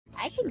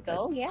I can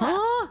go, yeah.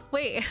 Huh?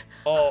 Wait.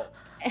 Oh.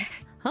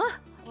 Huh?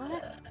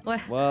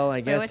 What? Well,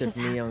 I guess what if just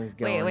Miyoung's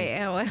going. wait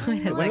a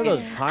second. One of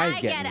those pies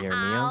I getting get it. here,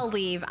 Miyong. I'll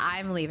leave.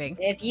 I'm leaving.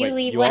 If you Wait,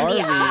 leave you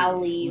Wendy, are I'll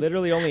leave.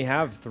 Literally only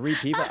have 3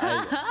 people.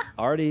 I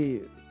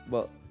already.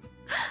 Well,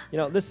 you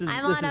know, this is.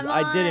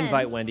 I did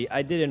invite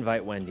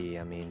Wendy.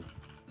 I mean.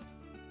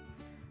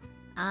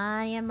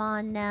 I am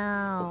on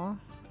now.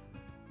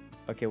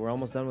 Okay, we're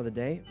almost done with the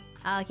day.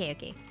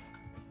 Okay.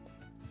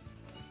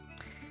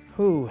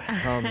 Whew.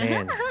 Oh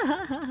man.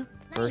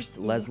 First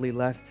Leslie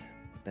left,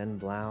 then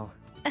Blau.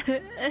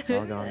 It's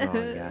all gone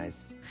wrong,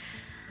 guys.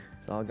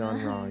 It's all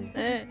gone wrong.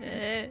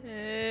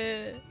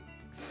 I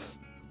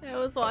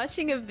was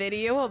watching a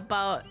video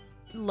about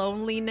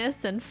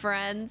loneliness and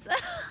friends.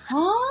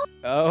 Huh?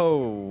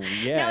 Oh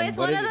yeah. No, it's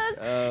one of those.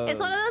 It's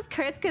one of those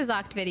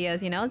Kurzgesagt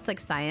videos. You know, it's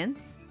like science.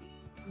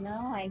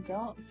 No, I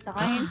don't.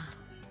 Science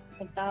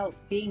about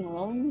being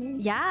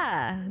lonely?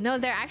 Yeah. No,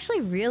 they're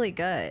actually really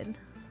good.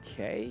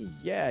 Okay.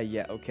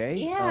 Yeah. Okay.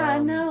 Yeah,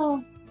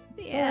 no.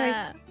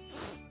 Yeah.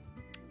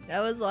 I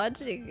was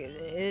watching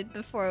it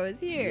before I was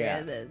here.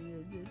 Yeah. The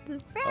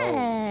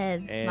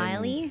friends,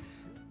 Smiley.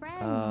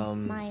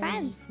 Friends, Smiley.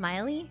 Friends,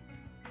 Smiley.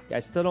 I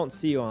still don't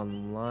see you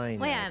online.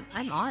 Wait,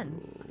 I'm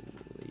on.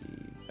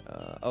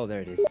 Oh,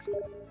 there it is.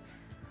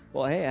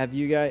 Well, hey, have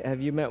you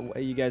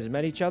guys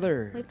met each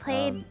other? We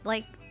played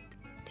like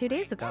 2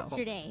 days ago.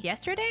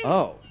 Yesterday.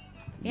 Oh,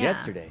 Yeah.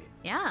 yesterday.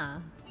 Yeah.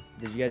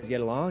 Did you guys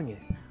get along?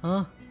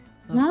 Huh?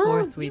 Of No,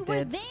 course we You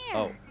were did. there.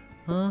 Oh,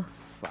 Huh?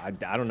 I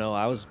don't know.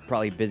 I was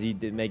probably busy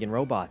making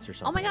robots or Oh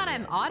something. my god,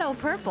 I'm auto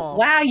purple.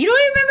 Wow, you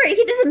don't even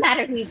remember? It doesn't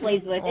matter who he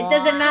plays with. It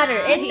doesn't matter.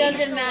 It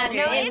doesn't matter.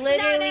 No, It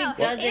literally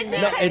doesn't It's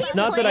matter. No, because it's he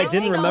not that I plays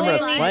didn't remember us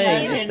solely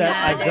playing. It's that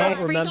I doesn't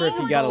don't remember if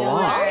you got matter.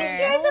 along. Who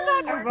cares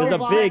about There's a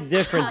robots? big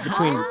difference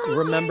between Who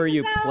remember cares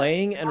you about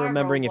playing and our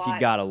remembering if you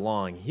robots? got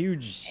along.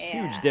 Huge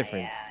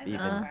difference, yeah, even.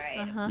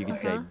 right. You could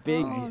say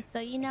big. Oh, so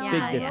you know Big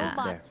how difference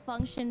robots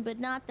function, but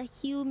not the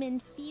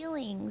human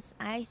feelings.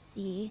 I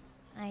see.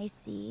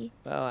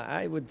 Well,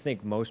 I would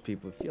think most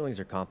people feelings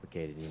are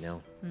complicated, you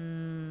know.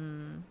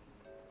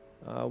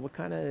 What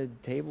kind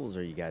of tables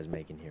are you guys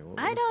making here? What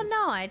I is don't this?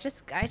 know. I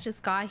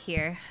just got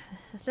here.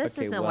 This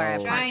Okay, isn't where I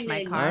well, parked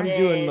my Trying to car. I'm This,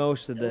 doing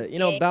most of the. You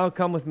know, okay. Bao,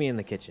 come with me in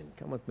the kitchen.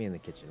 Come with me in the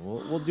kitchen.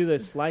 We'll do the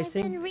I've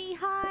slicing, been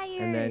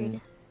rehired. and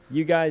then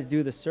you guys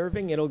do the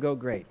serving. It'll go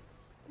great.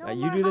 No You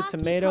more do the hockey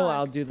tomato.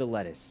 I'll pucks. do the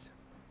lettuce.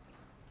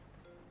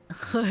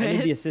 I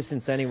need the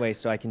assistance anyway,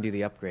 so I can do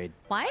the upgrade.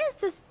 Why is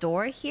this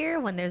door here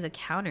when there's a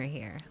counter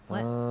here?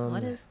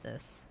 What is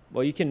this?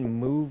 Well, you can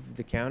move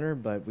the counter,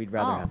 but we'd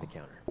rather have the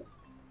counter.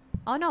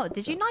 Oh no,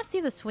 did you not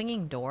see the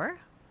swinging door?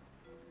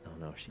 Oh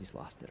no, she's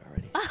lost it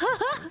already.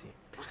 She's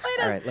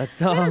crazy. All right, let's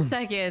Wait a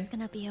second. It's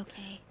gonna be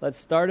okay. let's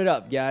start it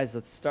up, guys.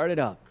 Let's start it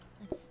up.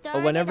 Let's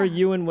start. Whenever it up.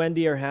 you and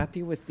Wendy are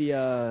happy with the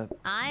I'm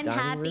dining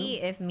happy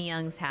room? if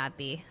Myung's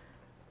happy.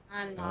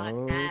 I'm not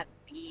Oh,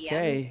 happy.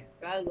 okay. I'm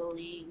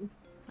struggling.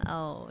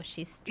 Oh,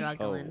 she's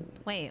struggling.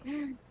 Oh. Wait,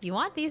 you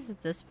want these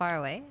this far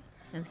away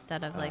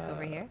instead of like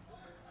over here?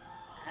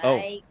 Oh.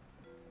 I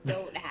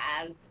don't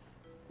have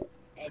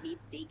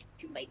anything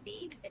to my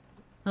name.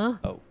 Huh?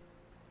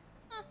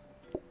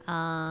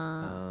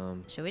 Oh.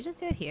 Should we just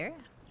do it here?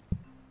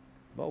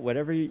 Well,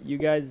 whatever you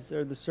guys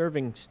are the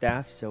serving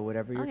staff, so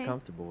whatever you're Okay.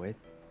 comfortable with.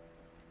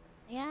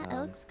 Yeah, it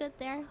looks good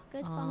there.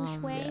 Good feng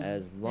shui. Yeah,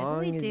 as Maybe we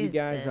long as do you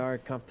guys are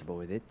this comfortable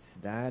with it,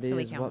 that so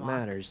we is can what walk.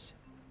 matters.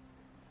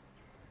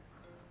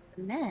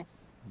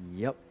 Mess.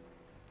 Yep.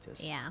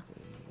 Just Yeah.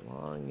 as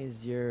long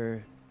as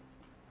you're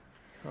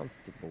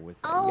comfortable with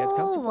it. You guys Oh,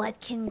 comfortable? what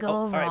can go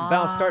All wrong? right,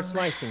 Val, start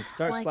slicing.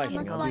 Start What slicing.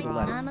 I'm can a I'll do the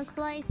slicing. lettuce. I'm a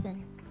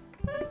slicing.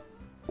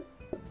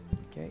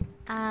 Okay.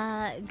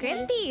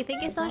 Grimby,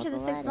 thank you so much for the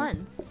 6 Lettuce.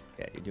 months.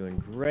 Yeah, you're doing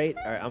great.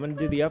 All right, I'm gonna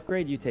do the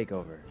upgrade. You take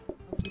over.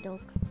 Okie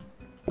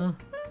doke.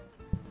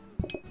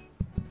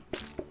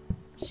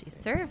 She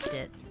served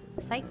it.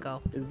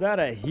 Psycho. Is that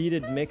a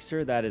heated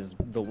mixer? That is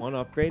the one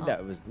upgrade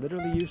that was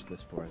literally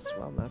useless for us.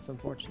 Well, that's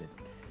unfortunate.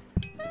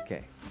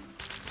 Okay.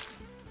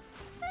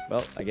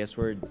 Well, I guess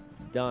we're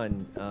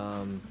done.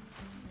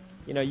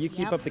 You know, you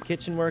keep Yep. up the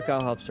kitchen work.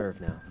 I'll help serve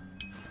now.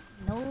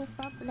 No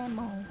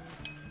problemo.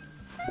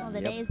 Oh,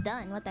 the Yep. day is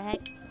done. What the heck?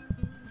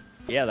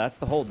 Yeah, that's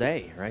the whole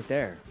day right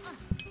there.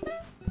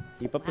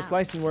 Keep up the Wow.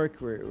 slicing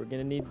work. We're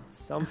gonna need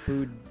some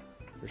food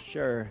for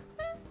sure.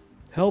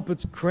 Help!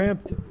 It's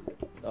cramped.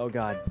 Oh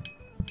God.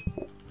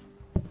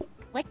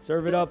 What?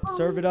 Serve it up.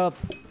 Serve it up.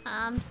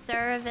 I'm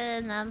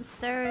serving.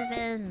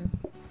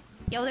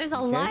 Yo, there's a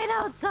line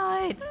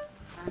outside.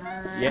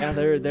 Yeah,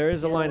 there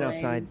is a line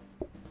outside.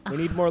 We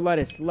need more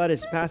lettuce.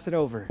 Lettuce, pass it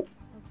over.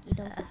 Okie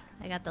doke.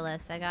 I got the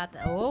list. I got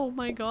the. Oh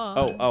my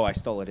god. Oh, I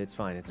stole it. It's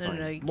fine. It's No, fine.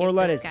 no, you More give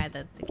lettuce. This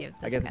guy give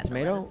this I get guy the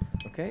tomato.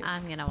 lettuce. Okay.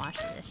 I'm gonna wash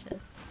the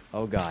dishes.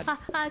 Oh God.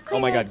 Clear, Oh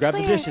my God. Grab the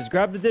clear, dishes.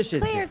 Grab the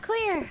dishes.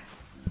 Clear.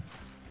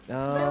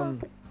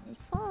 Um.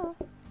 It's full.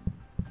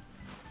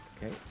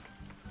 Okay.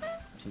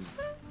 She's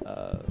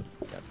got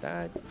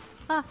that.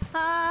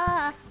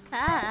 Ah.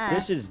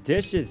 Dishes.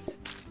 Jesus.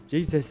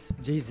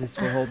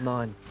 We're holding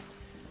on.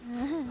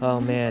 Oh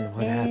man,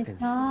 what happened? This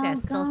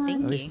guy's still Are we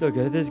thinking. still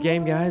good at this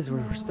game, guys?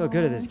 We're still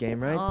good at this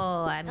game, right?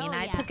 Oh, I mean, Oh,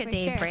 I yeah, took a for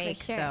day sure, for break,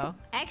 sure. so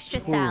extra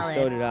Ooh, salad.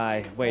 so did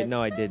I. Wait,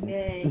 no, I Good.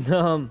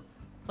 didn't.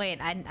 Wait,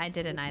 I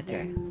didn't either.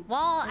 Okay.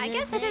 Well, I Is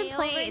guess I the didn't day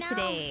play over it now?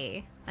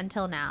 today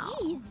until now.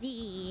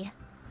 Easy.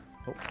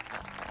 All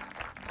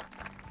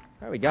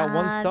right, we got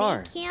one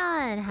star.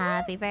 Kian,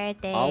 happy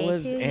birthday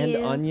Olives to and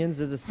you.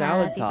 onions as a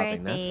salad Happy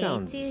topping. That birthday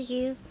sounds to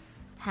you.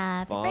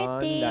 Happy fun.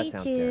 birthday That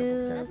sounds to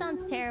terrible. That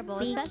sounds terrible,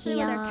 Big especially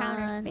with our Keon.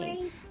 counter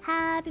space.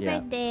 Happy Yeah.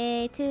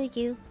 birthday to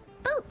you.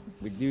 Boop.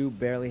 We do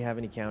barely have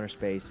any counter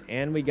space,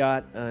 and we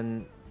got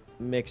a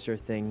mixer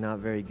thing. Not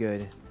very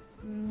good.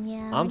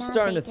 Yeah. I'm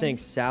starting to think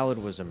salad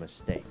was a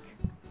mistake.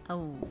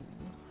 Oh.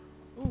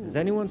 Is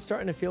anyone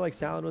starting to feel like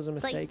salad was a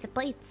mistake?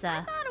 Plates.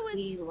 I thought it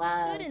We was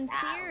love good in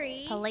salad.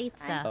 theory.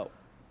 Plates. Oh,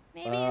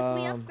 Maybe if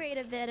we Um, upgrade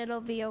a bit, it'll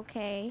be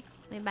okay.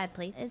 Maybe buy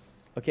plates.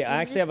 It's okay. I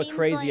It actually have just a seems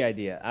crazy like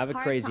idea. I have a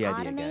hard crazy to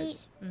idea, automate.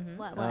 guys.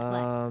 what?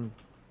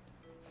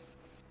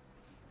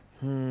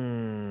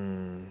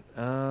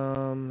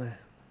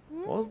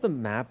 What was the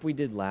map we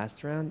did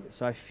last round?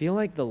 So I feel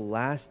like the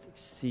last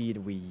seed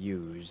we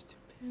used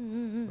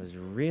was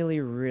really,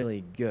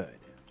 really good.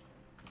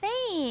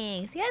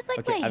 Thanks. You guys like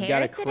Okay, my I've hair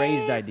got a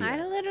crazy today? idea. I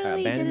Alright,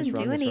 literally abandon this didn't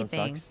run. do This run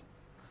anything. sucks.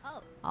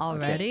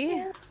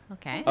 Already?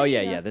 Okay. Oh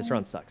yeah, this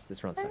run sucks.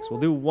 This run sucks. We'll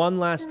do one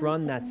last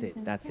run. That's it.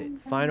 That's it.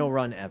 Final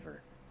run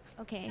ever.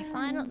 Okay,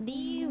 final.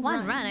 The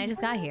One run. I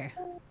just got here.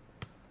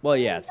 Well,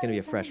 yeah, it's gonna be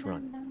a fresh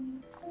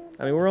run.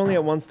 I mean, we're only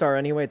at 1 star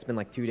anyway. It's been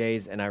like 2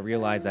 days, and I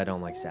realized I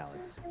don't like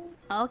salads.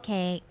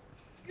 Okay.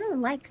 You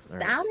don't like All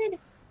right. salad?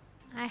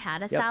 I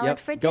had a Yep, salad yep.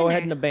 for dinner. Go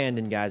ahead and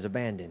abandon, guys.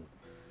 Abandon.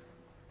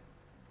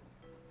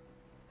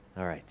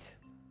 All right.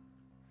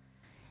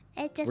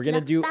 It just We're gonna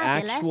looks do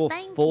fabulous, actual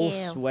thank full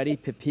you. sweaty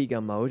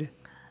papiga mode.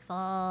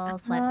 Full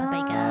sweat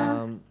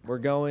paprika. We're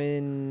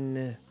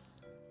going.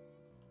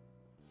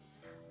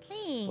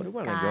 Thanks, What do we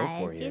want to guys.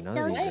 go for here? You're None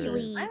so of these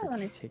sweet. I don't are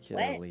wanna sweat.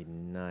 particularly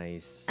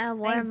nice. I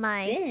wore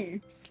my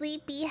Been.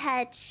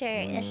 sleepyhead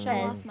shirt. It show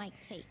says off my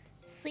cake.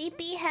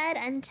 sleepyhead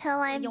until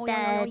I'm Yoing,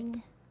 dead.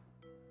 yoing.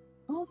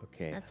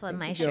 Okay. That's I what think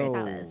my we shirt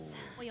go- says.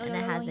 Yoing, And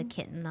it has a yoing.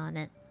 kitten on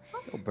it.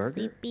 Go burger.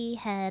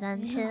 Sleepyhead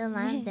until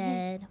I'm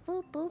dead.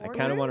 Boop, boop, I boop.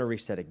 kind of want to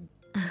reset again,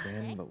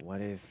 but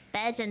what if?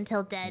 Veg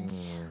until dead.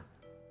 Hmm.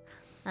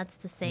 That's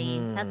the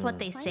saying. That's what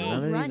they Why say.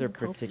 None of Run, these are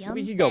Copium. particular.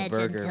 We could go Veg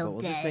burger, until but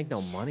we'll just make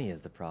no dead. money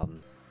is the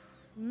problem.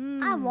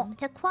 I want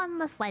to come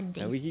with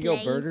Wendy's. And we could go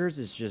please. burgers.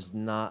 It's just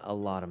not a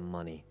lot of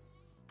money.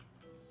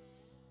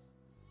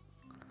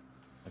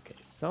 Okay,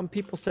 some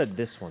people said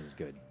this one's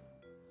good.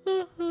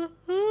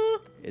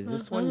 Is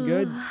this one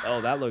good?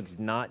 Oh, that looks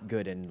not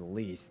good in the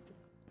least.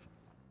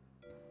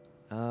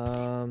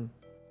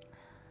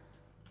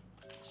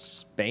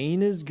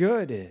 Spain is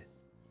good.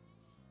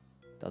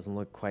 Doesn't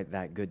look quite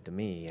that good to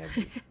me.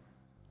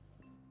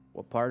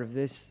 What part of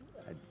this?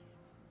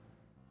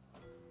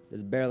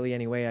 There's barely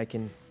any way I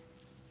can...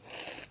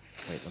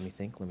 Wait, let me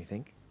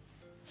think.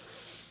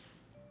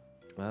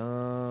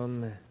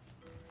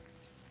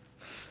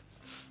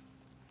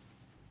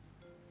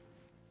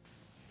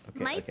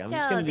 Okay, I'm just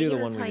Maestro, gonna do the thank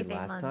you one for we did 23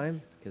 last months.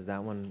 time, because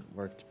that one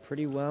worked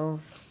pretty well.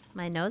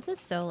 My nose is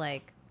so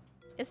like,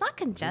 it's not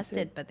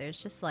congested, but there's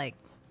just like,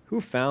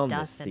 Who found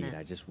this Stuff in seed? it.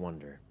 I just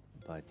wonder.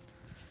 But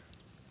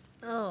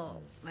oh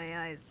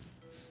my eyes.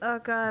 Oh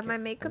god, my I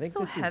makeup's think so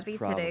this is heavy today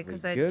probably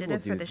because I good. did We'll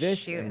it for do the this,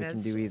 shoot and we and can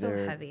it's do just so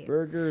either heavy.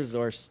 burgers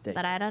or steak.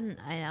 But I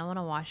want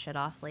to wash it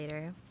off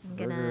later. I'm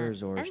gonna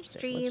Burgers or end steak. Let's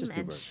stream just do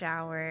and burgers.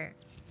 shower.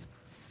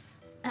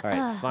 All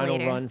right, final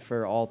later. run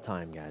for all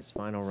time, guys.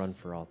 Final run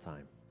for all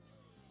time.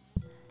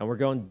 And we're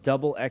going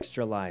double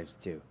extra lives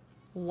too.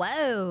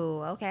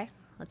 Whoa. Okay.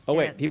 Let's do Oh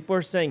wait, it. people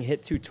are saying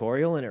hit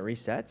tutorial and it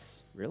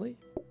resets. Really?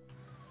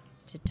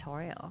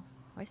 Tutorial.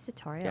 Where's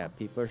tutorial? Yeah,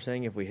 people are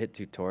saying if we hit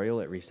tutorial,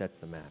 it resets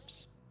the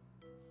maps.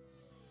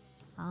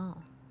 Oh.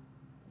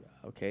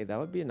 Okay, that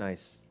would be a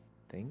nice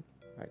thing.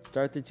 All right,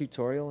 start the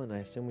tutorial, and I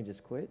assume we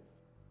just quit.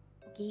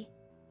 Okay.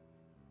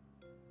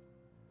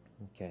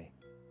 Okay.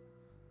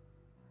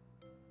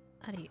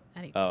 How do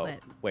you Oh, quit?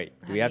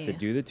 wait. Do How we have do to you-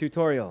 do the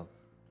tutorial?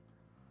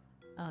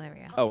 Oh, there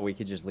we go. Oh, we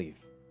could just leave.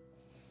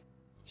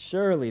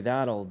 Surely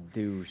that'll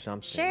do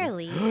something.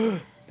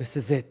 Surely. This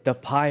is it. The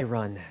pie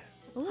run.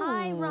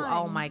 Pie Ooh, run.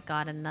 Oh my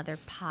god, another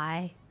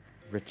pie.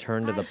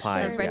 Return to the I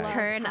pies, The sure guys.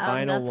 return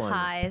Final of the one.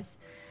 pies.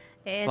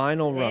 It's,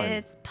 Final run.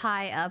 It's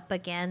pie up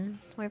again.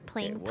 We're Okay,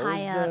 playing what pie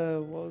was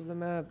up. what was the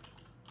map?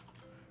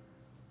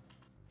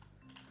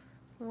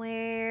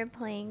 We're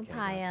playing Okay,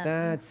 pie got up.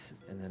 that,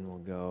 and then we'll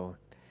go.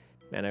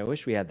 Man, I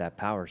wish we had that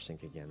power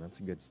sync again. That's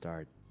a good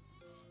start.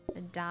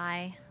 The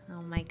die.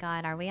 Oh my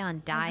god, are we on I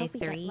die hope we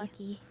get 3?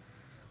 lucky.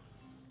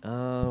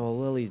 Well,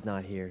 Lily's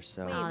not here,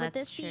 so Wait, Oh, would that's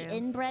this be true.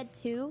 inbred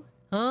too?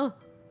 Huh?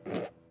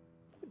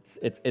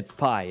 it's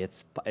pie.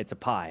 It's a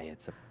pie.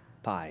 It's a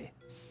pie.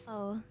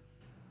 Oh.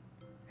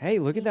 Hey,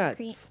 look at that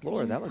Cream- floor.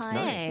 cream That looks pie.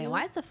 nice. Hey,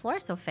 why is the floor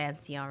so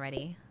fancy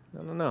already?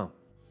 No.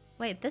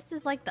 Wait, this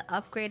is like the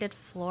upgraded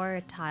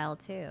floor tile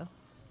too.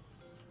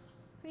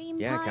 Cream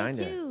Yeah, pie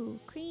kinda. too.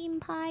 Cream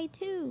pie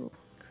too.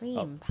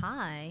 Cream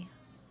pie.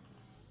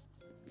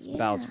 It's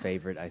Bal's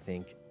favorite, I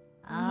think.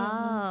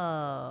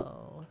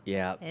 Oh.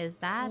 Yeah. Is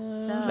that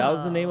so? That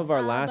was the name of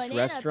our last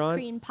banana restaurant,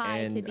 cream pie,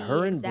 and to be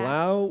her and exact.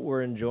 Blau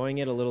were enjoying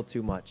it a little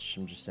too much.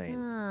 I'm just saying.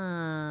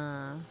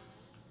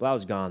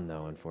 Blau's gone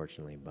though,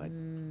 unfortunately, but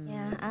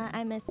Yeah,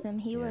 I miss him.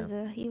 He was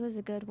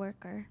a good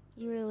worker.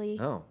 He really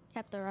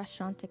kept the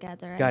restaurant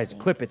together. Guys,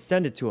 clip it.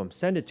 Send it to him.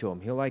 Send it to him.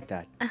 He'll like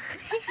that.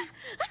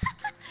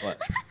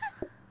 What?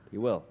 He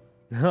will.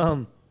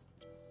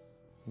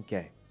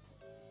 Okay.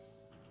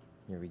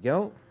 Here we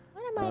go.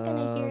 When am I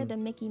gonna hear the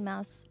Mickey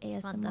Mouse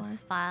ASMR? Want the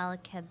file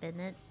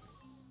cabinet?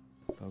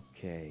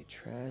 Okay,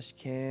 trash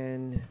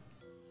can.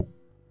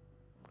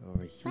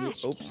 Over here.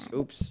 Trash Oops, can.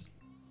 oops.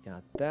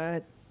 Got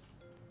that.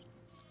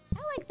 I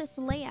like this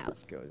layout.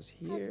 This goes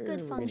here. That's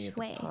good We're feng gonna get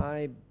the shui.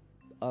 pie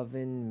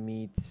oven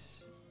meat.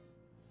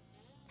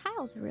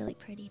 Tiles are really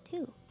pretty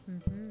too.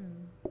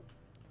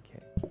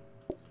 Okay,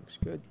 this looks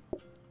good.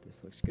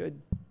 This looks good.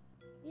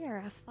 We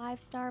are a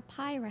 5-star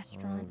pie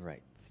restaurant. All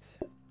right.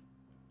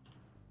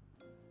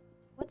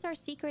 What's our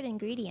secret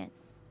ingredient?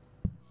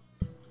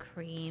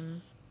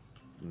 Cream.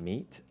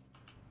 Meat.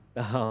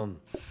 I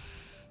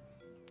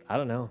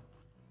don't know. All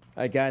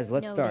right, guys,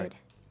 let's start.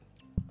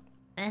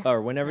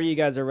 Or whenever you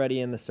guys are ready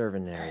in the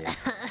serving area.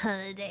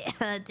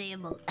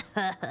 Table.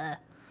 What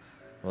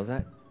was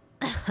that?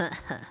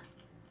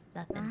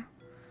 Nothing.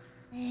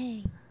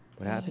 Hey.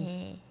 What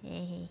happened?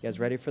 You guys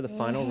ready for the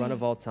final run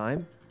of all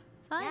time?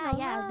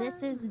 Yeah,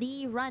 this is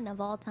the run of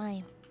all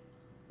time.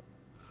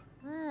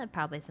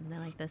 Probably something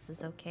like this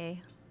is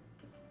okay.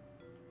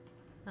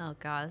 Oh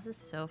god, this is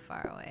so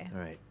far away. All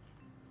right.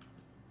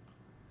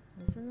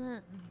 Isn't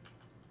it?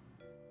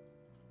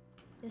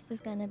 This is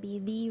gonna be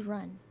the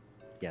run.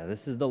 Yeah,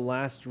 this is the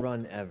last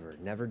run ever.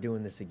 Never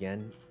doing this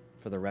again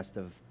for the rest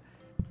of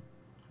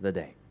the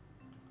day.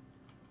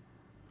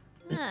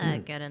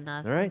 Good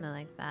enough. All right. Something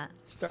like that.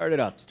 Start it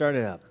up. Start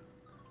it up.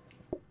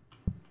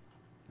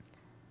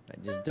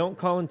 Just don't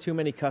call in too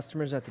many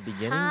customers at the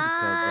beginning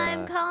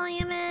I'm because calling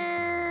him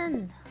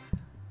in.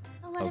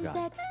 Don't let him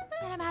sit.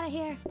 Get him out of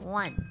here.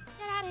 One.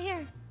 Get out of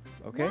here.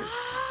 okay.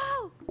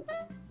 No!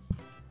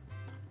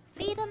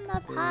 Feed him the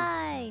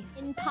pie.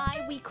 In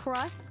pie we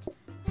crust.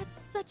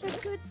 That's such a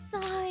good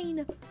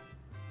sign.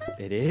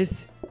 It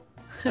is.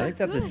 I think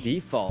that's a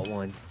default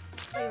one.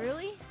 Wait,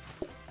 really?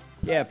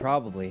 Yeah,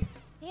 probably.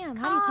 Damn,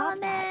 how do you talk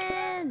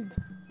that? in.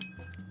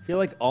 I feel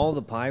like all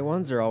the pie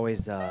ones are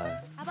always How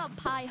about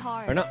pie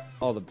hard? or not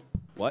all the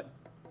what?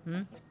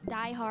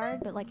 Die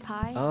Hard, but like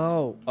pie.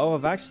 Oh,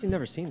 I've actually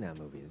never seen that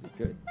movie. Is it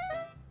good?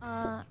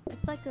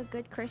 It's like a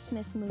good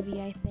Christmas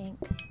movie, I think.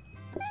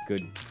 It's a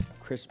good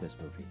Christmas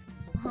movie.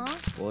 Huh?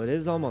 Well, it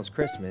is almost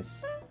Christmas,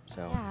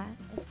 so. Yeah,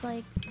 it's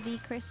like the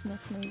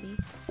Christmas movie.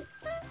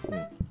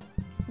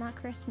 It's not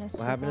Christmas.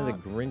 What happened to the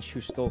without- Grinch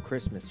who stole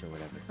Christmas or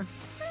whatever?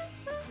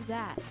 Who's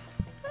that?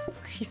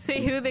 You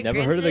say who the Never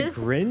Grinch heard of the is?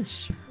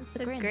 Grinch? Who's the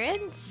The Grinch?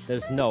 Grinch?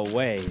 There's no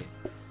way.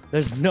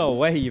 There's no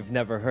way you've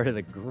never heard of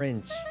the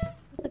Grinch.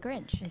 Who's the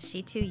Grinch? Is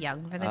she too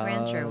young for the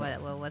Grinch, or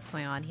what's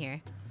going on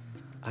here?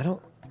 I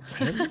don't.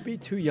 Can you be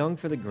too young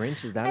for the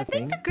Grinch? Is that I a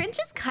thing? think the Grinch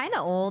is kind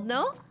of old,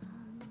 no?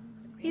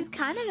 He's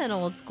kind of an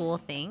old school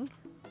thing.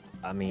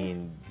 I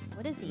mean,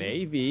 What is he?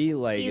 maybe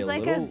like He's a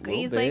like little,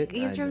 he's little like bit.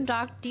 he's from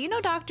Do you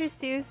know Dr.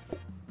 Seuss?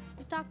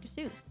 Who's Dr.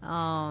 Seuss?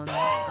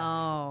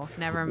 Oh,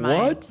 never mind.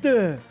 What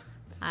the?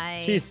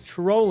 I She's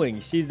trolling.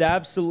 She's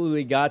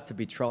absolutely got to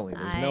be trolling.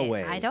 There's no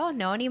way. I don't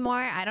know anymore.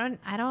 I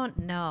don't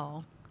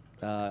know.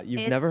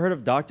 You've never heard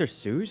of Dr.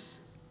 Seuss?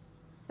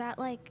 Is that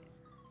like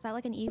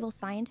an evil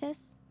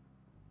scientist?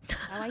 Is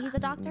that why he's a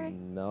doctor?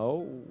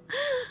 No.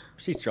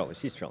 She's trolling.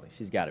 She's trolling.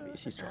 She's got to be.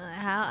 She's trolling.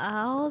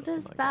 How old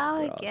is my God,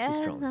 Bao bro. She's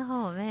again? trolling.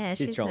 Oh man,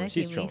 She's she's trolling. making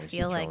She's me trolling. feel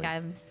She's like trolling.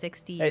 I'm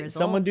 60 Hey, years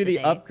someone old do the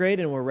today. upgrade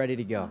and we're ready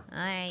to go. All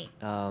right,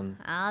 Um,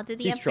 I'll do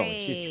the she's upgrade.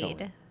 trolling. She's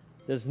trolling.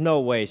 There's no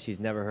way she's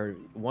never heard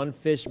one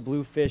fish,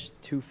 blue fish,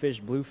 two fish,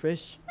 blue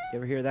fish. You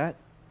ever hear that?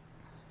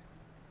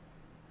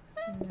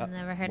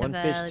 Never heard one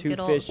of fish, a two good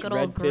old, fish, good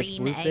red old fish,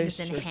 green blue eggs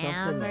fish and or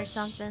ham or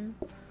something?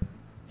 something.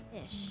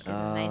 Fish. There's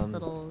a nice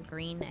little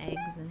green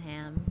eggs and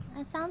ham.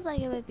 That sounds like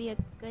it would be a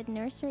good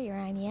nursery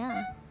rhyme,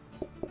 yeah.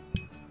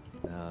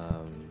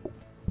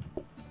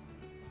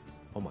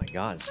 Oh my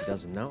God, she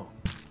doesn't know.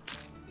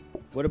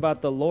 What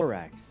about the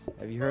Lorax?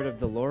 Have you heard of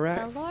the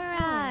Lorax? The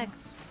Lorax.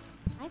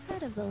 I've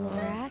heard of the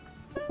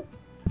Lorax.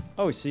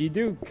 Oh, so you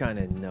do kind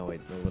of know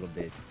it a little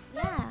bit.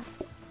 Yeah,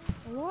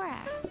 the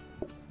Lorax.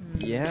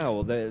 Yeah,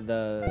 well,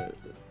 the...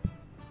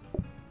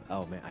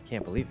 Oh man, I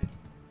can't believe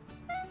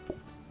it.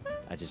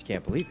 I just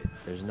can't believe it.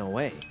 There's no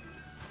way.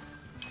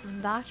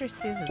 Dr.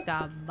 Seuss has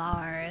got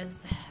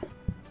bars.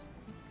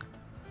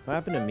 What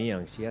happened to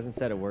Myung? She hasn't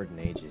said a word in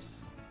ages.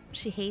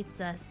 She hates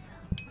us.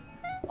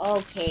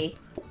 Okay.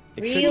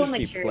 It Real could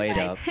just mature, be played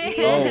guys. up. Real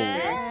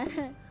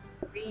Oh,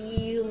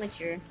 Real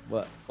mature.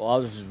 well, I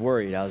was just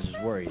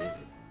worried.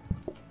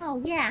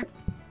 Oh yeah.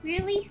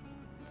 Really?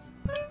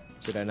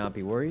 Should I not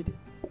be worried?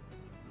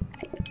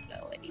 I don't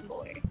know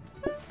anymore.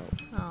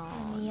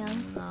 Oh,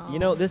 Myung. no. You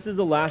know, this is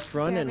the last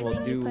run, and we'll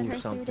everything you put do her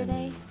through something.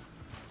 today?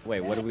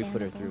 Wait, what did we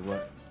put her through?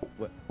 What?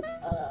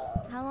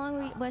 How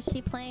long was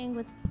she playing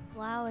with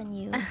Blau and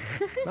you?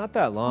 Not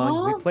that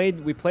long. Huh?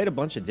 We played a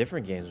bunch of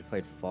different games. We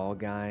played Fall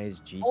Guys,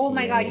 GTA. Oh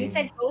my god, you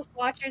said Ghost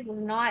Watchers was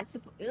not.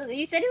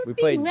 You said it was We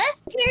being played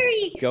less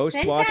scary. Ghost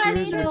than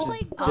Watchers, Phasmo.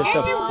 which is Oh just a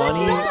And it was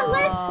funny. not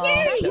less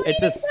scary. You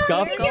It's a made it sound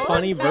scuffed, scary.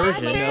 funny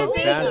version of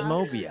Watchers.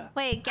 Phasmophobia.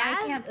 Wait,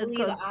 gas. can't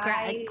believe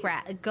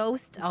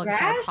Ghost. Oh, Grass?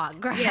 can't talk.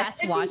 Grass Yes,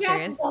 touching grass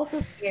Watchers. is also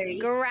scary.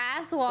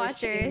 Grass For Watchers.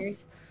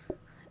 scares.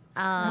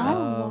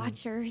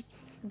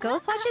 Watchers.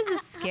 Ghost Watchers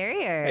is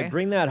scarier. Hey,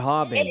 bring that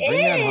hob in. It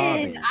Bring that hob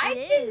is. in. I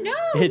It didn't is.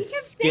 know. It's You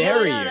kept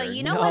saying- scarier. No,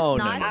 you know No,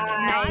 what's no, not, no,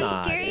 not it's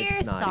not. scarier?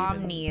 It's not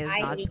even. Somni is I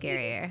not hate you.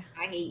 scarier.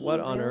 I hate you. What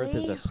on earth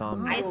is a Really?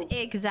 somni? Huh? It's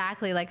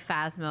exactly like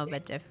Phasmo,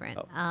 but different.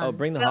 Oh,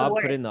 bring the but hob.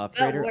 worse, Put in the but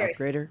upgrader. worse.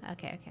 Upgrader.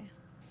 Okay, okay.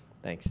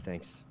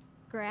 Thanks.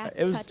 Grass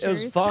It was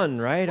touchers. fun,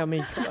 right? I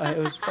mean, it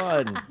was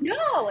fun. No, it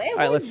All right,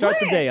 let's was start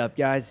the worse. day up,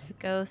 guys.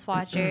 Ghost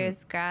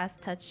Watchers, Grass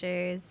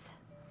Touchers.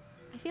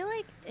 I feel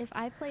like if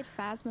I played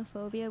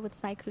Phasmophobia with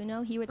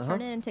Sykkuno, he would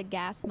turn it into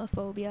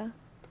Gasmophobia.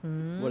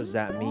 What does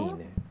that mean?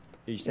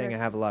 Are you saying I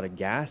have a lot of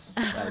gas?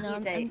 No,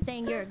 I'm He's a-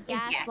 saying you're a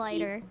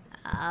gaslighter.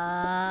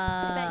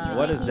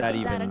 What does that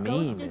think that even a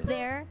ghost mean? is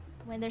there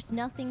when there's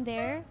nothing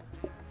there.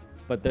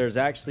 But there's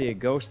actually a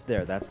ghost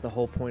there. That's the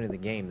whole point of the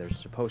game. There's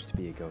supposed to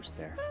be a ghost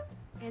there.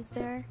 Is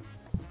there?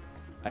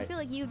 I feel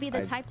like you'd be the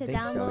I type to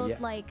think so, download yeah.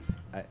 like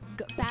I-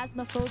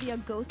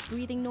 Phasmophobia ghost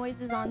breathing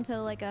noises onto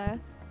like a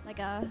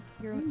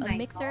my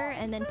mixer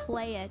God. and then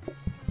play it,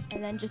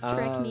 and then just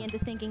trick me into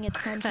thinking it's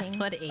hunting. That's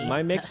what eight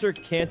My mixer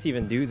does. can't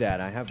even do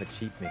that. I have a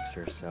cheap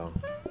mixer, so.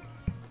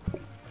 Do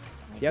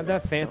you have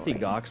that fancy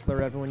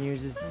Goxler everyone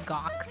uses?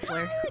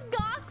 Goxler.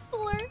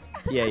 Goxler.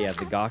 Yeah,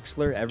 the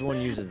Goxler. Everyone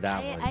uses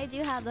that one. I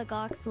do have the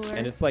Goxler.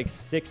 And it's like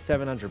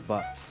 $600-700.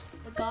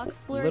 the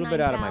Goxler. A little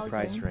bit out of my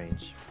price 9000.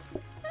 range.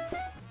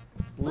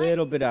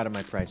 Little bit out of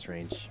my price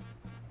range.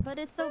 But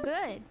it's so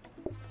good.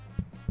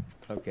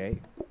 Okay.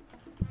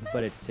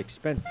 But it's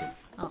expensive.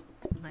 Oh,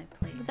 my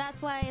plate. But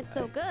that's why it's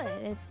so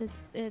good.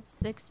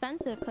 It's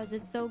expensive because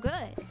it's so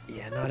good.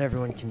 Yeah, not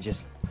everyone can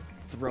just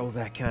throw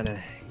that kind of,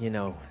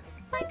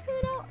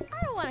 Sykkuno,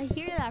 I don't want to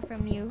hear that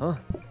from you. Huh?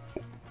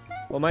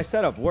 Well, my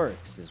setup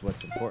works, is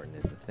what's important,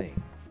 is the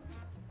thing.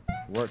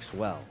 It works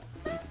well,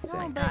 you could say.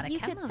 No, but God, I you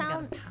can't could believe I'm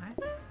sound gonna pass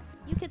this.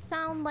 you could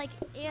sound like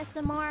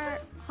ASMR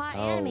hot Oh.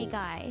 anime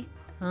guy.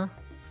 Huh?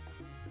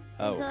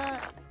 Oh,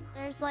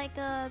 There's like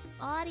a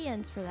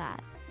audience for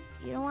that.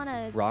 You don't want to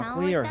sound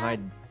broccoli like or that? hide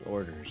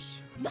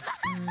orders?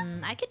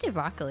 I could do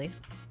broccoli.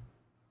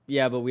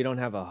 Yeah, but we don't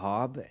have a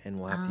hob, and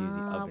we'll have to use the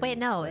oven. Wait,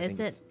 no, so I is think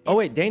it? it's- Oh,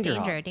 wait, it's danger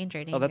danger, hob.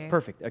 danger. Oh, that's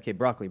perfect. Okay,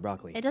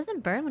 broccoli. It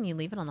doesn't burn when you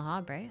leave it on the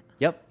hob, right?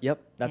 Yep.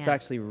 That's Yeah.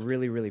 actually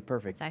really, really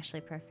perfect. It's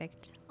actually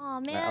perfect.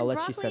 Oh man, I'll let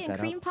you broccoli set and that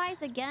cream up.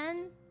 pies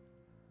again?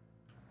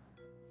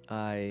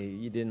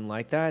 You didn't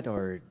like that,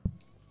 or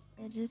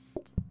It just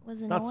was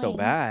it's annoying. not so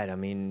bad. I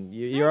mean,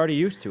 you're already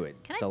used to it,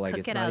 Can so I like cook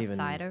it's it not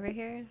outside even over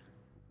here?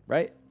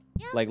 right.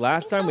 Yeah, Like I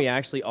last think time, so. we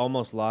actually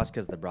almost lost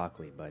because of the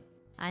broccoli, but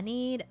I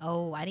need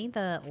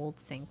the old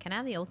sink. Can I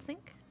have the old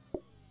sink?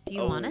 Do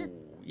you want it?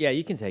 Yeah,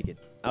 you can take it.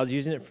 I was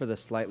using it for the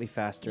slightly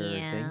faster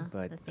Yeah, thing,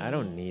 but the I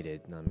don't thingy. need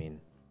it. I mean,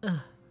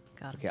 God,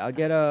 I'm okay, I'll stuck.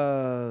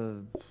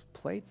 get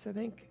plates, I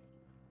think.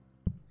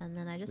 And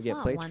then I just get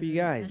want plates one. for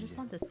you I guys. just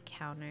want this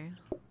counter.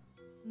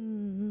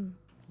 Mm-hmm.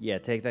 Yeah,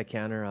 take that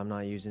counter. I'm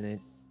not using it.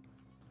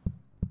 All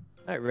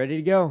right, ready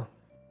to go.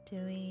 Do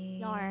we?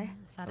 Yar.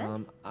 Is that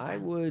it? I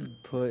would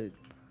put.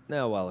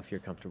 No, well, if you're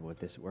comfortable with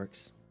this, it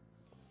works.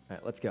 All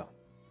right, let's go.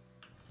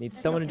 Need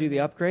someone to do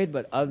the upgrade,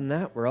 but other than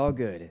that, we're all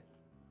good.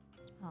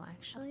 Oh,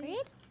 actually,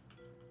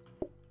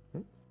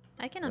 Upgrade?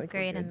 I can I think we're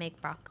upgrade and good.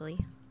 make broccoli.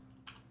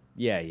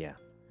 Yeah.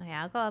 Okay,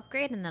 I'll go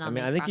upgrade and then I'll I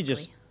mean, make I think broccoli. you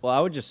just. Well, I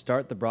would just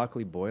start the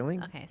broccoli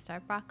boiling. Okay,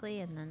 start broccoli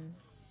and then.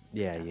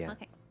 Yeah, stuff. yeah.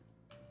 Okay.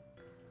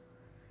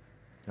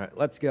 All right,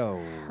 let's go.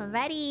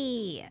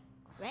 Ready.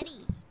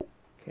 Ready.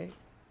 Okay.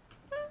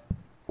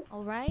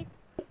 All right.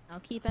 I'll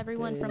keep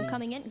everyone from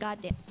coming in.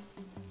 Goddamn.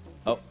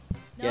 Oh,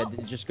 yeah. No.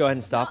 Just go ahead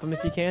and stop them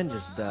if you can.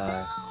 Just.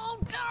 Oh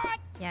God.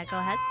 Yeah, go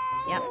ahead.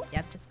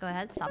 Yep. Just go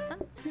ahead. Stop them.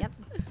 Yep.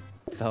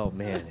 Oh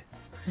man.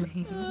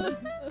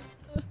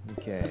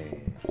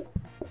 Okay.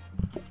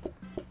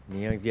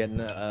 Neon's getting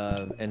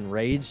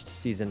enraged.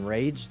 She's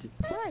enraged.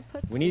 Where do I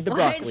put We need the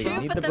Why did broccoli. you We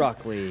need put the the-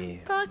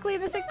 broccoli. Broccoli.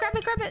 This is grab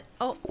it.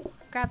 Oh,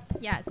 grab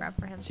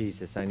for him.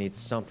 Jesus, I need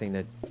something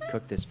to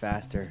cook this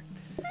faster.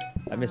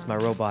 I miss my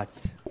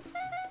robots.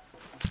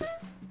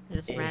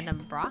 Just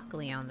random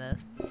broccoli on the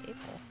table.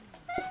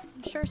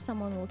 I'm sure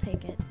someone will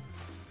take it.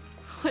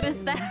 What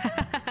is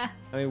that?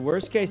 I mean,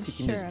 worst case, you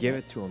can Sure just of give it.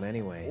 it to him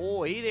anyway.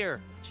 Oh, hey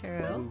there.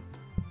 True.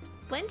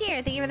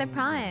 Blindier, thank you for the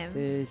prime.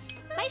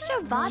 This. My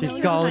show bot. She's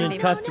calling in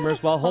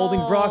customers while holding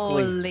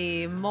broccoli.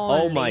 Holy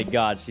moly. Oh my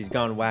God, she's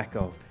gone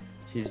wacko.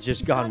 She's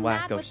just gone gone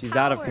mad wacko. with She's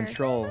out of power.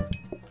 control.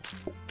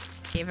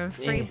 Just gave him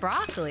free Eh.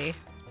 broccoli.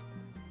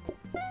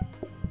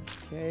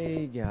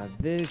 Okay, got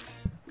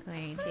this.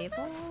 Clearing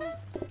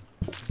tables.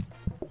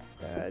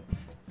 That.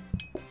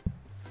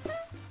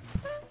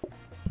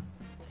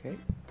 Okay.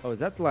 Oh, is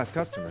that the last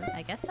customer?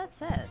 I guess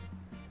that's it.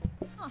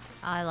 Oh,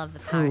 I love the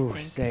power Ooh, sink.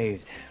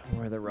 saved.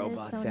 Where are the That is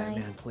robots so at, man?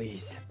 nice.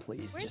 Please,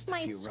 please, Where's just a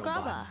my few scrubber?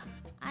 robots.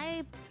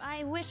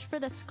 I wish for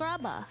the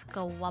scrubber.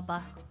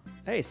 Skawubba.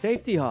 Hey,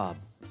 safety hob.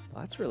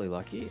 Well, that's really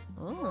lucky.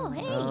 Oh,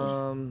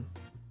 hey.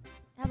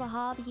 Have a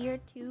hob here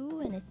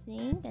too, and a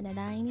sink, and a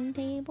dining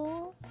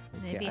table.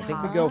 Maybe I a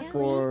think we hob. go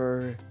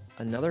for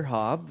another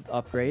hob.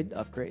 Upgrade.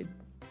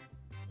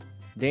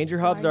 Danger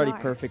hob's already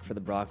perfect for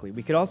the broccoli.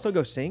 We could also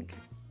go sink.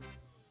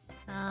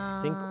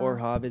 Sink or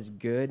hob is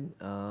good.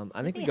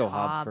 I think we go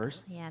hob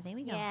first. Yeah, I think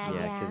we go Yeah, hob.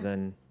 Yeah, because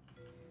then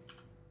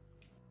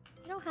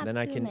You don't have then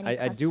too I can. many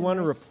I do want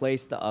to customers.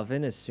 replace the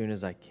oven as soon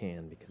as I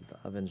can because the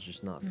oven's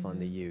just not fun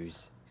to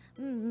use.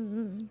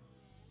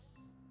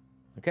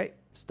 Okay,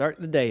 start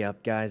the day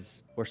up,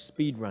 guys. We're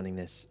speed running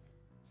this.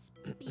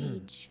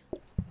 Speech.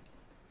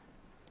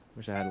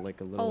 Wish I had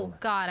like a Oh little.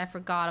 god, I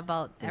forgot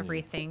about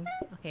everything.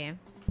 Okay.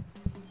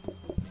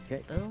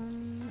 Okay.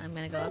 Boom. I'm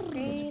gonna go What's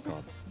upgrade. it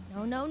called?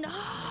 No, no, no.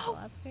 Go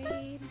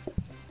upgrade.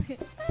 Okay,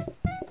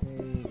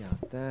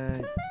 got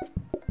that.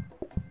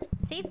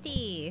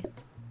 Safety.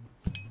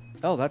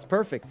 Oh, that's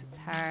perfect.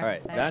 Perfect. All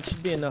right, that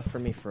should be enough for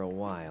me for a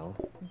while.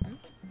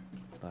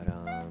 But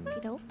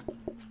Okey-doke.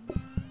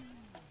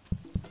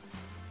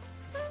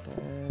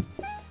 let's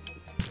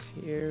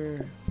go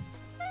here.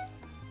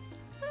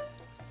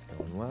 It's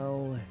going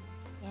well.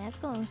 Yeah, it's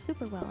going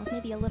super well.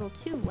 Maybe a little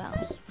too well.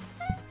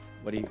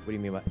 What do you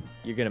mean by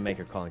you're gonna make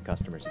her calling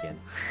customers again?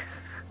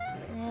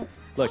 Eh,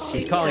 Look, she's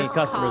She's calling just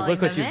customers.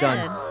 Look what calling you've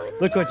them done.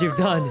 Look what you've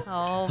done.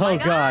 Oh my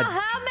God.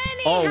 How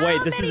many? Oh How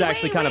wait, this is many?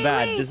 actually Wait, kind of wait,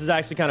 bad. wait. This is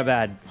actually kind of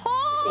bad.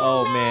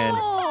 Oh man.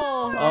 Oh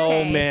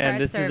Okay, man, start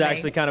this is serving.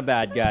 actually kind of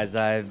bad, guys.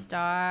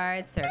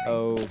 Start serving.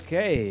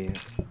 Okay.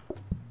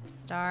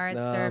 Start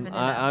serving. it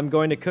up. I'm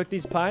going to cook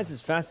these pies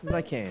as fast as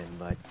I can,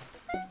 but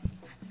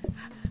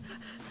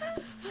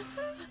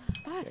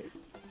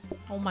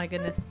Oh my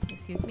goodness.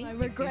 Excuse me. I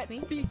regret Excuse me.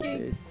 speaking.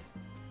 this.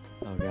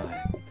 Oh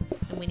god.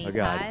 And we need Oh,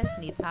 God. pies.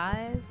 Need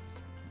pies.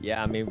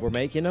 Yeah, I mean we're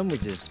making them. We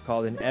just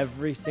called in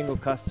every single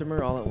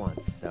customer all at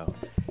once, so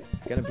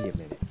it's gonna be a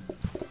minute.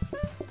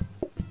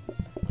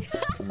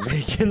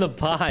 Making the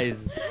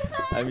pies.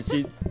 I mean,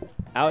 she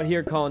out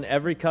here calling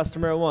every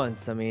customer at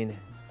once. I mean,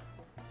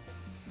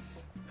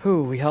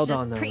 we held Just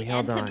on though. We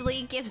held on.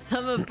 preemptively give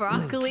some of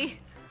broccoli.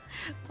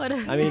 What a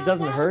I mean, it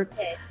doesn't hurt.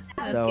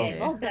 So Okay,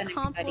 well done, everybody.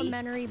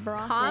 Complimentary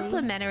broccoli.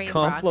 complimentary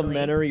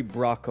complimentary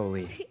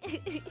broccoli.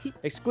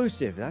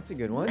 Exclusive. That's a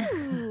good one.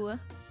 Ooh. All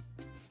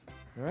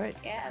right.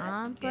 Yeah, that's a good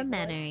one.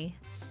 Complimentary.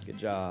 Good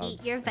job.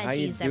 Eat your How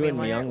you veggies, doing,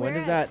 everyone. young? When We're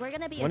does a- that? we're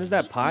gonna be a When does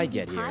that pie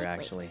speakeasy get here? pie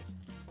Actually. place.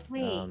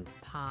 Wait,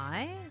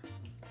 Pie?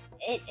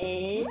 it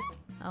is.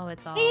 Oh,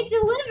 it's all. It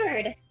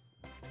delivered.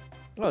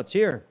 Oh, it's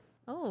here.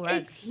 Oh,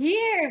 right. It's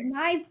here.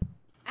 My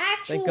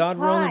actual Thank God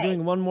we're only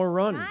doing one more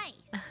run. Nice.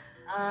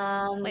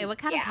 Wait, what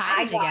kind of yeah, pie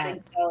I did you gotta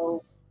get?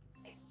 go.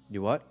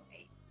 You what?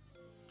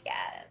 Yeah,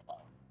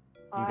 well,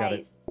 You gotta-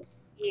 pie's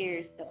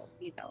here, so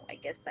I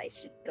guess I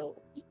should go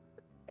eat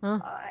Huh?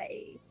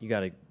 pie. You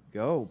gotta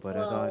go, but I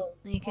thought. Well,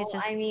 You could well,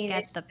 just I mean,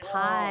 get it's the still-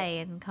 pie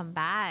and come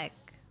back.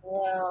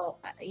 Well,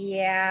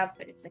 yeah,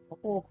 but it's like a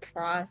whole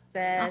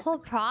process. A whole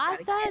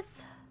process?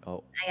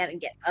 Oh, I gotta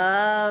get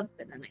up,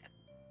 and then I gotta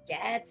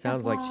get. the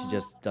sounds like she pie.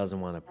 just doesn't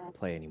want to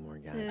play anymore,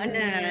 Oh, guys.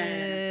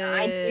 no.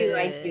 I do.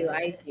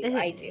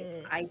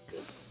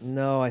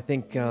 No, I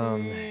think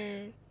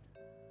I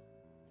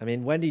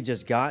mean Wendy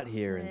just got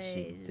here and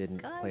she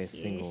didn't play a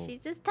single. She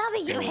just tell me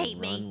you single hate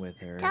me. run with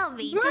her. Tell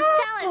me. Just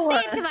tell it.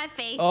 Say it to my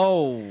face.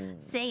 Oh,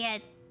 Say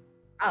it.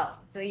 Oh,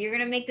 so you're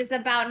gonna make this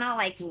about not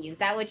liking you? Is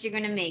that what you're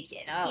gonna make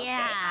it? Oh,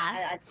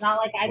 Yeah. It's not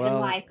like I've been Well,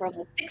 live for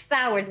almost 6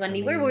 hours,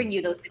 Wendy. Where mean- were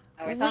you those 6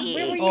 hours? Huh?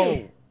 Where were you?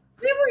 oh,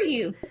 Where were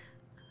you?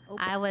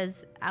 I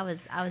was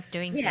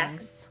doing Yeah.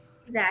 things.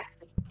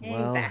 Exactly.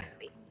 Well,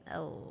 Exactly.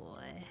 Oh.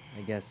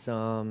 I guess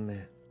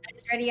I'm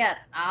just ready up.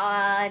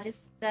 I'll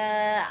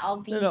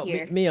be no,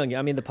 here. me,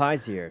 I mean the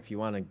pie's here. If you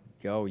want to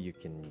go, you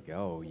can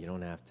go. You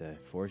don't have to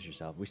force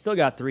yourself. We still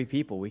got 3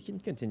 people. We can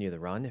continue the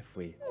run if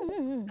we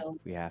So,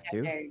 have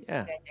you to. guys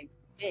Yeah. are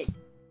good.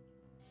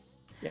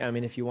 Yeah, I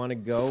mean, if you want to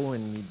go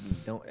and you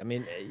don't, I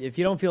mean, if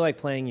you don't feel like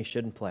playing, you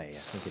shouldn't play. I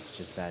think it's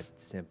just that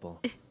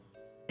simple.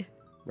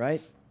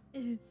 Right?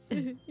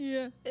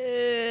 Yeah.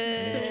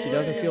 If she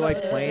doesn't feel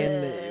like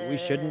playing, we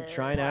shouldn't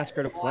try and ask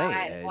her to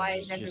play. Why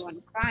It's is just-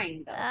 everyone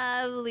crying though?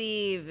 I'm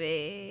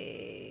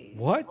leaving.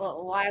 What?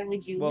 Well, why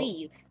would you Well-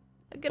 leave?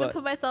 I'm gonna But-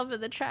 put myself in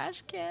the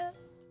trash can.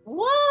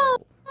 Whoa!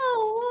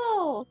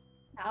 Whoa!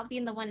 I'll be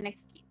in the one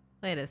next to you.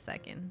 Wait a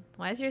second.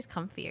 Why is yours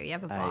comfier? You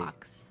have a I-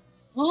 box.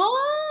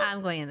 Huh?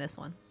 I'm going in this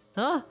one.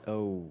 Huh?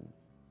 Oh,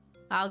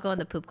 I'll go in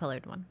the poop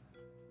colored one.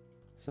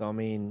 so I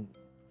mean,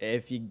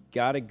 if you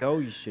gotta go,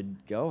 you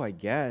should go. I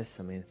guess.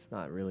 I mean, it's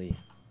not really.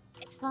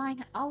 It's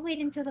fine. I'll wait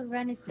until the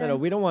run is done. No,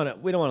 we don't want to.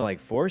 We don't want to like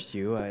force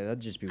you. That'd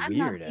just be I'm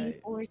weird. not being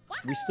forced.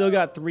 We still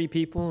got 3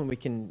 people, and we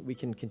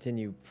can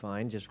continue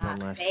fine. Just one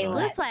last say run.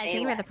 less. This way, say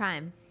thank you for the less.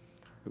 prime.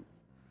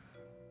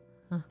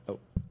 Huh. Oh.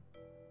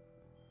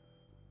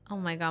 Oh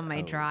my god, my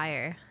Oh.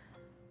 dryer.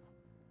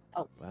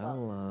 Oh,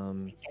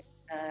 Well, I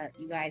guess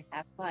you guys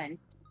have fun.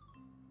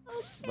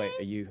 wait,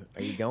 are you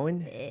going?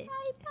 Bye.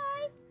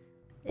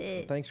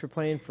 Thanks for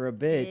playing for a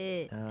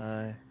bit.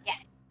 Yeah,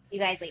 you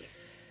guys later.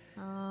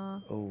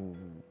 Oh.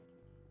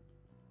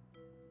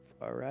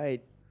 All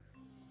right.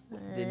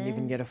 Didn't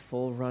even get a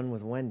full run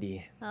with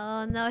Wendy.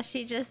 Oh no,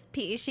 she's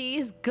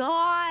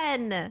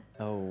gone.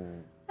 Oh.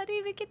 I didn't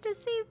even get to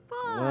say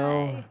bye.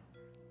 Well,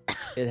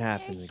 it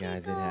happens, Where'd she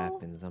guys. It go?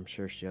 happens. I'm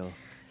sure she'll.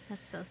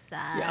 That's so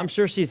sad. Yeah, I'm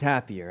sure she's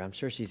happier. I'm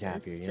sure she's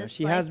happier. You know, just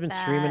she has like been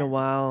streaming a that.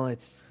 while.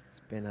 It's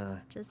been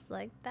a Just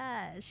like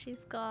that,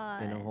 she's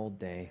gone. whole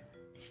day.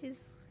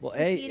 She's Well, she's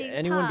hey, eating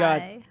anyone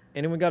pie.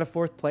 got a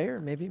fourth player?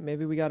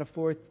 Maybe we got a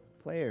fourth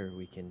player.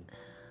 We can.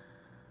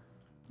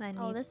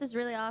 Oh, this is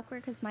really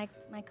awkward because my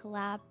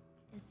collab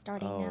is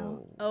starting now.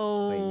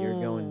 Oh. Wait,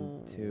 you're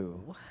going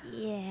too.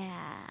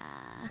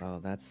 Yeah. Oh,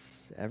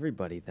 that's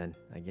everybody then,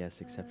 I guess,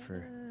 except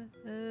for.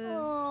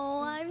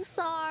 Oh, I'm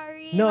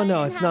sorry. No, If I no,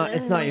 didn't it's have not- it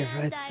it's not your-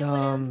 planned, it's,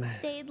 I would've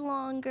stayed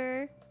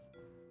longer.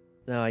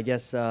 No, I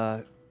guess.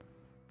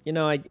 You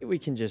know, we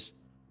can just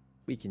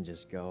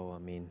go. I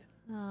mean.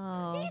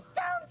 Oh. He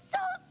sounds so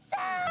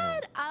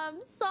sad.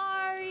 I'm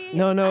sorry.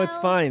 No, it's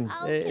fine.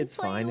 I'll It's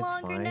play fine. It's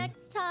longer fine.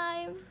 next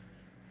time.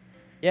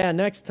 Yeah,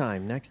 next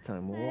time.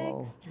 We'll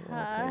all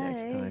play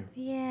next time.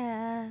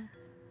 Yeah.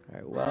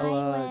 All right. Bye,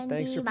 Well,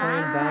 thanks for Wendy.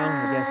 playing, Val.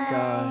 I guess.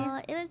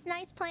 Oh, it was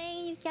nice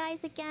playing you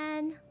guys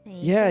again.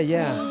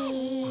 Yeah. All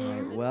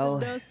Bye. right. Well,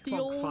 Dusty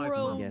old I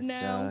road guess.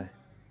 now.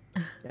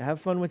 Have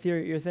fun with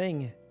your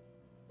thing. You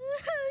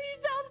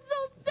sound so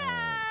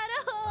sad.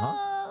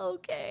 Oh,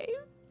 okay.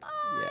 Bye.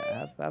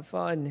 Yeah. Have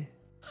fun.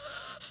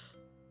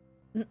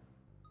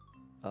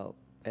 Oh,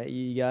 hey,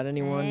 you got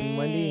anyone,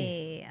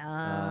 Wendy? Hey,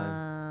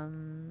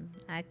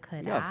 I could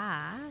You got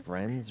ask.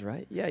 friends,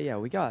 right? Yeah.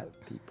 We got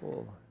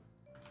people.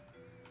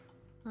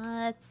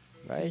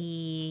 Let's Right?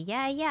 see.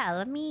 Yeah.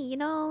 Let me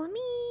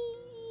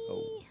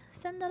Oh.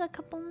 send out a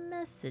couple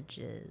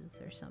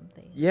messages or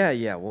something.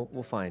 Yeah.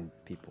 We'll find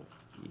people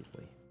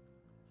easily.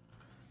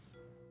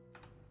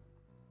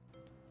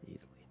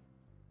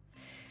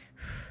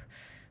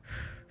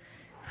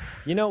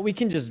 You know, we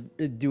can just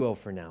duo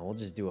for now. We'll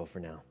just duo for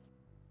now.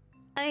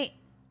 Hey,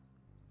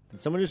 Did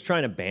someone just try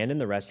and abandon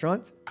the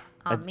restaurant?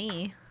 on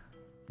me.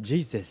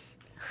 Jesus.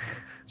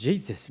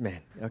 Jesus,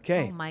 man.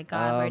 Okay. Oh my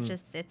god,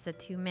 it's a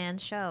two-man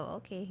show.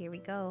 Okay, here we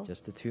go.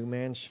 Just a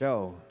two-man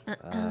show.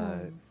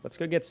 Let's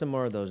go get some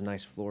more of those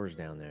nice floors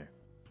down there.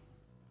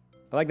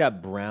 I like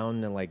that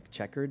brown and like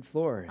checkered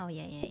floor. Oh,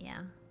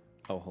 yeah.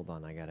 Oh, hold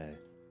on. I gotta.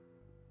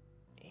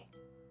 Okay.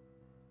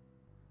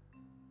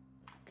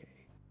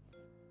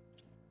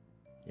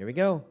 Here we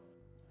go.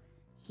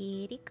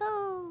 Here we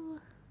go.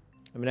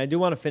 I mean, I do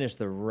want to finish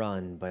the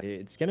run, but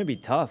it's going to be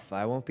tough.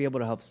 I won't be able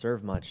to help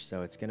serve much,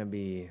 so it's going to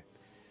be...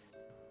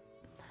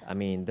 I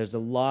mean, there's a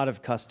lot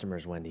of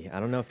customers, Wendy. I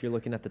don't know if you're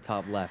looking at the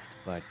top left,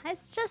 but...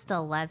 It's just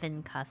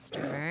 11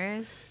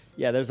 customers.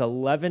 Yeah, there's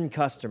 11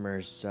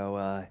 customers,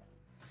 so...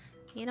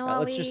 You know what?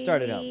 let's just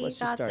start it up. We Let's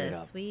just got start it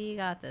this. up. We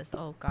got this.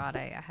 Oh god,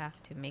 I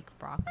have to make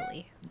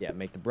broccoli. Yeah,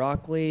 make the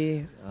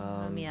broccoli.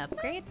 Let me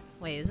upgrade.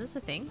 Wait, is this a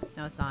thing?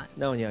 No, it's not.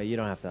 No, you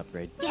don't have to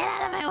upgrade. Get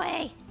out of my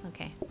way.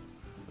 Okay.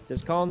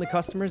 Just call in the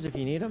customers if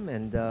you need them,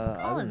 and other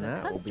Call than in the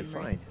that, we'll be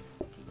fine. customers.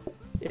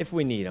 If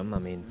we need them, I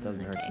mean, it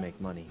doesn't hurt to Okay. make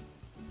money.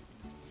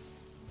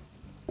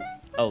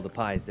 Oh, the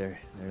pies, they're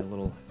a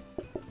little...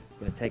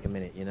 Gonna take a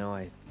minute, you know?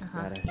 I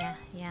gotta...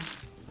 Yeah.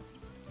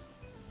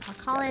 I'll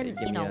Just call gotta in,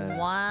 give me a-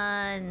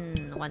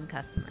 one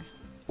customer.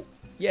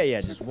 Yeah,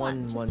 just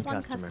one Just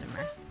one customer.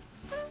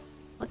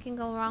 What can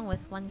go wrong with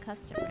one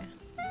customer?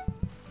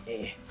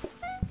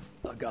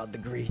 Oh god, the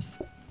grease.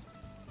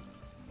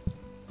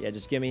 Yeah,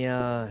 just give me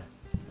a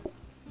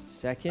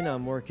second.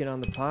 I'm working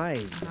on the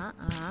pies.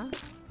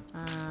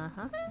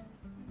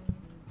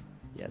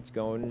 Yeah, it's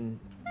going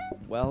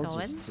well. It's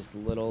going? Just a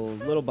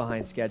little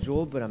behind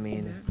schedule, but I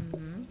mean.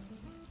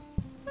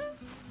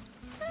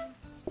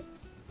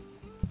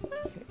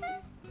 Okay.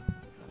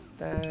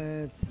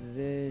 That's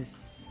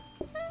this.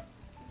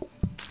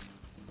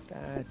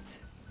 That.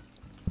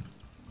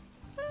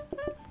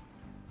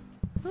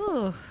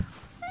 Ooh.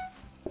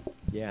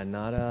 Yeah,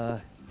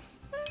 not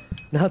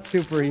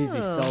super easy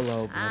Ooh.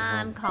 solo. But,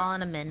 I'm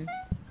calling him in.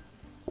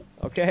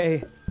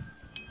 okay.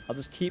 I'll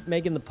just keep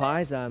making the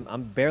pies.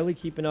 I'm barely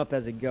keeping up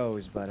as it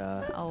goes, but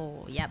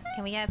Oh, yep.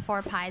 Can we get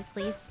 4 pies,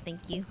 please?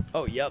 Thank you.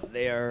 oh, yep,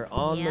 they are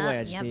on the way.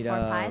 I just need 4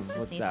 pies. Just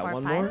what's need that? 4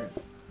 One pies. more.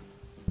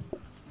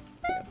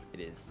 Yep, it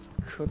is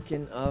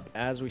cooking up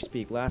as we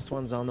speak. Last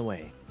one's on the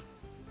way.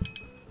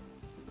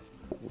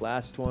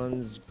 Last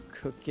one's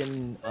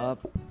cooking up.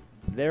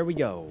 There we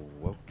go.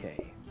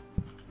 Okay.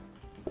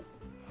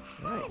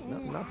 All right,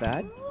 not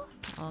bad.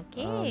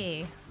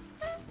 Okay.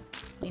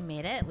 We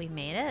made it. We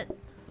made it.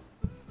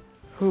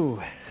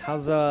 Whew.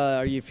 How's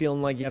are you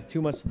feeling like you have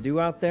too much to do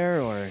out there,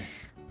 or?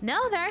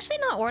 No, they're actually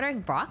not ordering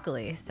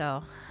broccoli,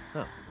 so.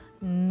 Huh.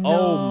 No.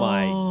 Oh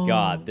my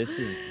god, this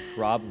is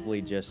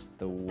probably just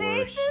the They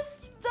worst.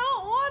 just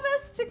don't want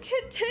us to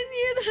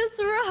continue this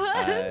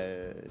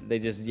run. They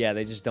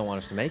just don't want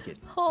us to make it.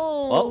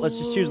 Oh. Well, let's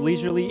just choose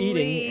leisurely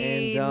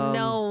eating and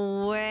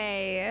no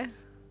way.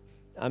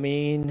 I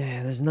mean,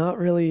 there's not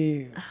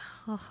really.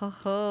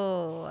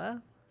 I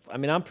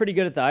mean, I'm pretty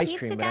good at the ice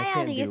cream, but I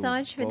can't thank you so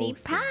much for the both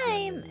of them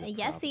prime. is the Yesy,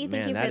 problem.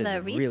 thank you Man, for that the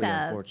is really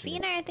resub.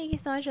 unfortunate. Feener, thank you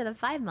so much for the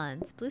 5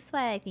 months. Blue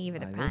Swag, thank you for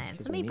the Nice, prime.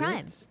 'cause So we many need it.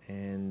 primes.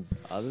 And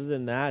other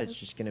than that, it's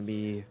just gonna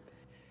be.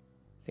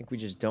 I think we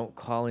just don't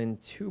call in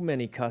too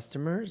many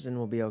customers, and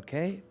we'll be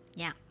okay.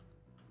 Yeah.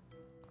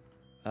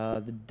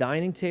 The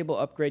dining table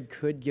upgrade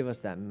could give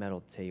us that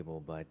metal table,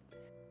 but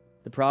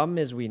the problem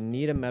is we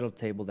need a metal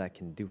table that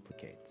can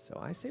duplicate. So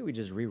I say we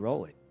just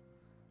re-roll it.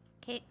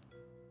 Okay.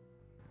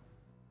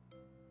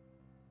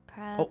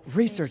 Oh,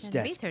 research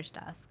desk. Research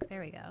desk.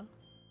 There we go.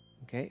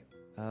 Okay.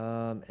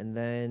 And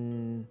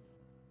then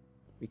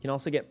we can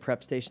also get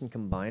prep station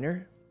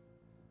combiner.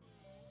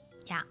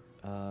 Yeah.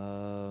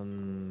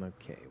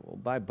 Okay, we'll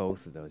buy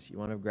both of those. You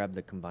want to grab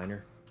the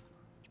combiner?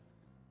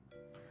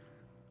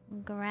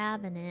 I'm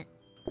grabbing it.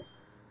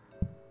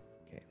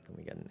 Okay, then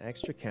we got an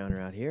extra counter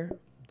out here.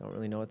 Don't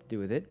really know what to do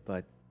with it,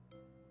 but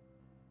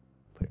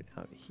put it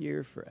out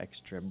here for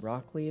extra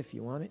broccoli if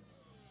you want it.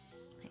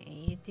 Hey,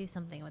 you do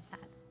something with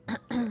that.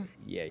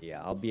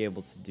 Yeah, I'll be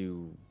able to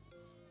do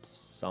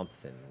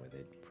something with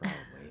it,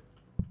 probably.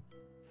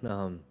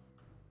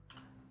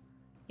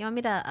 You want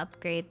me to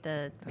upgrade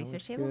the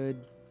research table?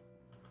 Good.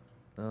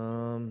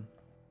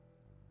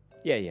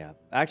 Yeah.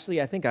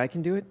 Actually, I think I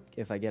can do it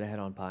if I get ahead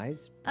on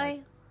pies.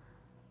 Okay.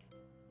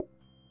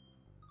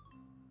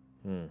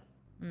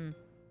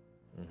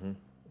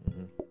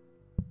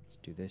 Let's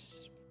do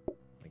this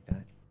like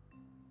that.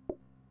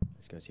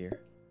 This goes here.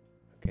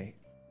 Okay.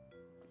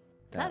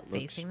 That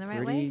facing the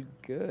right pretty way?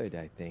 good,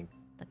 I think.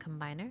 The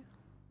combiner?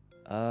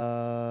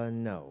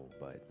 No,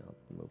 but I'll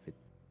move it.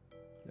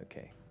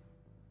 Okay.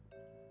 All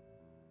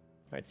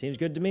right, seems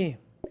good to me.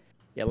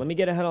 Yeah, let me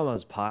get ahead on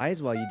those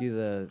pies while you do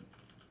the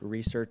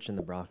research and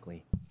the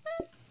broccoli.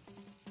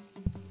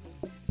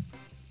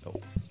 Oh,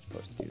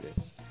 supposed to do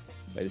this.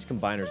 Wait, this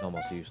combiner's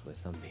almost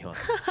useless, I'm gonna be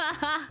honest.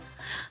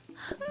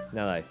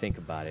 Now that I think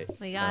about it.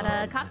 We got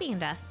a copying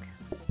desk.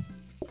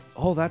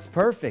 Oh, that's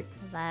perfect.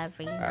 Very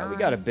All nice. right, we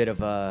got a bit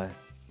of a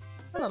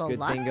little good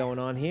luck. thing going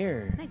on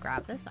here. Can I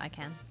grab this? I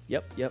can.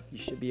 Yep, you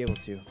should be able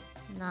to.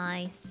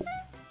 Nice.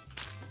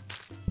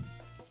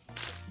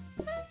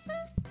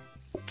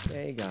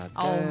 Okay, got that.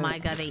 Oh my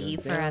god, they Push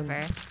eat them down.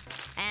 forever.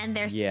 And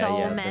they're Yeah, so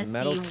yeah, messy. the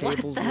metal What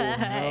tables the will heck?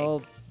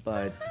 help,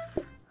 but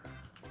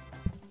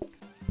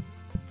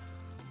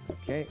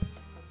okay.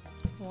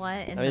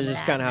 What in I mean, the it's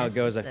just kind of how it madness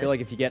goes. is I feel like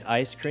this? if you get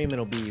ice cream,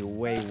 it'll be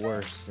way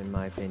worse, in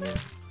my opinion.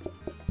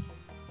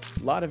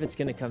 A lot of it's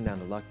gonna come down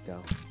to luck,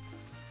 though.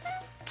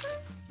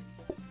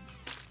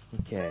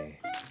 Okay.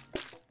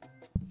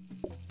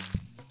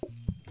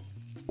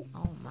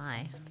 Oh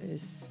my.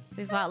 This.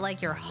 We've got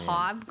like your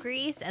hob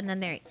grease, and then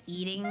they're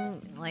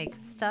eating like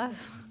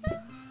stuff.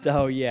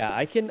 Oh yeah,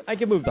 I can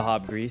move the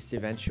hob grease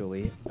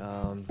eventually.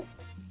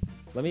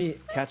 Let me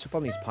catch up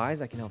on these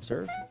pies. I can help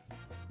serve.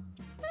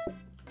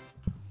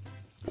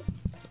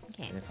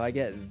 Okay. And if I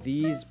get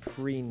these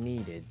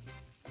pre-kneaded.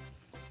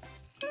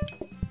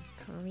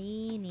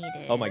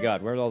 Pre-kneaded. Oh my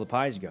God, where'd all the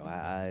pies go?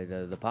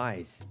 The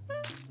pies.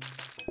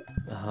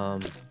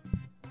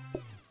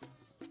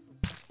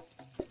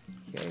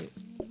 Okay.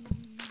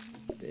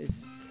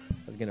 This. I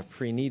was gonna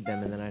pre-knead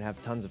them and then I'd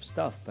have tons of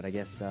stuff, but I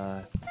guess.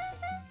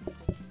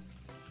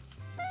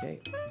 Okay.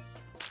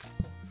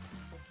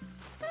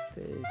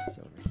 This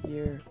over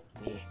here.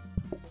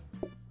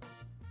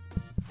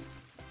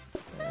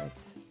 That.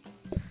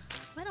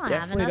 We don't have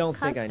Definitely enough don't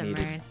think I need it.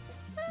 customers.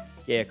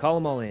 Yeah, call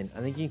them all in.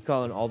 I think you can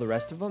call in all the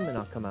rest of them, and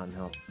I'll come out and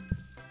help.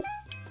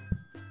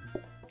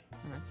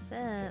 That's it.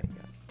 Okay,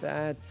 got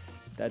that.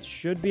 That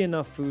should be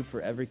enough food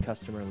for every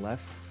customer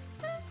left,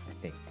 I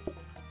think.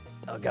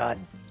 Oh God.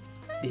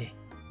 Yeah.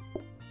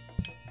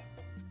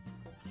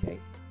 Okay.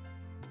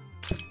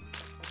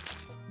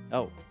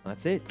 Oh,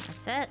 that's it.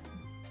 That's it.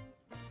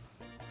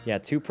 Yeah,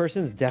 2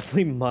 persons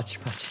definitely much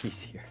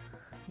easier.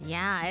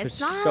 Yeah, it's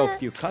There's not so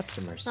few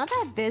customers. not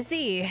that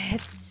busy.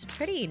 It's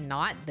pretty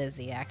not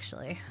busy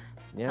actually.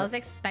 Yeah. I was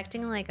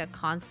expecting like a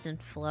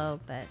constant flow,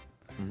 but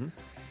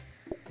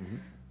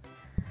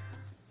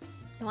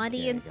why do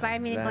you Okay, inspire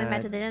got me to going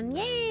back to that. the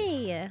gym?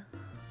 Yay!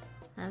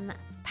 I'm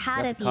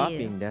proud Got of the you.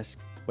 copying desk.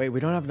 Wait, we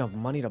don't have enough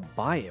money to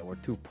buy it. We're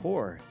too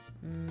poor.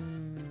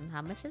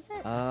 How much is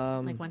it?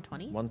 Like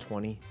 120?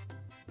 120.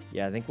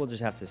 Yeah, I think we'll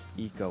just have to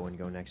eco and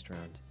go next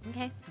round.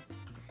 Okay.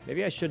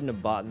 Maybe I shouldn't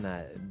have shouldn't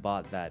have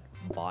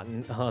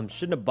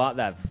bought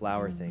that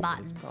flour thing. But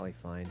it's Boughten. probably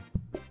fine.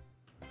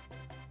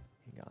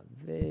 We got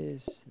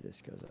this.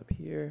 This goes up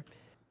here.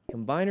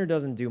 Combiner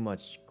doesn't do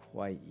much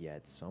quite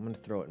yet, so I'm gonna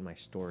throw it in my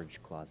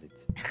storage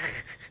closet.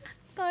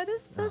 Why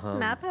does this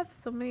map have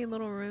so many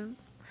little rooms?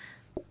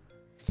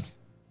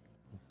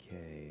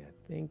 Okay, I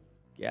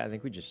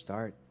think we just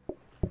start.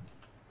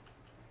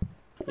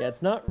 Yeah,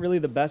 it's not really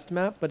the best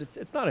map, but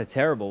it's not a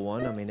terrible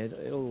one. I mean,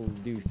 it'll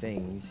do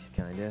things,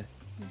 kinda.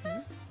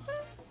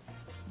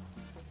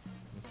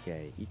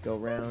 Okay, eco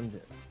round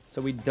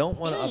So we don't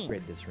want to Thanks.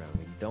 upgrade this round.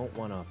 We don't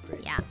want to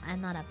upgrade. Yeah,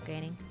 I'm not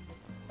upgrading.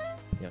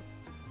 Yep.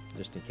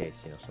 Just in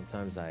case, you know,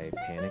 sometimes I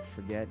panic,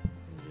 forget,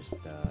 and just,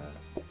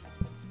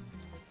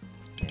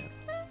 yeah.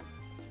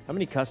 How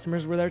many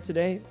customers were there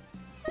today?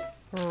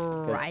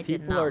 Because I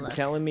did people not are look.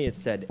 telling me it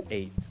said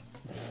 8.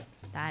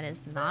 That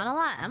is not a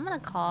lot. I'm gonna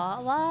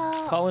call.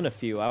 Well, Call in a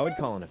few. I would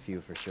call in a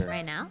few for sure.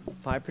 right now.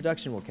 Pie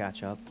production will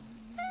catch up.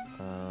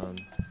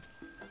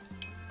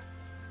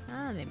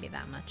 Maybe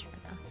that much for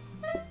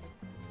now.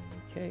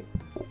 Okay.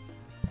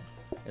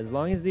 As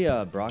long as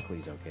the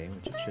broccoli's okay,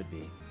 which it should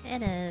be.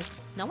 It is.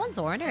 No one's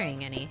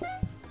ordering any.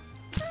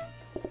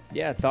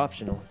 Yeah, it's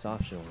optional. It's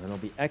optional. And it'll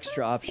be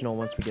extra optional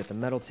once we get the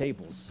metal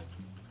tables.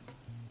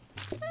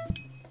 Okay,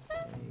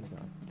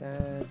 got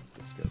that.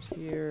 This goes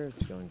here.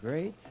 It's going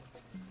great.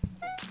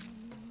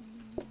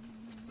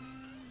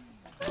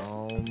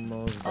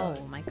 Almost done.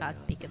 Oh my god,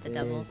 speak of the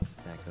devil. This,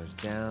 that goes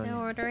down. They're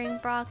ordering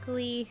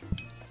broccoli.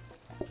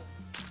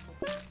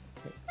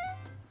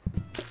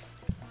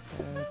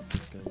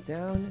 This goes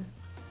down.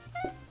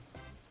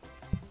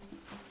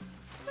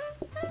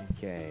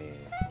 Okay.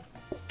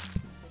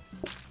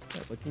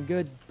 That looking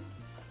good.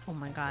 Oh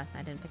my god,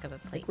 I didn't pick up a I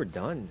plate. think we're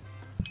done.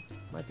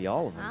 Might be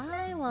all of them.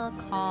 I will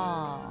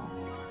call.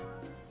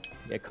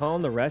 Yeah,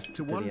 calling the rest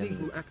To the Wendy, end of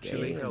who this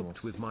actually day, and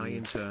helped we'll with my see.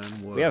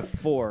 intern work. We have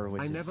 4,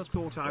 which I is never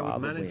thought I would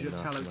probably manage a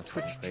enough talent unless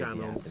Twitch something crazy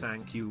channel. happens.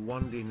 Thank you,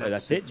 Wendy. Oh,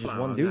 that's it? Just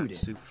one dude?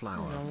 Natsu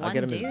Flower. One I'll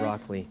get him dude? his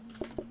broccoli.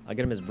 I'll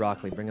get him his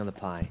broccoli. Bring on the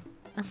pie.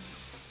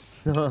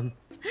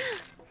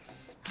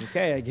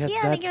 Okay, I guess Yeah,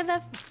 I think that's, you're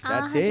the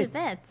that's 100 it.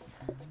 bits.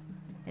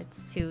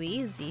 It's too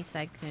easy,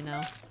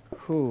 Sykkuno.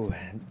 Whew,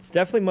 it's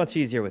definitely much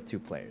easier with 2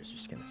 players,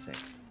 just gonna say.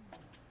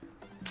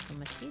 So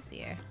much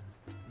easier.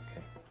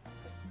 Okay.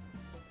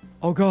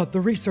 Oh god, the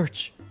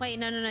research! Wait,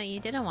 no, you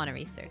didn't want to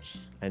research.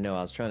 I know,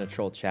 I was trying to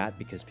troll chat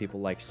because people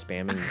like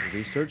spamming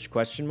research,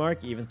 question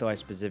mark, even though I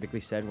specifically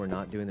said we're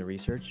not doing the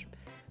research.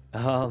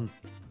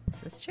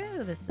 This is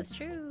true, this is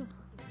true.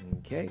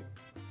 Okay.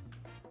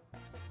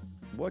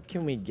 What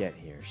can we get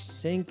here?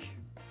 Sink,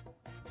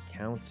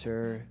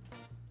 counter,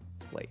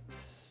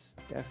 plates.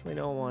 Definitely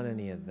don't want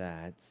any of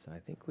that. So I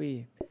think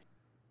we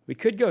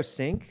could go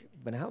sink,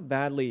 but how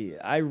badly?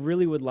 I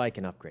really would like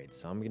an upgrade,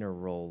 so I'm gonna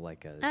roll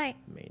like a Alright.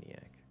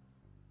 maniac.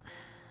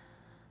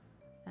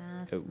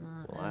 Fast Oh,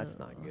 mo- well, that's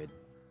oh. not good.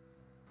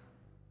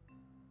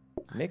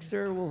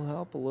 Mixer will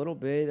help a little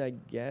bit, I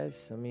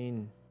guess. I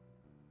mean,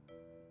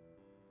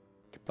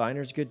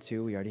 combiner's good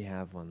too. We already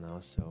have one though,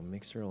 so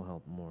mixer will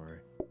help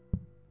more.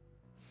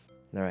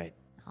 All right,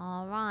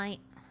 All right.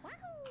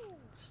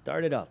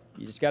 start it up.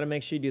 You just got to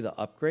make sure you do the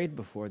upgrade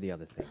before the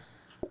other thing.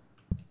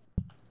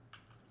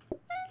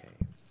 Okay,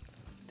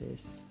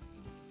 this.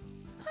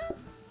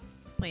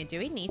 Wait, do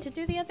we need to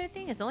do the other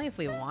thing? It's only if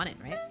we want it,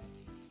 right?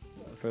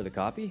 For the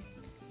copy?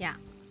 Yeah.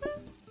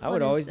 I What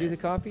would is always do the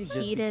this? copy just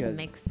Heated because.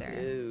 mixer.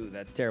 Ew,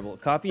 that's terrible.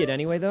 Copy it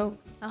anyway though,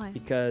 Okay.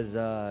 because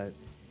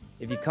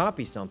if you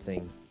copy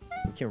something,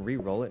 you can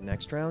re-roll it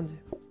next round.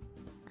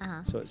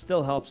 Uh-huh. So it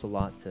still helps a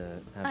lot to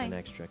have an Aye.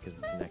 extra because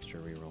it's an extra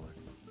reroller.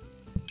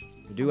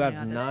 We do Oh my have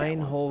God, this guy 9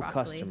 wants whole broccoli.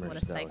 What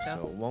customers a though, psycho.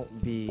 so it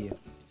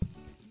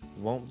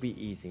won't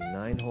be easy.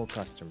 9 whole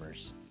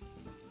customers.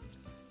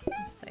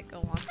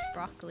 Psycho wants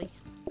broccoli.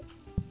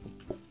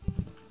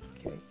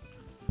 Okay.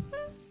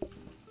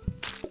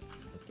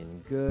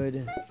 Looking good.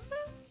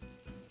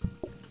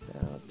 Goes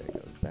out. There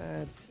goes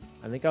that.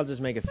 I think I'll just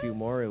make a few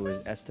more. It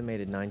was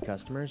estimated 9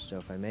 customers, so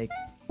if I make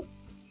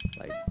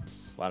like,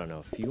 I don't know,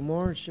 a few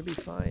more, it should be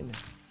fine.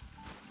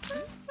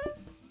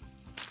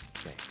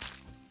 Okay.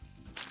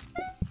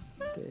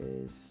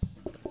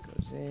 This that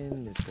goes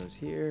in. This goes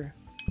here.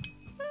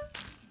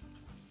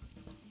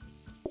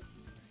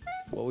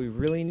 What we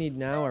really need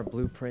now are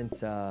blueprint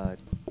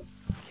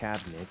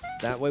cabinets.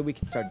 That way we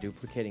can start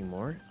duplicating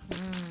more.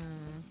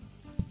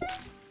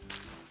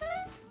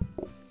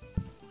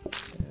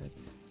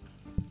 That's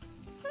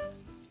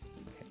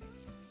okay.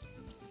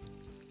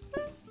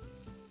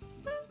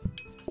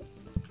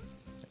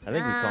 I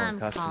think we call I'm in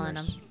calling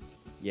customers.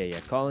 Yeah,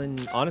 call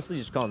in. Honestly,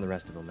 just call in the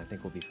rest of them. I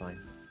think we'll be fine.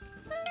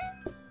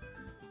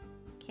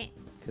 Okay.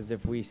 Because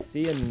if we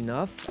see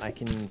enough, I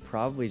can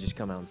probably just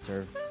come out and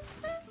serve.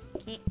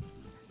 Okay.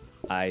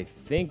 I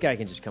think I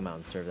can just come out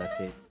and serve. That's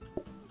it.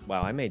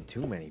 Wow, I made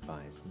too many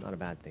pies. Not a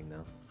bad thing,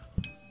 though.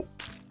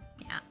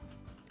 Yeah.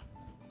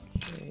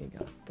 Okay,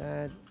 got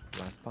that.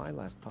 Last pie,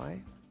 last pie.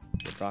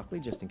 The broccoli,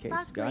 just in case.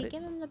 Broccoli, Got it.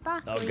 give him the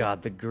broccoli. Oh,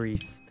 God, the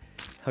grease.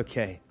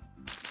 Okay.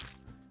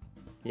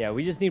 Yeah,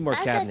 we just need more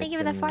That's it, cabinets, thank you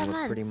for the and 4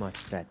 we're pretty months.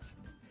 much set.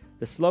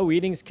 The slow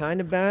eating's kind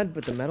of bad,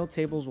 but the metal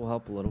tables will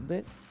help a little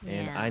bit.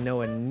 And Yeah. I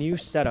know a new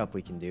setup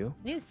we can do.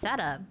 New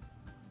setup.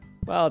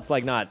 Well, it's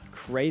like not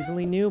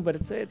crazily new, but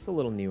it's a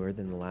little newer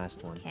than the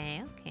last one.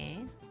 Okay, okay.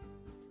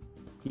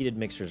 Heated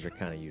mixers are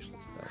kind of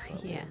useless, though.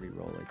 So Yeah. we'll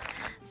re-roll it.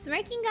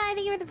 Smirking guy,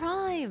 thank you for the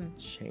prime.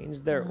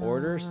 Change their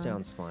order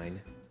sounds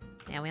fine.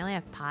 Yeah, we only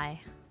have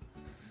pie.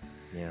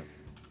 Yeah.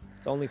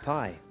 It's only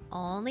pie.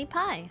 Only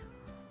pie.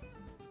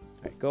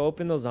 All right, go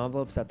open those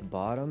envelopes at the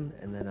bottom,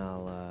 and then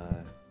I'll,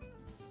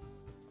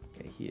 okay.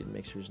 Okay, heated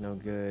mixer's no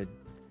good.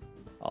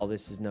 All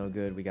this is no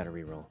good. We got to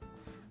re-roll.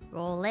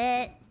 Roll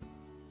it.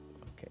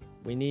 Okay,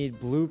 we need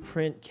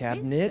blueprint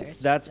cabinets.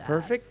 Research That's desk.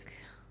 perfect.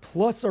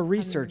 Plus a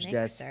research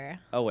desk. mixer.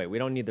 Oh wait, we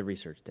don't need the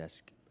research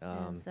desk.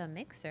 It's a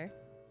mixer.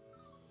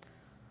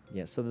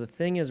 Yeah, so the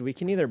thing is, we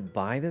can either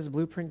buy this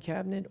blueprint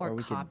cabinet Or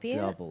we can copy it?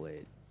 double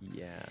it.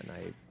 Yeah,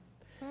 and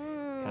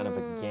kind of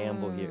a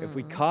gamble here. If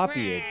we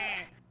copy it,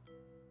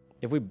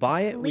 if we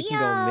buy it, we can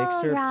go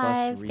mixer plus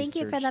arrived. research.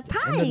 Thank you for the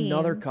and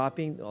another prime.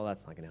 copying. Oh,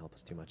 that's not going to help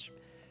us too much.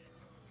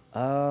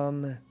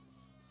 Yeah,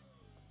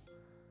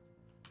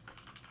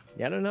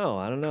 I don't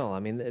know. I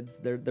mean,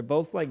 they're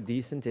both like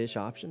decent-ish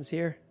options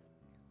here.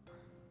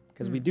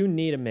 Because we do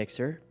need a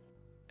mixer,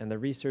 and the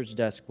research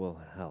desk will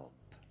help.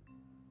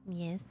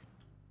 Yes.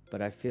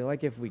 But I feel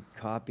like if we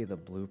copy the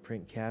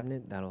blueprint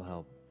cabinet, that'll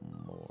help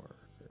more.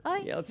 Oh,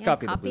 Yeah, let's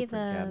copy the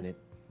blueprint cabinet.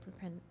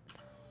 Blueprint.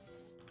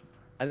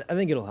 I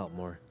think it'll help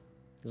more.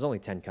 There's only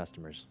 10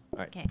 customers. All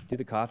right, Okay. do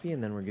the copy,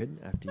 and then we're good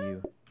after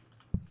you.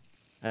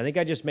 I think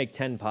I just make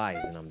 10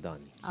 pies, and I'm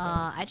done. So,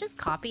 I just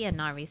copy and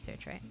not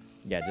research, right?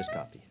 yeah, just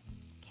copy.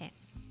 Okay.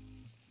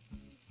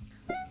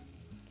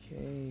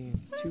 Okay,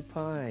 2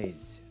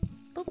 pies.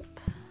 Boop.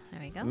 There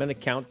we go. I'm going to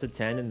count to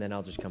 10, and then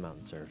I'll just come out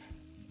and serve.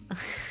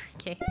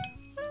 Okay.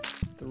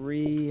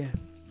 3.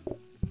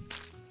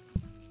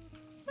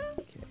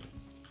 Okay.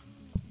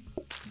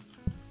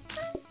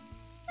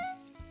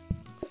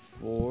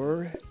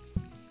 4.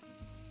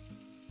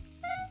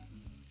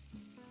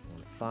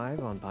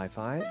 5 on pie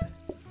 5.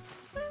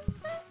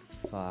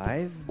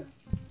 5.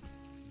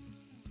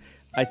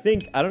 I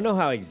don't know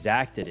how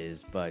exact it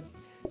is, but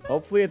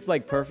hopefully it's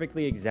like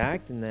perfectly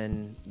exact, and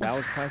then that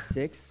was pie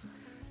 6.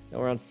 Now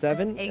we're on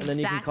 7, and then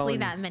you can call Exactly in.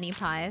 that many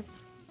pies.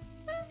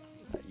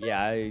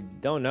 Yeah, I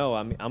don't know.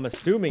 I'm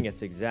assuming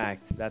it's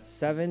exact. That's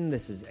 7.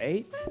 This is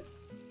 8.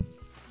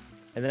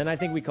 And then I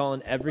think we call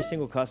in every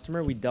single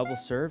customer. We double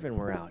serve, and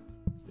we're out.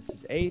 This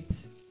is 8.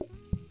 This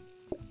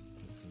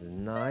is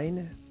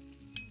 9.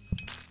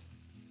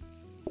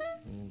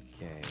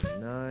 Okay,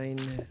 9.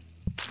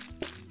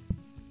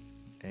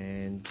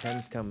 And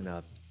 10's coming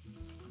up.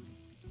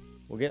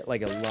 We'll get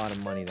like a lot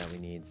of money that we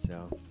need,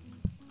 so. All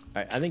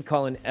right, I think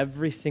call in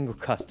every single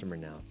customer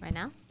now. Right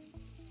now?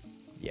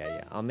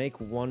 Yeah. I'll make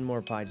 1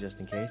 more pie just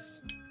in case.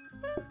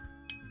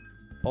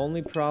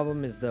 Only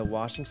problem is the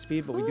washing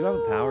speed, but we do have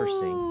a power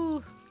sink.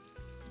 Ooh.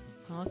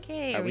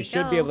 Okay, here We we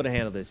should go. be able to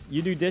handle this.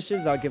 You do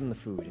dishes, I'll give them the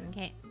food.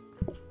 Okay.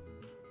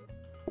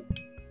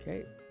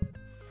 Okay.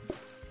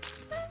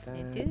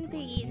 They do be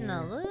eating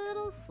a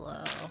little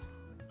slow.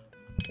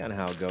 Kind of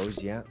how it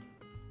goes, yeah.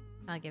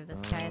 I'll give this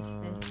guy his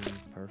food.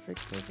 Perfect.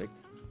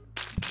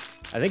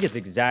 I think it's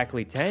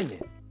exactly 10.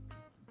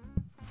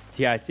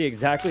 Yeah, I see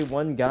exactly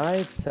 1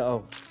 guy,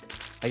 so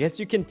I guess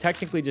you can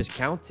technically just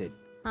count it.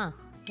 Huh.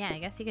 Yeah, I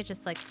guess you could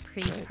just like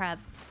pre-prep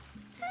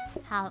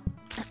how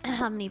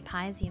many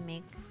pies you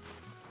make.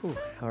 Whew,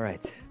 all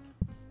right.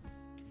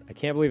 I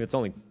can't believe it's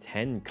only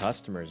 10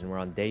 customers and we're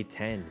on day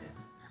 10.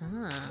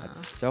 Huh.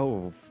 That's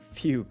so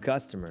few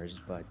customers,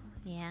 but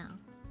Yeah.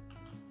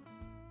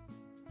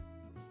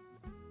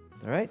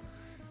 all right.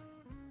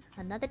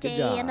 Another Good day,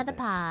 job. another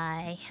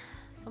pie.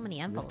 So many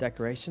This envelopes.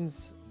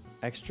 decorations,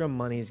 extra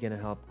money is going to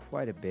help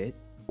quite a bit.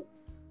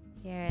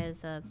 Here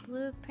is a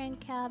blueprint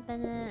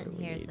cabinet. What do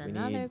we Here's need? We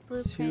another need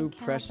blueprint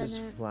 2 precious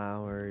cabinet.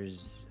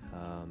 flowers.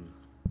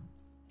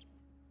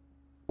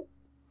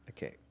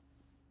 Okay.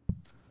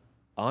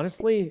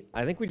 Honestly,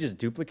 I think we just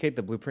duplicate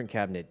the blueprint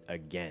cabinet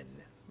again.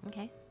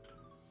 Okay.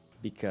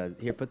 Because,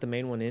 here, put the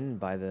main one in and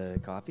buy the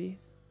copy.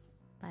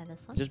 Buy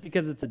this one. Just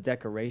because it's a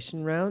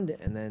decoration round,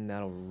 and then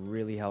that'll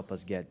really help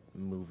us get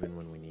moving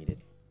when we need it.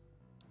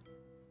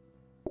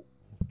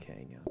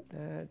 Okay, now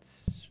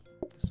this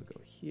will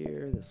go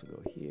here, this will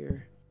go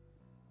here.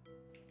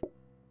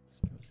 This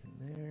goes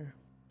in there.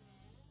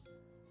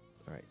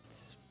 All right,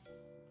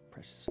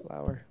 precious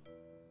flower.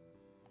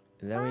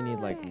 And then we need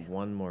like Flower.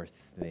 1 more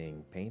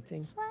thing,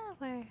 painting.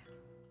 Flower.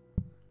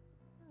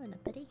 Oh, and a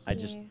bit of here. I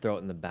just throw it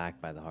in the back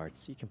by the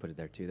hearts. You can put it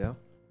there too, though.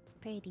 It's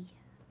pretty.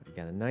 We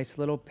got a nice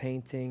little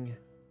painting.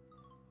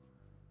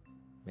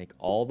 Make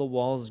all the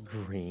walls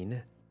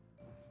green.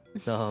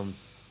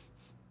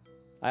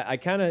 I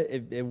kind of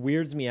it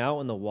weirds me out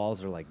when the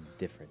walls are like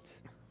different.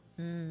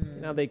 You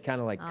know, they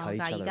kind of like Oh cut each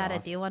god, other you gotta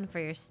off. do one for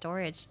your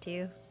storage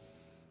too.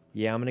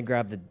 Yeah, I'm gonna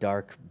grab the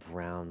dark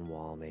brown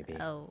wall maybe.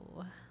 Oh.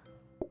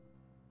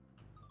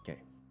 Okay.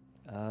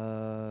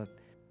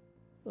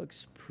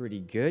 Looks pretty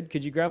good.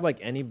 Could you grab like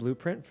any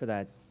blueprint for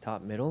that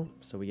top middle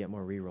so we get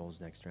more rerolls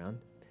next round?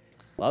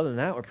 Well, other than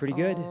that, we're pretty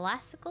good.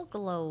 Classical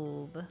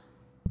globe.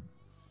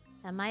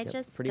 Am I Yep,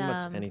 just pretty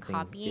much anything.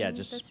 copying Yeah,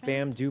 just this spam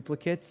round?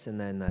 duplicates and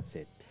then that's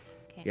it.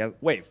 Okay. Yeah,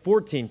 wait,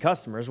 14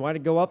 customers. Why'd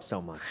it go up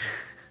so much?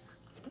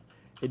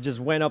 It just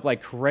went up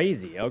like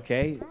crazy.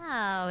 Okay.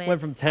 Oh, Went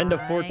from 10 to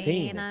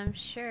 14. fine, I'm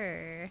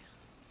sure.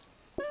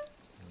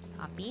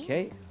 Copy.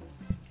 Okay.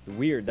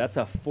 Weird. That's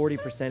a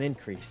 40%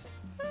 increase.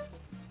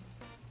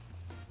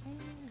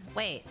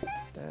 Wait.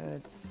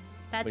 That's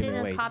That What do you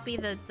mean, didn't wait? copy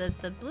the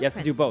blueprint. You have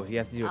to do both. You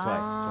have to do it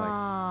twice. Oh.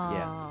 Twice.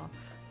 Yeah.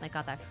 My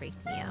god, that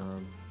freaked me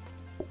out.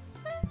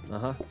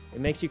 It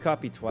makes you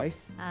copy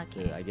twice.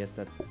 Okay. I guess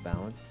that's the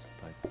balance.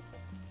 But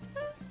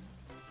all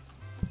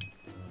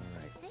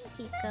right.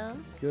 Hey, Hiko.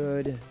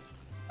 Good.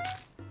 There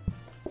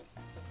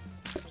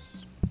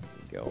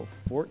we go.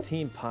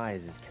 14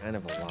 pies is kind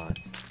of a lot.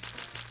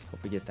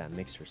 Hope we get that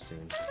mixer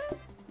soon.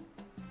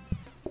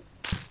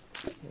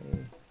 Okay.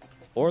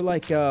 Or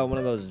like one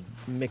of those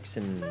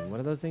mixing. What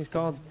are those things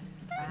called?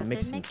 Rapid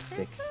Mixing mixers?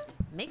 sticks.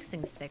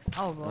 Mixing sticks.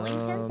 Oh,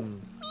 rolling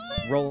pin?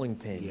 Rolling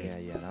pin.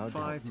 Yeah, that would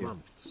help 5 too.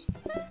 months.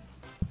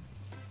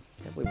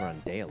 Can't believe we're on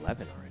day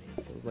 11 already.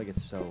 It feels like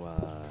it's so.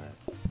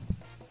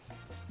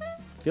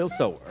 Feels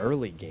so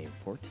early game.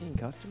 14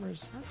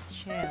 customers. That's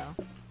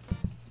true.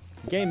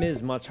 Game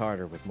is much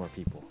harder with more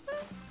people.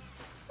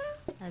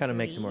 Kind of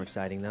makes it more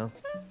exciting though.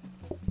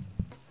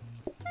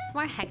 It's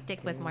more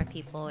hectic with more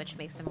people, which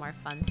makes it more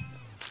fun.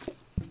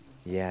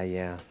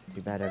 Yeah.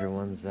 Too bad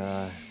everyone's.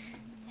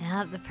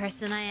 Yeah, the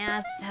person I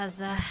asked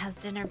has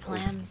dinner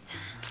plans.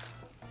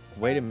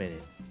 Wait a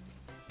minute.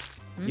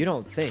 You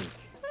don't think?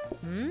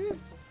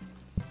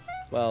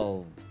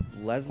 Well,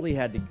 Leslie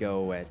had to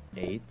go at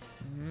 8.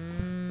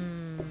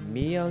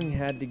 Myung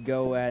had to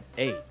go at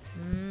 8.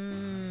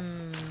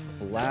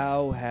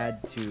 Blau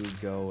had to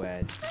go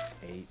at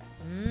 8.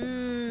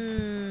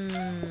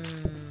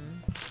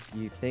 Do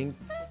you think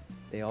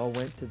they all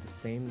went to the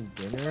same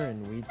dinner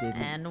and we didn't?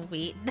 And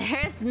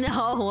there's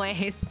no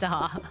way,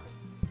 stop.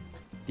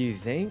 Do you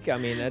think? I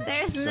mean, that's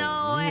There's so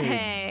no weird.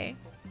 way.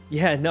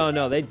 Yeah,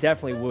 no, they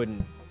definitely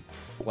wouldn't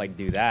like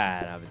do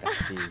that. I would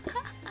that'd be,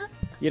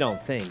 you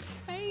don't think?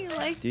 Why are you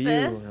like Do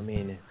this? you? I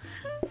mean,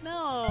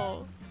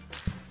 No.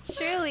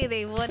 Surely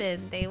they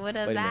wouldn't. They would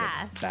have wait a minute.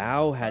 asked.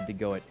 Bao had to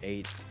go at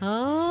 8.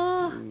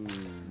 Oh.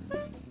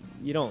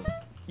 You don't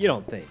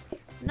think?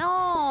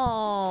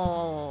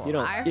 No. You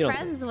don't- Our you don't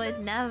friends would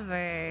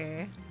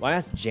never. Well, I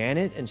asked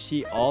Janet, and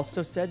she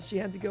also said she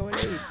had to go at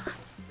 8,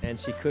 and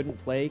she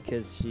couldn't play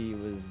because she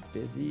was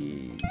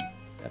busy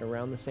at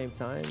around the same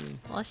time.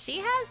 Well, she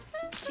had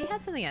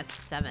something at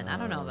 7. I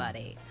don't know about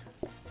 8.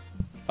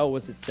 Oh,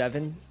 was it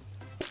 7?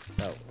 Oh,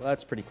 well,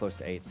 that's pretty close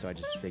to 8, so I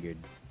just figured.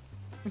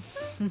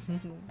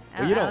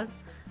 Well,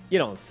 you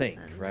don't think,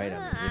 right? I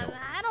mean, you don't.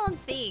 I don't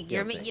think. You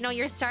don't think.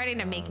 You're starting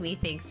to make me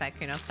think,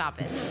 Sykkuno.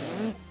 Stop it.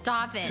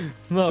 Stop it.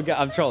 No, God,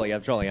 I'm trolling.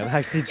 I'm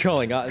actually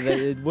trolling.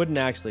 It wouldn't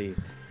actually.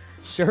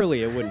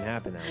 Surely it wouldn't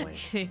happen that way.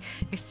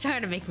 You're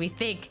starting to make me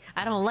think.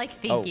 I don't like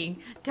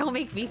thinking. Don't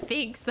make me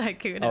think,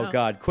 Sykkuno. Oh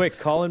God! Quick,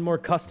 call in more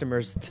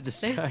customers to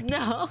distract. There's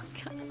no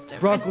customers.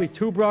 Broccoli,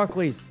 2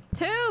 broccolis.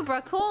 2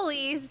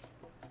 broccolis.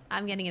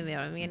 I'm getting a one.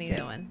 I'm getting the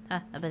other one.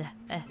 All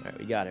right,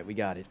 we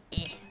got it.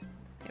 Here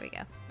we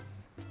go.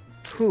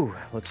 Whew,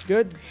 looks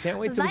good. Can't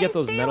wait till we get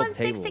those metal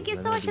 316, tables. thank you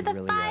Then so much for it'll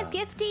the be 5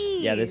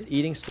 gifties. Yeah, this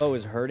eating slow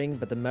is hurting,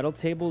 but the metal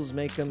tables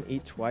make them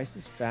eat twice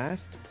as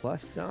fast.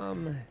 Plus,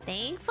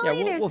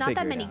 Thankfully, there's we'll not that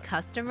figure it many out.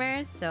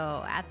 customers,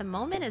 so at the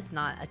moment, it's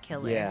not a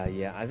killer.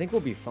 yeah, I think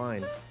we'll be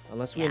fine.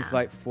 Unless we Yeah.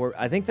 invite 4.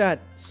 I think that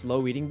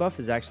slow eating buff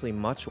is actually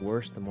much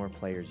worse the more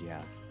players you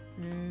have.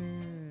 All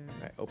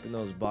right, open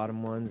those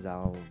bottom ones.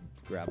 I'll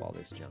grab all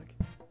this junk.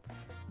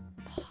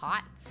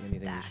 Pot See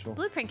anything stack. useful?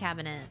 Blueprint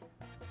cabinet.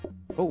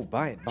 Oh,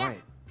 buy it.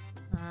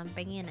 I'm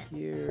bringing it.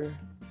 Here.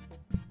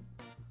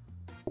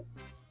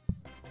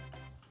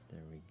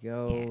 There we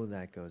go. Here.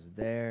 That goes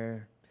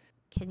there.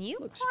 Can you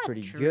Looks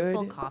pretty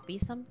quadruple good. copy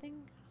something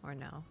or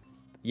no?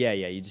 Yeah,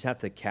 you just have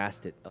to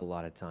cast it a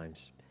lot of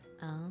times.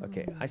 Oh.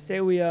 Okay, I say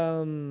we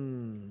I'll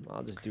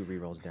just do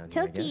rerolls down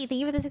here. I Toki, guess. thank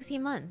you for the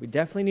 16 months. We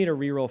definitely need a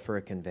reroll for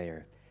a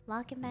conveyor.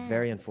 Lock it back.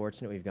 Very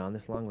unfortunate we've gone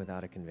this long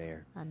without a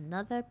conveyor.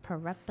 Another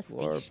Parappa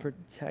Floor station.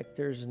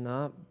 protector's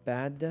not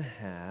bad to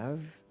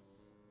have.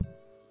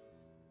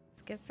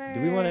 It's good for. Do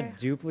we want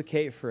to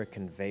duplicate for a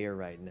conveyor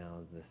right now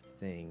is the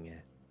thing.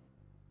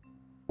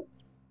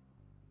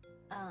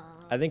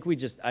 I think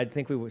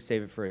we would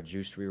save it for a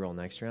juiced reroll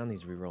next round.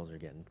 These rerolls are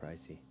getting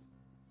pricey.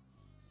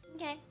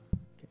 Okay.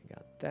 Okay,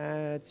 got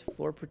that.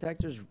 Floor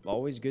protector's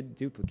always good to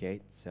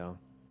duplicate, so.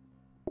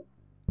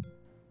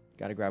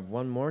 Got to grab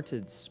one more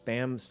to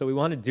spam. So we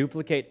want to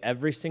duplicate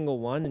every single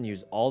one and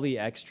use all the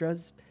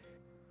extras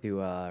to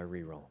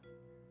reroll.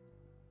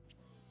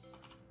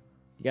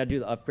 You got to do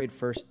the upgrade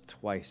first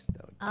twice,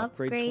 though.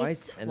 Upgrade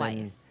twice. And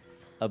then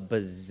a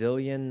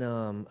bazillion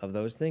of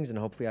those things, and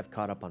hopefully I've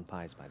caught up on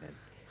pies by then.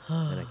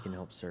 And I can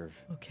help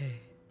serve.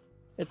 Okay.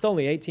 It's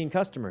only 18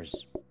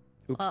 customers.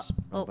 Oops, wrong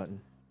oh.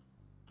 button.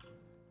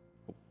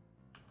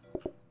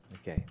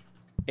 Okay.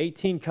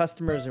 18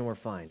 customers and we're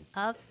fine.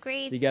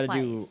 Upgrade So you got to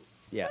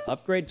twice. do,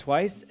 upgrade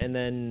twice and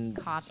then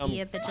Copy some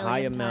a bajillion high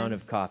amount of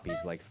times. copies,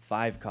 like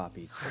 5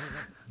 copies.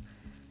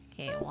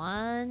 Okay,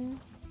 1.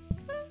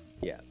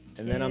 Yeah.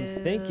 And then I'm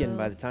thinking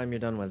by the time you're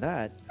done with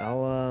that,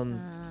 I'll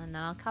And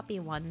then I'll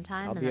copy 1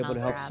 time. I'll and be then able to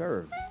help grab.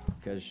 serve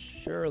because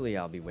surely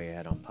I'll be way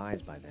ahead on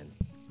pies by then.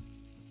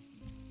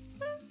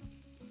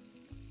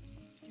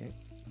 Okay.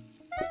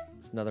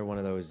 It's another one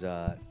of those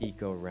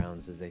eco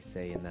rounds, as they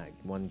say in that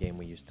one game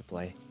we used to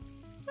play.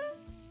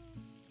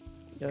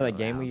 You know that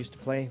game we used to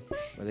play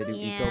where they do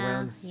eco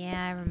rounds?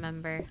 Yeah, I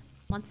remember.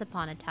 Once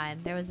upon a time,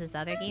 there was this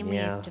other game we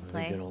used to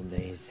play. The good old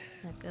days.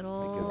 The good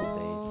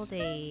old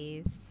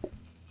days.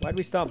 Why'd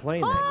we stop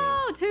playing that game?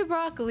 Oh, 2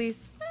 broccolis.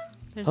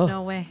 There's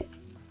no way.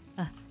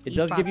 It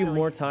does give you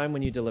more time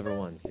when you deliver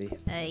one, see?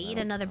 Eat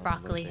another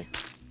broccoli.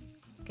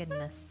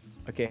 Goodness.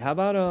 Okay, how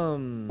about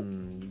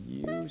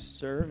you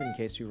serve in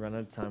case we run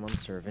out of time on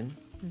serving.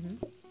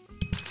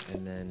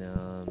 And then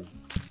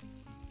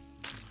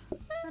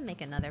I'll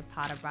make another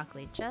pot of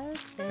broccoli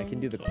just in I can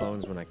do the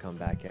clones when I come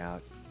back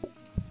out.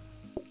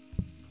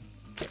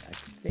 Okay, I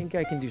think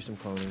I can do some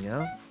cloning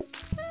now.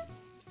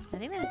 I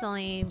think there's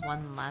only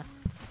 1 left.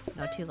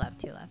 No, 2 left.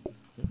 2 left.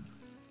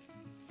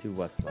 2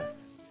 what's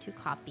left? 2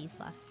 copies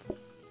left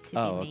to be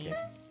made. Okay.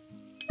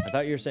 I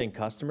thought you were saying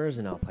customers,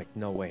 and I was like,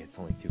 no way, it's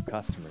only 2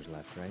 customers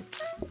left, right?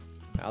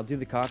 I'll do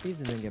the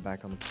copies and then get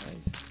back on the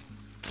pies.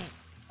 Okay.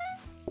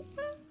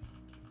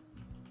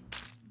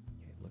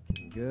 Okay,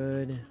 looking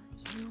good.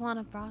 You want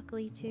a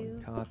broccoli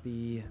too? 1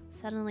 copy.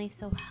 Suddenly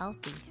so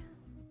healthy.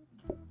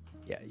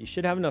 Yeah, you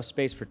should have enough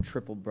space for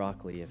triple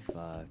broccoli if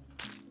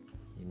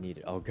you need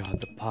it. Oh god,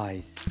 the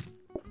pies.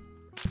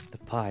 The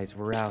pies,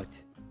 we're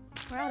out.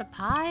 We're out of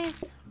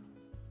pies?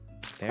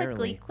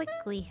 Apparently.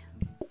 Quickly.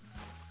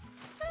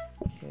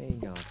 Okay,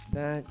 got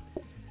that.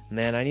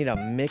 Man, I need a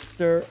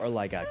mixer or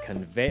like a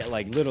conveyor,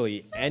 like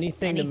literally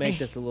anything to make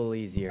this a little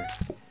easier.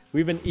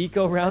 We've been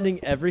eco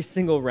rounding every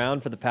single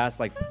round for the past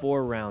like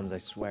 4 rounds, I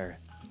swear.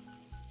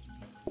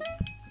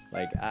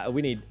 Like,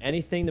 we need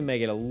anything to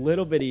make it a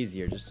little bit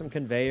easier. Just some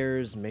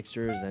conveyors,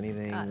 mixers,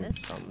 anything.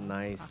 Something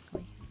nice.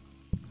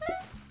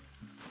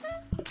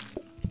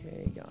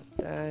 Okay, got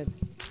that.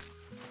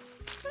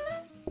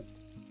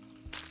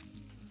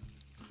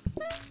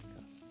 Got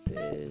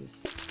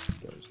this.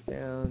 Goes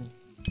down.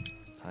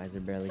 Pies are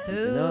barely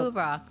keeping up. 2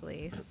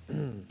 broccolis.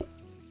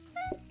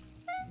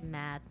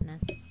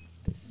 Madness.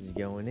 This is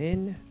going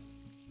in.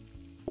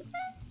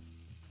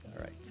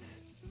 Alright.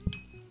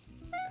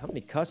 How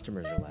many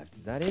customers are left?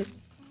 Is that it?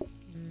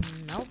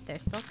 Nope, they're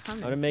still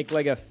coming. I'm gonna make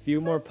like a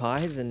few more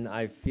pies and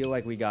I feel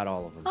like we got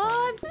all of them.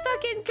 Oh, I'm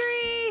stuck in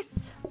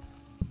grease.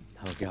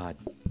 Oh god.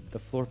 The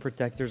floor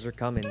protectors are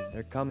coming.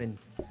 They're coming.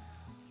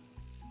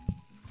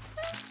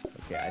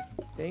 Okay, I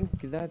think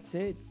that's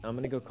it. I'm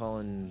gonna go call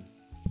in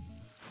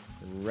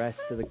the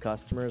rest of the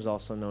customers,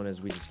 also known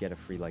as we just get a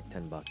free like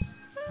 10 bucks.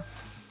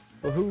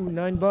 Woohoo,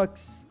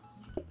 $9.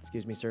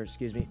 Excuse me, sir.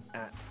 Excuse me.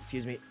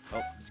 Excuse me.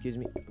 Oh, excuse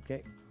me.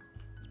 Okay.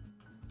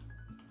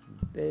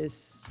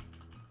 This.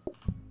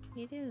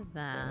 You do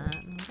that.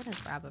 I'm gonna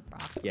grab a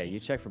broccoli. Yeah, you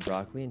check for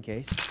broccoli in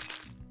case.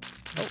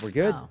 Oh, we're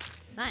good. Oh,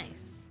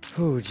 nice.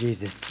 Oh,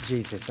 Jesus.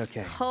 Jesus.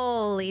 Okay.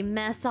 Holy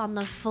mess on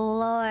the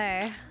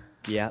floor.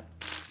 Yeah.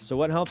 So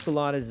what helps a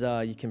lot is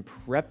you can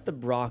prep the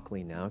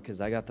broccoli now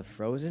because I got the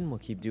frozen. We'll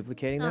keep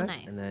duplicating that.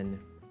 Nice. And then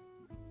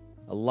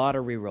a lot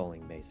of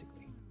re-rolling,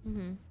 basically.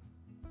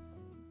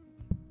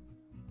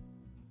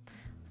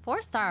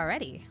 4-star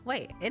already.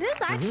 Wait, it is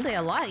actually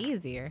a lot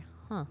easier.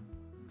 Huh.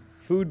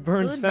 Food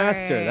burns Food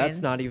faster. That's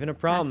burns. not even a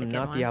problem. That's a good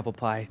Not one. the apple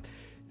pie.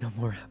 No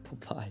more apple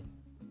pie.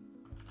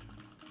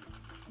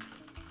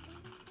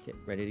 Get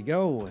ready to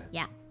go.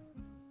 Yeah.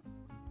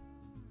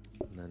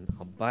 And then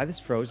I'll buy this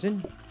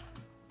frozen.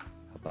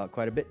 Help out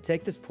quite a bit.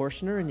 Take this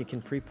portioner and you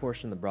can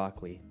pre-portion the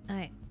broccoli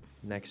Alright.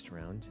 next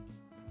round.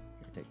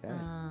 Here, take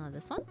that.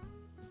 This one?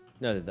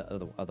 No, the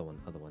other one.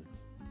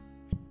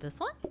 This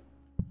one?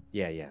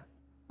 Yeah.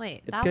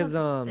 Wait, It's that 'cause,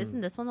 one,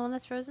 isn't this one the one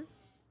that's frozen?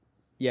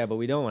 Yeah, but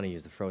we don't want to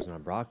use the frozen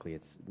on broccoli.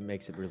 It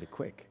makes it really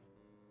quick.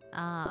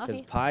 Because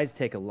Okay. pies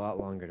take a lot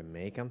longer to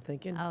make, I'm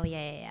thinking. Oh,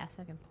 yeah.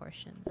 Second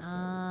portion.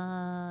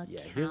 Yeah,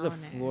 here's a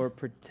floor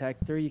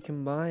protector you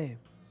can buy.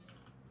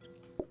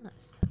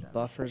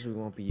 Buffers we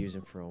won't be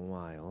using for a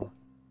while.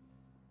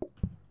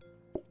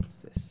 What's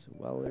this?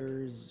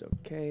 Wellers,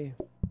 okay.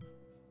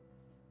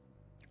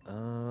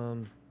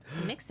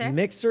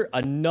 Mixer.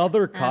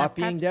 Another And a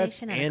copying prep desk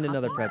station and a and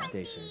another copy prep desk.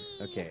 station.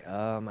 Okay,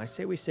 I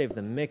say we save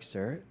the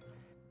mixer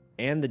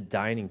and the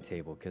dining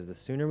table, because the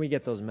sooner we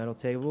get those metal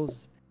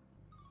tables,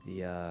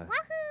 the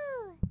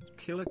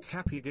Killer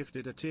Cappy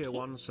gifted a tier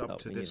 1 sub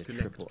to we need a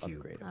Disconnect triple Cube.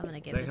 upgrade. I'm gonna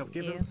give They this have to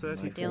given you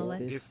 30 to deal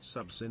with. gift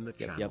subs in the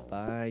channel. Yep,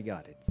 I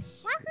got it.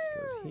 This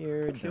goes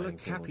here. Killer dining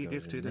table Cappy goes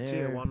gifted in a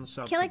tier there. 1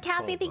 sub Killer to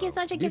Cappy, thank you Polvo.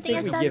 so much for Do you gifting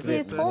a think we sub give to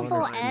it Polvo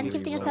one and or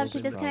gifting a two sub to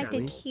rolls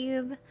Disconnected probably?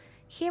 Cube.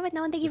 Here with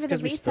no one, thank you Just for the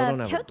 'cause we still don't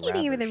resub. have a Toki,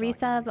 thank you for the grabber, resub.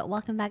 shockingly.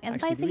 Welcome back. And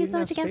Actually, Vice, do thank we you so even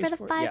much have again for space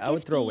the 5 Yeah, I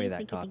would throw away gifties. that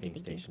Thank you, copying thank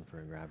you. station for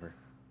a grabber.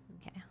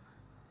 Okay.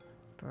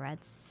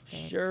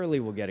 Breadsticks. Surely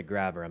we'll get a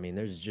grabber. I mean,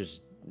 there's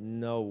just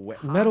no way.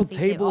 Metal Coffee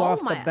table Oh off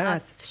the my,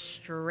 bat.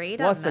 Straight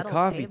Plus up a metal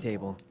coffee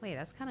table. Wait,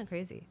 that's kind of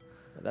crazy.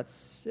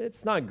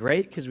 It's not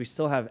great because we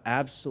still have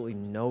absolutely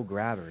no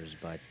grabbers,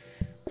 but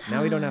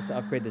now we don't have to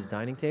upgrade this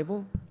dining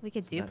table. We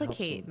could So that helps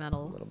duplicate a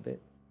metal. little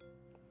bit.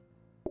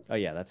 Oh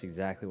yeah, that's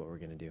exactly what we're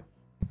gonna do.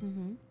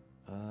 Mm-hmm.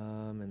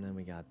 And then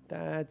we got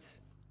that.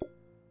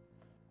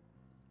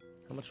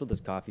 How much will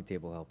this coffee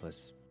table help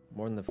us?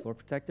 More than the floor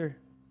protector?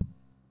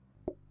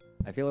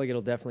 I feel like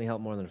it'll definitely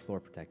help more than a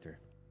floor protector.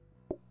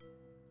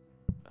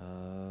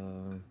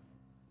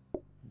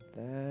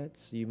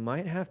 So you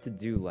might have to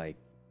do like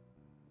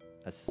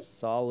a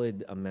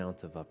solid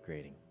amount of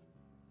upgrading.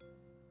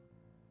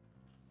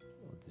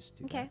 We'll just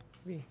do Okay.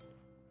 that. I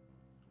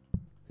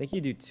think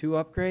you do 2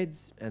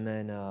 upgrades and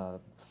then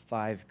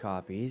 5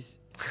 copies.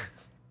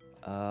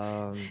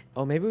 Oh,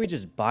 maybe we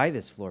just buy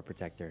this floor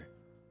protector.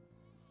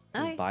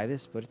 Just Okay. buy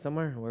this, put it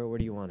somewhere. Where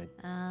do you want it?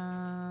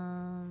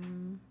 I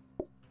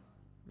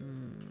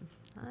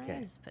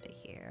just put it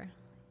here.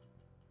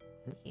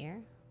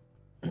 Here.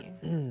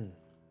 Here.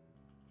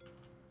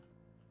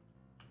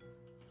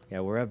 Yeah,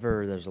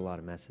 wherever there's a lot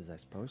of messes, I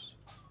suppose.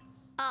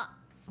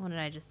 What did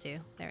I just do?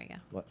 There we go.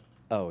 What?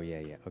 Oh,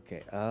 yeah.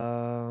 Okay.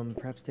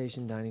 Prep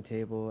station, dining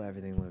table.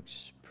 Everything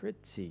looks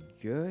pretty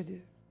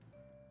good.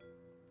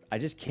 I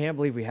just can't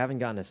believe we haven't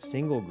gotten a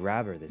single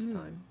grabber this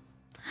time.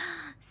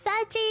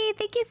 Saji,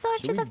 thank you so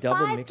much Should for we the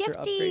double 5 mixer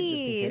upgrade just in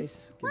gifties.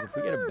 case? Because if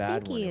we get a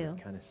bad thank one, it you.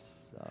 would kind of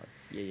suck.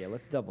 Yeah,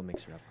 let's double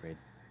mixer upgrade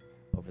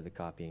over the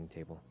copying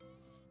table.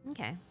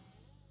 Okay.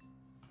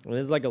 Well,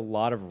 there's like a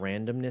lot of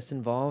randomness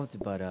involved,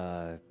 but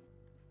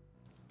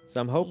so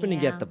I'm hoping to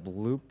Yeah. get the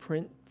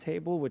blueprint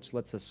table, which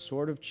lets us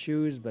sort of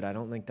choose, but I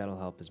don't think that'll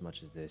help as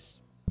much as this.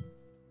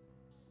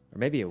 Or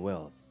maybe it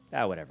will.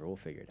 Whatever, we'll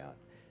figure it out.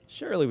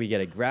 Surely we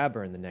get a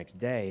grabber in the next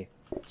day.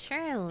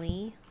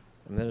 Surely.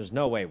 I mean, there's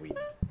no way we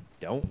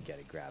don't get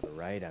a grabber,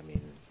 right? I mean,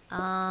 Do can't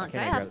I I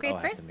grab- upgrade oh, I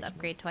have to first? mix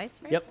Upgrade twice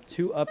first? yep,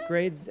 2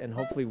 upgrades, and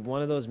hopefully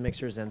one of those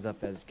mixers ends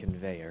up as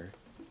conveyor.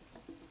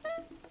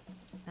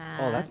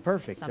 Oh, that's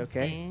perfect,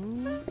 okay.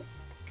 something.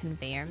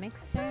 Conveyor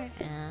mixer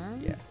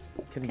and... Yeah.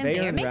 Conveyor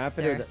Conveyor and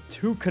rapido. mixer.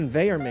 2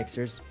 conveyor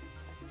mixers.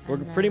 We're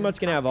And pretty then much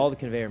gonna have all the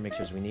conveyor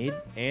mixers we need,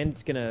 and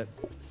it's gonna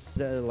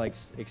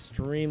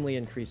extremely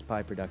increase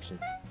pie production.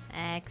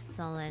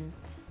 Excellent.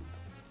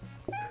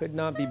 Could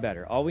not be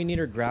better. All we need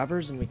are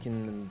grabbers, and we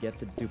can get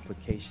the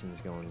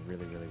duplications going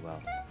really, really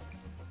well.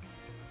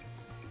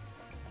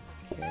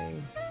 Okay.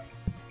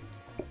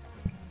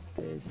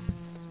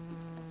 This.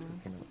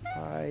 Cooking up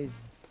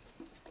pies.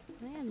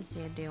 I think I'm just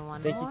gonna do one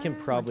I think you can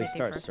more. probably 1, 2, 3,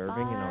 start 4,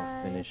 serving, and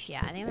I'll 5. finish.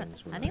 Yeah, the I think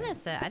things when I think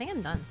that's it. I think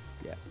I'm done.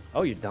 Yeah.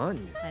 Oh, you're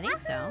done. I think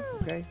so.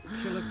 Okay.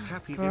 Killer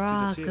Cappy gifted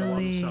a tier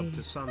 1 sub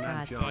to Sun God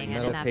and dang, I Giant.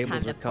 Metal didn't have tables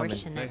time to are coming.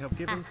 portion They it. have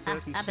given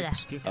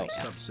 36 gift Oh.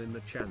 subs in the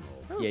channel.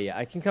 Yeah,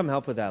 I can come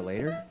help with that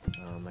later.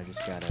 I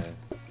just gotta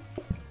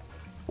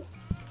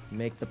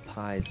make the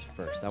pies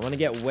first. I want to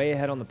get way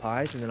ahead on the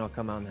pies, and then I'll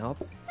come out and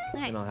help.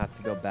 Okay. And I'll have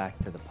to go back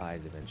to the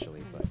pies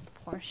eventually. But Let's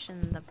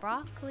portion the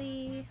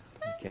broccoli.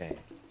 okay.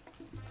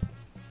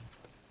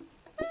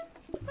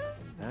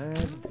 And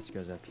that. This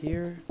goes up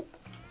here.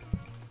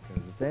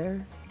 Goes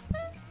there.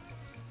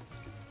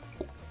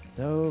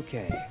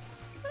 Okay.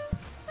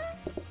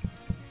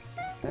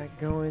 That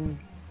going.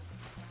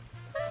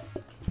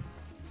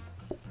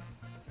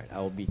 Alright, I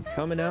will be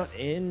coming out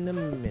in a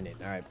minute.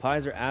 Alright,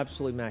 pies are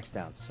absolutely maxed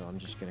out, so I'm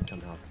just gonna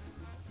come help.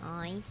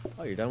 Nice.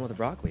 Oh, you're done with the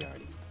broccoli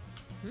already.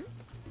 Hmm?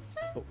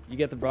 Oh, you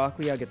get the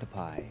broccoli, I'll get the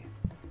pie.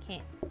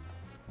 Okay.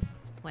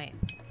 Wait,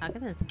 how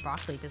come this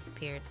broccoli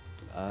disappeared?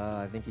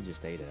 I think he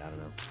just ate it. I don't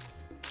know.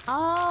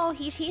 Oh,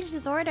 he changed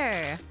his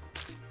order.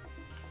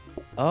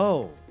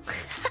 Oh,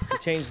 he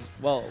changed.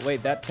 Well,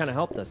 wait, that kind of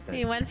helped us then.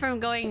 He went from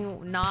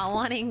going not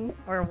wanting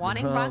or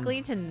wanting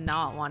broccoli to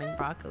not wanting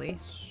broccoli.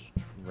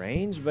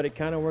 Strange, but it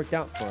kind of worked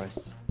out for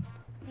us.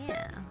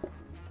 Yeah.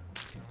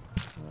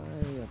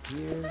 Pie up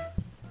here.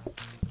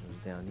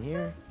 Goes down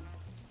here.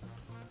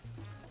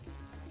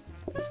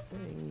 This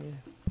thing.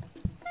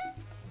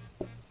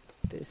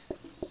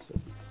 This.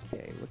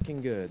 Okay,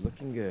 looking good,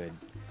 looking good.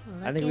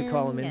 I think we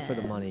call him in for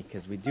the Looking money,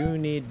 because we do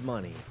need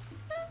money.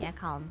 good. Yeah,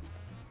 call him.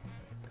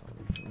 Call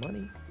him in for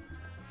money.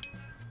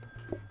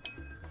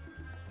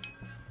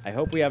 I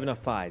hope we have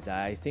enough pies.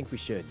 I think we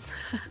should.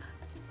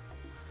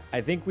 I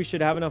think we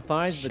should have enough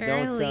pies, but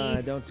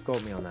Surely. don't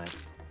quote me on that.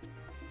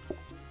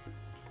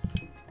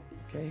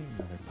 Okay,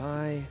 another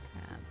pie.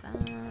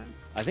 Grab that.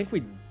 I think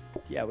we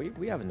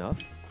have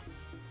enough.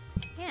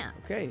 Yeah.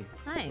 Okay,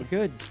 Nice.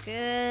 we're good.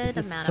 Good This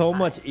is amount so of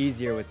much pies.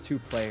 easier with 2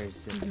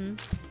 players.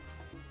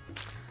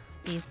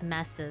 These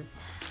messes.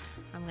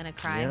 I'm gonna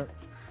cry. Yeah.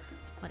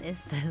 What is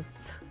this?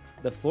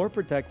 The floor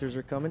protectors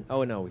are coming.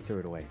 Oh no, we threw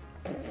it away.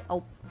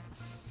 Oh.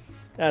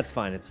 That's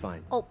fine. It's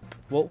fine. Oh.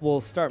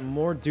 We'll start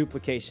more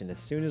duplication as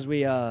soon as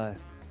we Okay,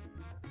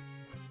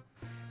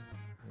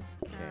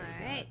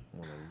 Alright. got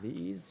one of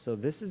these. So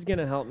this is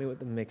gonna help me with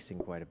the mixing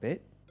quite a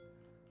bit.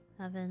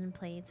 Oven,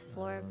 plates,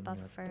 floor, Not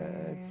buffer,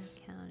 that.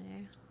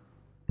 counter.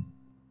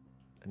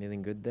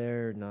 Anything good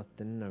there?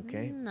 Nothing.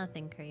 Okay.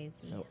 Nothing crazy.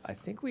 So I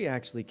think we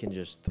actually can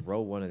just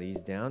throw one of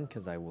these down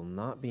because I will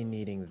not be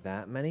needing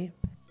that many.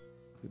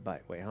 We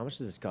buy. Wait, how much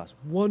does this cost?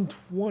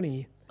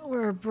 120.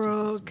 We're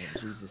broke.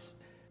 Jesus.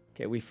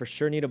 Okay, we for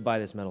sure need to buy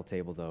this metal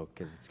table though,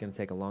 because it's gonna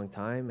take a long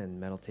time, and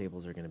metal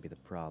tables are gonna be the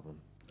problem.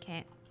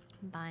 Okay,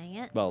 buying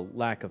it. Well,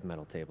 lack of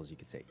metal tables, you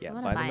could say. Yeah, I'm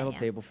gonna buy the buy it, metal yeah.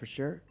 table for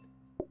sure.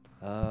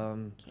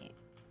 Okay.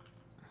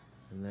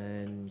 And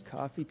then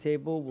coffee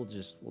table, we'll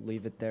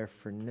leave it there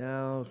for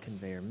now.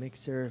 Conveyor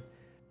mixer,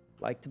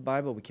 like to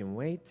buy, but we can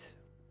wait.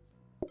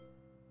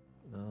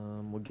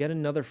 We'll We'll get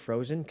another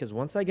frozen, because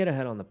once I get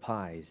ahead on the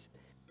pies,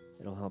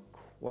 it'll help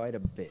quite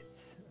a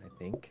bit, I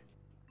think.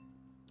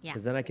 Yeah.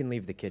 Because then I can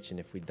leave the kitchen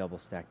if we double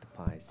stack the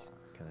pies,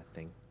 kind of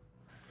thing.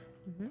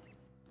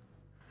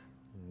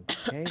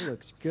 Okay,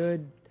 looks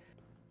good.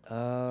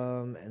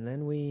 And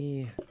then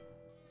we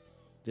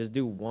just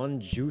do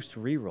one juice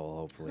reroll,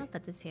 hopefully. I'll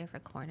put this here for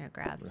corner I'm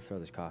grabs. gonna throw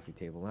this coffee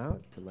table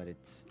out to let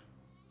it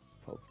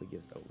hopefully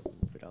gives. Oh, we'll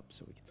move it up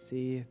so we can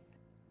see.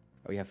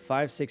 Oh, we have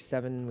 5, 6,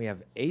 7. We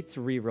have 8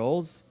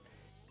 rerolls.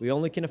 We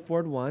only can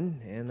afford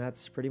one, and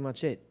that's pretty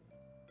much it.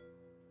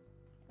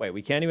 Wait,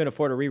 we can't even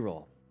afford a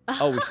reroll.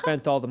 Oh, we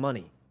spent all the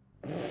money.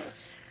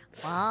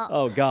 Well,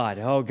 Oh God!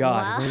 Oh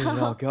God! Where did it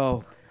all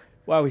go?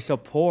 Why are we so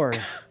poor?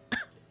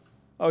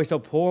 Why are we so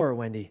poor,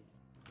 Wendy?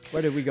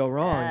 Where did we go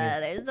wrong?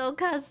 there's no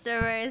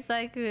customers,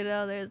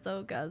 Sykkuno. There's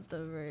no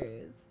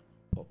customers.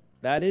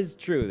 That is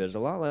true. There's a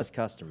lot less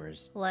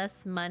customers.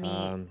 Less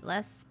money,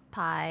 less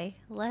pie,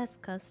 less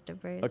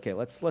customers. Okay,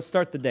 let's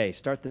start the day.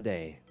 Start the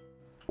day.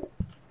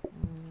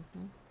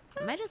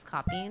 Am I just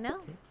copying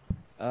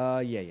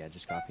now? Yeah,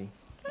 just copy.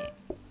 Okay.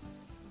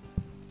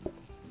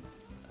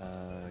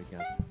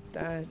 Got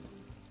that.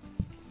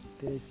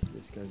 This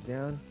goes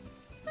down.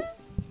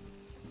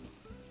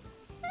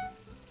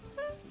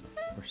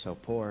 We're so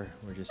poor.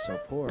 We're just so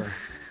poor.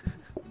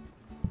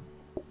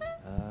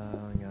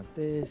 Got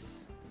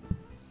this.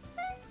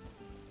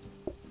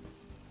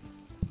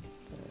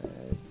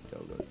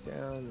 Dough goes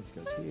down. This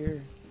goes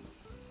here.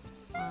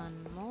 One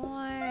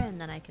more, and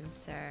then I can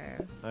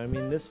serve. I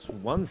mean, this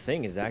one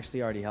thing is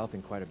actually already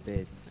helping quite a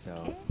bit, so.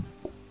 Okay.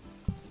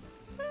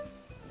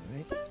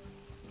 Alright.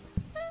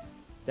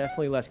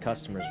 Definitely less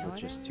customers with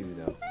just 2,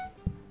 though.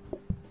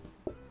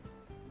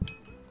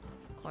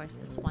 Of course,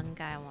 this one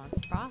guy wants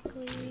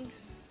broccoli.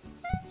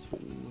 2.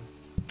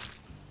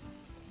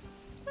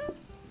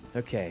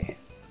 Okay.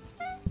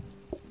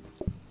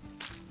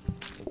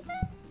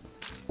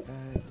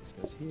 This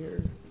goes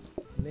here.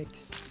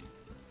 Mix.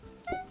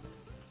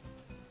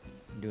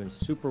 Doing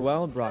super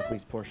well.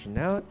 Broccoli's portioned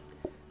out.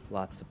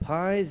 Lots of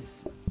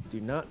pies.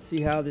 Do not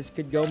see how this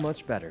could go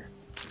much better.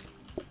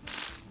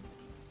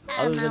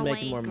 Other than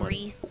making more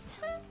money.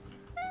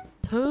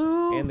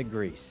 2. And the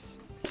grease.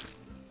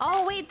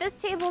 Oh wait, this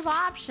table's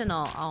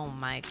optional. Oh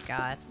my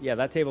god. Yeah,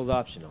 that table's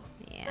optional.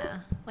 Yeah.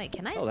 Wait,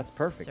 can I that's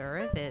perfect.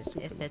 serve it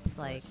Super if it's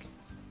like?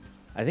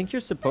 I think you're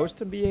supposed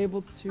to be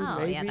able to, Oh,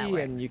 maybe, yeah, that and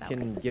works, you that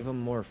can works. give them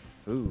more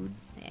food.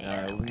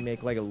 Yeah, that we make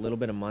works. like a little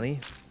bit of money,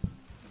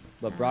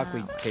 but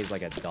broccoli That pays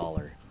like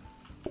 $1.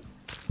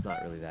 It's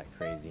not really that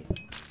crazy.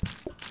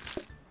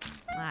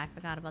 I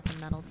forgot about the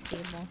metal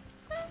table.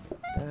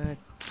 That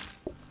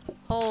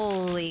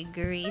Holy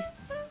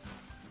grease.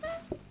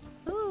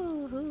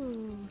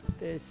 Ooh.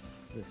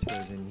 this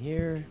goes in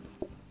here.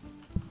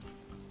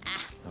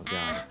 Oh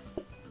god.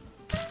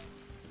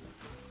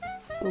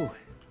 Ooh.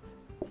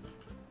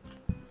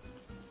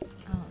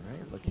 Oh, it's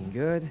Alright, looking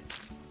good.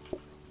 I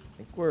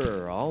think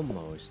we're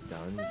almost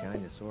done,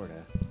 kinda,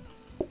 sorta.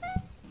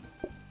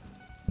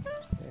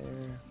 Just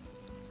there.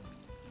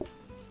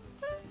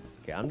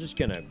 Okay, I'm just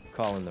gonna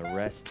call in the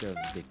rest of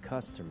the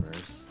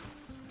customers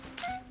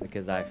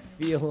because I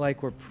feel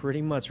like we're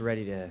pretty much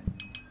ready to.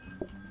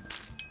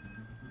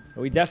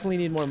 We definitely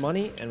need more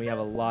money, and we have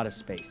a lot of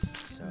space,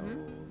 so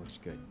looks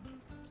good.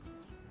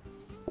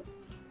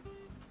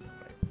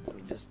 Right, let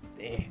me just.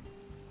 Right.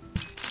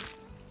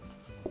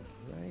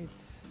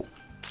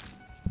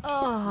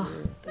 Oh,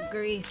 the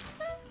grease.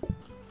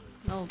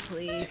 Oh,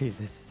 please.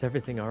 Jeez, is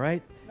everything all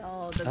right?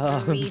 Oh,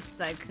 the grease,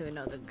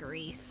 Sykkuno, the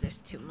grease.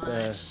 There's too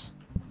much.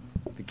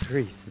 The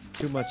grease is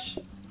too much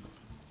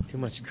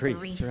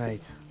grease.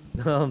 Right.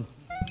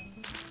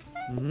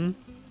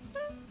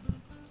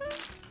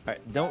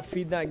 Alright, don't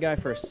feed that guy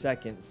for a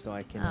second so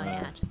I can Oh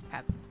yeah, just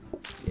prep.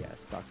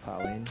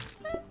 stockpile in.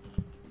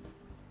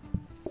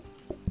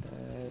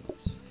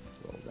 Let's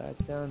roll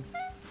that down.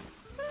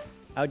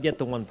 I would get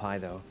the 1 pie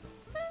though.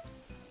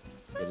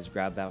 Okay, just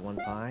grab that 1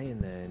 pie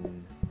and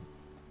then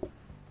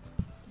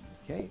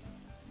okay.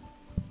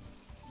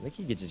 I think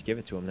you could just give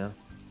it to him now.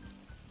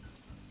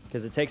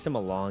 Because it takes him a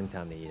long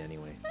time to eat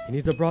anyway. He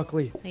needs a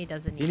broccoli. He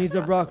doesn't need He needs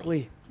a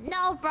broccoli.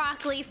 No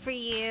broccoli for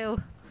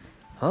you.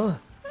 Huh?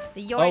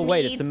 Your Oh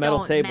wait, needs it's a metal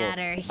don't table.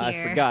 matter here.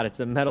 I forgot, it's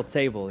a metal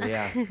table,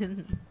 yeah.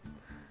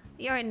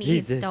 Your needs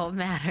Jesus. don't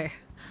matter.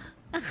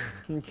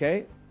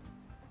 Okay.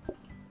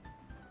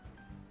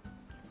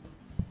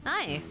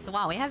 Nice.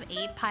 Wow, we have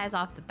 8 pies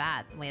off the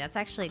bat. Wait, that's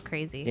actually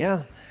crazy.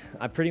 Yeah,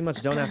 I pretty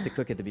much don't have to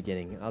cook at the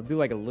beginning. I'll do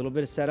like a little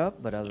bit of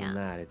setup, but other than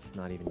Yeah. that, it's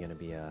not even gonna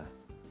be a.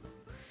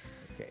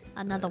 Okay.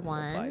 Another and we'll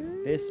buy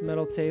one. this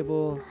metal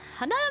table.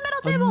 Another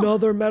metal table.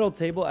 Another metal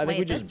table. I think we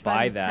Wait, just this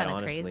buy run's that, kinda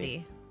honestly.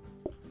 Crazy.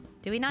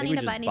 Do we I not think need we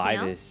to buy just anything buy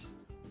else? this.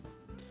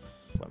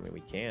 Well, I mean,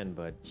 we can,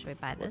 but Should we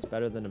buy what's this?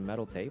 better than a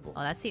metal table?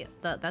 Oh, that's the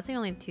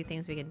only 2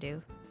 things we can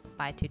do.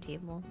 Buy 2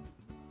 tables.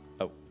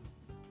 Oh.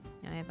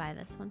 Can I buy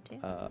this one too?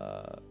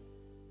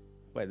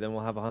 Wait, then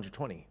we'll have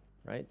 120,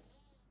 right?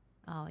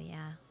 Oh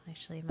yeah,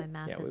 actually my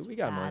math Yeah, is we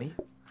got bad. money.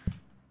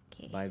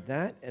 Okay. Buy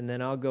that, and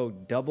then I'll go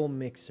double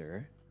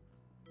mixer.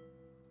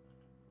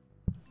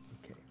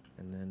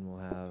 And then we'll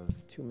have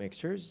 2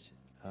 mixers.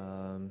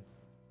 And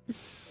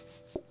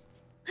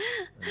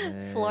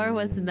Floor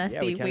was then- messy.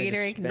 Yeah, we kinda Waiter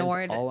just spent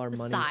ignored all our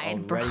money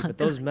side already, but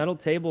those metal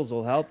tables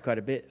will help quite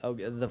a bit. Oh,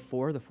 the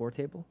four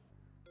table?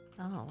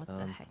 Oh, what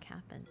the heck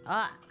happened?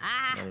 I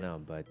don't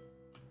know, but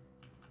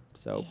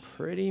so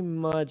pretty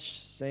much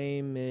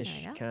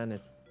same-ish kind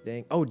of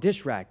thing. Oh,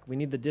 dish rack. We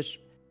need the dish.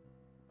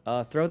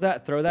 Throw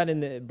that in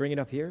the. Bring it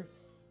up here.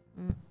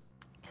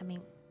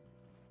 Coming.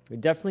 We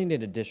definitely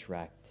need a dish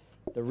rack.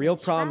 The real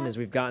problem is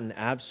we've gotten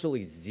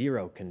absolutely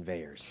 0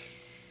 conveyors.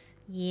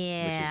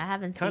 Yeah, I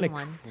haven't kind seen of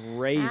one.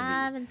 crazy.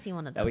 I haven't seen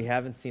one of those. That we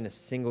haven't seen a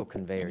single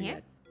conveyor In here?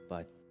 yet.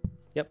 But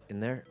yep, in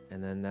there,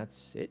 and then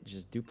that's it.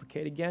 Just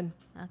duplicate again.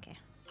 Okay.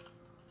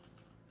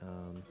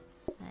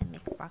 I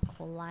make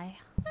broccoli.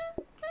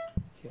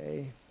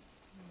 Okay.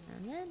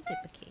 And then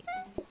duplicate.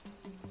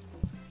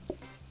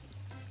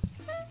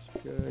 That's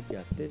good.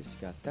 Got this.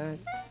 Got that.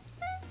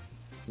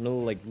 I'm gonna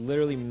like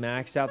literally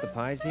max out the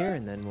pies here,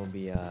 and then we'll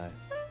be And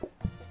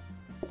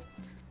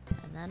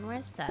then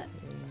we're set.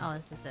 Oh,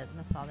 this is it.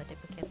 That's all the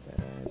duplicates.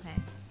 Okay.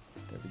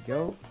 There we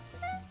go.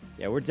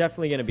 Yeah, we're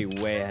definitely gonna be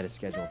way ahead of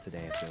schedule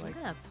today. I feel like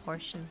I'm gonna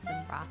portion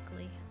some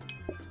broccoli.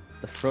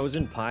 the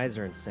frozen pies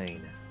are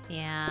insane.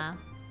 Yeah.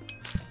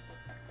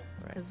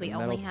 Right. 'Cause we the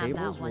only metal have that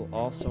tables one will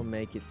also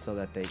make it so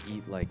that they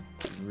eat like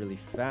really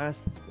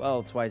fast.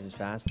 Well, twice as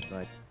fast,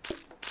 but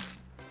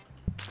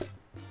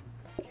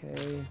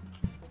okay.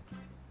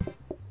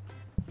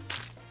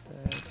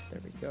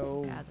 There we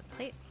go. Grab the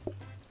plate.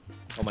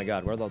 Oh my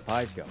God, where'd the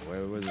pies go?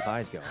 Where did the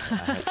pies go? I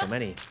had so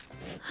many.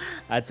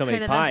 I had so Where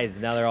many did pies.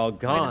 Now they're all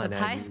gone. Where did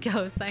the pies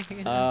go?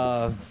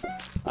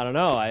 I don't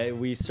know.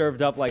 We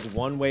served up like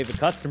one wave of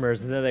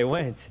customers and then they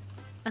went.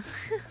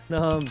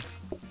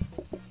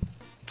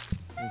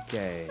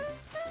 Okay.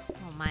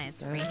 Oh my,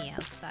 it's rainy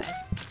outside.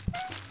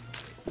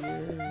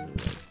 Here,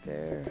 right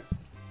there.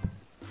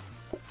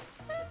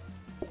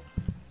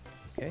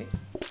 Okay.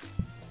 There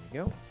we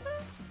go.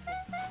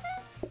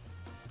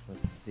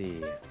 Let's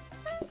see.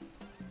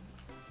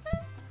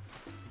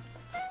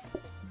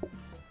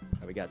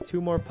 We got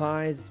 2 more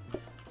pies.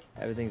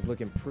 Everything's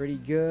looking pretty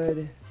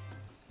good.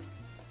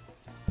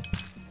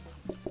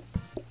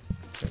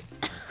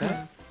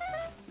 Okay.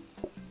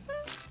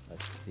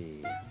 Let's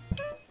see.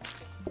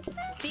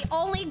 The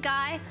only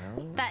guy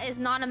that is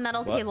not a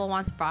metal What? table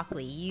wants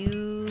broccoli.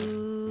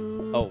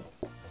 You.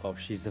 Oh,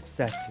 she's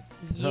upset.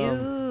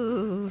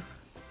 You.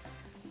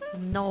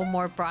 No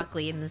more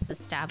broccoli in this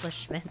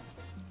establishment.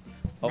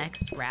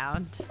 Next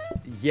round.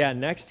 Yeah,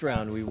 next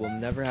round we will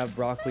never have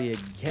broccoli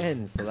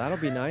again, so that'll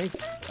be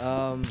nice.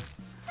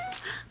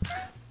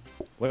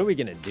 What are we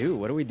gonna do?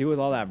 What do we do with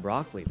all that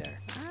broccoli there?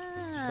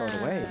 Just throw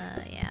it away.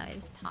 Yeah, we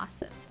just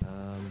toss it.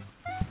 I'm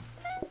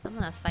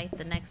gonna fight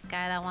the next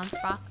guy that wants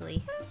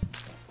broccoli.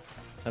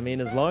 I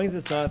mean, as long as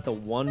it's not at the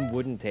one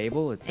wooden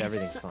table,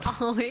 everything's fine.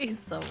 Always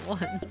the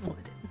one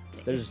wooden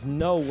table. There's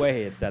no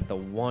way it's at the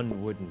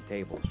one wooden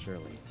table,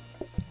 surely.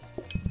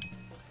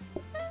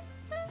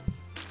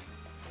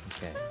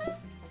 Okay.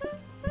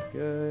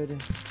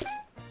 Good.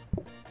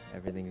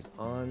 Everything's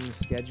on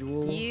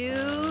schedule.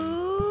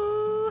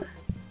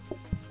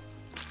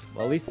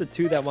 Well, at least the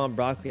 2 that want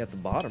broccoli at the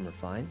bottom are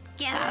fine.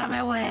 Get out of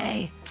my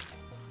way!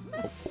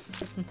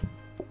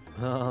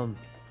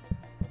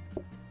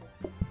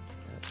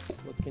 That's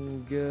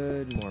looking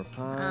good. More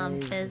pies. I'm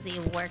busy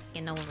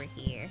working over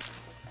here.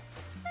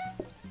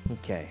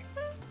 Okay.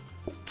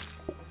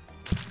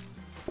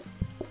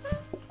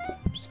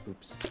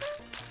 Oops.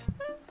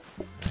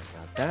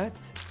 Got that.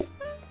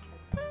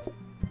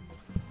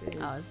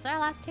 Oh, is this our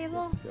last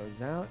table? This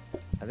goes out.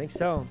 I think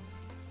so.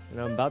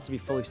 And I'm about to be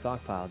fully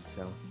stockpiled,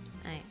 so.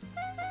 Alright.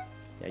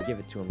 Yeah, give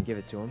it to him. Give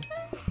it to him.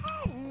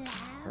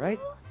 All right.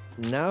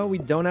 Now we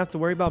don't have to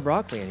worry about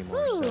broccoli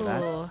anymore, so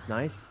that's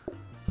nice.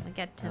 I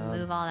get to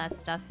move all that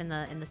stuff in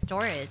the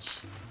storage.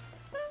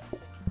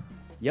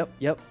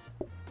 Yep.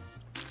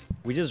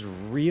 We just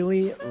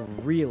really,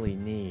 really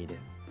need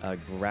a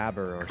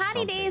grabber or Cloudy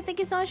something. Days, thank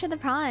you so much for the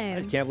prime. I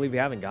just can't believe we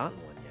haven't gotten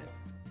one yet.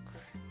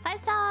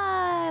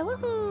 5-star!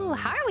 Woohoo!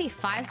 How are we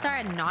 5-star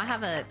and not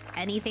have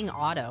anything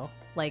auto?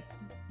 Like,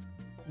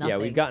 nothing. Yeah,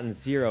 we've gotten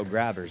 0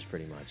 grabbers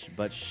pretty much,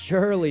 but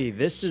surely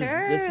this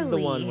is the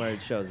one where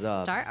it shows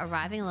up. Start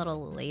arriving a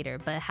little later,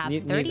 but have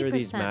 30% Neither of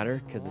these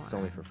matter because it's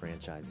only for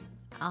franchising.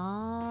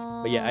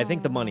 Oh. But yeah, I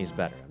think the money's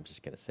better. I'm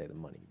just gonna say the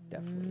money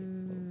definitely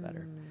a little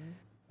better.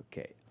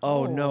 Okay.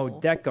 Oh no,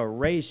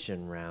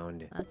 decoration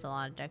round. That's a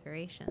lot of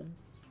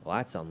decorations. Well,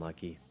 that's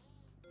unlucky.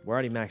 We're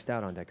already maxed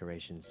out on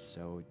decorations,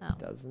 so it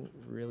doesn't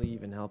really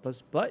even help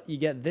us. But you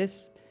get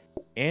this,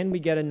 and we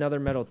get another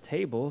metal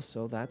table,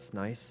 so that's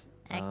nice.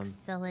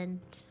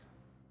 Excellent.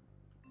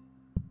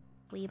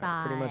 We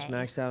buy. Pretty much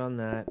maxed out on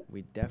that.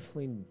 We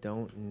definitely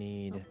don't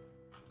need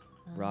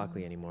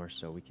broccoli anymore,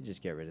 so we can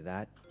just get rid of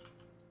that.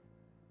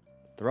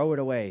 Throw it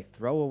away.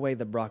 Throw away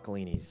the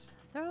broccolinis.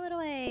 Throw it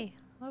away.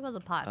 What about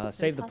the pots?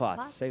 Save the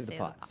pots. Save the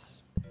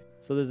pots.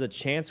 So there's a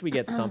chance we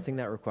get something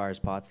that requires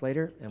pots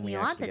later, and we you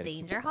actually want the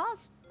danger hog?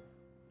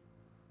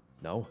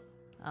 No.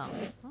 Oh,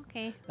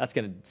 okay. That's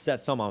gonna set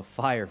some on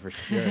fire for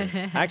sure.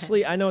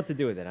 Actually, I know what to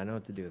do with it. I know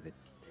what to do with it.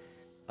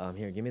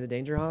 Here, give me the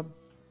danger hob.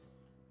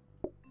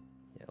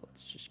 Yeah,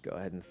 let's just go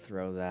ahead and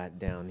throw that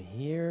down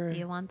here. Do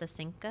you want the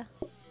Sinka?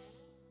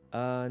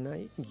 No,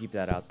 you can keep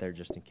that out there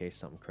just in case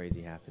something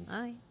crazy happens.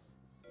 Alright.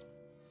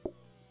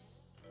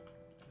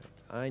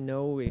 I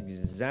know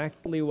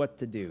exactly what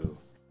to do.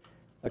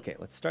 Okay,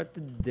 let's start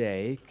the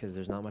day because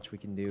there's not much we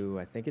can do.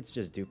 I think it's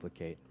just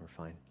duplicate. We're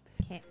fine.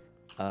 Okay.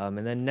 And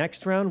then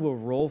next round we'll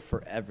roll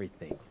for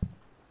everything.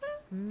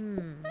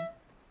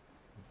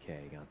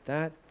 Okay, got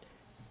that.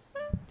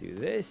 Do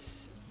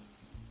this.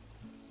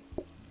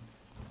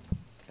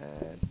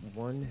 Add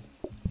 1,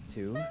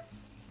 2.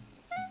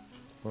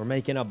 We're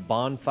making a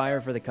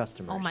bonfire for the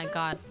customers. Oh my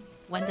god.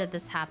 When did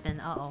this happen?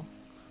 Uh-oh.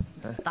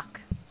 I'm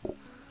stuck.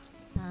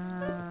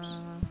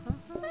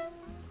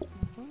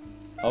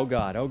 Oh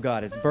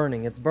god, it's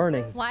burning, it's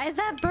burning. Why is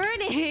that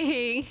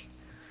burning?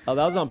 Oh,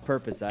 that was on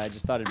purpose. I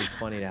just thought it'd be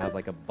funny to have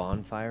like a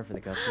bonfire for the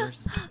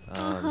customers.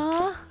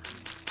 I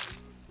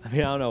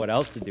mean, I don't know what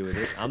else to do with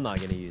it. I'm not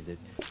gonna use it.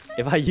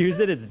 If I use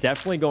it, it's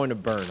definitely going to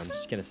burn, I'm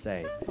just gonna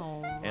say.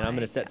 Oh And I'm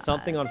gonna set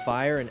something on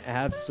fire and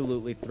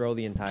absolutely throw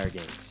the entire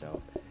game,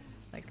 so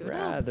I'd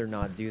rather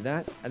not do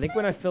that. I think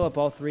when I fill up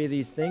all 3 of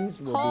these things,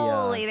 we'll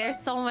Holy,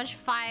 there's so much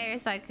fire,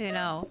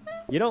 Sykkuno.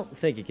 You don't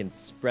think it can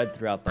spread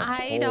throughout the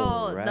I whole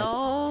don't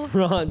know.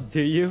 restaurant,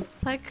 do you?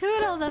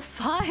 Sykkuno, the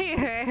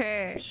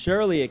fire.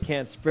 Surely it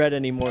can't spread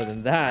any more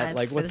than that. That's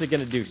Like, what's it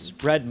gonna do?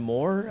 Spread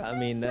more? I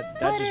mean,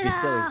 that'd just be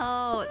silly.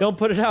 Out. Don't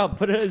put it out.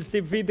 Put it.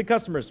 Feed the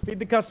customers. Feed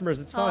the customers.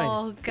 It's fine.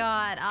 Oh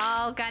god.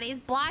 Oh god, he's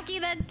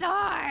blocking the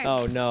door.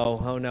 Oh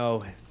no. Oh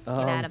no.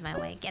 Get out of my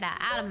way. Get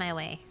out of my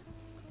way.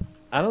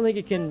 I don't think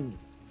it can.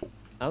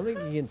 I don't think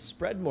it can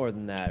spread more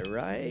than that,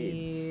 right?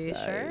 You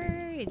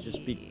sure? It'd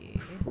just be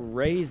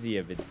crazy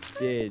if it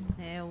did.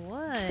 It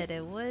would.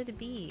 It would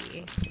be.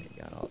 Okay,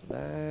 got all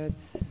that.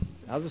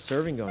 How's the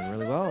serving going?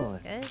 Really well.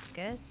 Good.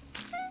 Good.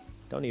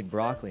 Don't need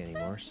broccoli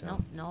anymore, so.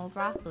 Nope. No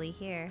broccoli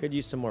here. Could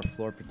use some more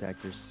floor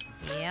protectors.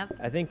 Yep.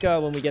 I think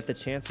when we get the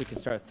chance, we can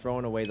start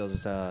throwing away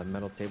those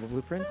metal table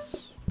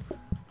blueprints.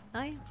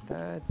 Oh yeah.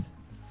 That.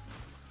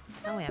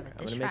 Oh, we have a I'm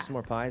dish gonna make rack. some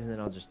more pies, and then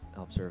I'll just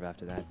help serve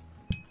after that.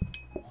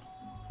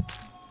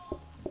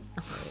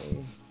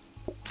 Okay.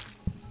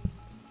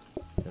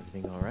 Is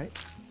everything all right?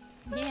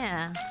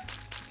 Yeah.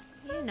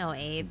 You know,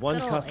 Abe. One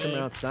Good old customer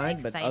Abe.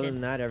 outside, but other Excited.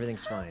 than that,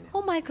 everything's fine.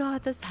 Oh my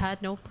god, this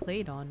had no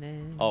plate on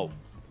it. Oh,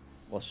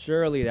 well,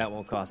 surely that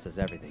won't cost us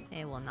everything.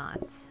 It will not.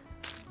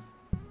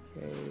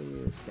 Okay,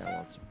 this guy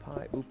wants some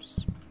pie.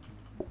 Oops.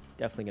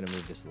 Definitely gonna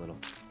move this a little.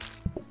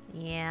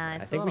 Yeah,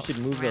 it's I think we should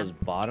move those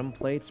bottom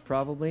plates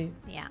probably.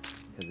 Yeah.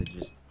 Because it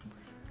just.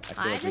 I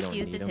feel I like we just don't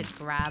used need it to them.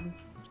 grab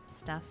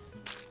stuff.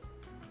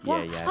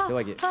 Yeah, yeah. I feel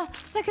like it.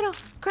 Sykkuno,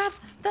 grab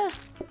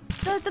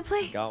the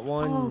plate. Got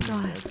one. Oh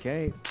god.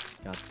 Okay,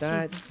 got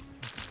that.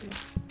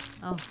 Jesus.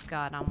 Oh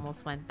god,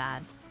 almost went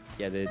bad.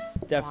 Yeah, it's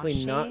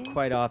definitely not Washing.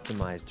 quite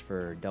optimized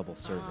for double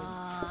serving.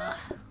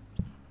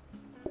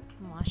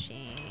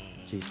 Washing.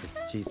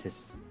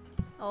 Jesus.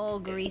 Oh,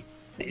 grease.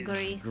 These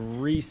Grease.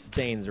 grease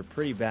stains are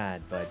pretty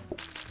bad, but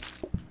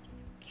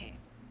Okay.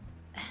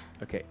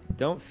 okay.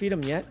 Don't feed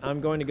them yet. I'm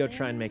going to go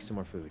try and make some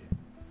more food.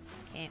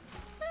 Okay.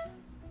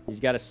 He's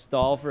got to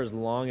stall for as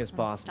long as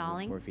possible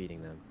stalling? before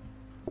feeding them.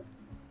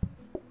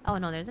 Oh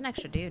no, there's an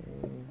extra dude.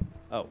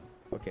 Oh,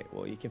 okay.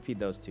 Well, you can feed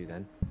those 2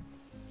 then.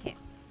 Okay.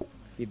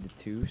 Feed the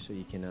 2 so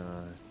you can,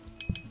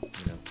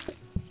 you know.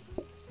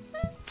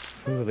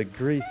 Ooh, the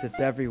grease, it's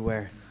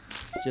everywhere.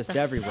 It's just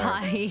everywhere.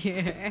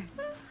 Fire.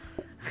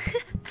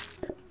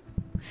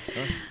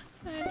 Huh?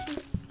 They're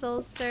just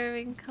still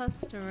serving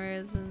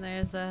customers, and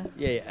there's a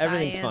Yeah,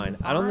 everything's fine.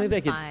 giant I don't think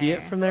they could see it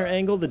bonfire. from their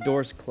angle. The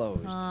door's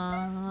closed.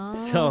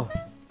 So,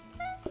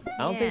 I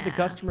don't think the Yeah.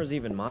 customers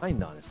even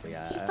mind, honestly.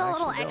 It's just I a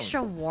little actually don't.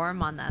 extra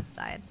warm on that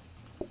side.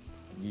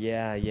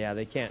 Yeah,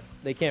 they can't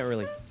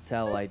really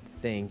tell, I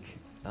think.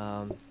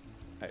 All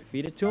right,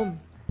 feed it to them.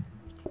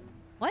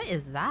 What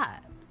is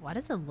that? Why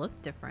does it look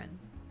different?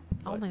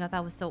 Oh What? my god,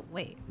 that was so...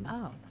 Wait.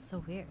 Oh, that's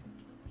so weird.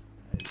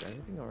 Is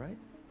everything all right?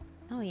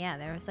 Oh yeah,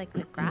 there was like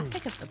the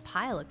graphic of the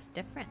pie looks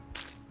different.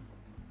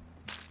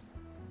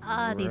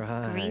 Ah, these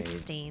grease Right.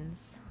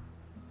 stains.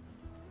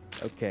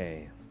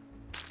 Okay.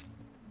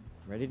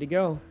 Ready to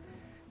go.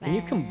 Can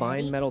you combine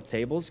Ready. metal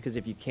tables? Because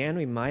if you can,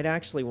 we might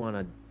actually want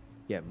to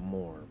get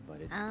more,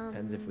 but it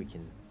depends if we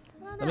can.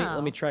 I don't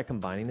Let me know. try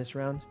combining this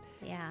round.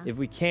 Yeah. If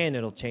we can,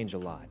 it'll change a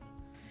lot.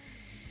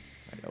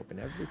 All right, open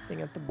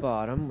everything at the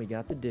bottom. We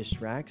got the dish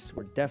racks.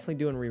 We're definitely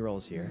doing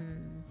re-rolls here.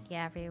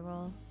 Yeah,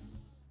 reroll.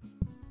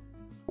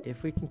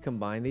 If we can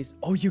combine these.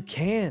 Oh, you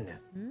can.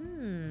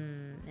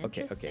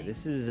 Okay. Interesting.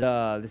 This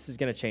is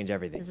gonna change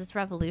everything. Is this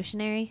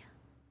revolutionary?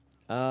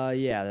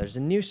 Yeah. There's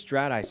a new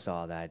strat I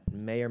saw that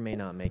may or may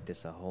not make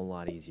this a whole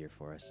lot easier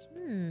for us.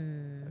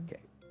 Okay.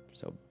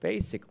 So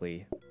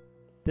basically,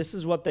 this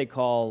is what they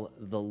call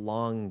the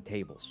long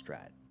table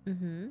strat.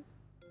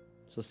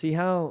 So see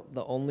how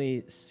the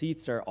only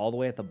seats are all the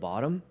way at the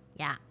bottom?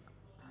 Yeah.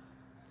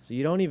 So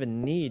you don't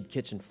even need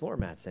kitchen floor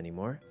mats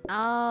anymore.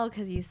 Oh,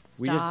 because you stop.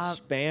 We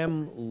just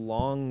spam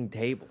long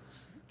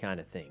tables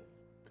kind of thing.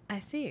 I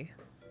see.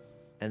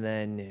 And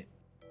then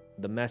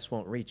the mess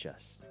won't reach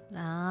us.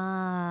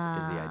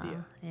 Ah. Is the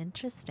idea.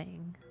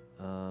 Interesting.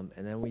 And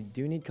then we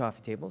do need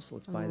coffee tables, so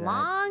let's buy that.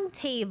 Long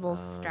table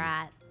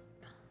strat.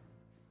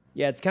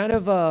 Yeah, it's kind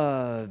of,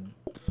 I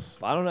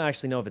don't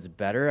actually know if it's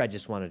better. I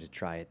just wanted to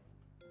try it.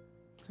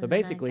 So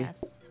basically,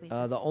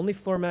 the only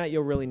floor mat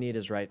you'll really need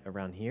is right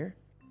around here.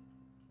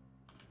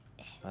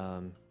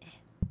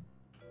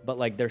 But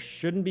like there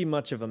shouldn't be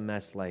much of a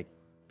mess like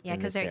yeah,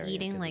 because they're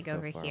eating like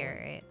over here,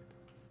 right?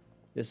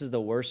 This is the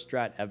worst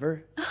strat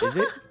ever, is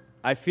it?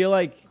 I feel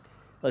like,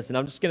 listen,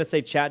 I'm just gonna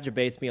say chat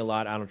debates me a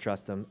lot. I don't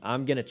trust them.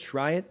 I'm gonna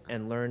try it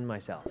and learn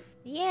myself.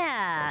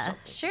 Yeah,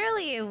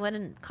 surely it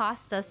wouldn't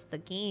cost us the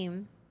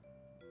game.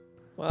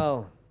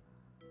 Well,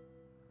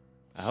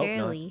 I hope not.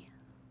 Surely.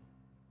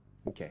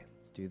 Okay,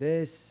 let's do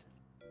this.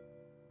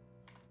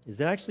 Is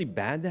it actually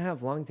bad to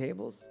have long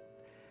tables?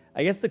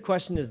 I guess the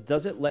question is,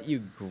 does it let you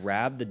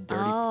grab the dirty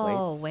plates?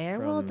 Oh, where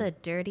will the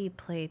dirty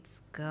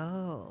plates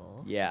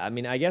go? Yeah, I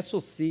mean, I guess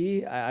we'll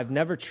see. I've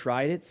never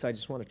tried it, so I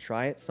just want to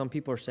try it. Some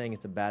people are saying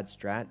it's a bad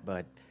strat,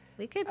 but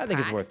we could I think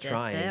it's worth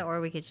trying. It,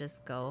 or we could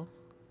just go.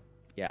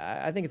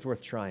 Yeah, I think it's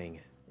worth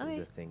trying. Is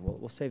the thing.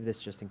 We'll save this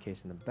just in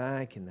case in the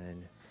back, and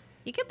then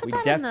you could put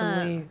that in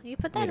the. You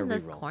put that in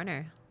this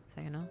corner,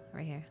 so you know,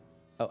 right here.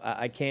 Oh,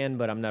 I can,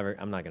 but I'm not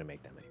gonna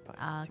make that many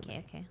pies.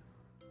 Okay, okay.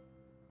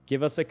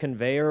 Give us a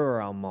conveyor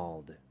or I'll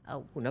mold.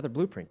 Oh. Ooh, another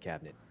blueprint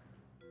cabinet.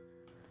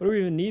 What do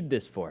we even need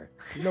this for?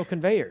 There's no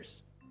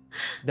conveyors.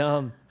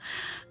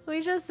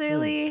 We just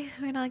really,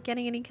 we're not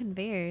getting any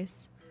conveyors.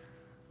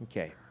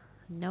 Okay.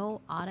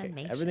 No automation.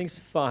 Okay. Everything's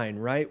fine,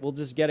 right? We'll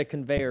just get a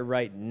conveyor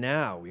right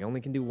now. We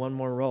only can do one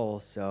more roll,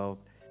 so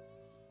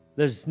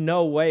there's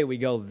no way we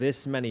go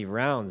this many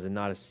rounds and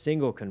not a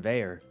single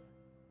conveyor.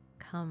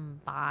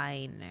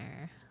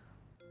 Combiner.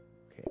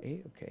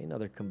 Okay,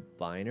 another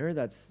combiner.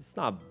 It's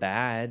not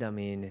bad. I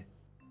mean,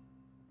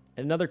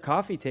 another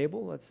coffee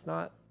table. That's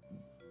not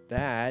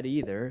bad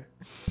either.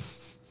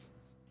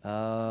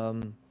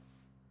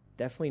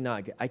 Definitely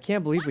not good. I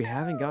can't believe we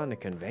haven't gotten a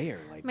conveyor.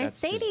 Like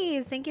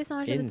Mercedes, thank you so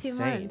much for the 2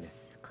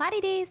 months.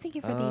 Cloudy Days, thank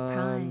you for the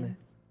Prime.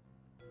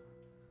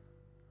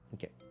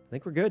 Okay, I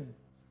think we're good.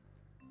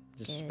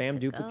 Just spam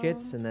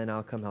duplicates and then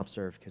I'll come help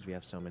serve because we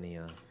have so many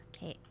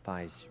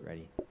pies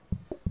ready.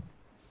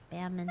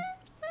 Spamming.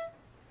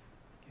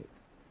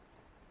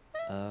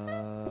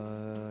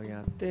 I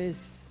got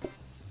this.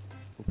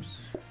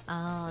 Oops.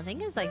 Oh, the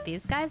thing is, like,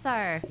 these guys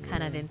are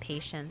kind of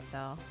impatient,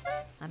 so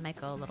I might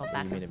go a little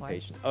back and forth.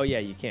 Impatient? Oh yeah,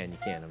 you can.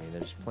 I mean,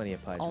 there's plenty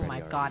of pies. Oh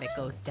my god, it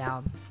so. Goes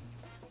down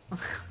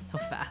so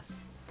fast.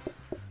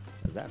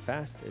 Is that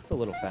fast? It's a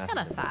little faster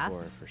than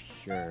before, for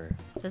sure.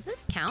 Does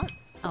this count?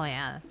 Oh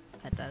yeah,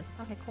 that does.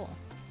 Okay, cool.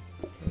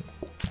 Okay.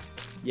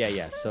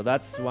 Yeah. So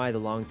that's why the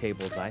long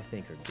tables I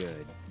think are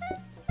good.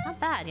 Not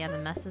bad. Yeah, the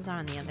messes are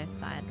on the other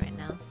side right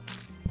now.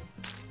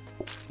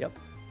 Yep.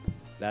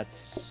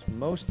 That's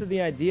most of the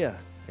idea.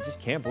 I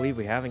just can't believe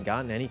we haven't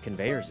gotten any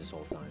conveyors this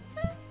whole time.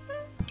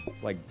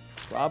 It's like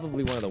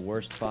probably one of the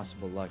worst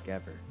possible luck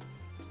ever.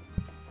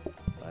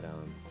 But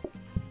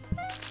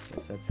I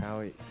guess that's how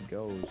it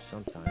goes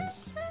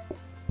sometimes.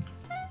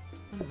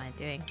 What am I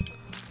doing?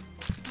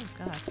 Oh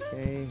god.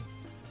 Okay.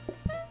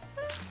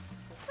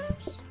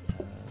 Oops.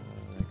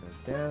 That goes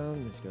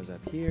down. This goes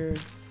up here.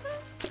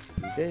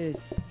 Do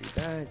this. Do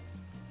that.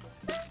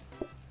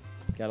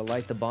 Gotta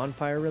light the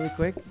bonfire really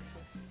quick.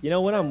 You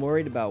know what I'm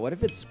worried about? What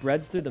if it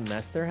spreads through the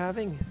mess they're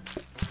having?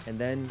 And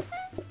then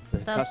the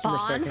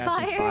customers start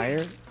catching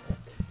fire?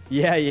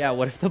 Yeah.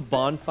 What if the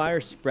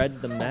bonfire spreads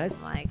the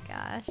mess? Oh my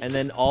gosh. And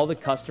then all the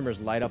customers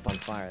light up on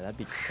fire? That'd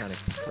be kind of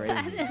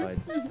crazy.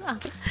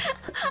 But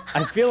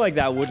I feel like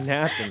that wouldn't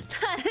happen.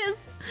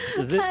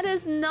 That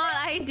is not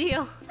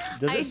ideal.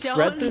 Does it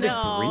spread through the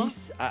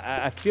grease?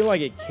 I feel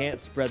like it can't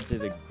spread through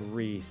the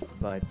grease,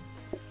 but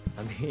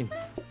I mean...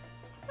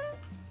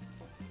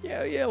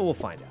 Yeah, we'll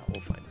find out.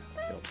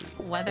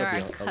 Whether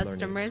our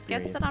customers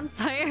get set on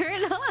fire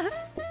or not.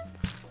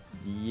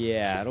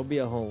 Yeah, it'll be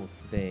a whole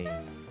thing.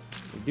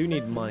 We do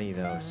need money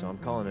though, so I'm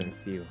calling in a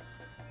few.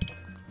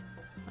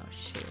 Oh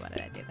shoot, why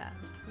did I do that?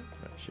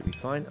 Oops. Should be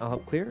fine. I'll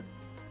help clear.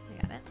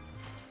 I got it.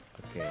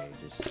 Okay,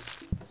 just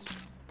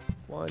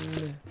 1,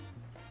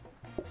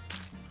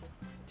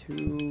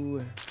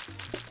 2,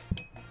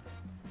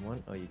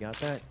 1. Oh, you got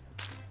that?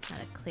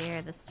 Gotta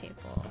clear this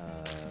table.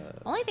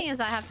 Only thing is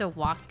I have to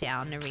walk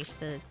down to reach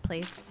the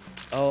plates.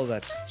 Oh,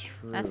 that's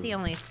true. That's the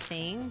only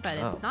thing, but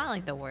it's not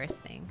like the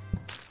worst thing.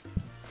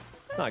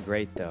 It's not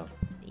great though.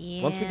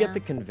 Yeah. Once we get the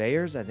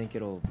conveyors, I think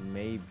it'll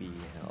maybe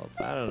help.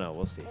 I don't know.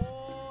 We'll see.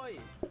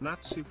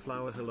 Natsu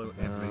Flower, hello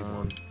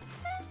everyone.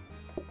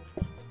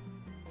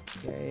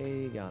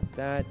 Okay, got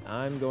that.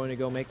 I'm going to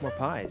go make more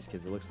pies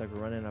because it looks like we're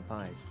running out of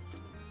pies.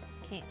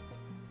 Okay.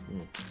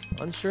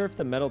 Unsure if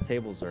the metal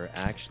tables are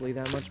actually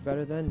that much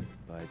better then,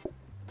 but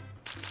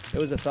it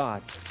was a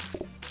thought.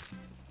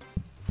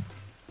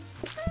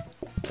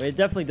 mean, it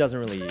definitely doesn't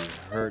really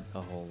hurt a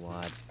whole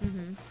lot.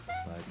 Mm-hmm.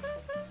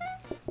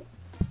 But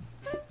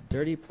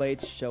dirty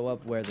plates show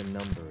up where the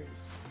number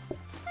is.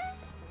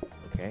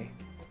 Okay.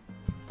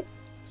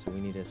 So we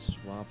need to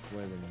swap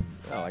where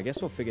the... Oh, I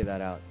guess we'll figure that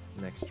out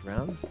next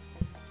round.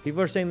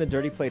 People are saying the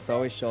dirty plates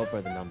always show up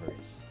where the number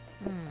is.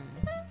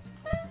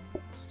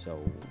 So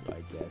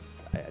I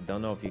guess... I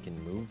don't know if you can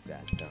move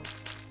that,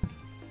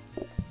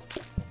 though.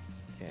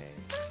 Okay.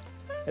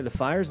 Hey, the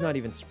fire's not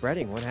even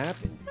spreading. What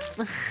happened?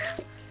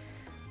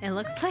 It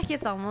looks like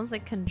it's almost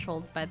like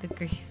controlled by the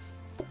grease.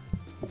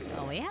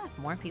 Oh, we have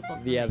more people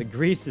coming. Yeah, the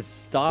grease is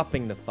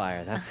stopping the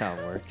fire. That's how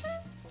it works.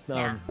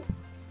 Yeah.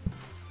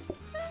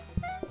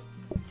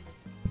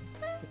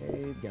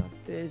 Okay, got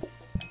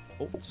this.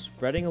 Oh,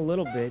 spreading a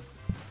little bit.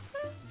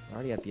 We're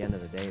already at the end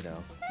of the day,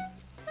 though.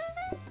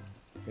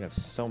 We're gonna have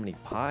so many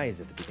pies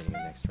at the beginning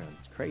of next round.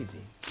 It's crazy.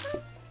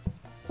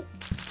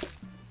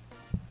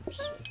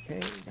 Oops. Okay,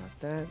 got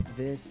that.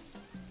 This.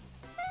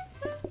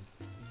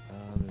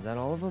 Is that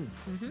all of them?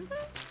 Mm-hmm.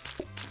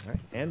 All right,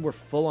 and we're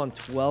full on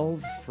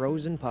 12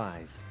 frozen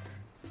pies.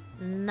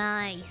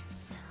 Nice.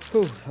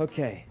 Whew,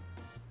 okay.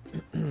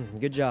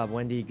 Good job,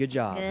 Wendy. Good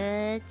job.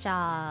 Good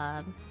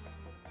job.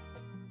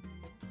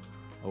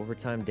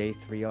 Overtime day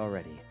 3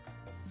 already.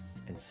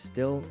 And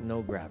still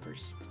no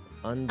grabbers.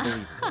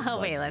 Unbelievable. Oh,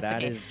 wait, that's that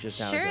okay. is just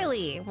how it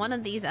Surely one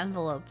of these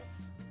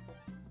envelopes.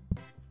 goes.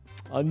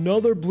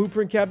 Another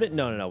blueprint cabinet?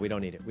 No, we don't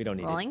need it. We don't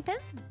need Rolling pin?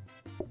 it.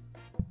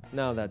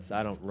 No,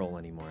 I don't roll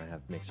anymore. I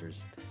have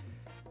mixers.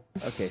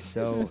 Okay,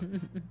 so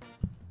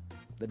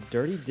the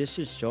dirty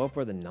dishes show up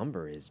where the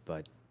number is,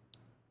 but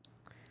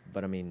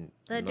I mean,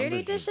 The dirty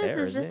number's dishes there,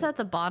 is isn't just it? at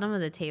the bottom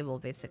of the table,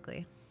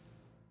 basically.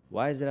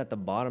 Why is it at the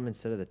bottom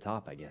instead of the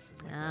top, I guess,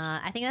 is my question.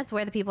 I think that's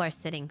where the people are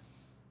sitting.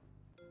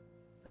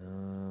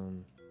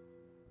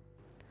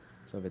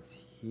 So if it's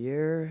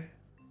here,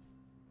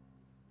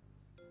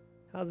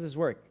 how does this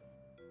work?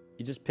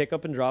 You just pick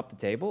up and drop the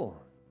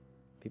table?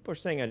 People are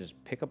saying I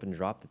just pick up and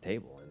drop the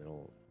table and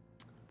it'll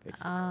fix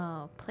it.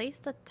 Oh, place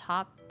the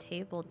top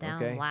table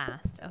down Okay.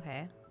 last.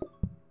 Okay.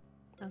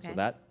 Okay. So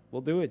that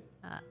will do it.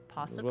 This is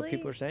Possibly. what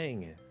people are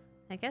saying.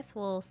 I guess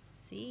we'll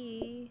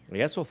see. I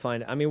guess we'll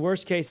find. I mean,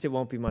 worst case, it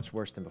won't be much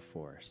worse than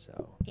before.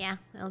 So Yeah,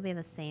 it'll be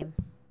the same.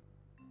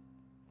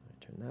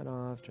 turn that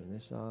off. Turn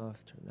this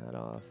off. Turn that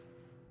off.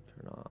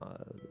 Turn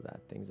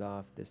that thing's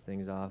off. This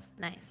thing's off.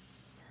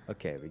 Nice.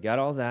 Okay, we got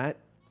all that.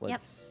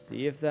 Let's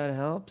see if that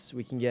helps.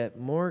 We can get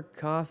more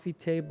coffee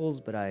tables,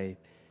 but I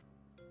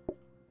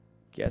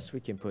guess we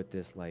can put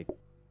this like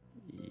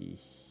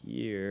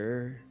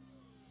here.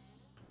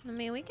 I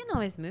mean, we can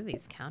always move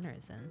these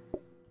counters in.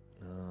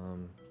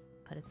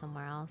 Put it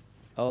somewhere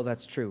else. Oh,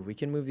 that's true. We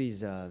can move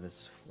these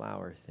this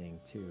flower thing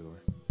too.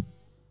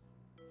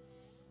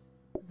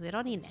 'Cause we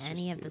don't need Let's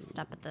any just of the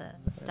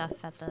do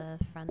stuff at the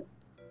front.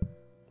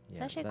 It's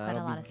Yeah, actually quite a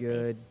that'll lot be of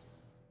good. space.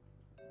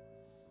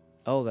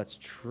 Oh, that's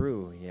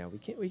true. Yeah, we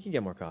can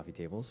get more coffee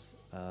tables.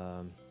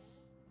 And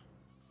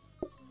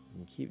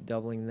keep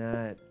doubling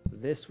that.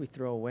 This we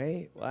throw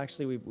away. Well,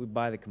 actually, we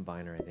buy the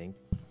combiner, I think.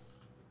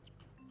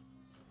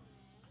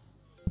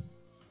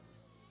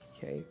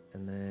 Okay,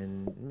 and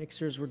then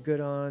mixers we're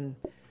good on.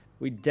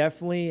 We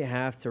definitely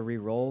have to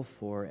re-roll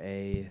for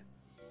a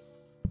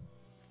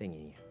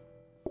thingy.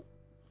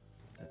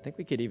 I think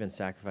we could even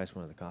sacrifice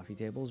one of the coffee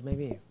tables,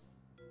 maybe.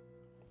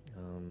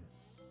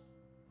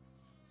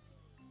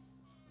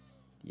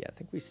 Yeah, I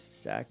think we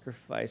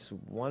sacrifice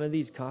one of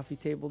these coffee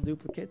table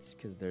duplicates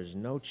because there's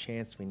no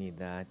chance we need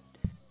that.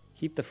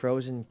 Keep the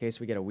frozen in case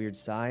we get a weird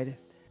side.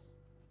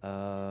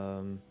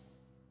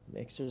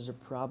 Mixers are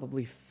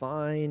probably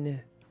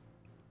fine.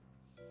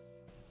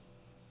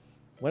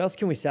 What else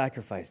can we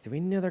sacrifice? Do we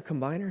need another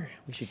combiner?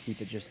 We should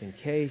keep it just in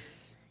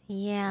case.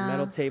 Yeah.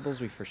 Metal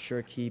tables we for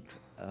sure keep.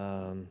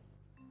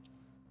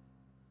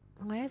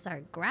 Where's our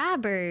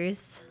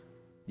grabbers?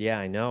 Yeah,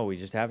 I know. We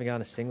just haven't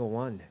gotten a single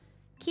one.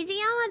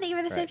 Kijiyama, thank you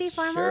for the Alright,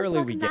 54 months. surely we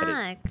Welcome get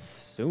back. it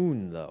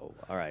soon, though.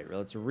 All right,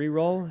 let's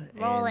re-roll.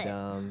 Roll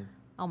and, it.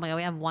 Oh my god,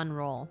 we have one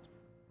roll.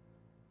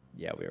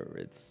 Yeah,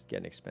 it's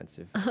getting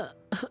expensive.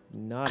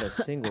 Not a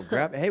single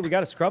grab. Hey, we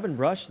got a scrub and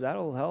brush.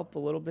 That'll help a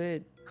little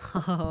bit.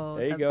 Oh,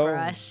 There you the go.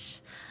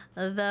 brush.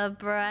 The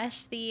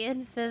brush, the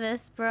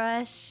infamous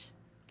brush.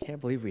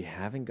 Can't believe we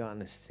haven't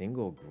gotten a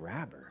single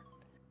grabber.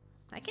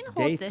 I can It's hold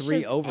day dishes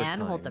 3 overtime,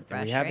 and hold the and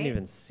brush, we haven't right?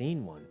 even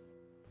seen one.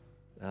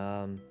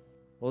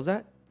 What was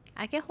that?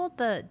 I can hold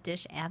the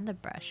dish and the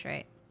brush,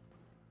 right?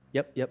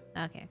 Yep.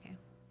 Okay.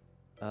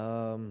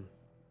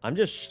 I'm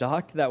just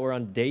shocked that we're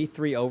on day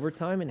 3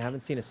 overtime and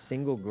haven't seen a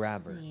single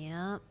grabber.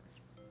 Yep.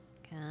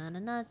 Kinda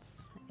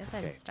nuts. I guess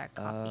I just start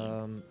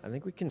copying. I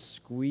think we can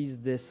squeeze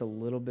this a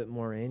little bit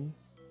more in.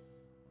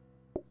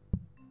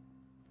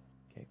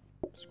 Okay,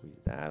 squeeze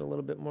that a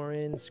little bit more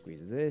in.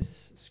 Squeeze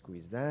this.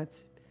 Squeeze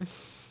that.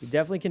 We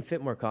definitely can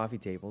fit more coffee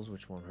tables,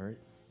 which won't hurt.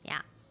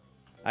 Yeah.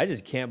 I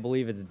just can't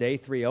believe it's day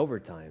 3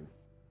 overtime.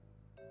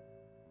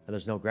 And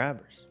there's no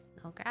grabbers.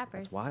 No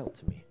grabbers. That's wild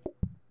to me.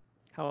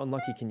 How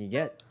unlucky can you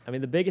get? I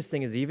mean, the biggest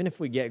thing is even if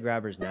we get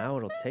grabbers now,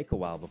 it'll take a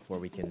while before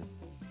we can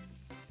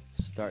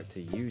start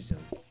to use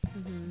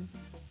them.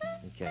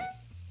 Okay.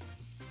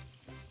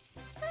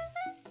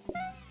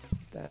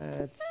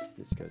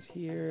 This goes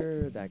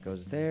here, that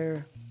goes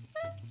there.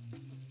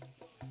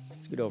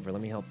 Scoot over,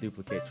 let me help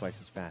duplicate twice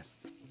as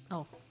fast.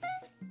 Oh,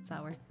 does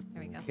that work?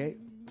 There we go. Okay.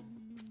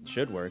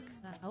 Should work.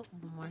 Oh,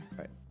 one more. All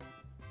right.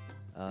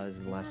 This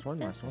is the last one,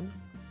 That's it. last one.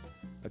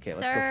 Okay,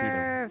 let's go feed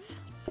them. Serve.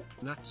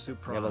 Natsu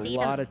We have a Prime.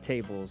 lot of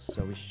tables,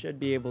 so we should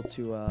be able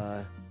to,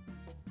 oh,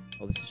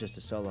 this is just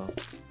a solo.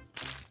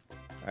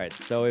 All right,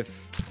 so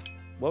if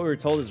what we were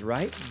told is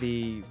right,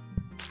 the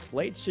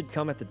plates should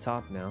come at the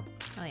top now.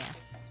 Oh, yes.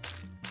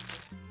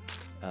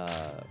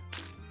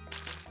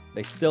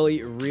 They still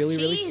eat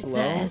really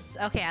slow. Jesus.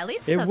 Okay, at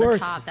least It it's at worked. the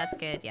top. That's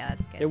good. Yeah,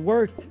 that's good. It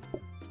worked.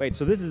 Wait,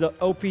 so this is an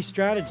OP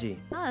strategy.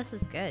 Oh, this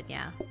is good.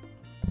 Yeah.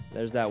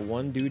 There's that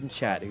one dude in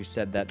chat who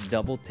said that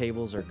double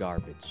tables are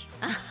garbage.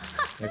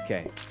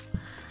 Okay.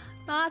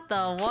 Not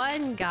the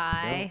one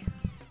guy.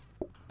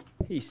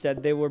 He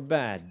said they were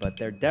bad, but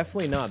they're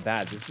definitely not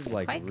bad. This is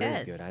like Quite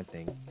really good. good, I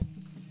think.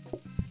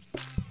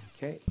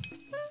 Okay.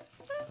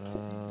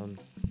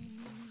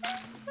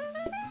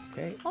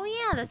 Okay. Oh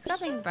yeah, the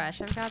scrubbing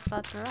brush. I forgot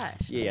about the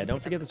brush. Yeah,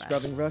 don't forget the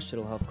scrubbing brush.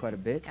 It'll help quite a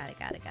bit. Got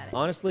it.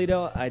 Honestly,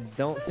 though, I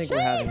don't think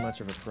we're having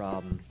much of a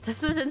problem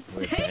This is with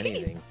insane.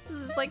 anything.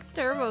 This is like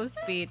turbo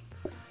speed.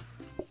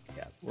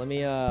 Yeah. Let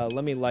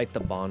me light the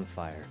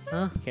bonfire.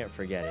 Huh? Can't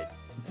forget it.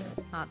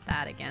 Not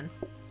that again.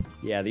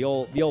 Yeah, the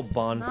old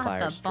bonfire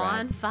Not the strat.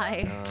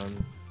 bonfire.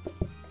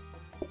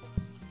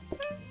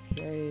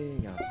 Okay,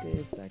 got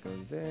this. That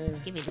goes there.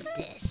 Give me the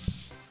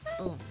dish.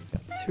 Boom.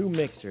 Got 2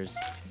 mixers.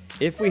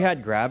 If we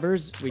had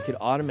grabbers, we could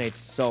automate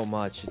so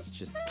much. It's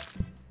just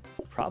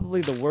probably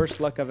the worst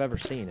luck I've ever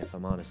seen, if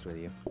I'm honest with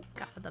you.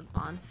 Got the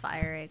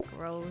bonfire. It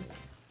grows.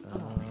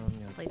 Oh, this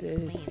got plate's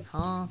this.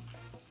 clean.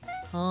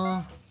 Huh?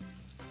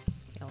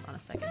 Okay, hold on a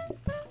second.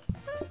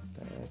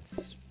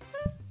 This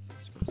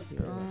goes here,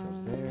 that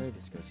goes there,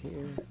 this goes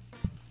here.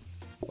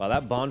 Wow,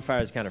 that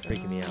bonfire is kind of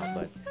freaking me out,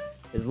 but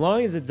as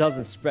long as it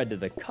doesn't spread to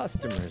the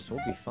customers,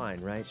 we'll be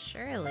fine, right?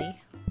 Surely.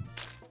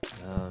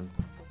 Okay,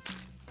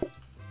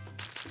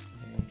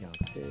 got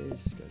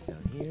this, goes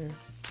down here.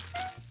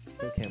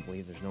 Still can't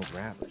believe there's no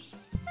grabbers.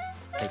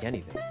 Take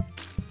anything.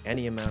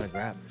 Any amount of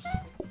grabbers.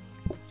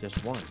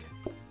 Just one.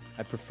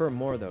 I prefer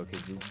more, though,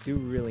 because we do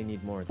really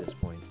need more at this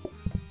point.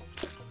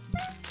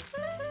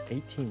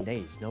 18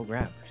 days, no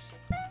grabbers.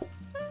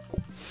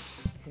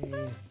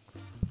 Okay.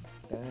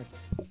 That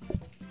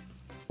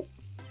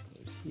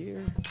goes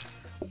here.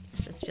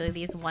 It's just really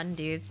these one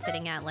dudes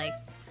sitting at like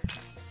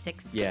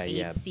 6, Yeah, 8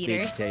 big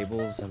seaters.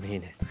 tables. I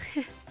mean,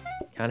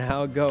 kind of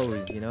how it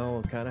goes, you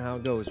know? Kind of how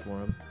it goes for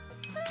them.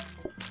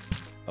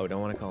 Oh,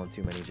 don't want to call them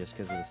too many just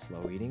because of the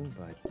slow eating,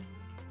 but...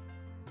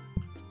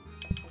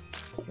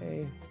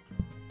 Okay.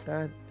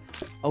 That...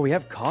 Oh, we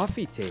have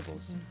coffee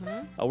tables.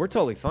 Oh, we're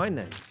totally fine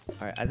then.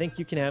 All right, I think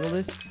you can handle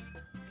this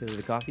because of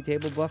the coffee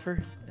table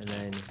buffer, and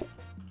then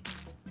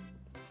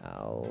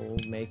I'll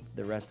make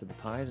the rest of the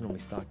pies and we'll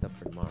be stocked up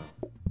for tomorrow.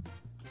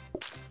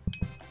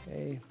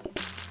 Okay.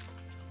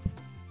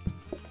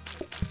 There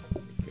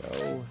we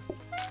go.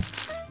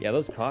 Yeah,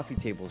 those coffee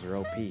tables are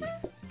OP.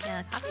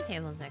 Yeah, the coffee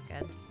tables are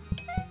good.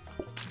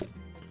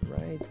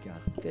 Right,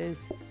 got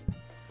this.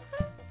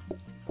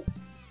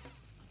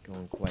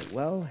 Going quite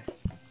well.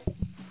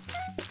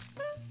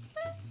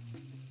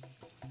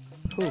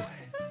 Whew.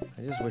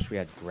 I just wish we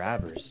had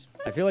grabbers.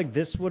 I feel like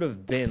this would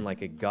have been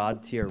like a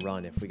god tier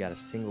run if we got a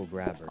single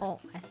grabber. Oh,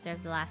 I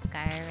served the last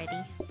guy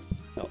already.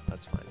 Oh,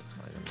 that's fine, that's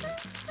fine. I mean,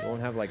 we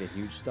won't have like a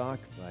huge stock,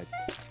 but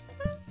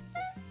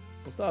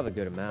we'll still have a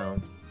good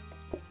amount.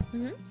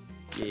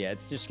 Yeah,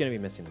 it's just gonna be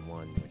missing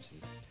one, which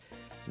is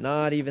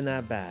not even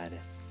that bad.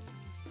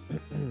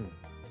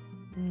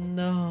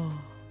 No.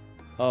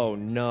 Oh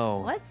no.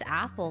 What's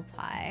apple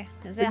pie?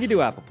 Is We it? could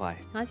do apple pie.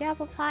 Want to do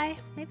apple pie?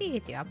 Maybe you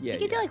could do apple. Yeah, you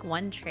could yeah. do like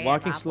one tray.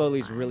 Walking of apple slowly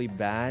is pie. really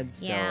bad,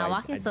 so Yeah,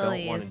 walking I slowly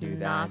don't want is to do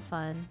not that.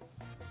 fun. Yeah,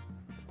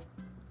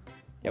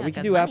 Yeah, we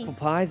could good do money. apple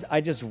pies. I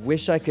just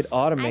wish I could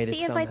automate it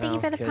see it, somehow. but thank you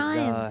for the 'cause,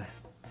 prime.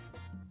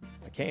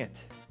 I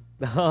can't.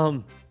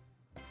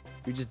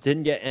 We just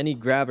didn't get any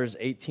grabbers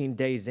 18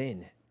 days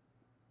in.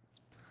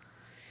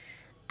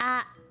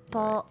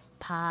 Apple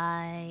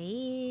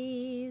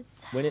pies.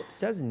 When it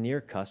says near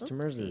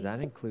customers, Oopsie. does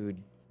that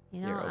include?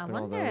 You know, Here, I open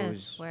all wonder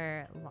those. if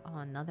we're oh,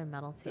 another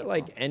metal Is there table.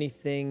 like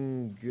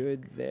anything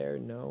good there?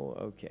 No.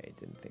 Okay,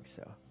 didn't think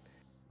so.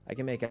 I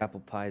can make apple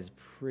pies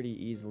pretty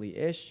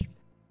easily-ish.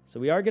 So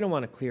we are gonna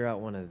want to clear out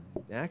one of.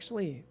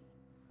 Actually,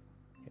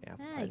 okay,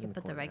 apple Yeah, pies you in can the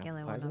put the corner, apple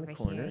regular pies one in the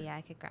over here. corner. Yeah,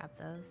 I could grab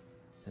those.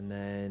 And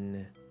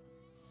then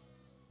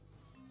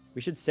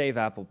we should save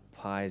apple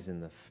pies in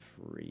the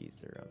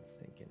freezer, I'm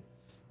thinking.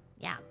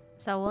 Yeah.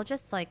 So we'll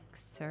just like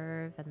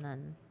serve and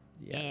then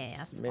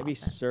yeah, so maybe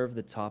swap it. serve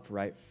the top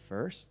right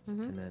first,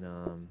 Mhm. and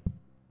then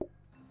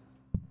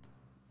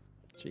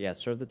so yeah,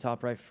 serve the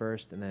top right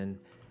first, and then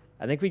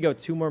I think we go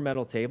 2 more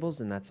metal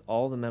tables, and that's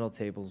all the metal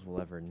tables we'll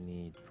ever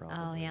need, probably.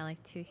 Oh yeah,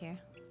 like 2 here.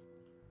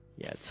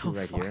 Yeah, It's 2 so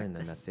right far, here, and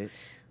then this- that's it.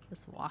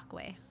 This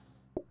walkway.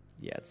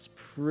 Yeah, it's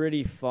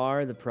pretty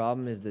far. The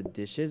problem is the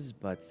dishes,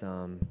 but Oh,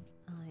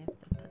 I have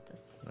to put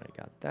this. I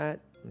got that.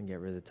 And get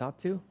rid of the top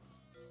two.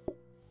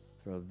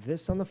 Throw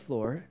this on the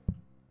floor.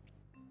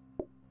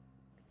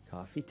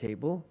 Coffee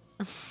table.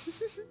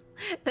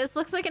 This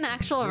looks like an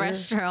actual Here.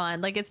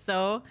 restaurant. Like, it's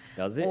so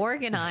Does it?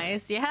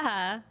 organized.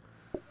 Yeah.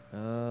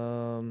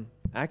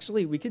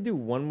 Actually, we could do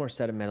one more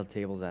set of metal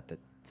tables at the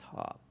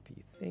top.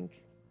 You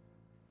think?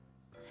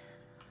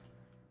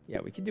 Yeah,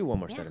 we could do one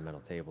more set of metal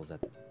tables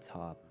at the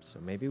top. So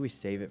maybe we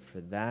save it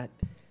for that.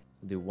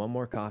 We'll do one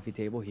more coffee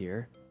table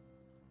here.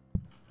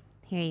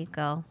 Here you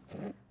go,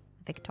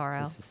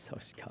 Victorio. This is so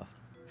scuffed.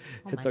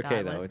 Oh It's my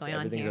okay God, what though. is going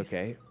on Everything's here?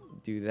 okay.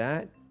 Do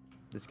that.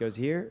 This goes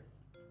here.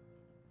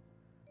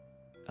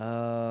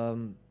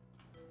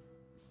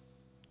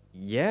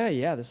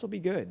 Yeah, this will be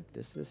good.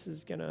 This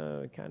is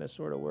gonna kind of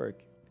sort of work.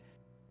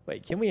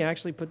 Wait, can we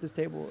actually put this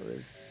table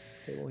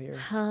here?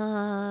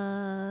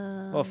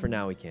 Well, for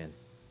now we can.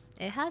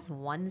 It has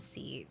one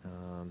seat.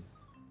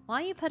 Why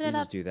don't you put it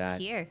just up do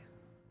that. here?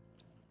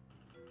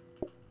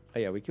 Oh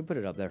yeah, we could put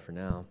it up there for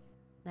now.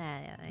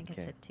 Yeah, I think it's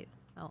Okay. it too.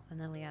 Oh, and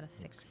then we gotta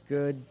fix Looks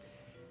good.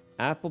 this.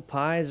 Apple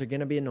pies are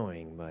gonna be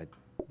annoying, but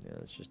yeah,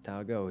 that's just how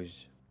it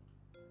goes.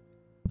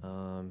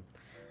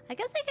 I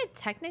guess I could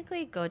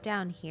technically go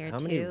down here How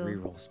too. many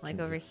rerolls like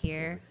can over you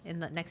here in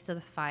the next to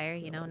the fire,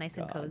 you know, nice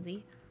and God.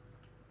 cozy.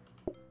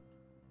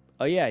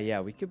 Oh yeah,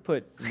 we could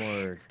put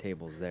more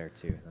tables there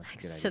too. That's a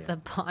good Next to idea. the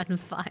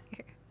bonfire.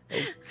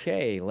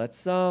 Okay,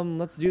 let's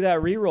do that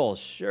reroll.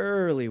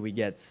 Surely we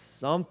get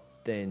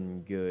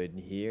something good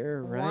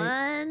here, right?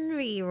 One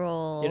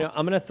reroll. You know,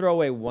 I'm gonna throw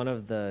away one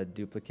of the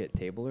duplicate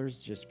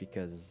tablers just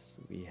because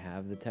we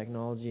have the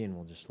technology and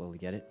we'll just slowly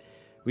get it.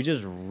 We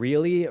just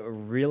really,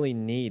 really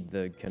need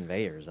the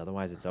conveyors,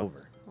 otherwise it's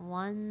over.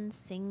 One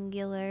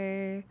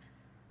singular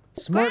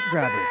Smart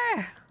grabber.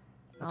 grabber!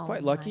 That's Oh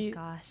quite my lucky.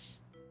 gosh.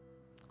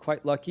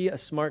 Quite lucky. A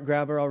smart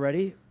grabber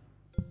already.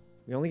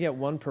 We only get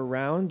one per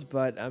round,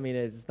 but I mean,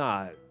 it's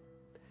not.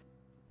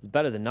 It's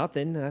better than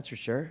nothing, that's for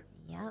sure.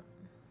 Yep.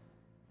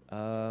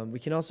 We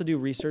can also do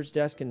research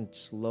desk and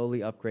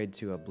slowly upgrade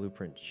to a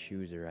blueprint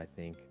chooser, I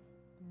think.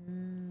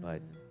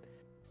 But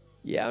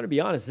yeah, I'm gonna be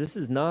honest, this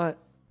is not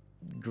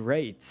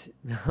great.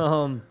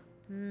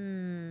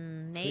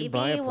 Maybe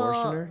buy a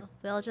portioner?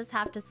 we'll just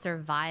have to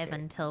survive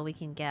until we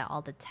can get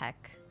all the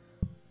tech.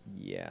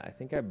 Yeah, I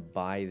think I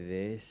buy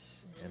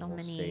this There's and so we'll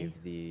many-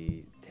 save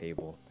the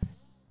table,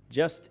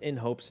 just in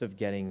hopes of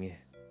getting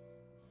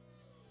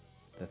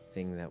the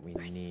thing that we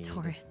For need.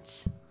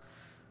 storage.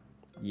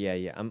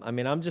 Yeah.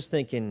 I'm just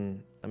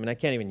thinking. I mean, I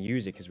can't even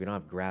use it because we don't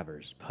have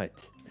grabbers.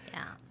 But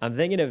Yeah. I'm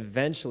thinking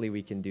eventually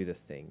we can do the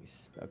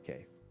things.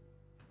 Okay.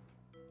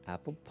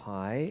 Apple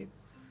pie.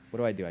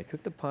 What do? I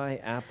cook the pie,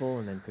 apple,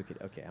 and then cook it.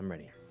 Okay, I'm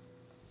ready.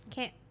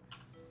 Okay.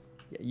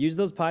 Yeah, use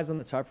those pies on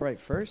the top right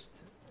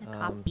first. A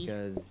copy.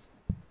 Because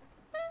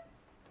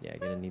yeah, I'm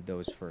gonna need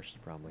those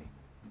first probably.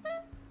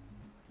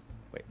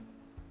 Wait,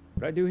 what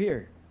do I do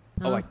here?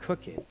 Oh, I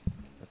cook it.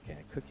 Okay,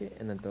 I cook it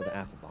and then throw the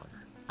apple on.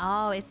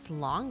 Oh, it's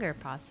longer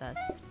process.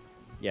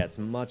 Yeah, it's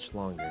much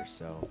longer,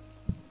 so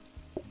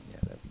yeah,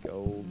 there we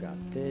go. Got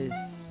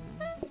this.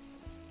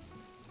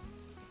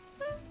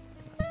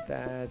 Got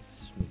that.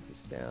 Move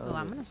this down. Oh,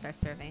 I'm gonna start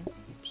serving.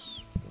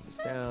 Oops. Move this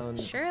down.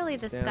 Surely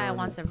move this this guy down.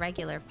 wants a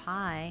regular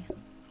pie.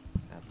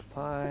 Apple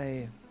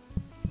pie.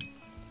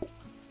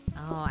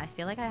 Oh, I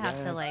feel like I have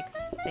to That's- like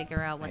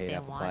figure out what I hate they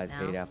apple want pies.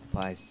 now. Hate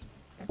apple pies.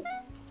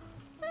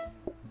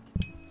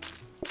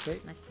 Okay.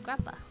 My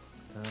scrubba.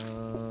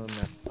 Apple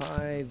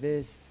pie.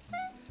 This.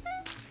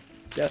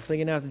 Definitely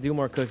gonna have to do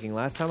more cooking.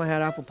 Last time I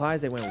had apple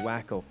pies, they went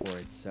wacko for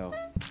it, so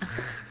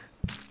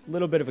a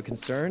little bit of a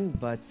concern,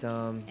 but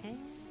Eh.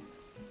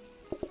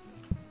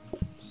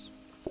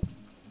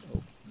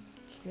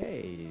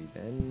 okay,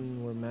 then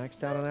we're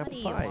maxed out on What apple do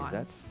you pies. want?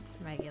 That's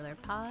Regular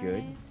pie.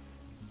 good.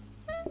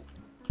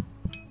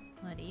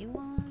 What do you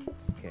want?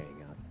 Okay,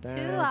 got that.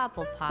 2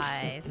 apple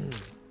pies.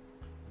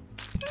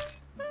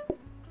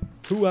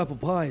 2 apple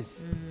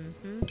pies.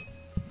 Mm-hmm.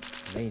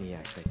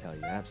 Maniacs, I tell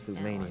you, absolute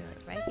That one's maniacs.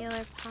 a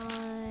regular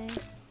pie.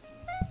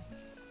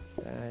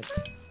 That.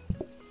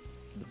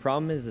 The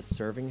problem is the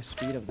serving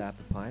speed of the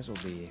apple pies will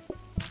be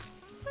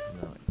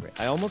not great.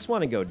 I almost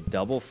want to go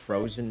double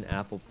frozen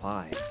apple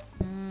pie,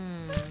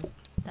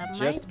 That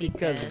just might be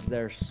because good.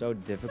 they're so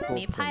difficult.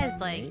 Meat to pie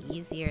is like make.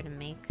 easier to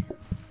make.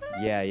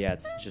 Yeah,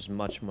 it's just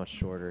much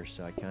shorter.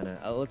 So I kind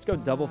of let's go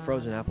double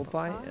frozen apple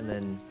pie and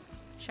then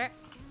Sure.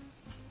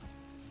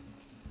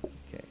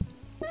 okay.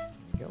 There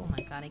we Oh go,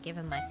 my god, I gave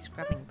him my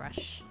scrubbing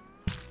brush.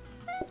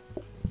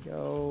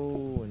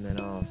 go, and then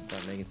I'll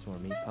start making some more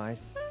meat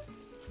pies.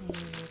 I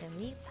need a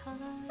meat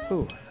pie.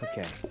 Ooh,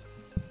 okay.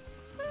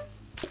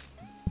 Did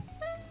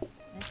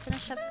I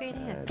finish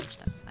upgrading? I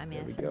finished up. I mean,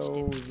 There I we finished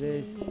go. it.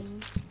 This.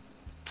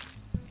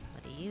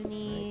 What do you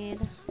need?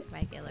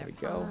 Regular There we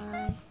go.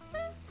 pie.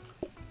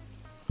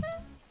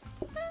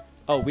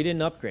 Oh, we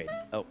didn't upgrade.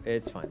 Oh,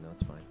 it's fine though.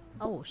 It's fine.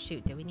 Oh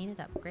shoot, do we need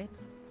to upgrade?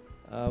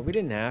 We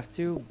didn't have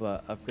to,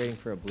 but upgrading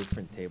for a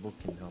blueprint table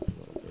can help a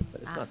little bit,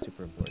 but it's not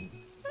super important.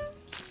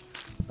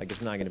 Like,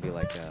 it's not gonna be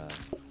like a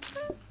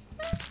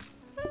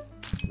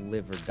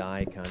live or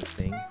die kind of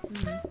thing.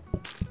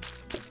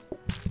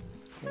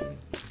 Okay.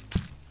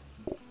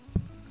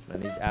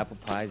 And these apple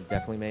pies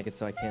definitely make it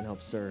so I can't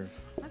help serve.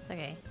 That's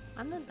okay.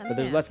 But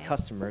there's less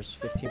customers,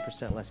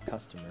 15% less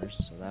customers,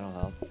 so that'll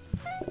help.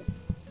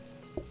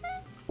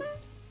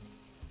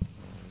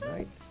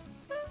 Alright.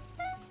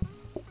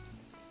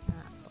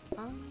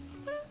 Oh,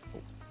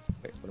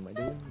 wait, what am I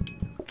doing?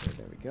 Okay,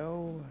 there we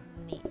go.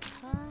 Meat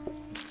pie.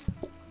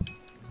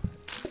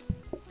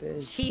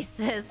 This.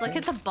 Jesus, look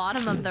at the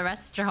bottom of the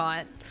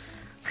restaurant.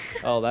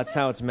 Oh, that's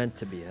how it's meant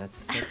to be.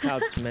 That's how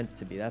it's meant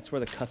to be. That's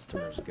where the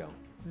customers go.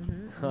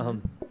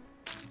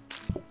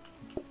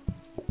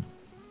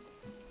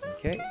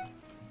 Okay.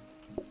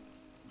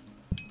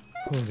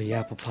 Oh, the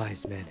apple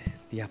pies, man.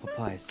 The apple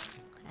pies.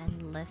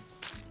 Endless.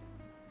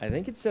 I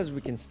think it says we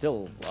can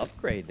still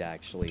upgrade,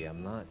 actually.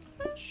 I'm not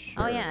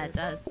sure. Oh, yeah, it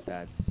does.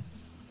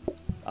 That's...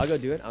 I'll go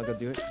do it. I'll go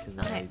do it, because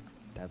Okay.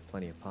 I have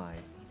plenty of pie.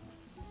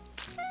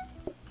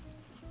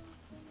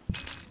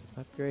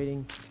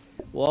 Upgrading.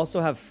 We'll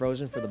also have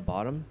frozen for the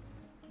bottom,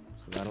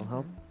 so that'll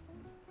help.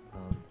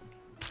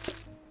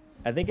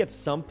 I think at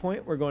some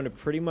point we're going to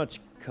pretty much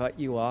cut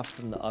you off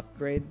from the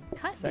upgrade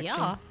section. Me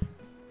off?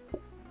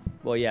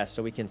 Well, yeah,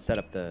 so we can set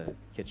up the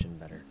kitchen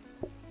better,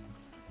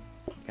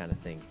 kind of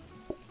thing.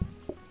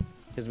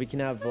 Because we can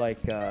have like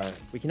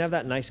we can have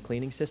that nice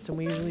cleaning system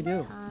we usually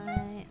do.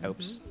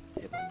 Oops,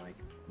 hit my mic,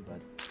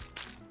 but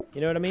you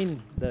know what I mean?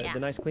 The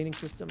nice cleaning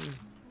system,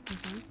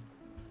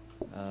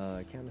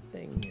 kind of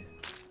thing.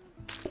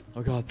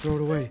 Oh God, throw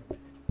it away!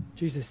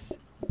 Jesus,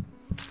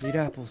 need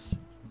apples.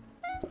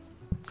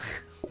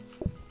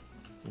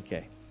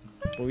 Okay.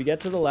 When we get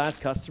to the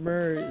last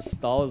customer,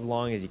 stall as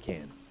long as you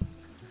can.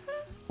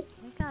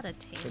 We got a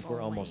table. I think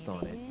we're almost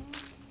on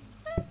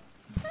it.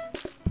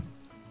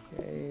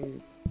 Okay.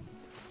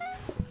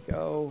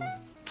 Go.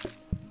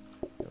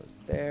 Goes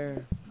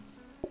there.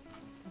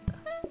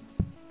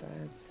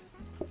 That's.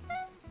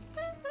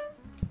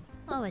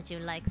 What would you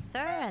like, sir?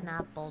 An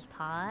apple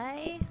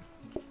pie?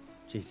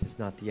 Jesus,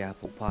 not the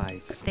apple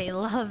pies. They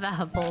love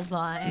apple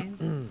pies.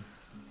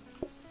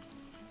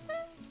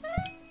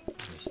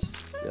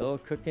 Still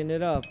cooking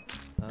it up.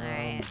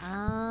 Alright,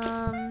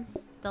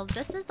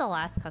 this is the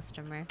last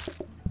customer.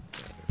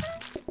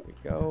 Here we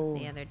go.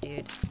 The other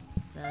dude.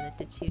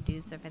 The two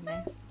dudes over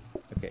there.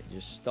 Okay,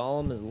 just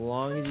stall them as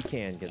long as you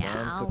can, because Yeah,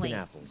 I'm I'll cooking wait.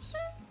 apples.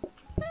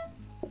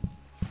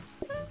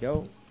 There we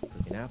go.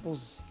 Cooking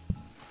apples.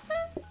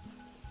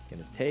 It's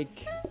gonna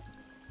take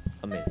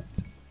a minute.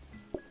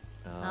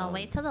 I'll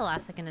wait till the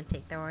last second to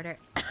take their order.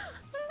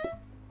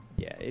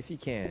 Yeah, if you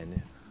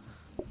can.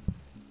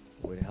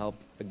 Would help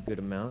a good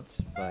amount,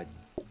 but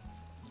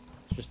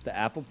just the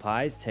apple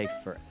pies take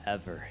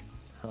forever.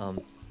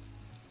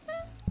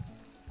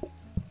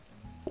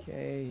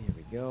 Okay, here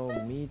we go.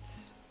 Meat.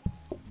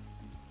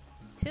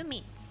 2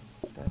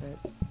 meats. Is that it?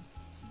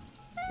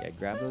 Yeah,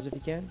 grab those if you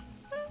can.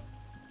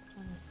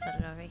 I'll just put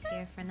it over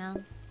here for now.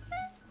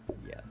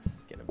 Yeah, this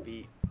is gonna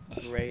be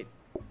great.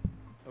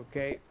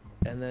 Okay,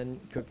 and then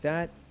cook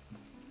that.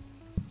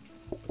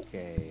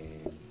 Okay.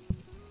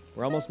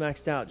 We're almost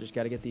maxed out. Just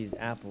got to get these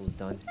apples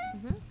done.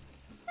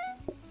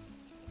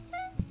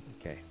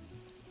 Okay.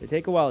 They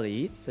take a while to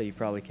eat, so you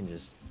probably can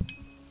just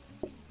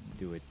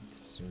do it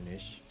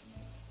soonish.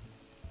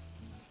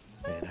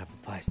 Man, apple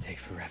pies take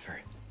forever.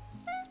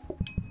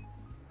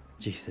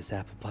 Jesus,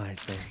 apple pies,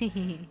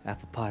 man.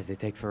 Apple pies, they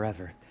take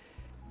forever.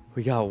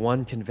 We got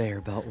one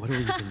conveyor belt. What do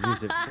we even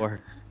use it for?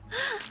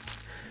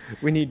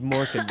 We need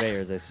more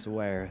conveyors, I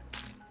swear.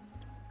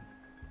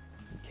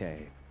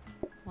 Okay.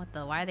 What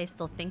the? Why are they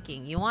still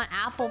thinking? You want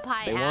apple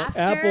pie They after?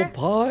 want apple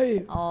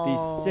pie? Oh.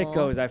 These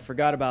sickos, I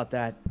forgot about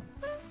that.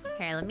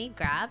 Here, let me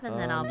grab and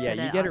then I'll put yeah, it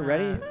you get it on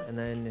ready, a- and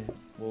then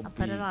we'll I'll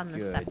put be it on the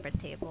good. separate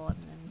table and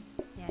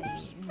then yeah,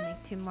 you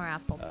make 2 more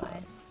apple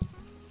pies.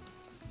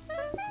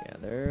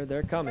 Yeah,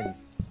 they're coming.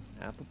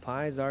 Apple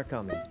pies are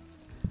coming. All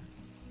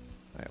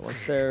right,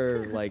 once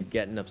they're like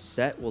getting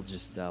upset, we'll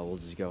just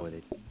go with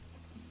it.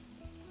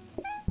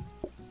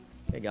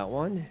 Okay, got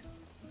one.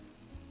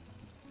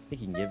 I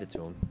think you can give it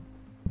to him.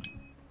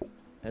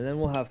 And then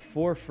we'll have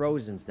 4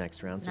 frozens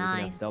next round, so we can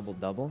Nice. have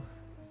double.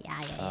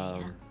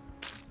 Yeah.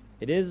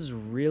 It is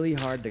really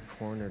hard to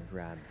corner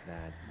grab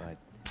that, but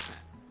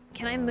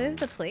Can I move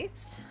the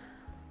plates?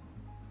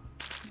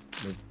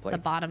 move the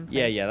plates. bottom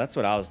Yeah, plates. that's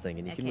what I was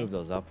thinking. You can Okay. move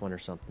those up one or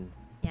something.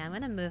 Yeah, I'm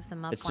gonna move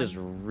them up. It's just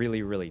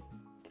really, really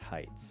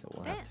tight, so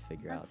we'll have to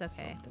figure out That's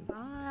okay. something.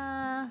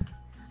 I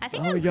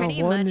think Oh, we I'm got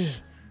one.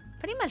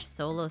 pretty much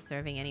solo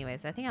serving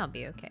anyways. I think I'll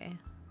be okay.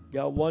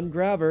 Got one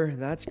grabber.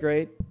 That's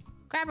great.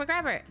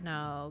 Grabber.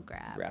 No,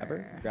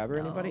 grabber. Grabber,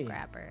 No, anybody?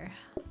 Grabber.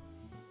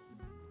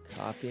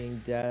 Copying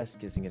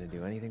desk isn't going to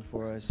do anything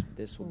for us.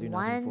 This will do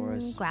nothing for One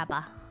us.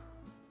 grabber.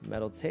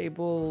 Metal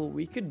table.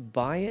 We could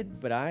buy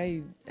it, but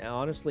I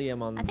honestly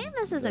am on I think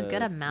this is a the good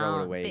throw it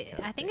amount. away kind of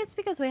I think thing. it's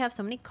because we have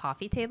so many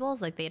coffee tables.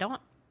 Like we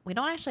don't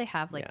actually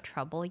have like Yeah.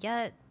 trouble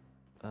yet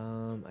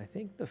I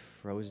think the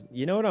frozen.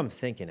 You know what I'm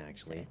thinking Is there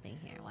actually. anything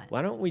here? What?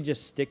 Why don't we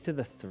just stick to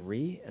the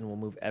 3 and we'll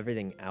move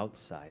everything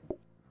outside,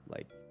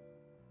 like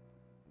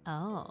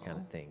Oh. kind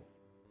of thing.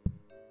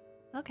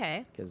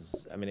 Okay.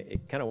 Because I mean,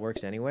 it kind of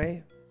works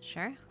anyway.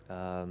 Sure.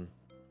 And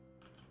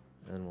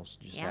then we'll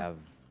just Yeah. have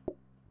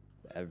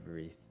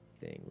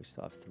everything. We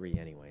still have 3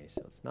 anyway,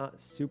 so it's not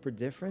super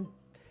different.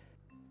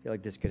 I feel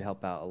like this could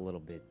help out a little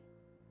bit.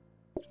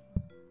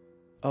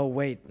 Oh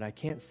wait, but I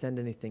can't send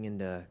anything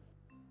into.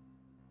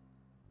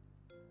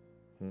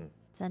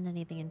 Send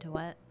anything into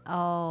what?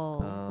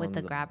 Oh, with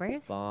the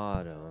grabbers?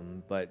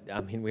 Bottom, but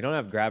I mean, we don't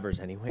have grabbers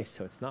anyway,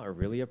 so it's not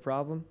really a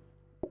problem,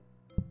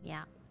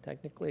 Yeah.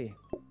 technically.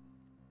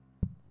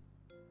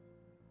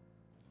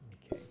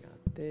 Okay,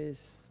 got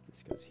this.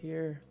 This goes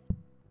here.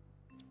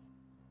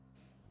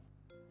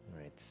 All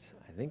right,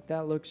 I think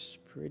that looks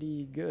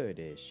pretty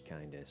good-ish,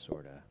 kinda,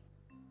 sorta.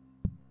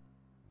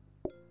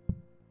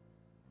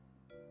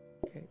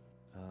 Okay.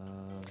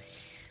 I'll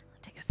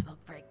take a smoke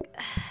break.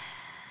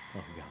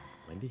 Oh god,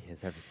 Wendy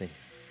has everything.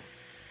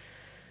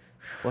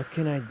 What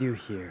can I do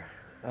here?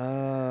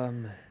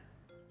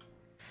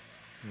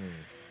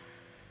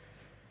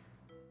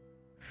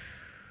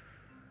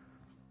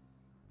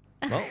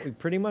 Well, we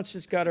pretty much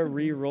just gotta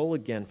re-roll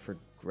again for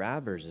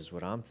grabbers, is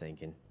what I'm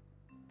thinking.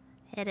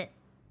 Hit it.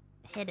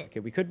 Hit it. Okay,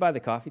 we could buy the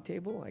coffee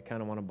table. I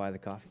kind of want to buy the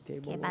coffee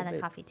table. Okay, a buy little the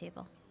bit. coffee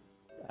table.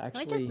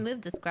 Actually, Can we just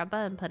move the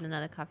scrubba and put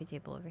another coffee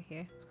table over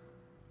here?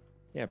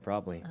 yeah,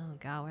 probably. Oh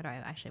god, where do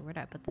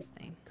I put this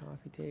thing?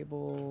 Coffee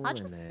table. I'll and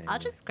just then... I'll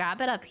just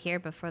grab it up here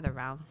before the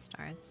round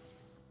starts.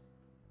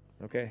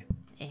 Okay.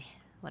 Eh, You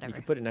whatever.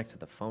 can put it next to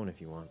the phone if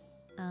you want.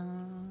 Yeah.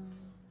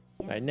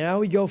 All right, now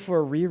we go for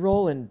a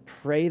re-roll and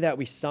pray that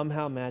we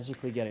somehow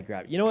magically get a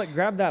grab. You know what?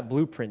 Grab that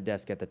blueprint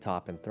desk at the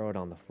top and throw it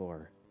on the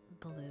floor.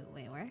 Blue.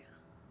 Wait, where?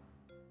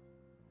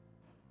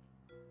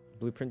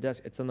 Blueprint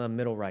desk. It's on the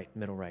middle right.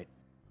 Middle right.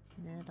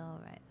 Middle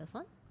right. This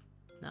one?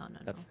 No.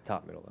 That's the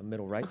top middle.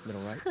 Middle right.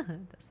 Middle right.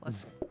 This one.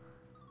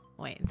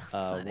 Wait. That's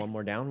not One it.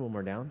 more down. One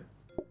more down.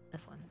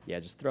 This one. Yeah,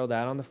 just throw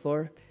that on the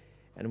floor,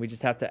 and we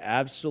just have to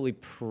absolutely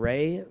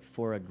pray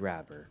for a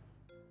grabber.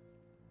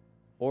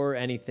 Or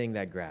anything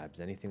that grabs.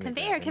 Anything. that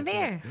Conveyor. grabs,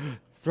 anything Conveyor.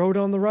 Throw it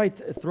on the right.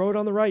 Throw it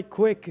on the right.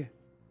 Quick.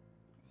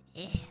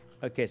 Eh.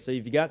 Okay, so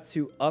you've got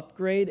to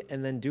upgrade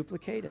and then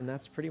duplicate, and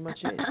that's pretty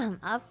much it.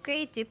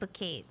 Upgrade.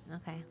 Duplicate.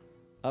 Okay.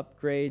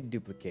 Upgrade,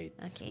 duplicate.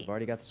 Okay. We've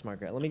already got the smart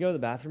grab. Let me go to the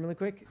bathroom really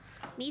quick.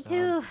 Me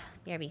too.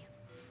 BRB.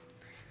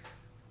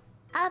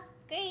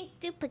 Upgrade.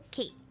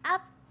 Duplicate.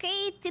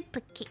 Upgrade.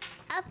 Duplicate.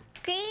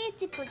 Upgrade.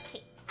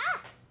 Duplicate.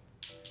 Ah.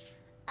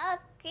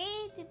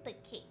 Upgrade.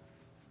 Duplicate.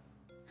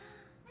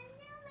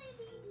 Hello, my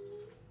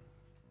babies.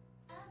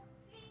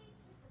 Upgrade.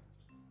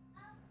 Duplicate.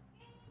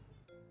 Upgrade.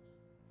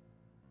 Duplicate.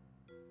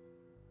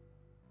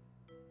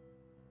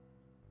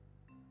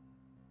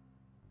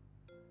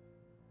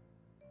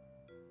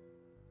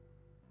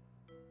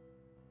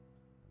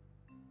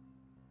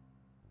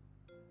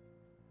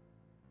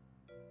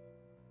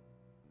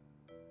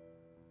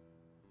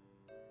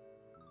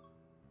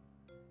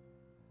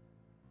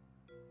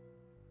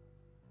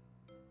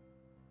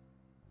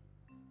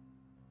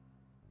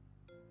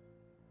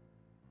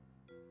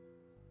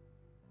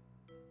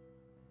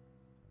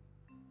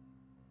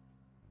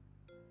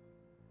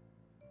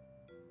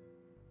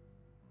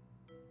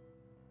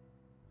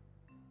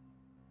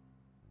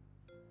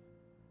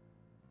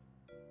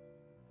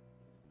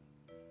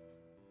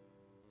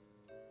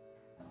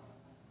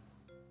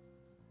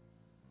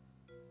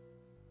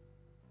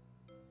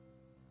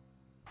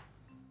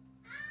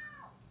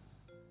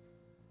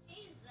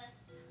 Jesus.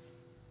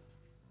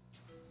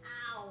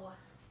 Ow.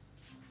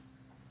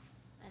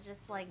 I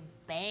just like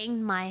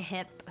banged my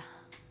hip.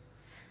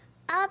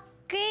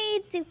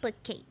 Upgrade,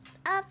 duplicate.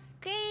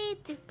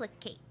 Upgrade,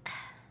 duplicate.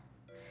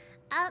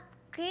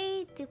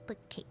 Upgrade,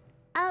 duplicate.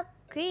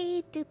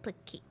 Upgrade,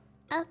 duplicate.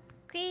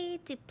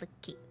 Upgrade,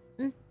 duplicate.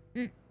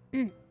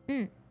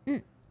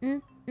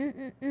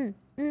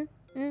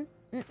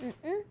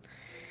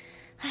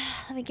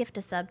 Let me gift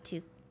a sub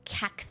to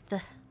Cacth.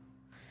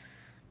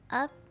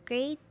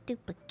 Upgrade,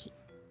 duplicate.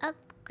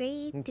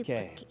 Upgrade, Okay,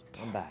 duplicate.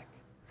 I'm back.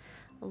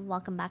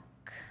 Welcome back.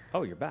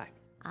 Oh, you're back.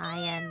 I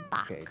am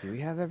back. Okay, do we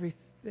have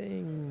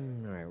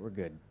everything? All right, we're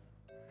good.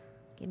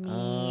 Give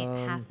me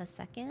half a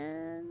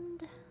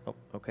second. Oh,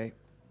 okay.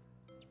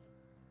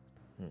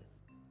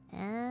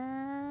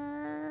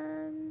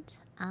 And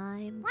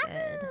I'm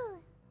good.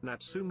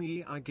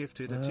 Natsumiii, I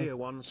gifted a tier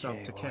 1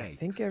 sub to well, I Kate.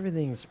 think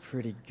everything's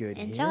pretty good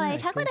Enjoy. here.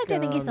 Chocolate Nectar,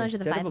 thank you so much for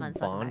the instead 5 of months.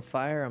 a Welcome back.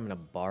 bonfire, I'm going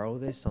to borrow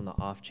this on the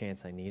off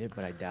chance I need it,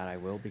 but I doubt I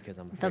will because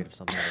I'm afraid of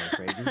something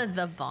going crazy.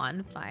 The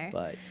bonfire.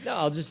 But no,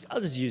 I'll just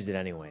use it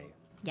anyway.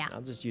 Yeah.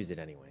 I'll just use it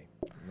anyway.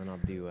 And then I'll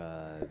do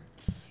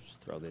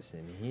just throw this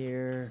in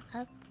here.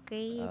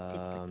 Upgrade,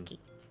 duplicate.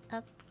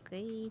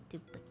 Upgrade,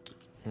 duplicate.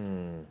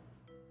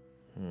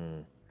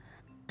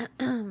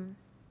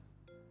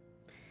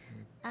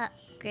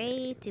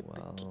 Upgrade,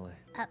 duplicate. Well,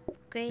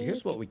 Upgrade.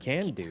 here's what we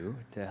can duplicate. do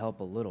to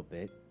help a little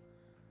bit.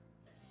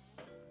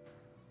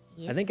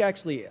 I think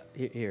actually,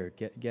 here,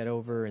 get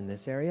over in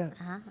this area.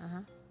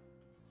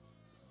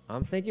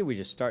 I'm thinking we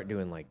just start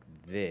doing like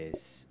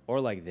this, or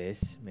like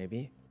this,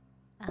 maybe.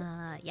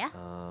 Yeah.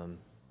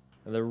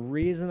 And the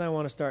reason I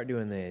want to start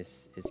doing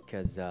this is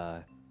because,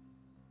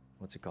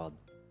 what's it called?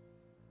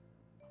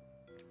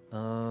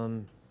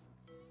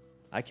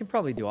 I can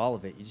probably do all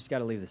of it. You just got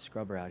to leave the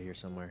scrubber out here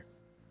somewhere.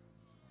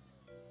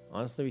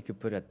 Honestly, we could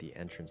put it at the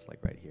entrance, like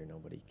right here.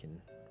 Nobody can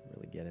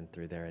really get in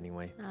through there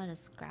anyway. I'll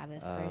just grab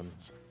it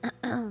first.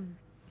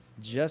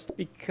 Just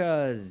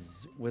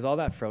because with all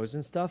that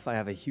frozen stuff, I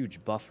have a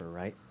huge buffer,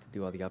 right? To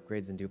do all the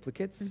upgrades and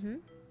duplicates.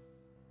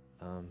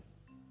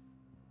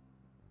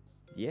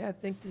 Yeah, I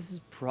think this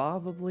is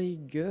probably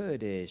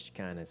good-ish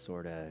kind of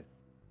sort of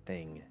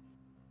thing.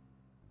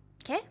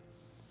 Okay.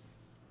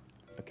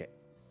 Okay.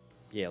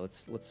 Yeah,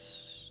 let's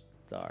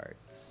start.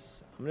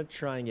 I'm gonna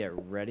try and get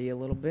ready a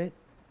little bit.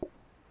 Go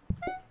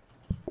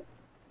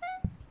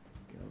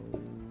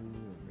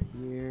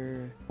over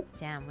here.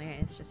 Damn,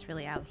 it's just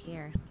really out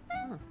here.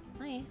 Oh,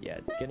 hi. Yeah,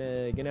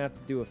 gonna have to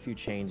do a few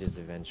changes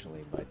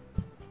eventually, but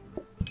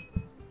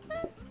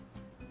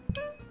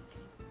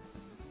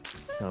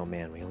oh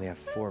man, we only have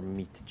 4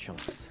 meat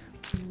chunks.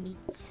 Meat.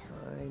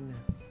 Fine.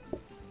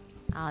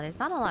 Oh, there's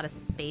not a lot of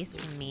space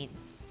for meat.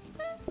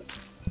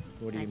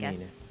 What do you guess.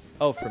 mean?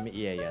 Oh, for me,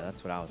 yeah,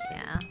 that's what I was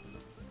saying. Yeah.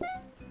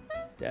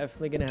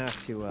 Definitely gonna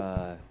have to.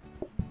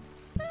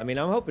 I mean,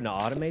 I'm hoping to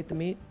automate the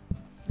meat.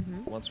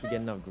 Once we get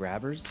enough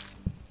grabbers,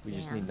 we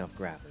just need enough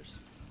grabbers.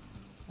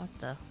 What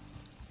the?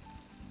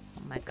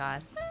 Oh my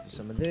god. Do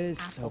some of this.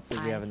 Apple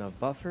Hopefully we have pies. enough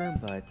buffer,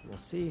 but we'll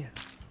see.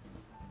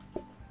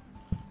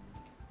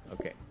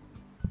 Okay.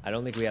 I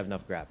don't think we have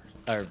enough grabbers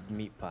or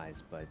meat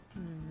pies, but I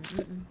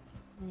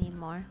need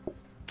more.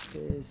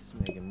 this,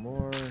 making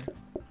more. Got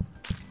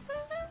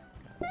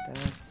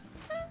that.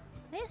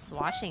 This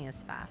washing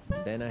is fast.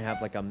 Then I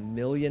have like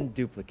 1,000,000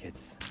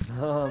 duplicates.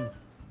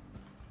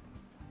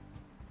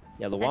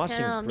 Yeah, the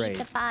washing's great. Meet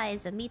the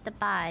pies. Meet the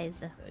pies.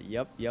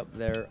 Yep,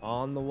 they're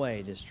on the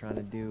way. Just trying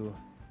to do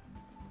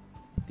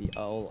the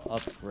all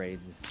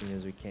upgrades as soon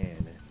as we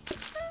can.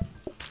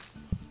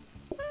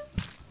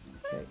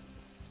 Okay.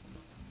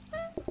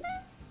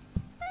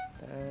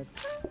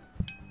 That's...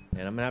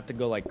 And I'm gonna have to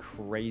go like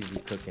crazy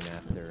cooking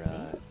after.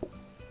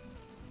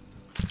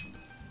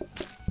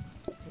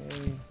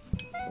 Okay.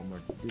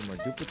 Do more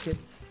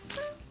duplicates.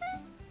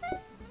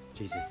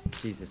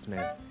 Jesus,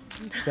 man.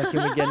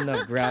 Second we get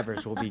enough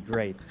grabbers, will be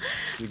great.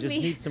 We just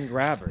need some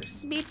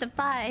grabbers. Meet the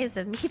pies.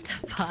 Meet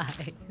the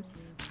pies.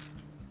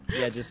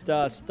 Yeah, just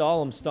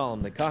stall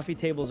them. The coffee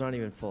tables aren't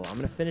even full. I'm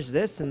gonna finish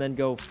this and then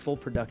go full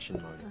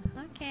production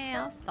mode. Okay,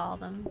 I'll stall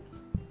them.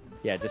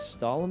 Yeah, just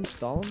stall them.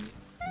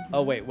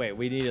 Oh wait,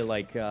 we need to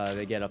like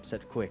they get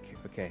upset quick.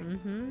 Okay.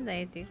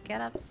 They do get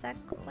upset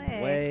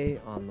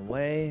quick. On the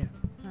way.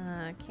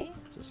 Okay.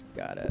 Just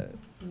gotta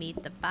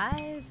Meet the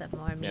pies and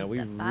more meet Yeah, we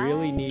the pies.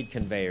 really need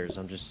conveyors,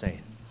 I'm just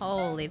saying.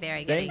 Holy,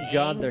 they're getting Thank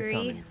God they're angry.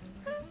 coming.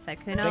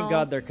 Sykkuno, Thank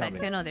God they're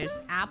coming. Sykkuno, there's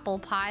apple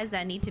pies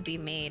that need to be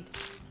made.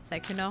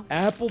 Sykkuno.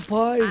 Apple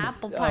pies?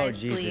 Apple pies, oh,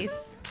 Jesus. please.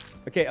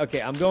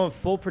 Okay, I'm going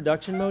full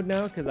production mode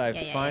now because I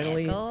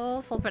finally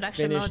Go full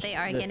production mode. They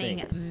are finished the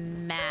getting things.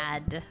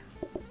 mad.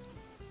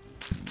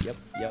 Yep.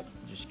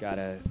 Just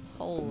gotta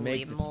Holy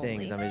make the moly.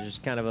 things. I mean, it's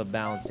just kind of a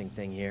balancing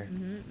thing here.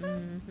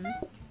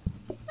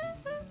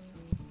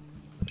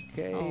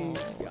 Okay, Oh,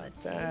 got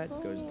the that.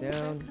 Goes tables are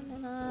down.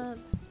 coming up.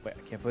 Wait, I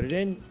can't put it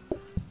in.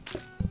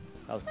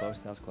 That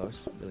was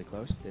close. Really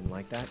close. Didn't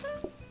like that.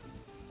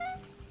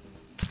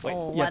 Wait,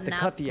 Oh, you have one to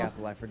cut the apple.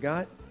 apple. I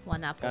forgot.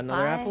 One apple Got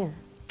another pie. apple.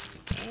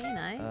 Okay,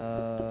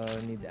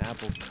 nice. Need the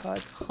apple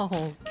cut.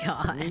 Oh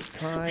god. Meat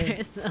pie.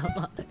 There's a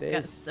lot of This.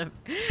 custom.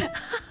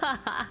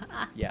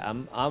 Yeah,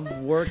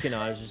 I'm working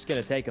on it. It's just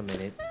gonna take a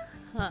minute.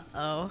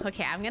 Uh-oh.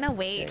 Okay, I'm gonna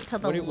wait Okay. till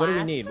the What do we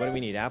last... need? What do we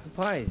need? Apple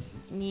pies.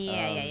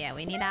 Yeah.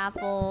 We need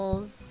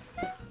apples.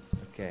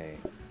 Okay.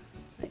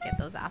 Let's get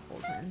those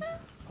apples in.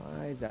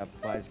 Apple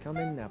pies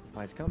coming. Apple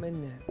pies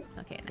coming.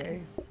 Okay, Okay.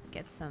 nice.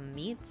 Get some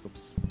meats.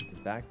 Oops.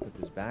 Put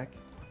this back.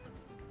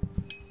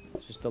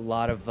 It's just a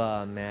lot of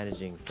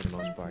managing for the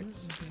most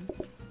parts.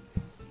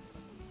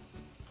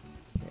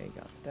 Okay,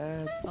 got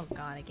that. Oh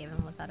god, I gave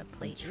him without a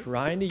plate. Oops.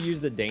 Trying to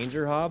use the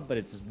danger hob, but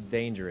it's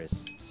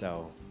dangerous,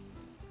 so...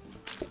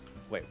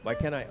 Wait, why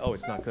can't I... Oh,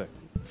 it's not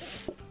cooked.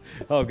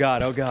 Oh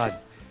god. Oh god,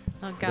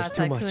 There's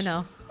too much.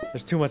 Sykkuno.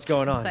 There's too much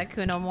going on.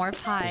 Sykkuno, more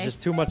pies. There's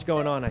just too much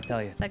going on, I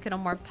tell you. Sykkuno,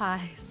 more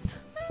pies.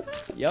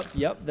 Yep.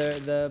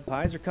 The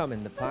pies are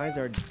coming. The pies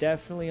are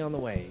definitely on the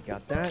way.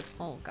 Got that?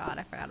 Oh god,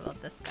 I forgot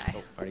about this guy.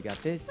 Oh, already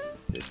got this.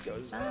 This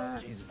goes...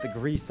 That. Jesus, the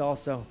grease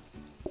also.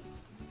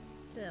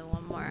 Do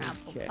one more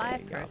apple Okay,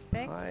 pie. got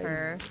Perfect. pies.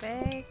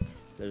 Perfect.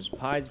 There's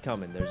pies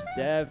coming. There's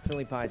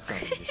definitely pies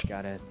coming. Just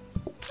gotta...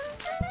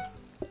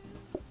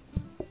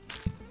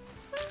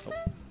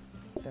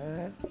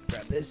 That.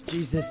 Grab this,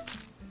 Jesus.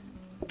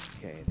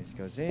 Okay, this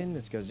goes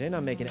in.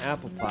 I'm making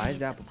apple pies.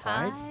 Meet Apple the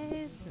pies.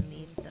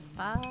 Meet the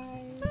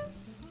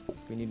pies.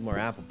 We need more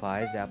apple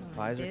pies. Apple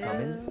pies are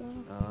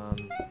coming.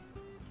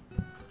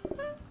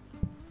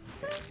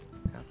 Okay,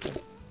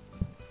 apple.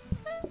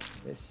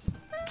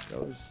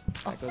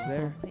 That goes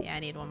there. Yeah, I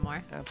need one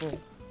more. Apple.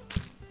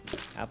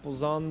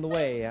 Apple's on the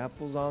way.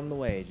 Apple's on the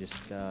way.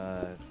 Just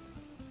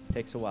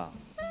takes a while.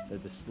 They're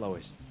the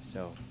slowest.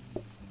 So.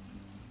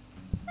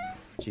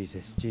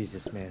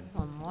 Jesus, man.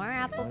 One more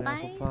apple One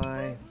pie. apple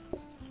pie.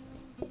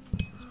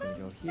 It's gonna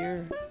go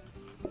here.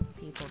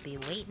 People be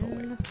Oh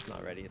waiting. wait, it's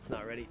not ready. It's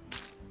not ready.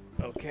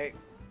 Okay.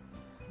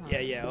 One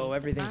Yeah. Oh,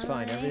 everything's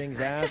fine. pie.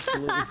 Everything's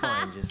absolutely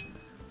fine. Just.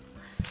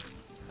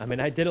 I mean,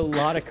 I did a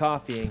lot of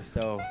copying,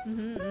 so.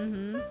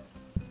 Okay,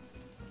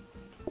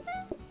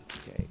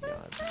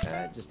 got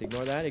that. Just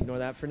ignore that. Ignore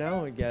that for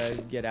now. We gotta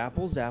get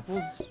apples.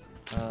 Apples.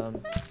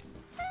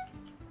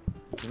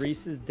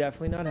 Grease is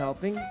definitely not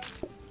helping.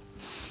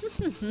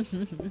 Okay, what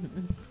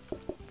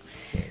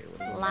do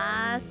we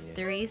Last need?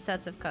 3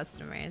 sets of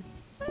customers.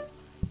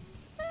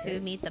 2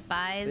 meet the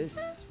pies. This.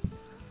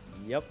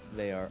 Yep,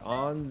 they are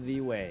on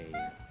the way.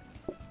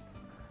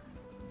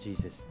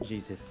 Jesus.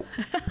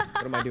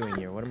 What am I doing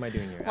here? What am I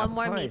doing here? One Apple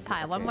more meat pies?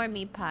 pie. One Okay. more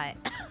meat pie.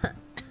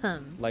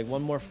 Like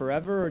one more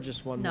forever or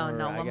just one No, more?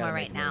 no, I one gotta more make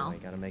right them now.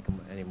 anyway. Gotta make them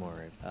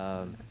anymore.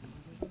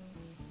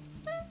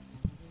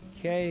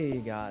 Okay,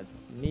 got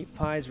meat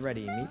pies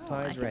ready. Meat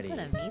pies I ready.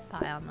 can put a meat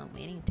pie on the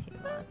waiting table.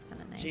 That's kind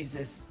of nice.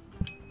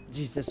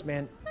 Jesus,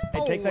 man.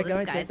 Hey, take that this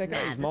guy. guy's Take that guy.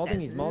 mad. He's This malding.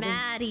 guy's He's malding.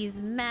 mad. He's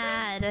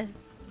mad.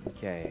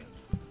 Okay.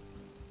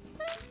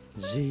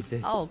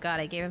 Jesus. Oh god,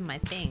 I gave him my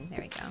thing.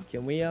 There we go.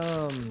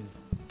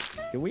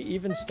 Can we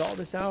even stall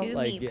this out? 2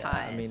 like, meat yeah,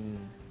 pies. I mean,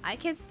 I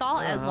can stall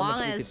I don't know as how long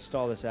much we could as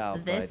stall this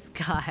out. this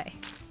guy.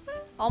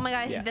 Oh my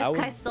god, yeah, this I would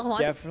guy still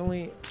wants.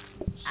 definitely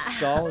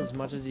stall as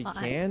much as he Fine.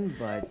 can,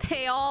 but.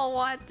 They all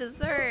want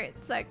dessert,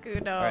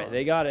 Sykkuno. All right,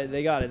 they got it.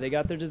 They got it. They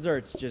got their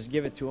desserts. Just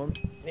give it to them.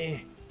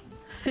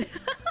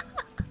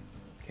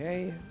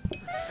 Okay,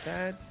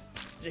 that's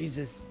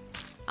Jesus.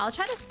 I'll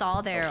try to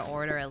stall their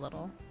order a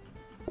little.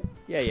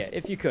 Yeah.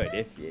 If you could,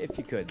 if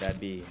you could, that'd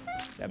be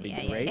Yeah,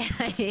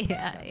 great.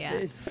 yeah.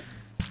 This.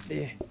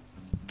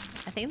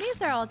 I think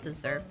these are all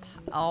dessert.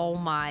 Oh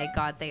my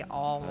god, they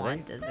all Are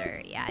want they?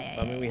 dessert. Yeah.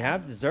 I mean, we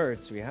have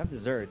desserts. We have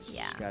desserts.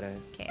 Yeah. Just gotta.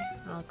 Okay,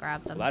 I'll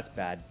grab them. Well, that's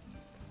bad.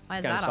 Why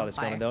is Kind of that saw on this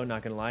fire? coming though.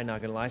 Not gonna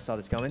lie. Saw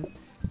this coming.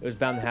 It was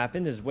bound to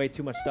happen. There's way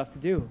too much stuff to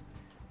do.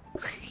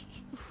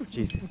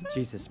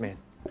 Jesus, man.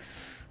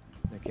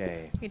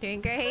 Okay. You're doing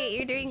great.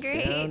 You're doing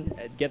great. Down.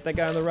 Get that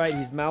guy on the right.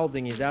 He's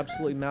mouthing. He's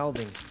absolutely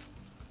mouthing.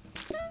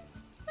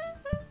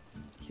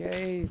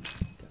 Okay.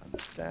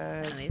 Got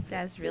that. Man, these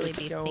guys really This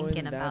be going,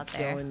 thinking about that's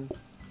their. going.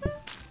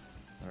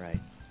 All right.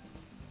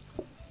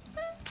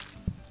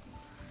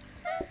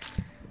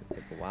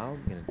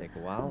 Gonna take a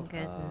while.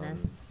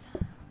 Goodness.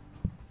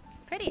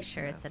 Pretty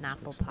sure it's an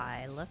apple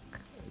pie. Look.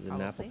 Is it an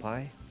apple probably.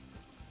 pie?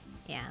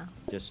 Yeah.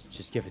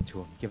 Just give it to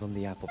him. Give him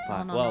the apple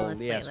pie. Oh, no, well, no,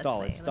 let's yeah, wait, stall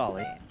let's it. Stall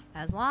wait, it. let's wait.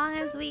 As long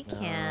as we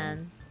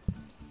can.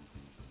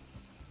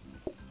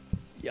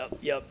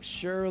 Yep.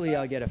 Surely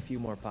I'll get a few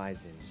more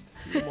pies in. Just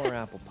a few more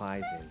apple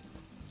pies in.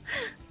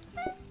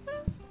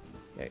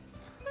 Okay.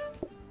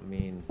 I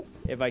mean,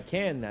 if I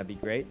can, that'd be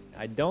great.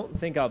 I don't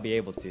think I'll be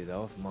able to,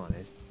 though, if I'm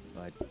honest.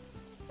 But.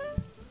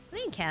 I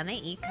think can they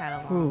eat kind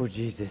of long? Oh,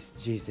 Jesus.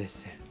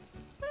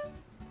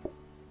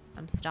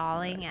 I'm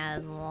stalling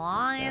as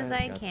long as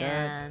that, I got that.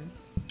 can.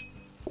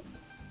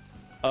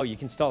 Oh, you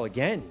can stall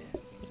again.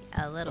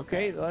 A little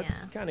Okay, bit.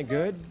 that's kind of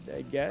good,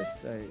 I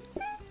guess. Okay.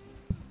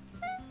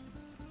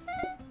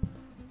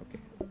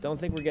 Don't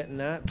think we're getting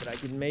that, but I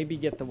can maybe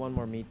get the one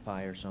more meat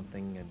pie or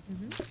something.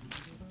 And as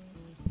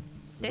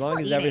They're long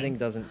still as everything eating.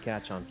 doesn't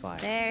catch on fire.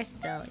 They're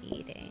still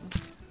eating.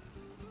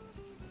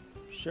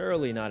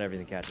 Surely not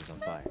everything catches on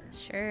fire.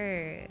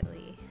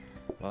 Surely.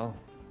 Well,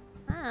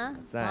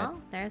 That's that.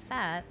 Well, there's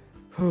that.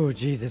 oh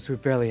Jesus, we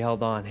barely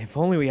held on. If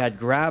only we had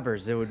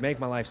grabbers, it would make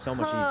my life so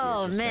much easier.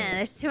 Oh just man, saying.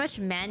 there's too much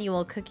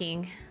manual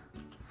cooking.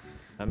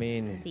 I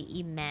mean, The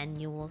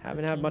Emmanuel cooking.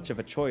 haven't had much of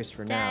a choice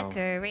for now.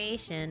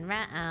 Decoration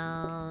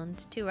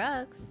round. 2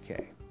 rugs.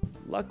 Okay.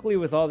 Luckily,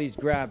 with all these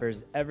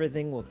grabbers,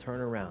 everything will turn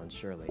around,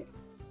 surely.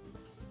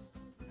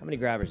 How many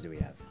grabbers do we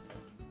have?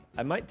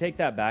 I might take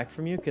that back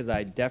from you, because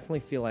I definitely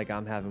feel like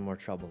I'm having more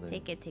trouble than...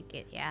 Take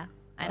it. Yeah.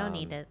 I don't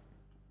need it.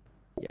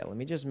 Yeah, let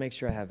me just make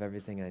sure I have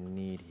everything I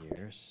need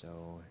here,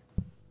 so...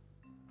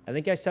 I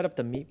think I set up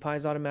the meat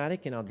pies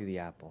automatic, and I'll do the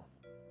apple.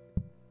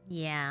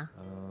 Yeah.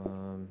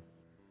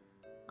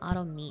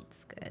 Auto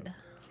meat's good.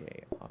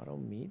 Okay, auto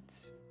meat.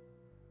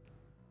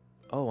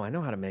 Oh, I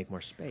know how to make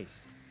more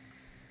space.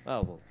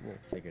 Oh, we'll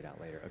figure it out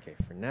later. Okay,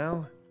 for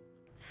now,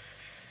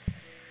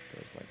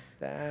 goes like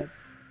that.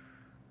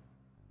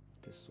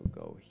 This will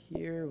go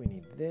here. We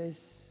need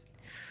this.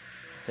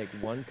 Take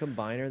one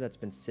combiner that's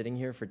been sitting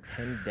here for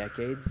 10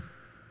 decades.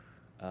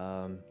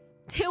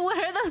 Dude, what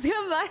are those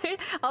combiners?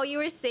 Oh, you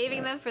were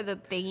saving them for the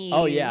thingies.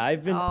 Oh yeah,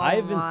 I've been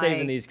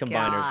saving my these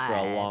combiners for a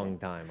God. long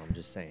time. I'm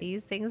just saying.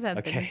 These things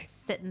have been Okay.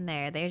 sitting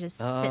there. They're just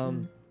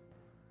sitting.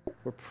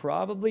 We're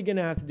probably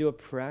gonna have to do a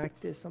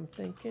practice, I'm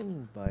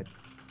thinking, but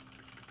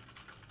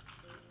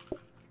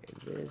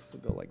okay, this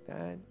will go like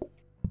that.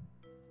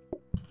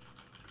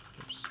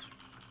 Oops.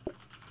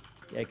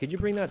 Yeah, could you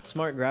bring that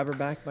smart grabber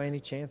back by any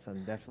chance?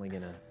 I'm definitely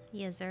gonna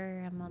Yes,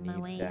 sir. I'm on my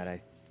Need way. that, I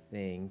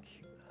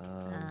think.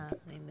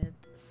 Let me move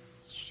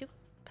this. Shoop.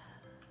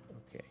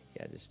 Okay,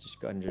 yeah, just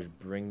go ahead and just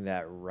bring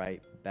that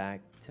right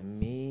back to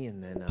me,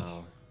 and then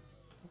I'll...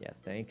 Yeah,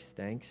 thanks.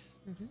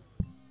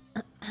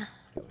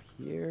 Go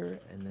here,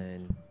 and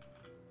then...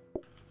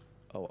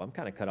 Oh, I'm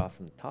kind of cut off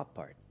from the top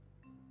part.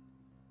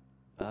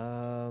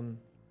 How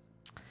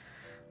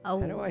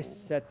do I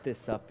set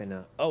this up in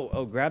a...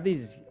 Oh, grab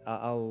these...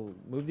 I'll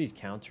move these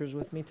counters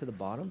with me to the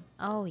bottom.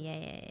 Oh,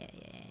 yeah.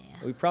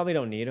 We probably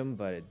don't need them,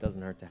 but it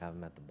doesn't hurt to have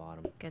them at the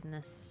bottom.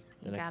 Goodness.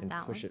 You Then I grab can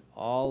that push one. it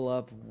all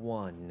up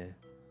one.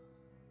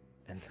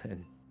 And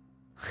then...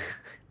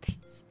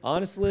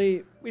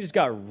 Honestly, we just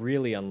got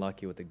really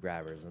unlucky with the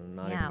grabbers. I'm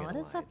not even Yeah, gonna what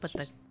is lie. up It's with the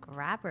just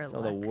grabber some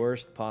of the luck?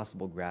 worst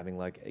possible grabbing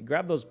luck.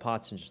 Grab those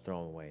pots and just throw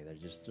them away.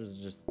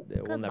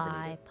 We'll never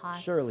Goodbye, need it. pots.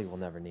 Surely we'll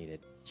never need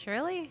it.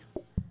 Surely?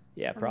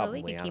 Yeah, But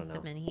probably. we could I keep don't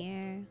know. them in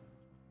here.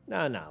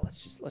 No.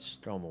 Let's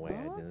just throw them away.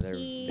 They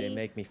Okay.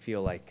 make me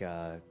feel like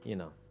you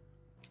know,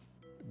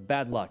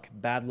 bad luck.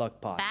 Bad luck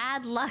pots.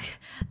 Bad luck.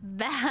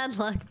 Bad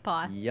luck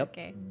pots. Yep.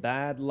 Okay.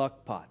 Bad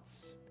luck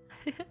pots.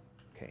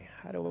 Okay,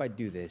 how do I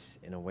do this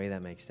in a way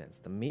that makes sense?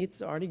 The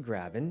meat's already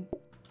grabbing,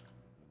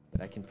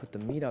 but I can put the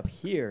meat up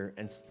here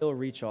and still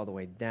reach all the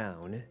way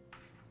down.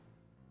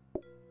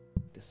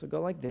 This will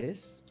go like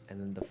this, and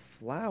then the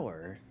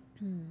flour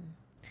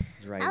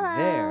is right Hello.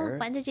 there.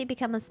 When did you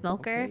become a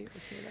smoker? Okay,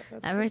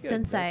 that's Ever pretty good.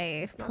 since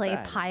That's I not played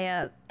bad. pie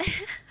up.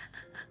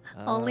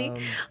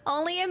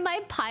 Only in my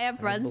pie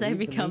up runs I believe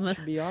the become meat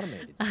should be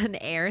automated. an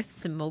air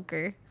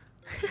smoker.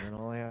 And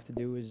all I have to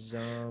do is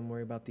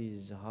worry about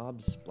these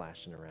hobs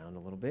splashing around a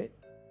little bit.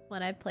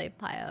 When I play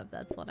pie up,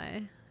 that's when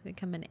I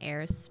become an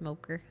air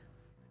smoker.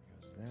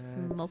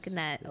 Smoking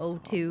that This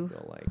hob O2. will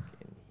go like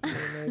in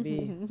here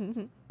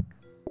maybe.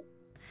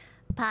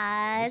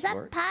 Pies This up,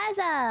 work? pies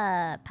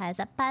up, pies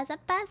up, pies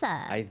up, pies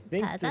up. I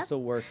think Pies this up.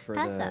 will work for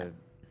Pass the up.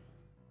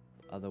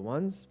 other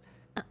ones.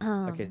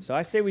 Okay, so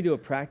I say we do a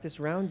practice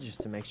round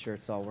just to make sure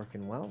it's all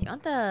working well. Do you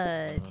want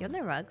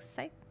the rugs,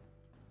 Psych?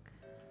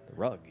 The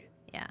rug.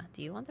 Yeah.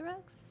 Do you want the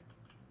rugs?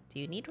 Do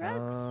you need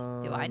rugs?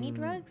 Do I need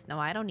rugs? No,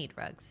 I don't need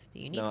rugs. Do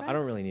you need No, rugs? I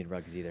don't really need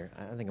rugs either.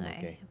 I think I'm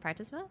okay.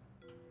 Practice mode?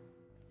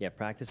 Yeah,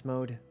 practice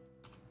mode.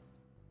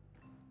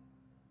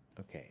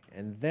 Okay,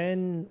 and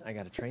then I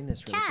gotta train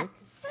this really quick.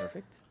 Cats.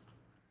 Perfect.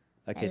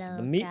 Okay, so the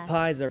Hello, meat cats.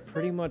 pies are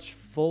pretty much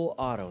full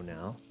auto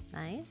now.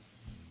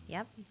 Nice.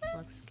 Yep.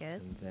 Looks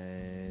good. And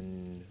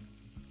then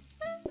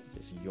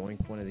just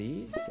yoink one of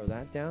these, throw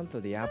that down, throw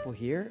the apple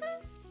here.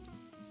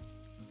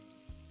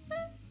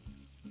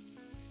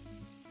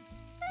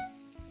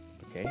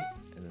 Okay,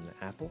 and then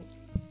the apple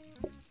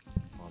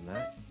on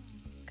that.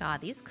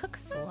 God, these cook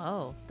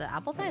slow. The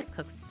apple pies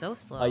cook so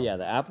slow. Oh yeah,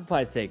 the apple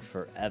pies take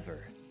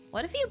forever.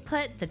 What if you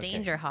put the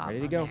danger hob ready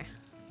to on go. there?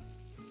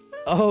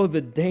 Oh,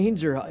 the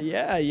danger.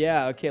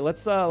 Yeah. Okay,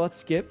 let's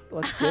skip.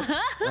 Let's skip.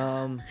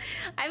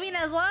 I mean,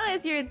 as long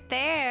as you're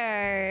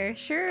there,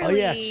 surely. Oh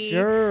yeah,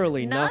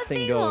 surely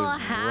nothing goes will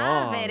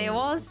have wrong. it. It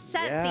won't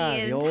set yeah,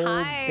 the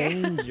entire.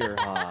 old danger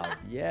hob.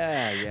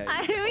 Yeah.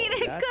 I mean,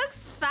 it that's-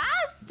 cooks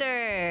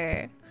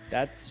faster.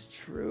 That's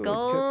true. it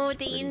Go cooks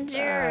pretty danger,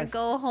 fast.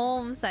 go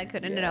home. So I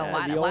couldn't know. Yeah,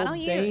 Why, the why old don't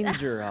you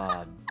danger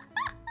hob.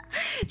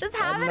 just Why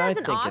have it didn't I as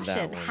an think of that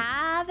option? one?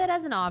 Have it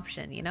as an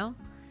option. You know.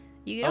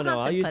 You Oh don't no, have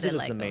I'll to use put it as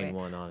like the main away.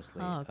 one,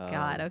 honestly. Oh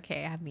God.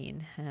 Okay. I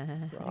mean.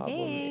 Problem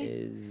okay.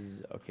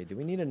 is, okay, do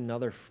we need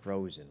another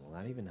frozen? Will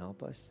that even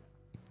help us?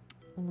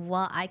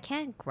 Well, I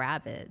can't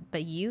grab it,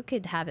 but you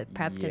could have it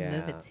prepped and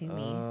move it to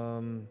me.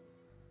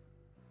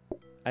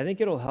 I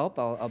think it'll help.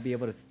 I'll be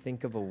able to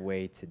think of a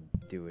way to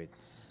do it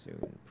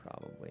soon,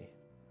 probably.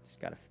 Just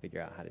gotta figure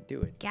out how to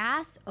do it.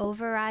 Gas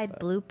override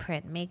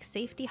blueprint makes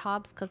safety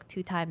hobs cook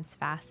 2 times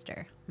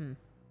faster.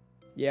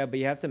 Yeah, but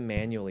you have to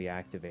manually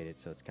activate it,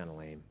 so it's kind of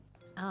lame.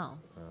 Oh,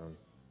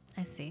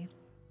 I see.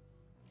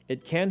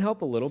 It can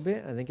help a little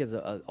bit. I think as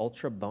an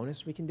ultra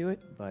bonus we can do it,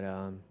 but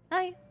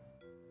Okay.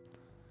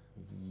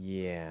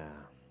 yeah.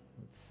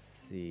 Let's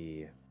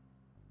see.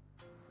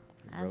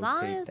 As long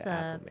Rotate as the the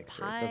apple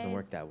mixer. It doesn't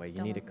work pies that way.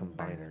 You need a don't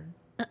combiner.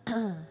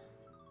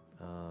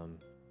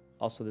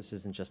 Also, this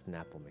isn't just an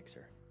apple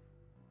mixer.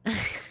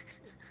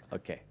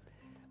 Okay.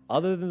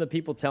 Other than the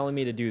people telling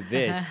me to do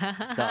this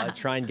to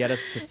try and get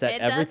us to set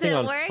It everything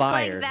doesn't on work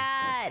fire. like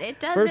that. It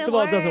doesn't First of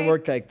all, work. it doesn't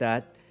work like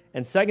that.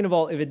 And second of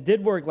all, if it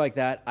did work like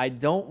that, I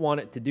don't want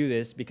it to do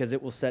this because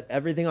it will set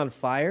everything on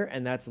fire,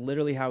 and that's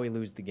literally how we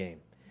lose the game.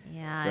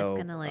 Yeah, So,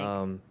 it's gonna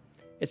like.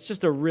 it's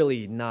just a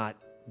really not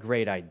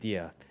great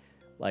idea.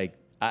 Like,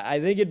 I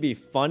think it'd be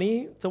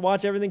funny to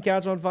watch everything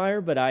catch on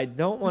fire, but I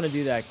don't want to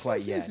do that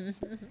quite yet.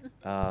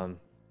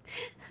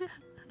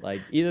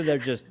 Like, either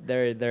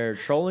they're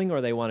trolling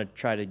or they want to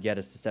try to get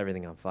us to set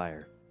everything on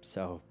fire.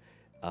 So,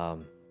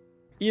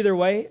 either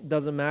way,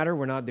 doesn't matter.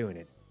 We're not doing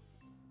it.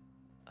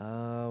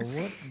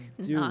 What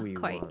do Not we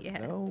quite want,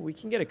 yet. though? We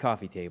can get a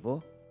coffee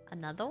table.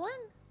 Another one?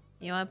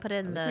 You want to put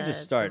it in I think we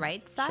just the start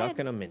right side?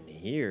 chucking them in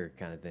here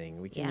kind of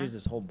thing. We can Yeah. use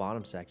this whole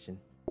bottom section.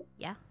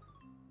 Yeah.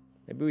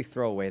 Maybe we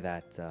throw away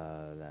that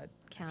extra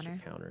Counter.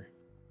 counter.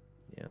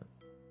 Yeah.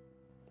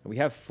 We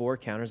have 4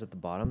 counters at the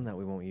bottom that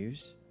we won't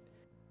use.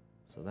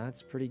 So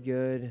that's pretty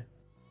good.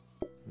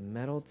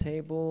 Metal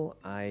table,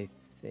 I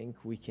think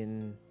we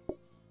can...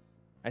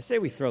 I say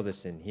we throw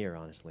this in here,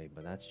 honestly,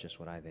 but that's just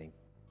what I think.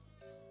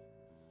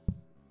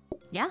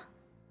 Yeah.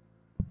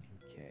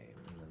 Okay,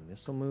 and then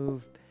this will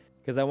move.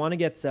 Because I want to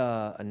get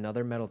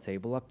another metal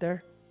table up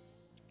there,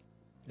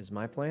 is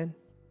my plan.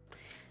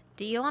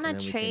 Do you want And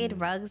to then we trade can-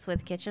 rugs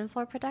with kitchen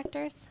floor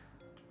protectors?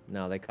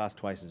 No, they cost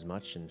twice as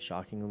much, and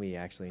shockingly, we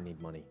actually need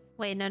money.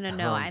 Wait, no.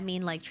 I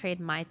mean, like, trade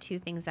my 2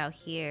 things out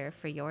here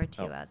for your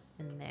 2 out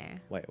in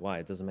there. Wait, why?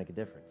 It doesn't make a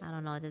difference. I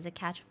don't know. Does it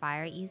catch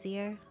fire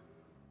easier?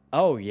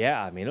 Oh,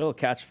 yeah. I mean, it'll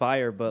catch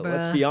fire, but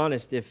let's be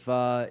honest. If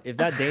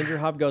that danger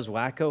hub goes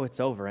wacko,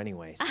 it's over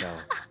anyway, so...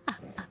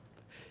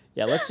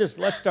 Yeah,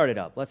 let's start it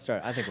up. Let's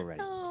start. I think we're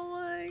ready. Oh,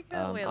 my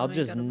God. Wait, I'll let me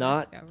just go to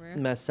not Discover.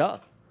 mess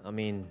up. I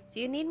mean... Do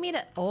you need me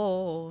to...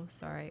 Oh,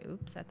 sorry.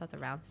 Oops, I thought the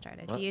round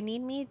started. What? Do you need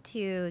me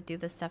to do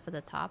the stuff at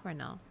the top or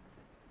no?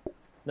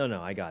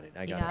 No, I got it.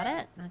 I You got got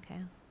it. it? Okay.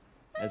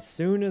 As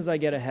soon as I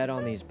get ahead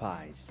on these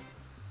pies.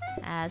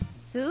 As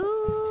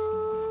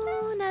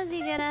soon as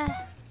you get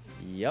a...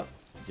 Yep.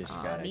 Just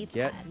Oh, gotta meat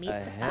get pie, meet the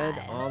ahead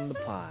pies. on the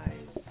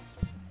pies.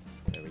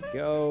 There we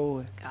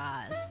go.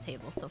 God, this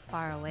table's so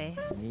far away.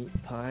 Meat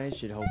pies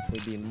should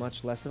hopefully be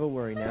much less of a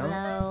worry now.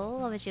 Hello,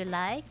 what would you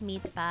like?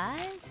 Meat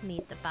pies?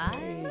 Meat the pies?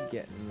 Okay,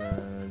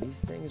 getting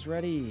these things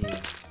ready.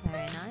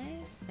 Very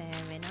nice,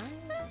 very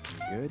nice.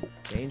 Good.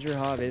 Danger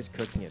Hob is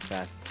cooking it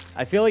fast.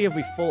 I feel like if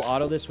we full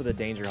auto this with a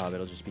Danger Hob,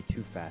 it'll just be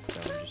too fast,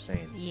 though. I'm just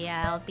saying.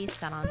 Yeah, it'll be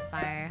set on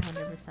fire,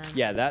 100%.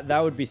 Yeah, that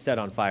would be set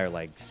on fire,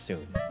 like,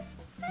 soon.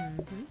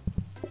 Mm-hmm.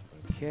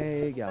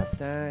 Okay, got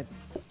that.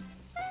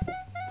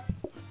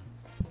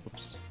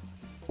 Oops.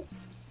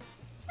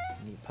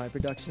 Meat pie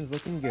production's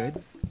looking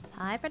good.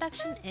 Pie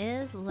production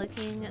is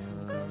looking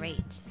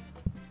great.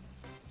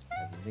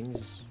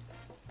 Everything's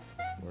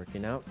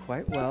working out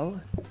quite well.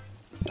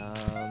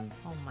 Oh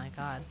my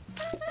God.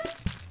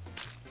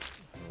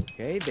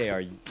 Okay, they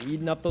are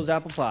eating up those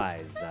apple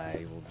pies.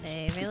 I will just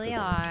They keep really them.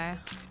 are.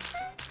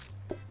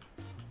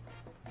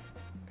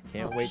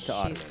 Can't Oh, wait to shoot.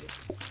 automate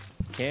it.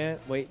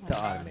 Can't wait to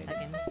Hold on a automate it.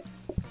 second.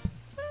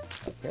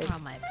 Okay. Where are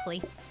my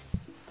plates?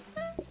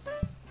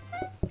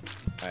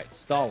 Alright,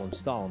 stall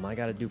them. I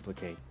gotta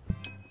duplicate.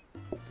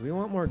 Do we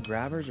want more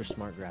grabbers or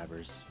smart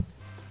grabbers?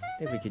 I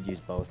think we could use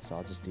both, so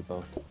I'll just do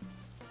both.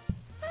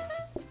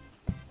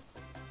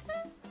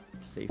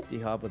 Safety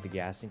hub with the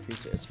gas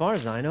increaser. As far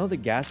as I know, the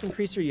gas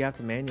increaser you have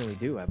to manually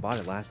do. I bought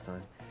it last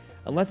time.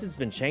 Unless it's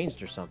been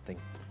changed or something.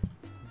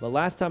 But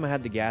last time I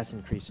had the gas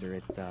increaser,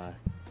 it,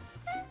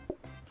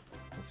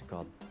 what's it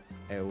called?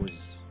 It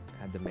was,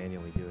 had to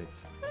manually do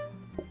it.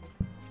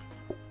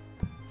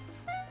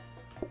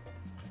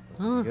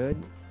 Looking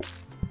good.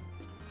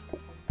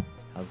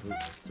 How's the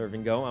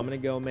serving go? I'm gonna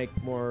go make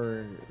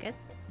more Good.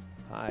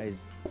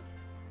 pies.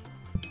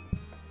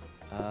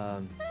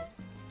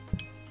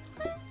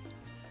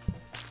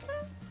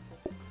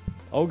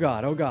 Oh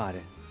god.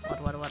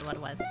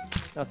 What?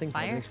 Nothing.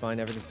 Fire?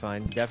 Everything's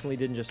fine. Definitely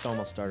didn't just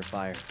almost start a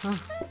fire.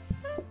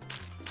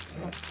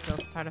 Let's still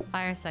start a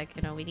fire,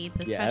 Sykkuno. We need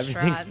this Yeah,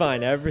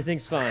 restaurant.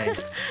 everything's fine.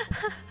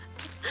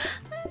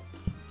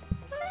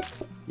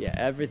 Yeah,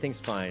 everything's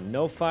fine.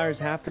 No fires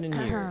happening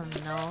here.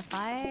 No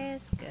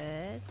fires.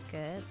 Good.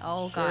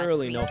 Oh God.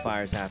 Surely no grease.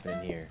 fires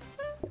happening here.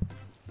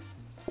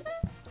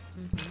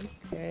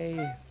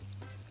 Okay.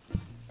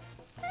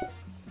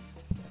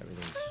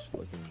 Everything's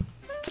looking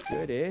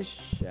good-ish.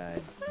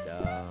 That.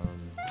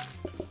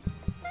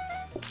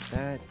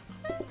 There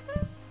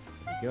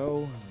we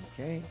go.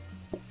 Okay.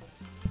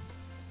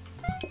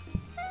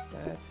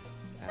 That's.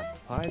 Apple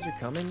pies are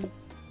coming.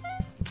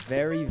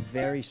 Very,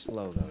 very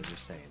slow, though,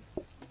 just saying.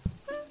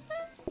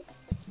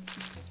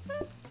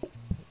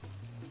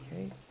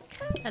 Okay.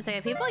 That's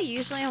okay. People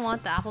usually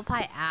want the apple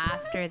pie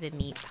after the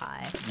meat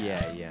pie. So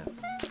Yeah.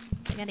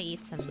 I gotta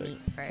eat some So meat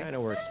first. Kind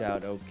of works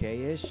out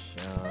okay-ish.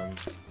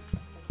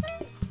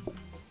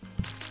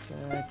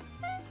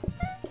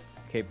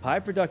 Okay, pie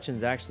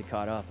production's actually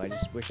caught up. I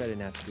just wish I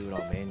didn't have to do it all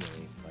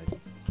manually. But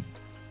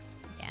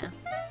Yeah.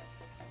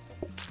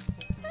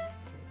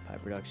 pie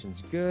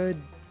production's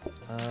good.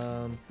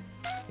 I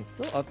can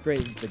still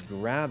upgrade the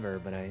grabber,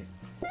 but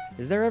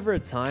is there ever a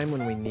time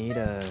when we need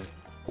a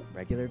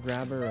regular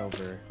grabber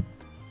over?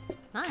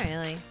 Not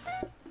really.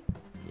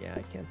 Yeah,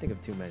 I can't think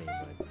of too many,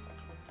 but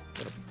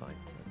it'll be fine.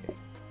 Okay.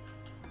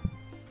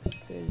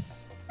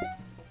 This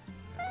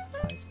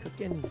pie's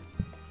cooking.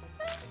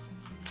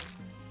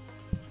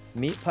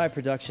 Meat pie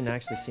production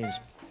actually seems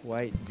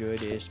quite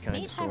good-ish, kind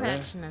Meat of, pie sort of.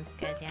 production is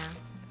good, yeah.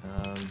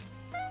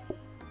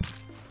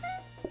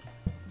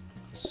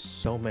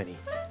 So many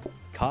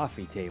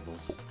coffee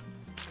tables.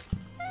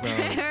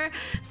 There are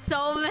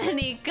so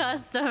many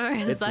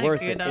customers. It's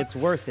worth it. Sykkuno. It's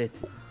worth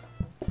it.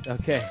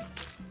 Okay.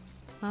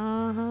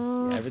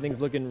 Uh-huh. Yeah, everything's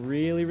looking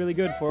really, really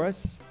good for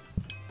us.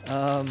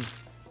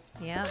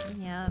 Yep.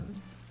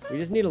 We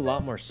just need a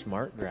lot more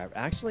smart grab.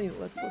 Actually,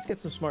 let's get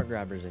some smart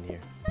grabbers in here.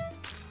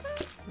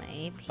 My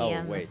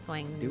APM wait. is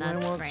going Do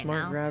nuts I want right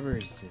smart now.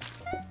 grabbers?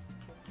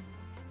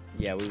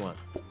 Yeah, we want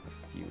a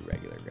few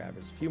regular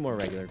grabbers. A few more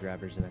regular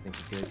grabbers, and I think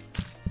we're good.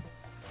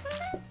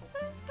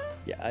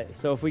 Yeah,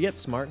 so if we get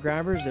smart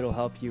grabbers, it'll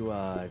help you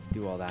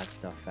do all that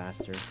stuff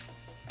faster.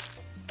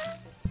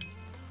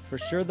 For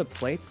sure, the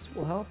plates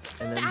will help,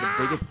 and then the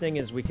biggest thing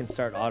is we can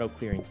start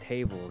auto-clearing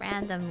tables.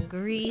 Random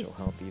grease. Which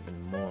will help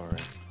even more.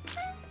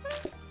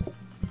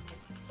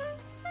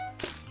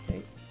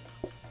 Okay.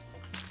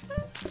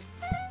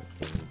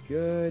 Looking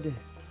good.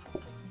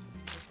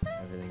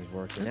 Everything's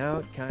working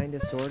out, kinda,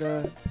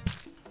 sorta.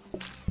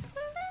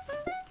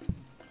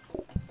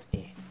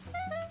 Hey,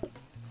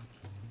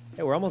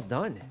 we're almost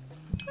done.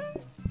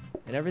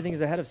 And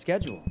everything's ahead of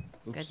schedule.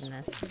 Oops.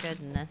 Goodness,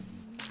 goodness.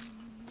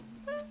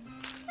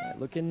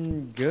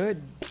 Looking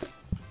good.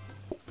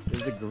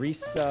 Is the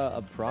grease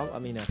a problem? I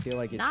mean, I feel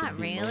like it Not should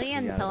be really mostly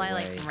until out I of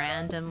the like way.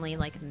 randomly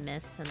like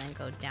miss and then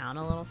go down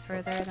a little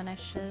further than I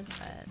should,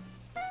 but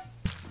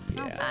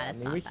not Yeah, bad, I it's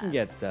mean, not we can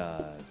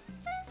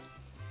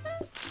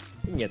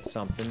get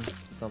something.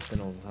 Something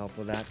will help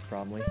with that,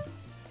 probably.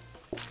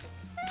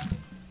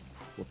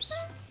 Whoops.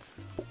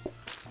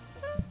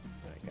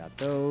 I got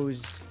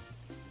those.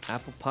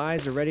 Apple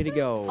pies are ready to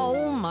go.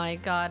 Oh my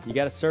god. You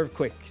gotta serve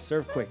quick.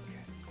 Serve quick.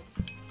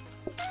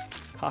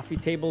 Coffee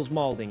table's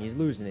molding. He's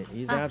losing it.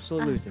 He's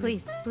absolutely losing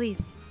please, it.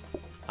 Please,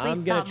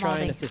 I'm gonna stop try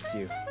molding. and assist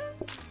you.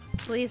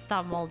 Please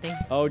stop molding.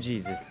 Oh,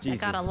 Jesus.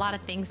 Jesus. I got a lot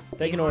of things to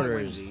Taking do.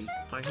 orders. Wendy,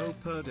 I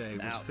hope her day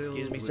was Ow, filled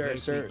excuse me, with sir, icy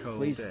sir. cold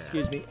Please, air.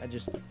 excuse me. I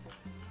just...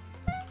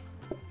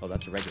 Oh,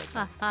 that's a regular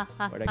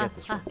one. Where'd I get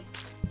this from?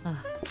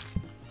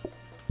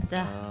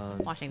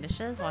 Washing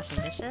dishes,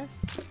 washing dishes.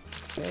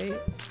 Okay.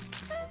 Alright,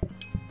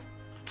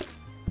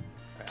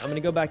 I'm gonna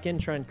go back in,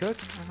 try and cook.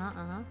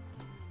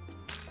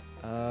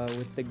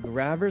 With the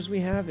grabbers we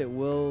have,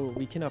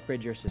 we can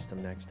upgrade your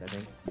system next, I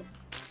think.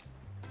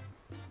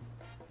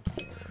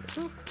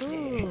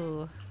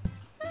 Ooh.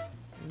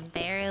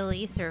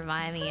 Barely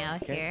surviving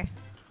out here.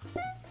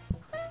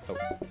 Oh,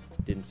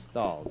 didn't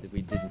stall.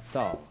 We didn't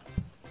stall.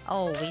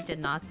 Oh, we did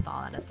not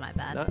stall. That is my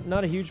bad.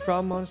 Not a huge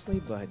problem, honestly,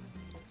 but...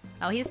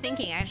 Oh, he's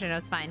thinking. Actually, no,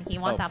 it's fine. He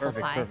wants apple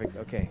perfect, pie. Perfect,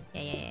 okay.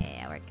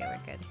 Yeah. We're good, we're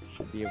good.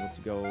 Should be able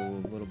to go a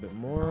little bit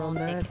more on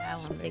that. I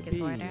won't take his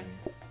maybe. order.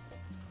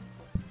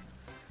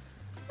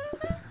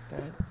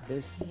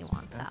 This He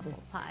wants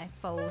apple pie.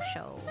 Faux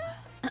show.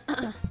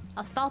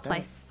 I'll stall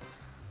twice.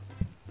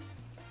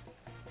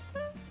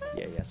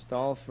 Yeah,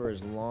 stall for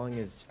as long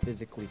as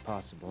physically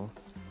possible.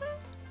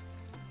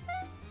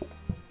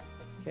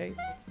 Okay,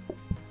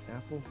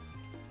 apple.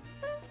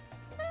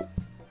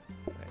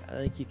 Right, I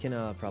think you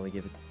can probably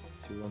give it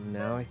to him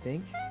now, I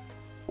think.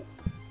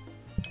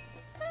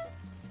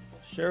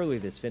 Surely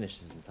this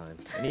finishes in time.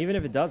 And even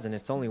if it doesn't,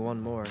 it's only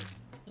one more.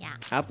 Yeah.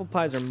 Apple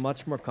pies are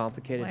much more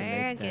complicated to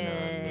We're make than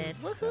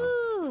good. meat, so-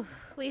 Woohoo!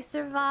 We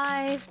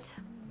survived.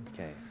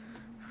 Okay.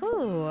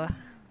 Whew.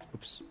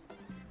 Oops.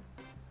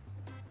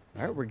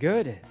 Alright, we're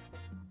good.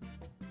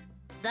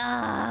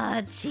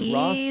 Cheese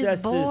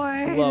Process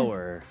board. is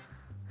slower.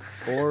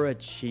 Or a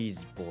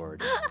cheese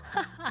board.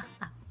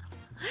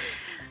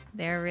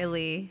 They're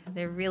really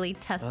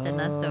testing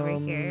us over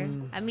here.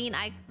 I mean,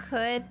 I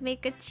could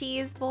make a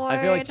cheese board.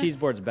 I feel like cheese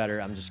board's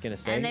better, I'm just gonna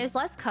say. And there's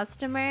less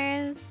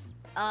customers.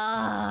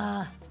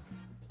 I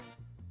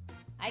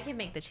can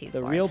make the cheese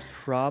The board. real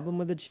problem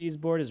with the cheese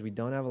board is we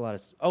don't have a lot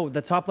of... Oh,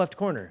 the top left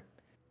corner.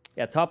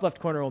 Yeah, top left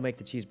corner will make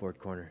the cheese board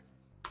corner.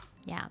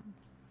 Yeah.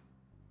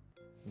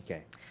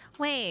 Okay.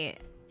 Wait,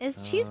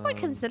 is cheese board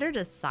considered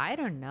a side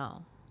or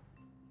no?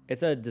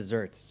 It's a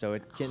dessert, so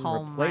it can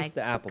Oh replace my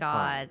the apple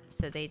pie. God.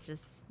 So they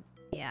just...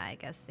 Yeah, I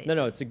guess they No,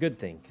 just... it's a good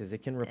thing, because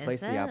it can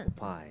replace the apple it?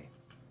 pie.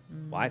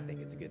 Well, I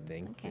think it's a good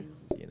thing, Okay.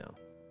 because, you know.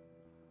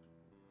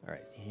 All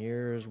right,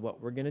 here's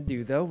what we're going to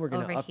do, though. We're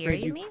going to Over here,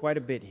 upgrade you you mean? quite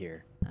a bit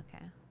here.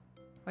 Okay.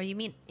 Or you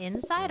mean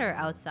inside or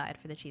outside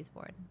for the cheese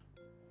board?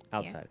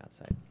 Outside,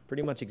 outside.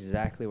 Pretty much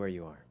exactly where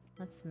you are.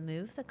 Let's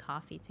move the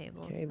coffee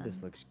tables. Okay, then.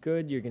 this looks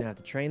good. You're going to have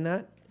to train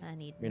that. I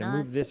need You're going to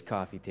move this nuts.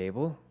 coffee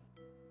table.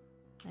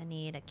 I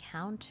need a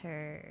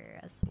counter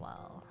as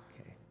well.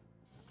 Okay.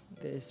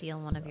 Let's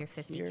steal one of your up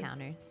 50 here.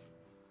 counters.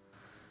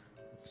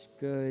 Looks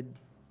good.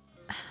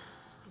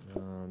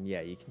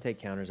 Yeah, you can take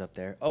counters up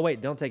there. Oh wait,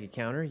 don't take a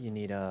counter. You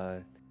need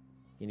to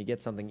get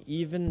something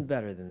even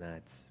better than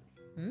that.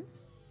 Hmm?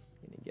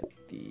 You need to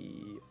get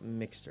the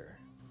mixer.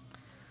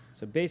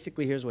 So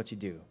basically, here's what you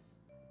do.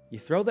 You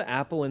throw the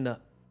apple in the...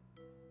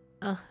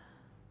 Oh,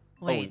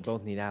 we Wait.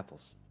 both need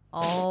apples.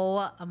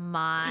 Oh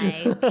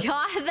my god,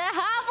 the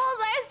apples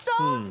are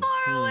so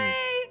far away!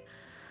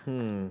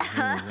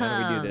 How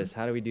do we do this?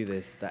 How do we do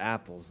this? The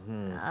apples.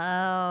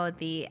 Oh,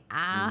 the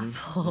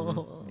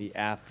apples. The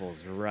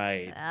apples,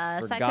 right.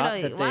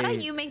 Sykkuno, that why they,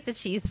 don't you make the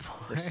cheese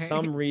board? for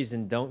some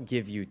reason, don't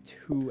give you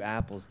 2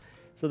 apples.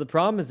 So the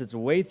problem is it's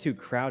way too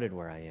crowded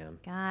where I am.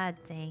 God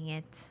dang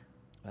it.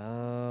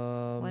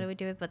 What do we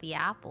do with the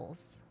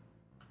apples?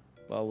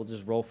 Well, we'll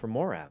just roll for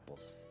more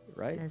apples,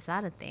 right? Is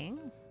that a thing?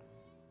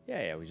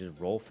 Yeah, we just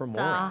roll for more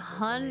It's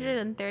apples. I mean,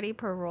 130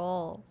 per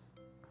roll.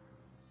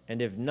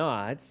 And if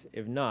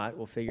not,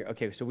 we'll figure...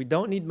 Okay, so we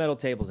don't need metal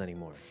tables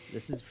anymore.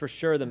 This is for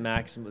sure the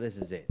maximum. This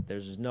is it.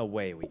 There's just no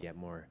way we get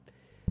more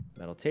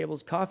metal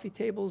tables. Coffee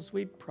tables,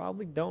 we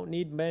probably don't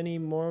need many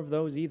more of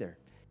those either.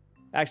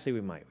 Actually,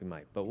 we might.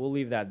 But we'll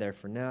leave that there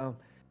for now.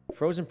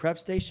 Frozen prep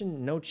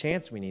station, no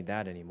chance we need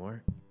that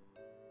anymore.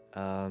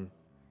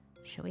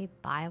 Should we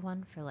buy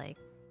one for, like,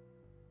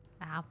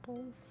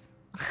 apples?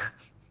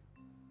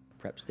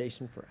 Prep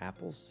station for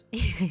apples?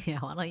 Yeah,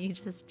 why don't you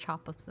just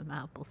chop up some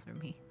apples for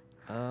me?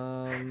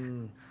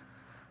 No,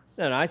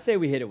 I say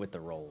we hit it with the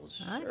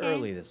rolls. Okay.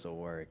 Surely this will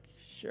work.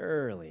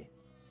 Surely.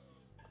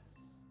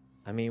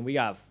 I mean, we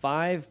got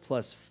 5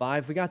 plus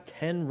 5. We got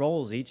 10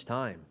 rolls each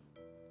time.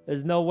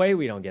 There's no way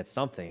we don't get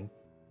something.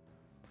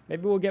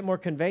 Maybe we'll get more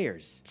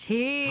conveyors.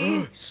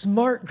 Jeez.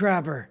 Smart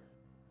grabber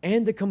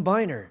and the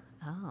combiner.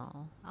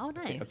 Oh,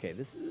 nice. Okay,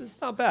 it's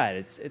not bad.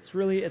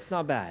 It's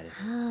not bad.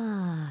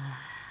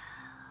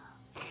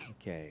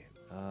 Okay.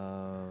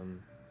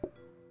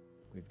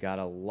 We've got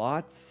a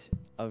lot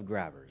of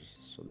grabbers,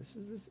 so this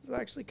is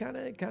actually kind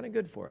of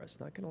good for us.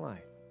 Not gonna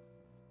lie.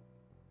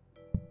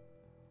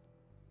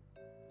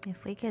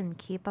 If we can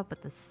keep up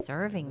with the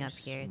serving up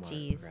here, Smart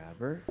jeez.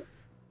 grabber.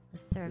 The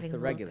serving's It's the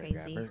a regular little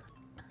crazy. grabber.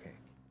 Okay.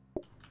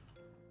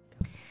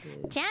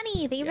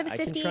 Janny, thank you for the I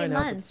can 58 try and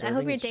help with months. I hope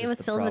serving, your it's day just was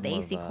the filled with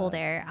problem AC of, cold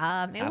air. It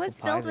apple was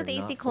filled pies with are AC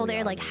not cold fully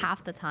air like automated.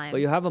 half the time.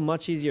 But you'll have a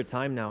much easier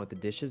time now with the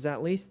dishes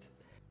at least.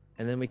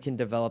 And then we can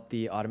develop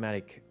the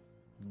automatic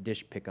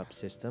dish pickup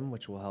system,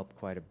 which will help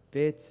quite a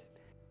bit.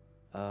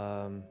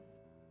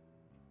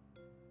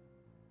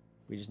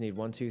 We just need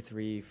 1, 2,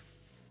 3,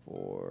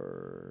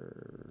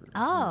 4.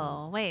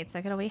 Oh, wait.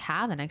 So we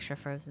have an extra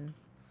frozen.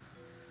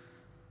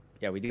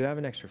 Yeah, we do have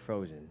an extra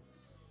frozen.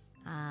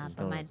 Just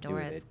But don't know my what to do door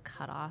with is it.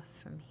 cut off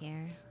from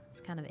here. It's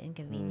kind of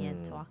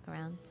inconvenient to walk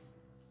around.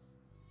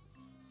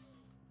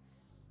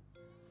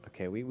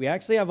 Okay, we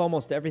actually have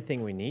almost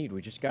everything we need.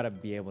 We just got to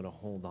be able to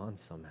hold on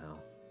somehow.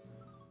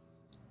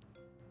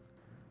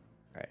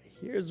 All right,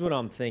 here's what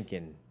I'm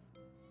thinking.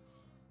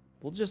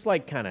 We'll just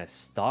like kind of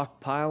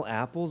stockpile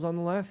apples on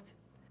the left.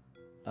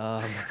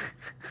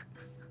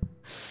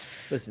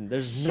 Listen,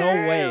 there's no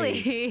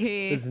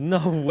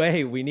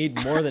way we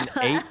need more than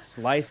 8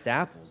 sliced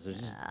apples. There's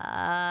just,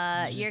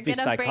 You're be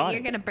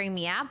psychotic. gonna bring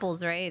me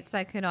apples, right?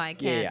 Sykkuno, I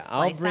can't yeah,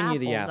 I'll slice bring you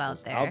the apples apples.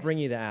 out there. I'll bring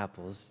you the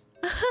apples.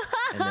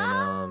 And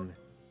then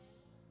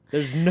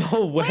there's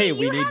no way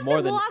we need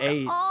more than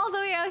 8. All the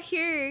way out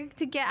here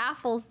to get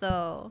apples,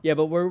 though. Yeah,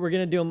 but we're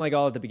gonna do them like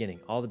all at the beginning.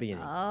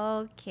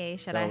 Okay,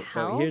 should I help?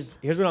 So here's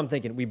what I'm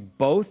thinking. We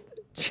both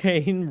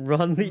chain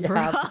run the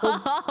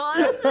apples.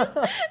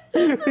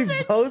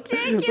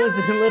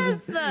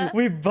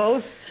 We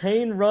both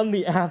chain run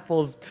the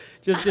apples.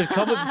 Just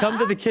come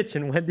to the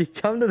kitchen, Wendy.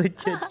 Come to the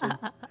kitchen.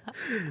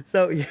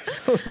 So here's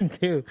what we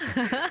do.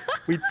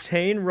 We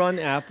chain run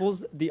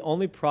apples. The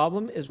only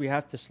problem is we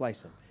have to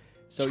slice them.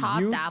 So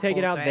Chopped you take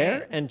it apples, out there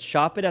right? and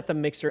chop it at the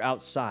mixer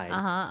outside.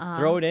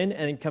 Throw it in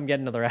and then come get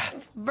another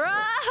apple. Bro!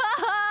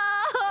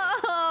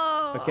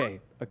 Okay,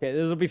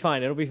 it'll be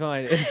fine.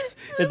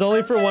 It's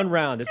only for one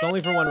round. It's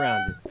only for one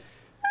round.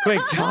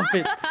 Quick, chop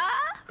it.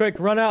 Quick,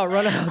 run out.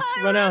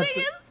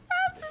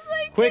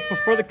 Quick,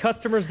 before the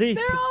customers eat.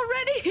 They're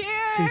already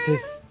here.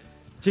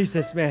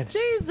 Jesus, man.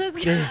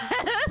 Jesus.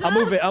 I'll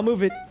move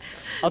it.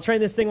 I'll train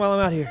this thing while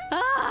I'm out here.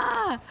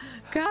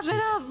 Grab an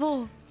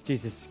apple.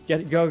 Jesus,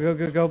 get it. Go.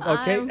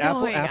 Okay,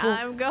 apple.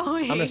 I'm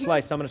going. I'm gonna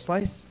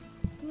slice.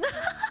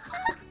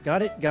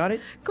 Got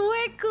it.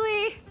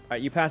 Quickly. All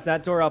right, you pass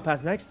that door, I'll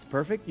pass next.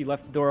 Perfect. You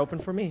left the door open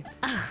for me.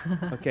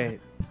 Okay,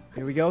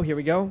 here we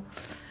go.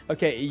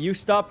 Okay, you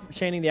stop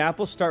chaining the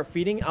apples, start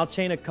feeding. I'll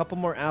chain a couple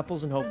more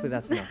apples, and hopefully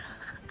that's enough.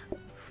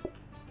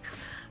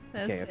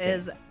 This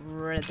is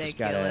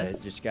ridiculous.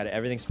 Just gotta.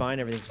 Everything's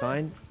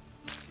fine.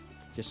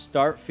 Just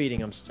start feeding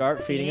them.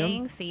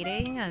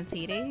 Feeding. I'm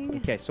feeding.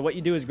 Okay, so what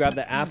you do is grab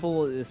the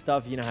apple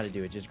stuff. You know how to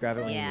do it. Just grab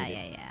it when you need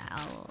it. Yeah.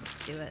 I'll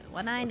do it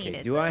when I need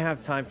it. Do I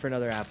have time for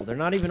another apple? They're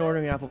not even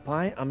ordering apple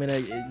pie. I'm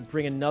gonna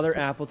bring another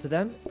apple to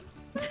them.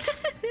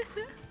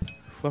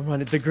 I'm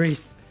running the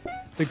grease.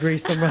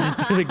 I'm running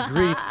through the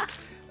grease.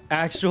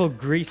 Actual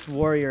grease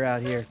warrior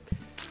out here.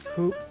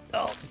 Oh,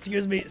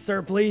 excuse me,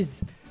 sir,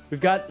 please.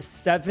 We've got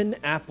 7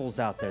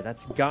 apples out there.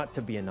 That's got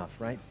to be enough,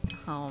 right?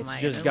 Oh It's my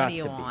just god, what got do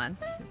you to be. want?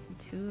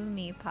 2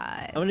 meat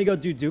pies. I'm gonna go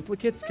do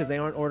duplicates because they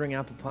aren't ordering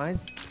apple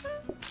pies.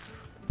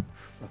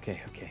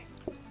 Okay.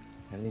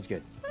 Everything's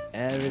good.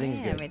 Everything's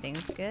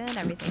good.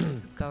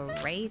 Everything's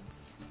great.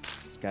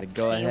 Just gotta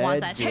go He ahead.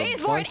 wants a do a cheese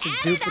board bunch of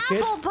and an apple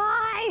duplicates.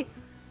 pie.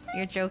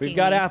 You're joking. We've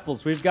got me.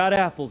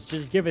 apples.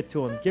 Just give it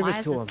to him.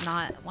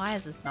 Why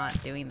is this not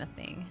doing the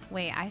thing?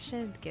 Wait, I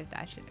should. Okay,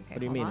 What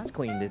do you mean? hold It's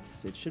cleaned.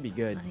 It should be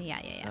good. on.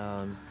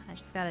 Yeah. I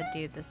just gotta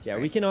do this. Yeah,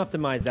 first. we can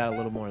optimize that a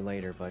little more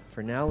later, but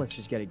for now, let's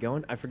just get it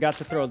going. I forgot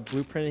to throw a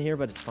blueprint in here,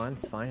 but it's fine.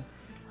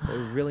 What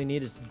we really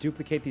need is to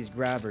duplicate these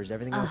grabbers.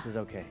 Everything else is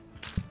okay.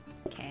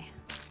 Okay.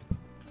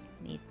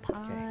 Meat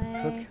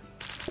pie. Okay,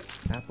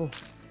 cook. Apple.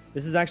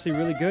 This is actually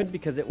really good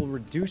because it will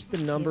reduce the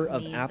number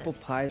of Give me apple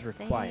this pies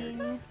required.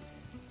 thing.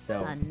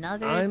 So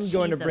Another I'm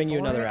going to bring you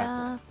another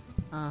apple.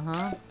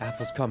 Uh-huh.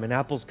 Apple's coming.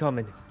 Apple's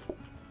coming.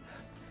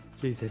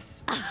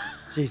 Jesus.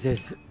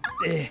 Jesus.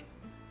 This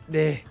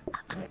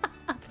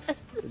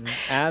is an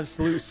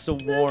absolute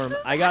swarm.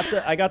 I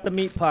got the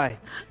meat pie.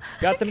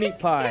 Got the meat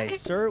pie.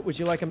 Sir, would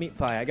you like a meat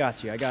pie? I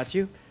got you. I got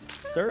you.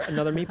 Sir,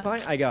 another meat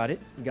pie. I got it.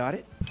 Got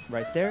it.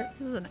 Right there.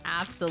 This is an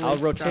absolute I'll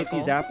rotate struggle.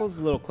 these apples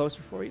a little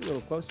closer for you. A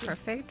little closer.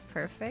 Perfect.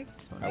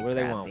 Perfect. All right, what do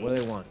they want? What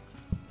do they want?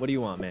 What do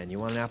you want, man? You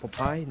want an apple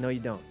pie? No, you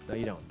don't. No,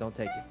 you don't. Don't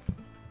take it.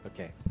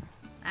 Okay.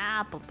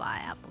 Apple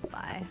pie. Apple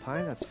pie. Apple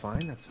pie. That's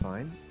fine. That's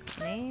fine.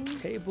 Okay.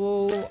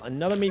 Table.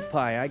 Another meat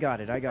pie. I got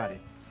it. I got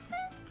it.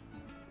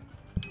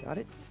 Got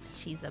it.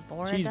 Cheese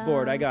board. Cheese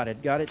board. I got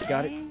it. Got it.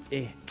 Got it.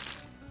 Eh.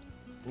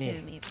 Two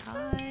Eh. meat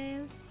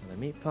pies. Another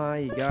meat pie.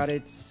 You got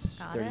it.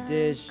 Got Dirty it.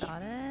 dish.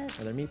 Got it.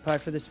 Another meat pie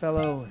for this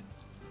fellow.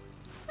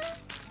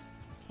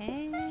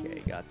 Okay.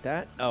 Okay, got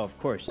that. Oh, of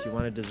course. You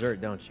want a dessert,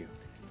 don't you?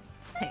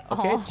 Okay,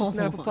 Okay, it's just an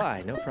apple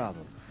pie. No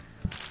problem.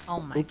 Oh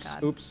my Oops,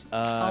 god. oops.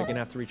 I'm gonna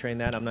have to retrain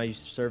that. I'm not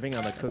used to serving.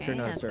 I'm a cooker, Okay,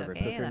 not a that's server.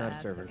 okay, Cooker, not a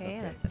that's server.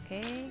 Okay, that's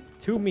okay.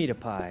 2 meat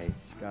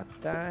pies. Got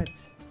that.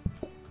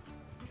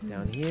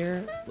 Down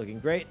here, looking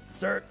great.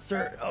 Sir,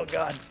 sir. Oh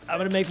God, I'm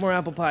gonna make more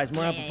apple pies.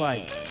 More apple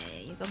pies. Yeah.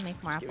 You go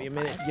make more apple Give me a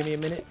minute. pies. Give me a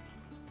minute.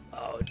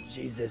 Oh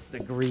Jesus, the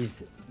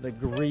grease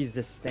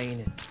is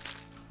stain.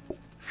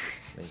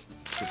 Let me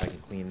see if I can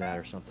clean that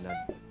or something.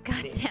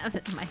 God damn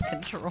it, my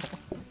controls.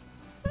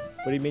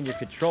 What do you mean your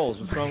controls?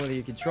 What's wrong with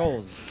your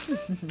controls?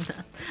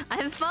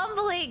 I'm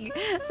fumbling.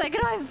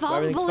 Sykkuno, I'm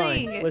Everything's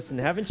fumbling. fine. Listen,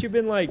 haven't you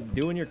been like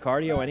doing your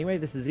cardio anyway?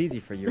 This is easy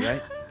for you,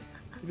 right?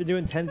 You've been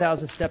doing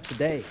 10,000 steps a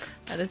day.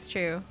 That is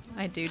true.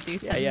 I do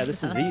 10,000 Yeah,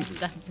 this is easy.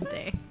 steps a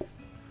day.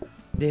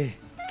 Duh.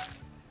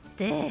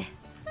 Duh.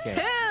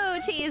 Okay.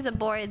 2 cheese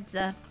boards.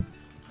 All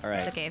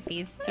right. It's okay. It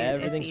feeds 2.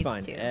 Everything's it feeds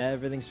fine. 2.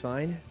 Everything's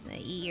fine.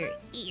 Eat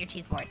your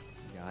cheese board.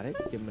 Got it.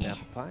 Give him an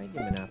apple pie.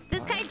 Give him an apple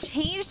This pie. guy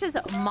changed his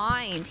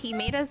mind. He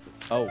made us.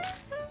 Oh,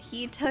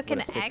 He took what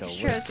an a sicko.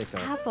 extra What a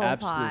sicko. apple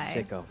Absolute pie.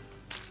 sicko.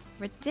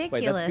 Ridiculous.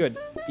 Wait, that's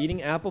good.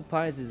 Eating apple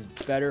pies is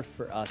better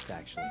for us,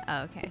 actually.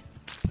 Oh, okay.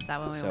 Is that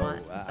what we So want?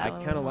 Is that I what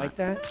we kind of like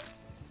want? that.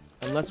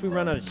 Unless we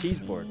run out of cheese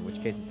board, in which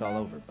case it's all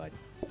over. But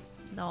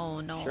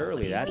No.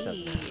 Surely what that do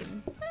you doesn't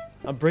mean?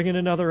 I'm bringing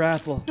another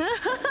apple.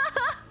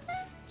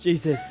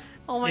 Jesus.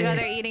 Oh my god,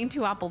 they're eating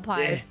 2 apple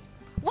pies.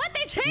 What?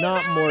 They changed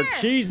Not their more order!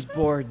 cheese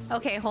boards.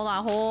 Okay, hold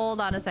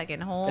on a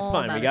second. It's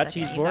fine. We got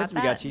cheese boards. We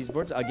got cheese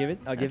boards. I'll give it.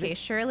 I'll give Okay, it.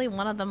 surely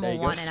one of them There will you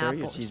go, want an sir, apple.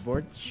 your cheese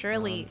board.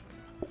 Surely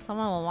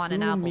someone will want an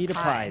 2 apple meat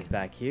pie. pies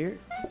back here.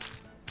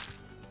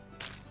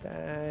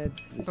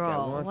 That's this guy Bro,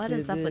 wants what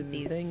is up the with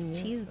these thing.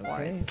 cheese Okay.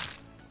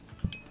 boards?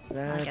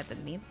 I'll get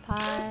the meat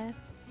pie.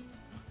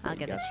 I'll You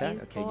get the got that?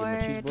 cheese Okay, board.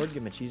 give him a cheese board.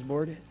 Give him a cheese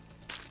board.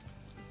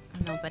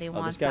 Nobody Oh,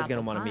 wants this guy's apple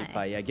gonna want a pie. meat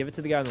pie. Yeah, give it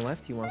to the guy on the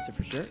left. He wants it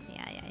for sure.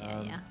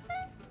 Yeah.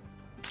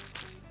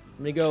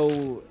 I'm gonna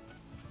go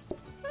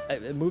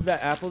move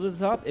that apple to the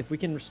top. If we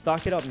can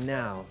stock it up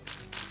now,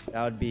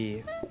 that would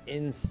be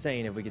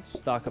insane if we could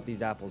stock up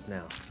these apples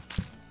now.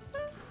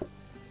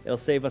 It'll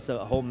save us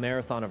a whole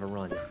marathon of a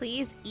run.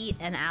 Please eat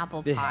an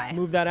apple pie.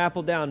 Move that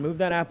apple down. Move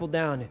that apple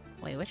down.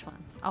 Wait, which one?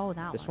 Oh,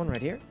 that This one. one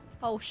right here.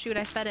 Oh shoot,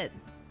 I fed it.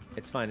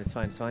 It's fine. It's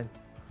fine. It's fine.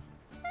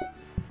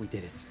 We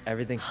did it.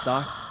 Everything's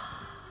stocked.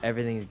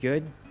 Everything's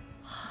good.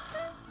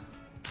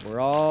 We're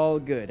all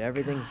good.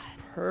 Everything's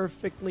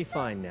perfectly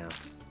fine now.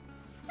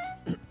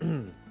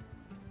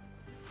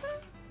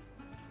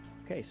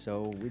 Okay,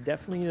 so we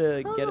definitely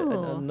need to get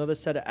another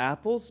set of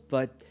apples,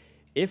 but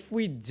if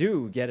we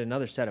do get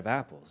another set of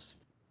apples,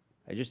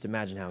 I just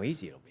imagine how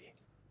easy it'll be.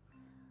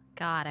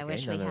 God, I Okay,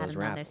 wish we none of had those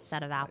were another apples,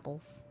 set of but-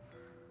 apples.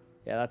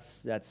 Yeah,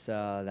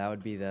 that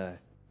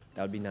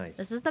would be nice.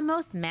 This is the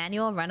most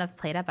manual run of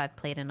PlateUp I've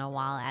played in a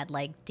while at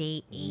like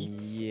day 8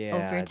 Yeah,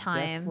 over time.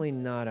 definitely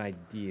not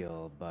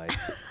ideal, but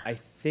I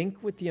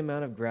think with the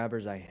amount of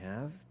grabbers I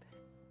have,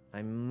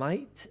 I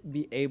might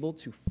be able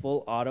to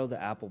full auto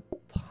the apple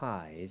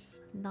pies.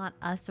 Not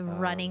us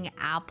running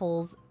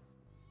apples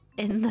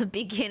in the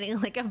beginning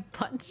like a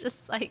bunch of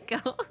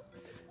psychos.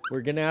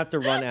 We're gonna have to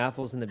run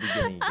apples in the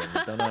beginning again.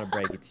 I don't know how to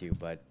break it to you,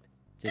 but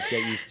just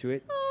get used to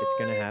it. It's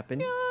gonna happen.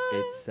 God.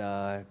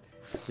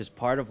 It's just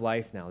part of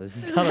life now. This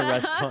is how the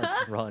restaurants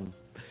run.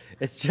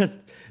 It's just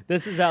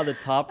this is how the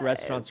top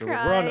restaurants are.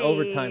 We're on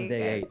overtime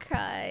day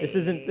 8. This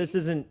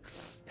isn't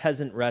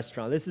peasant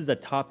restaurant. This is a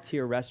top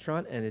tier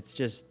restaurant, and it's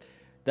just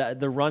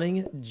the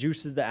running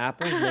juices the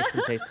apples, makes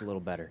them taste a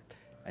little better,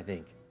 I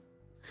think.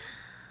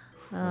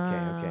 Okay.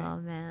 Oh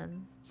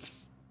man.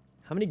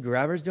 How many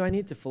grabbers do I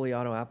need to fully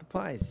auto apple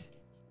pies?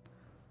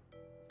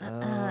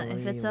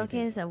 If it's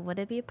okay, so would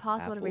it be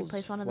possible to Apples,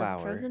 replace one of flour.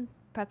 the frozen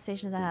prep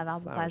stations that have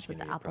apple Flour's pies with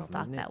gonna the be a apple problem,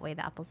 stock? isn't it? That way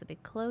the apples would be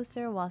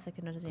closer while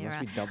Sykkuno doesn't Unless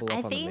around. we double up I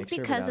on the think mixer,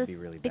 but because that'd be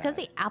really because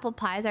bad. the apple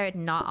pies are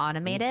not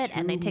automated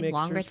and they 2 take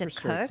longer to mixers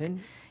for cook,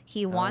 certain.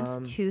 he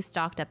wants 2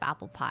 stocked up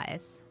apple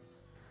pies.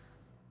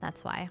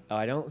 That's why. Oh,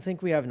 I don't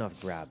think we have enough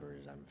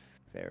grabbers. I'm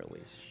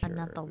fairly sure.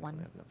 Another we don't one.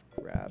 have enough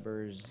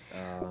grabbers.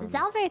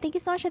 Zalver, thank you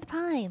so much for the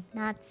prime.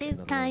 Not soup another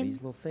one of time. these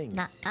little things.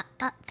 Not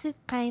soup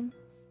time.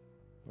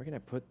 Where can I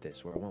put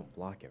this where it won't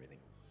block everything?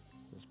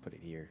 Let's put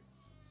it here.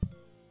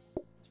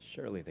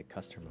 Surely the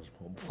customers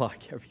won't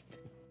block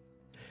everything.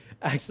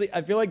 Actually,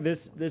 I feel like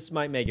this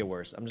might make it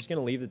worse. I'm just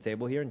gonna leave the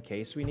table here in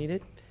case we need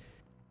it.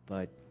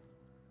 But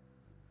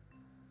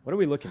what are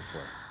we looking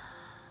for?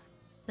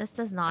 This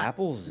does not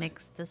apples.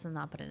 mix. This does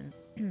not put it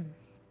in.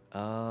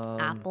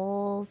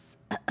 Apples.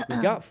 Apples. We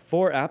got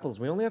 4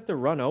 apples. We only have to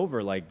run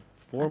over like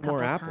 4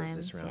 more apples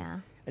this round. Yeah.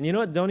 And you know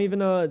what? Don't even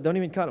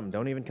cut them.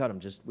 Don't even cut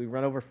them. Just we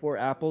run over 4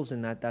 apples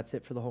and that's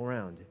it for the whole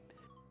round.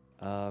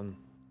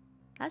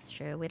 That's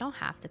true. We don't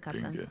have to cut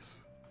them. Yes.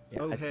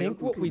 Yeah, I think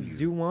what we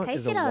do want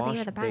is a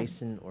wash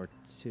basin or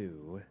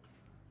 2.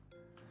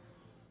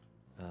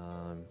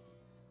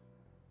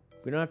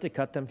 We don't have to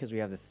cut them because we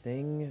have the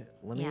thing.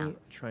 Let me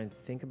try and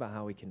think about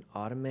how we can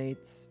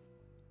automate.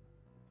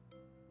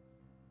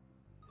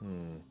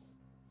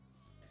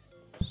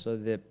 So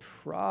the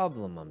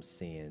problem I'm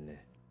seeing,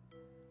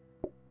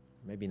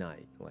 maybe not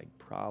like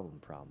problem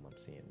I'm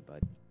seeing,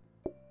 but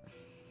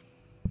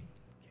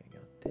okay,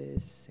 got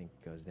this. Sink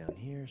goes down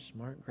here.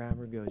 Smart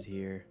grabber goes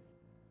here.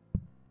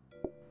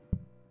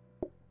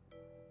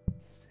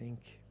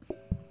 Sink. There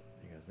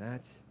goes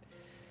that.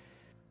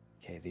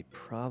 Okay, the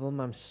problem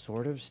I'm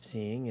sort of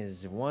seeing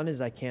is one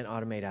is I can't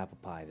automate apple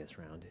pie this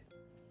round.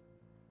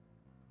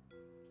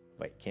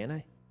 Wait, can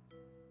I?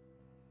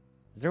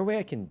 Is there a way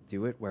I can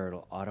do it where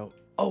it'll auto?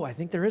 Oh, I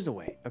think there is a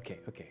way. Okay.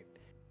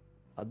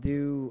 I'll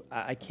do...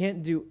 I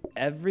can't do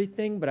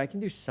everything, but I can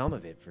do some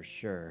of it for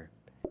sure.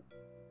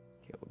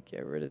 Okay, we'll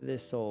get rid of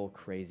this old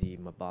crazy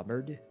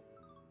mabobbard.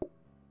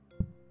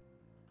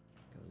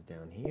 Goes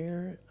down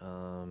here.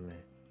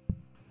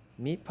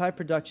 Meat pie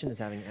production is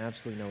having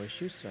absolutely no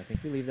issues, so I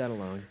think we leave that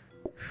alone.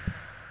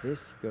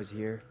 This goes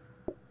here.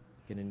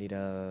 Gonna need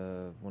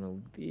one of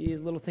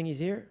these little thingies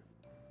here.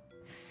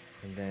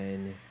 And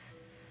then...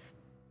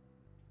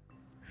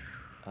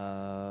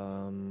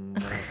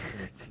 what else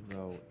can I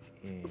throw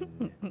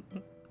in?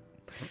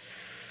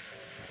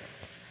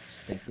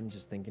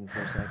 Just thinking for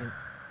a second.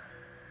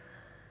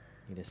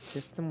 Need a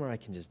system where I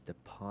can just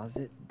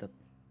deposit the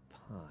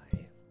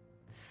pie.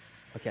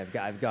 Okay,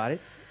 I've got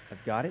it.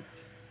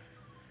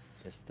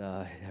 Just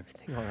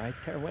everything all right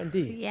there,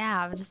 Wendy?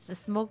 Yeah, I'm just a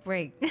smoke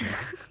break.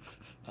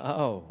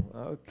 Oh,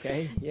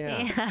 okay,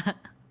 yeah.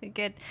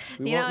 Good.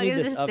 We won't need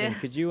this oven.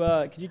 Could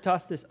you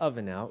toss this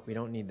oven out? We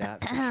don't need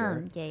that for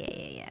sure.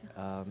 Yeah.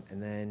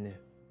 And then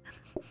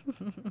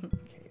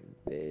okay,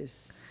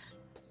 this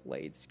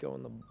plates go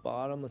on the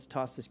bottom. Let's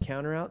toss this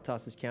counter out. I'll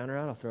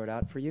throw it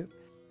out for you.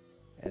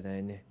 And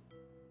then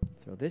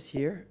throw this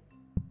here.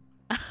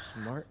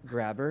 Smart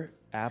grabber.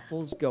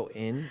 Apples go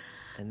in.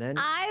 And then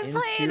I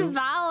played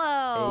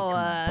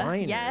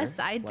Valo. Yes,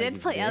 I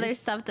did play other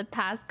stuff the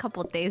past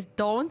couple days.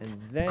 Don't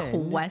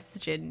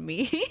question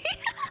me.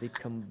 The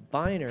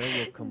combiner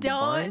will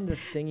combine the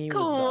thingy with the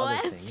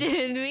other thing.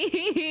 Question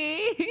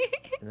me.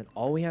 And then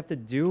all we have to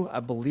do, I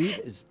believe,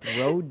 is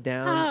throw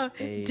down How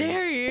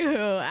dare you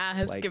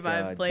ask if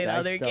I've played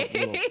other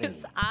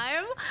games?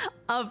 I'm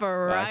a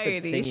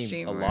variety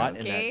streamer. A lot,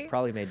 and that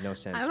probably made no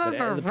sense. I'm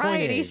a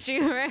variety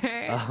streamer.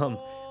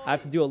 I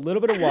have to do a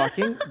little bit of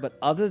walking, but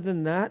other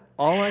than that,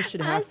 all I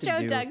should have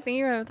to do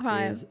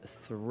is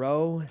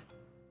throw...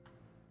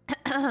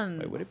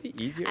 Wait, would it be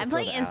easier to I'm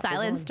throw playing in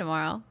silence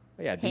tomorrow.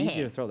 Oh, yeah, it'd be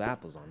easier to throw the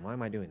apples on. Why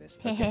am I doing this?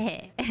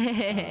 Okay.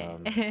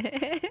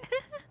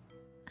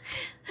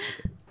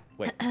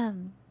 Wait.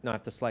 No, I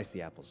have to slice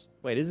the apples.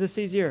 Wait, is this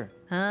easier?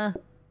 Huh?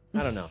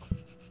 I don't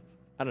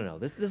know.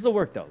 This will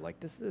work, though. Like,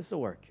 this will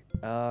work.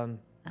 Oh,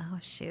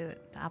 shoot.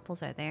 The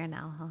apples are there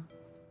now, huh?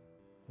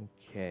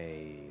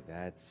 Okay,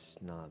 that's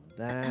not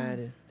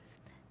bad.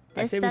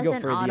 This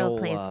doesn't auto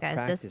place,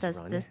 guys.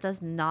 This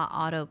does not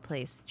auto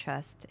place.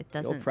 Trust it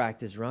doesn't. Go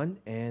practice run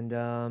and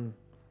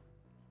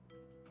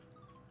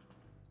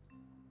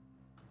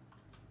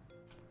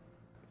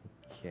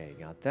okay,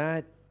 got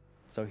that.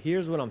 So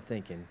here's what I'm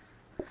thinking.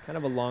 Kind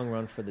of a long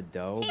run for the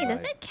dough. Hey,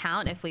 does it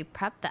count if we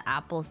prep the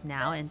apples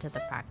now into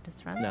the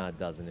practice run? No, it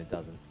doesn't. It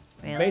doesn't.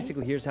 Really?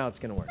 Basically, here's how it's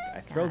gonna work.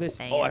 I throw this.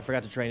 Oh, I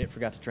forgot to train it.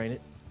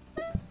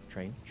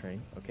 Train.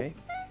 Okay.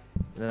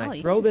 And then I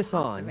throw this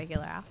on. A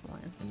regular apple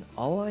in. And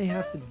all I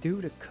have to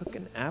do to cook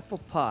an apple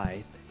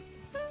pie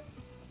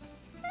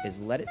is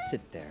let it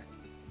sit there.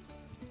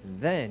 And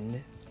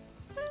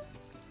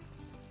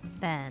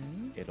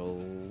then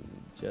it'll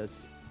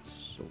just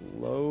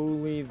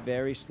slowly,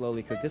 very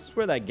slowly cook. This is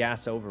where that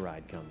gas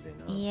override comes in,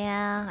 huh?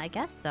 Yeah, I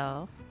guess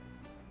so.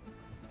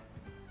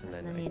 And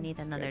then you need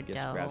another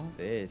dough. Grab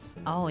this.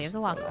 Oh, you have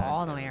to walk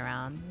all the way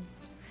around.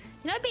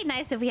 You know, it'd be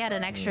nice if we had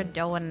an extra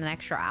dough and an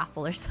extra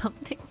apple or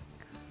something.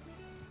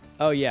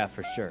 Oh yeah,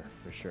 for sure.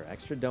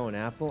 Extra dough and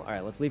apple. All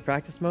right, let's leave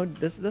practice mode.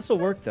 This will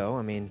work though.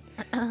 I mean,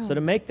 so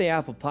to make the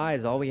apple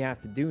pies, all we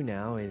have to do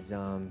now is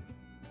Oh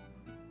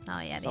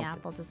yeah, the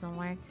apple doesn't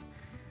work.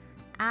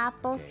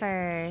 Apple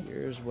first.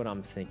 Here's what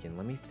I'm thinking.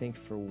 Let me think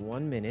for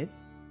 1 minute.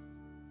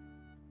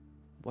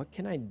 What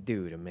can I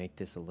do to make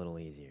this a little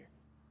easier?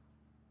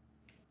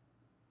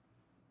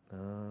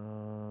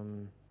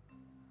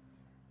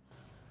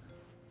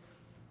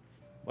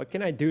 What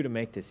can I do to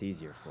make this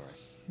easier for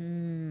us? I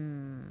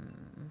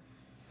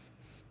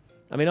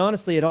mean,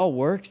 honestly, it all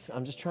works.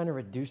 I'm just trying to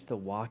reduce the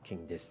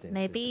walking distance.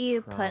 Maybe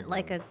you put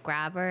like a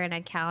grabber and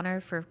a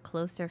counter for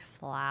closer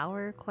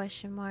flour,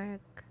 question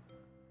mark.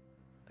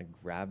 A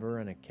grabber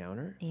and a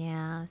counter?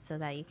 Yeah, so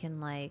that you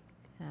can like,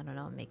 I don't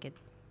know, make it,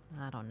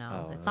 I don't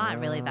know. It's not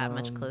really that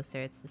much closer.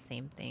 It's the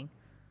same thing.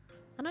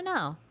 I don't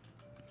know.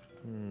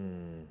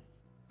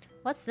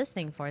 What's this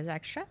thing for? Is it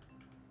extra?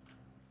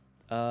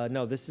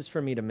 No, this is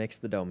for me to mix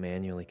the dough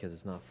manually because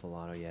it's not full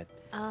auto yet.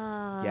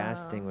 Oh.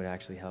 Gas thing would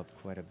actually help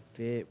quite a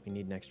bit. We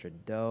need an extra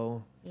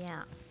dough.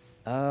 Yeah.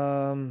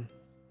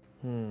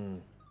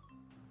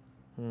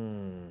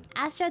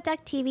 Astro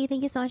Duck TV,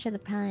 thank you so much for the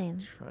prime.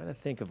 Trying to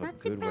think of a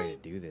good way to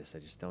do this. I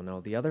just don't know.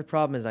 The other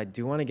problem is I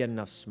do want to get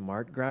enough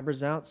smart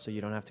grabbers out so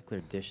you don't have to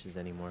clear dishes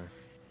anymore.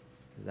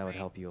 Because that would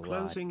help you a lot.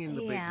 Closing in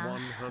the big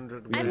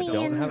 100. I mean,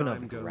 don't have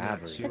enough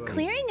grabbers. The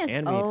clearing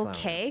is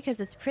okay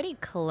because it's pretty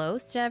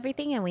close to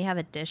everything, and we have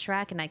a dish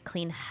rack, and I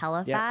clean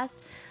hella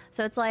fast.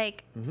 So it's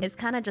like it's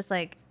kind of just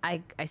like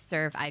I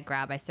serve, I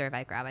grab, I serve,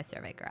 I grab, I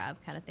serve, I grab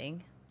kind of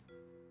thing.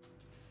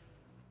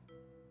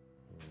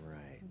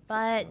 Right.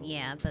 But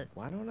yeah, but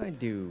why don't I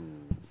do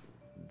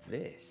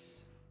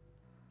this?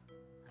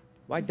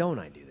 Why don't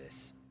I do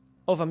this?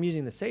 Oh, if I'm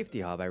using the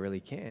safety hob, I really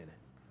can.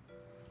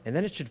 And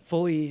then it should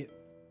fully.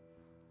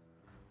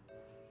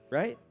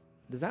 Right?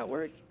 Does that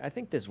work? I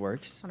think this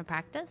works. Want to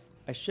practice?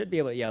 I should be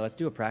able to. Yeah, let's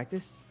do a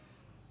practice.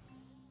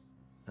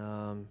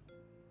 Do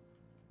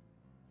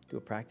a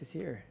practice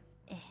here.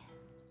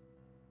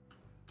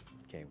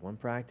 Okay, one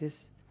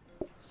practice.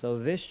 So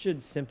this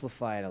should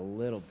simplify it a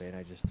little bit.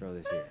 I just throw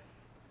this here.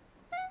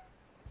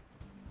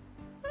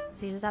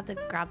 So you just have to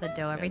grab the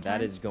dough every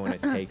time? That is going to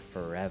take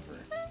forever.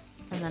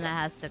 And then it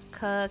has to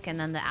cook, and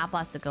then the apple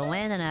has to go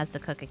in, and it has to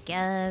cook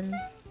again.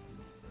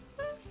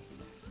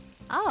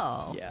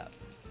 Oh. Yeah.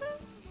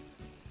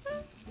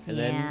 And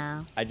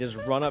then I just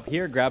run up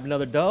here, grab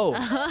another dough.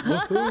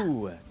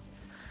 Woohoo!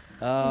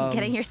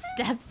 Getting your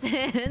steps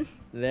in.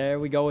 There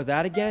we go with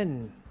that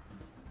again.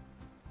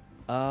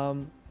 Yeah,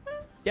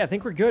 I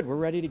think we're good. We're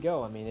ready to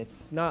go. I mean,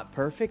 it's not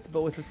perfect,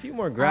 but with a few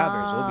more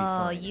grabbers, we'll be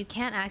fine. Oh, you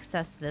can't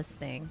access this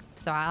thing,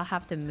 so I'll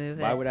have to move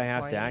it. Why would I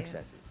have to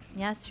access it?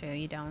 Yeah, that's true.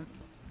 You don't.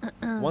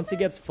 Once it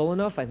gets full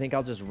enough, I think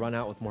I'll just run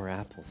out with more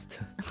apples.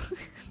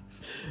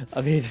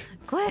 I mean,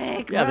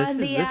 quick, yeah, run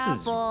the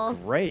apples. This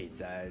is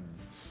great.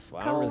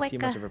 I don't really see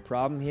much of a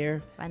problem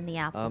here. Run the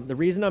apples. The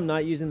reason I'm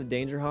not using the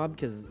danger hob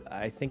because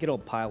I think it'll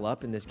pile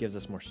up and this gives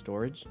us more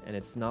storage. And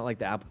it's not like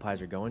the apple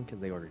pies are going because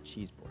they ordered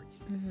cheese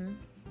boards.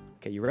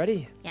 Okay, you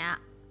ready? Yeah.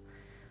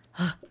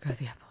 Grab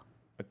the apple.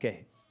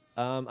 Okay.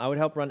 I would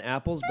help run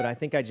apples, but I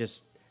think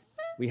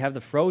we have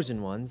the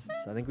frozen ones.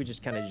 So I think we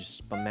just kind of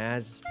just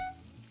spamaz.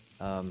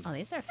 Oh,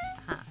 these are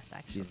fast,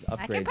 actually. These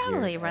upgrades I could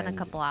probably here, run a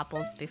couple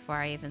apples before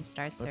I even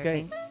start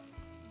serving. Okay.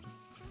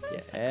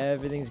 Yeah,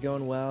 everything's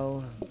going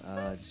well.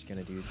 Just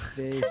gonna do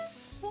this.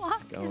 This walk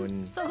it's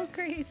going is so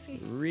crazy.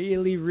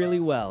 Really, really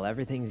well.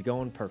 Everything's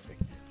going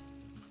perfect.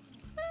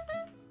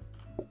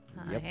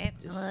 Okay,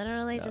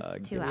 literally just 2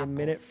 give me apples. a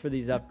minute for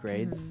these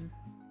upgrades.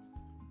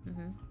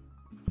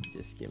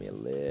 Just give me a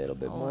little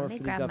bit more for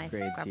these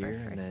upgrades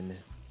here, and then.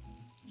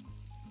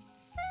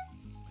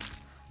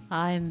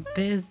 I'm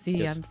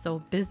busy. I'm so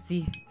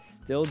busy.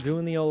 Still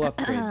doing the old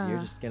upgrades here.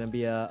 Just gonna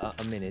be a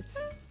minute.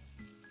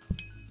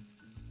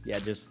 Yeah,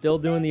 just still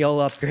doing the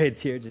old upgrades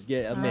here. Just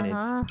get a minute.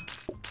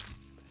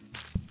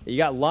 You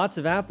got lots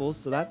of apples,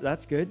 so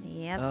that's good.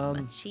 Yep,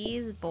 a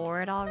cheese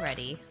board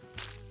already.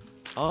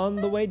 On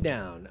the way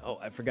down. Oh,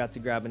 I forgot to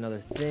grab another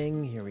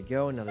thing. Here we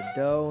go, another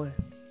dough.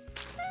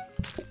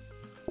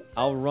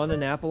 I'll run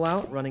an apple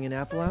out. Running an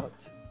apple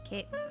out.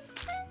 Okay.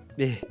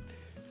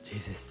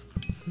 Jesus,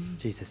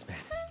 man.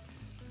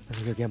 Let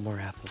me go get more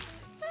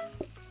apples.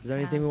 Is there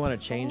anything we want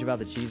to change about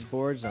the cheese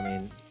boards? I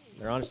mean,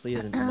 there honestly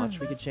isn't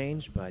much we could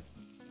change, but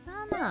I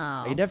don't know.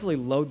 I can definitely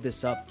load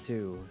this up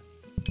too.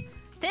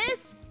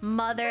 This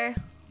mother.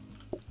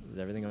 Is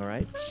everything all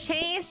right?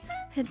 Changed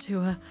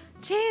into a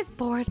cheese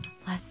board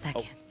last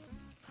second.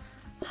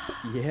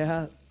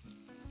 Yeah.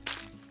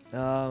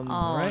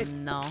 All right.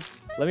 No.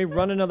 Let me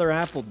run another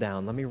apple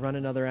down. Let me run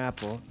another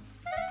apple,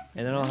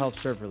 and then I'll help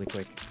serve really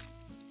quick.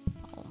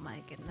 Oh my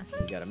goodness.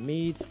 We got a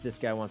meat. This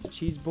guy wants a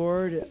cheese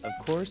board. Of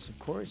course, of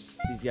course.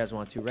 These guys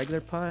want 2 regular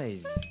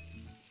pies.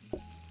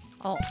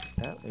 Oh.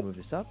 Yeah, let me move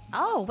this up.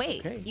 Oh,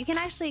 wait. Okay. You can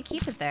actually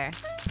keep it there.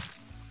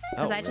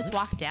 Because I just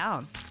walked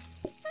down.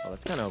 Oh,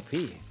 that's kind of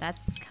OP.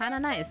 That's kind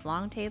of nice.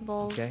 Long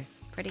tables. Okay.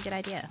 Pretty good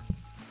idea.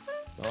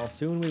 Well,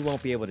 soon we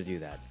won't be able to do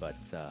that, but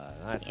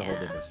that's a whole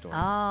different story.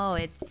 Oh,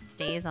 it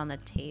stays on the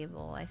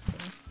table. I see.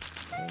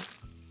 Okay.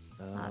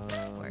 Not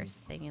the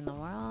worst thing in the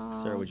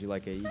world. Sir, would you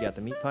like you got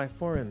the meat pie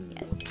for him?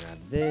 Yes. Let me grab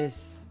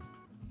this.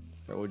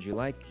 Or would you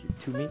like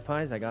 2 meat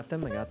pies? I got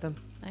them.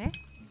 Okay.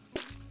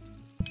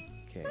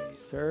 Okay,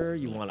 sir,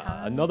 you want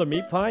another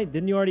meat pie?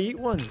 Didn't you already eat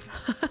one?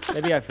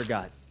 Maybe I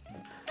forgot.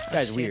 This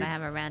guy's weird. I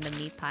have a random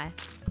meat pie.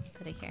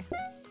 Put it here.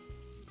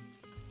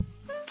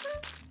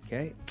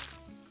 Okay.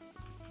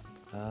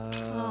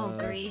 Oh,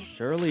 grease.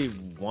 Surely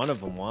one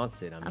of them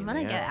wants it. I mean, I'm gonna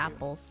they get have to.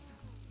 apples.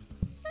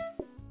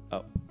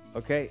 Oh,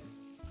 okay.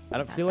 I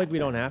don't feel like we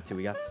don't have to.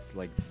 We got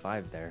like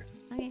 5 there.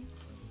 Okay.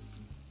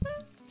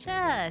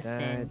 Just in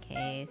that.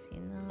 case, you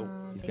know.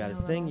 Oh, he's being got a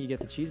his thing. little- You get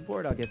the cheese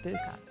board. I'll get this.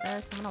 Got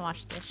this. I'm gonna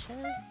wash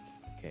dishes.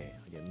 Okay,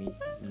 I'll get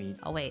meat.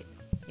 Oh wait,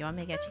 you want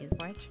me to get cheese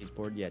boards? Cheese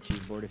board, yeah,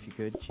 cheese board if you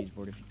could. Cheese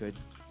board if you could.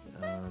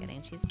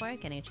 Getting cheese board.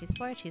 Getting cheese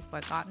board. Cheese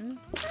board gotten.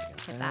 Get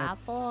the that.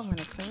 apple. I'm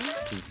gonna clean.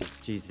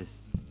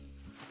 Jesus.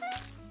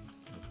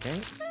 Okay,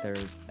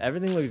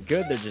 everything looks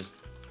good. They're just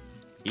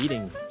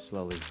eating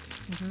slowly.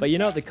 But you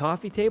know, the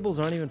coffee tables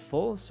aren't even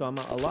full, so I'm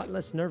a lot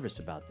less nervous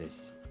about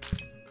this.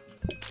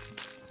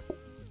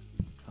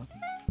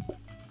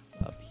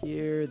 Up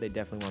here, they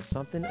definitely want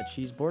something. A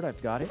cheese board,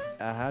 I've got it.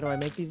 How do I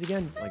make these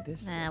again? Like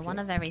this? Nah, Okay. one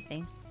of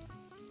everything.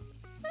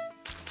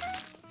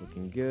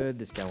 Looking good.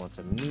 This guy wants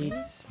a meat.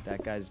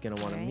 That guy's gonna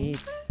want a Alright. meat.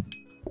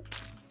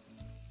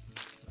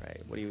 Right,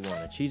 what do you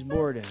want? A cheese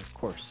board? Of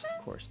course,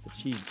 the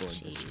cheese board,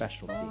 the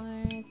specialty.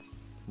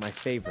 Boards. My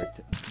favorite.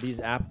 These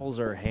apples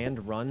are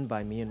hand run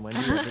by me and Wendy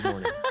every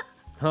morning.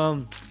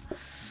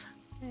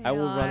 I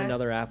will run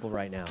another apple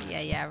right now.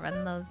 Yeah,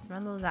 run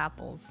those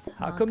apples.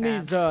 How I'll come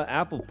grab. these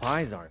apple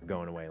pies aren't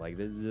going away? Like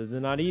they're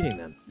not eating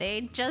them.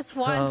 They just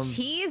want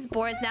cheese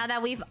boards now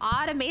that we've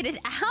automated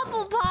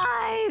apple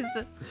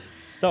pies.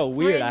 So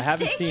weird. I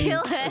haven't seen a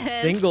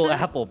Ridiculous. single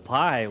apple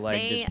pie like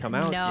They just come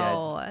out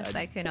know, yet.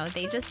 Sykkuno.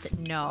 They just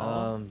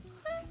know.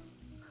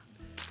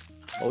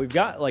 Well, we've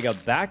got like a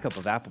backup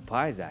of apple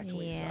pies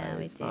actually. Yeah, so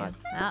we it's do. not-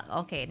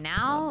 Okay,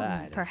 now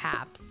bad.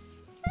 Perhaps.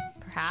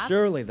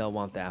 Surely they'll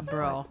want the apple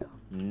Bro. pies now.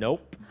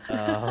 Nope.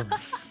 Let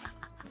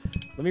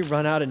me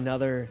run out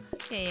another.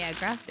 Yeah,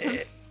 grab some.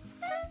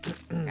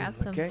 Grab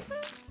some. Okay.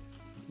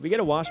 We get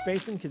a wash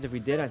basin because if we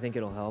did, I think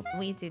it'll help.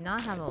 We do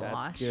not have a That's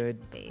wash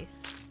good.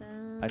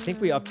 basin. I think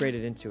we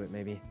upgraded into it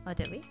maybe. Oh,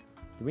 did we?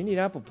 Do we need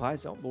apple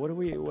pies? Oh, but what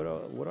do I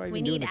even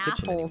We do in need the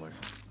kitchen anymore? apples.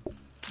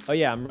 Oh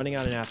yeah, I'm running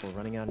out an apple.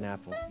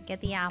 Get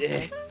the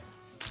apples. So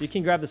you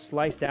can grab the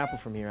sliced apple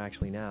from here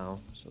actually now.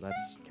 So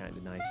that's kind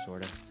of nice,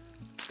 sort of.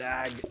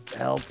 Dag,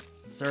 help,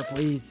 sir,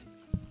 please.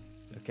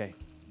 Okay.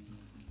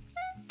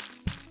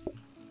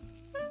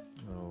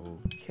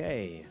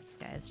 Okay. This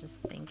guy's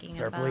just thinking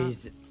Sir, about.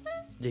 please.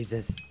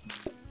 Jesus.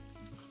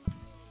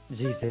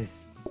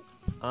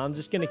 I'm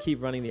just gonna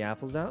keep running the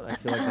apples out. I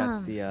feel like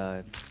that's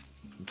the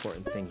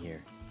important thing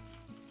here.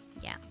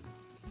 Yeah.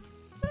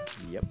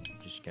 Yep.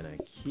 Just gonna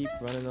keep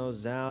running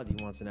those out.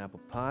 He wants an apple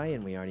pie,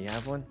 and we already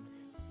have one.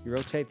 You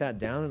rotate that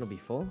down, it'll be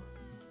full.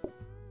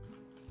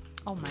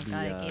 Oh my god,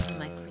 I gave him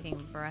my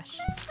freaking brush.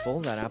 Full.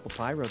 That apple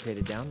pie.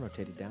 Rotated down.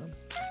 Rotated down.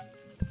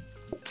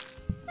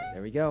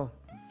 There we go.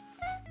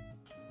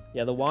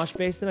 Yeah, the wash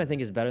basin I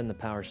think is better than the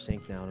power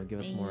sink now. It'll give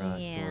us more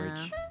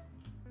storage.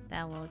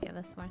 That will give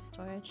us more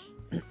storage.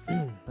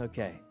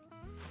 Okay.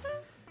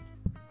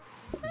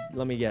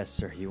 Let me guess,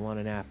 sir. You want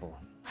an apple?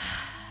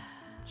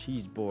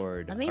 Cheese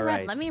board. Let me All run.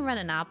 right. Let me run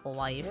an apple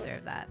while you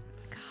serve that.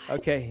 God,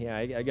 Okay. Yeah,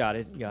 I got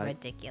it. Got it.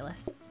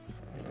 ridiculous.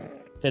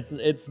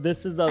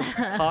 This is a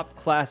top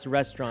class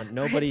restaurant.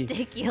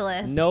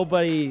 Ridiculous.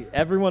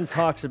 Everyone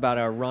talks about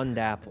our runned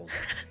apples.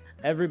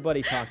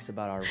 Everybody talks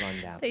about our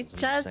runned apples. They I'm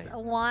just saying.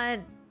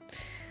 want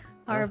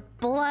our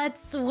blood,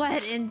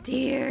 sweat, and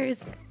tears.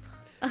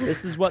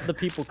 This is what the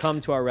people come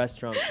to our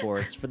restaurant for.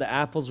 It's for the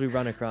apples we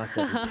run across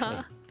every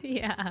day.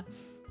 Yeah.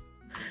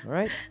 All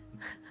right.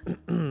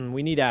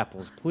 We need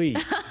apples,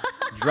 please.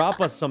 Drop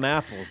us some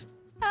apples.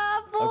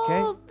 Apples.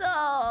 Okay. No.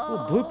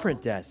 Oh,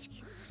 blueprint desk.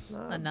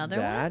 Not Another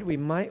bad. We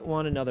might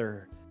want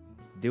another.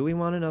 Do we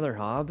want another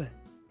hob?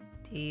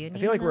 Do you need I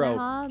feel like we're another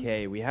hob?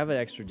 okay. We have an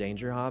extra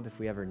danger hob if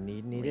we ever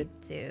need it.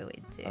 We do.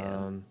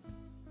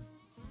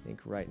 I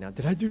think right now.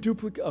 Did I do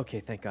duplicate? Okay,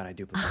 thank God I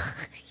duplicated.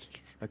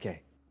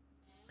 Okay.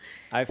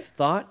 I've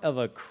thought of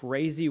a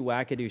crazy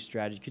wackadoo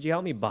strategy. Could you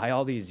help me buy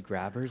all these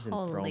grabbers and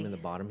throw them in the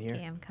bottom here?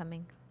 Okay, I'm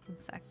coming. One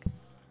sec.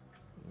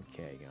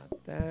 Okay,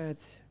 got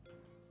that.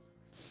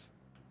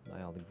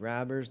 Buy all the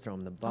grabbers, throw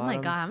them in the Oh bottom. my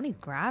god, how many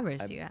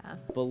grabbers do you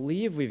have?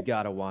 Believe we've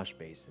got a wash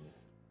basin.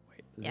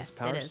 Wait, is Yes, this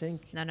power it is.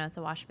 sink? No, it's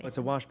a wash basin. Oh, it's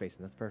a wash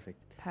basin. That's perfect.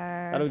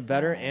 Perfect. That'll be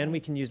better, and we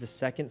can use a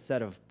second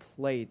set of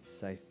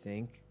plates, I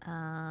think.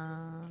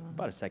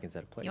 About a second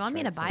set of plates. You want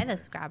me to right? buy Somewhere.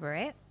 this grabber,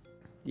 right?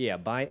 Yeah,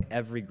 buy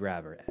every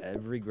grabber.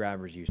 Every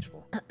grabber is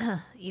useful.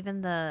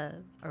 Even the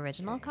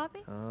original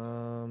copies?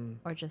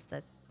 Or just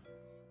the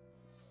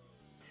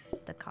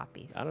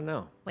copies? I don't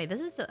know. Wait,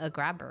 this is a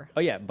grabber. Oh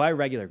yeah, buy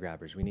regular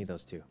grabbers. We need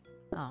those too.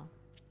 Oh.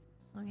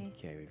 Okay.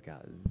 Okay, we've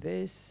got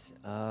this.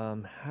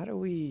 How do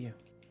we?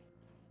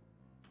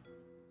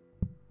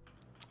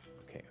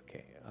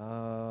 Okay.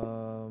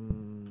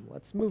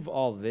 Let's move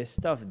all this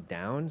stuff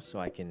down so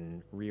I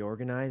can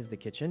reorganize the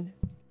kitchen.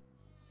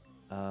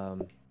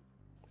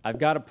 I've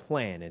got a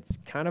plan. It's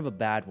kind of a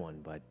bad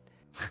one, but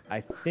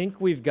I think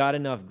we've got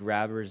enough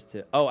grabbers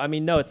to. Oh, I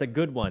mean, no, it's a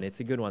good one.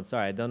 It's a good one.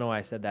 Sorry, I don't know why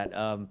I said that.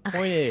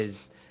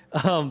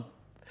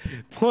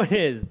 Point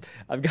is,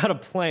 I've got a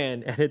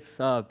plan, and it's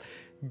a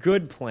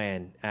good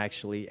plan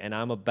actually, and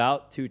I'm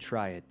about to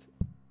try it.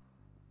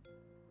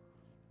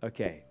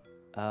 Okay.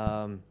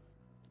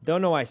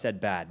 Don't know why I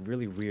said bad.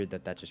 Really weird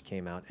that that just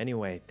came out.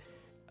 Anyway,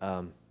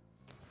 okay,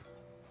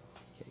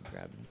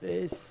 grab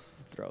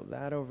this, throw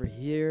that over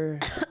here.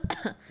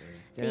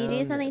 Did you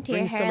do something to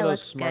your hair? It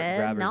looks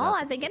good. No,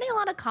 I've been getting a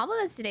lot of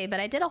compliments today, but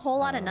I did a whole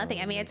lot of nothing.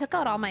 I mean, I took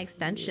out all my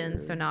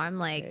extensions, so now I'm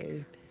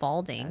like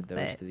balding. Add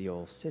those but to the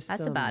old system.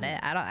 that's about it.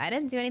 I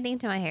didn't do anything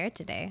to my hair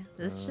today.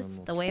 This is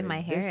just the way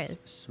my hair is.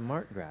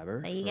 Smart grabber.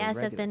 But you guys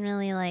have been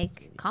really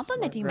like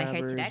complimenting my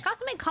hair today. I got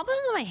so many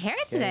compliments on my hair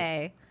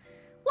today.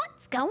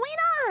 What's going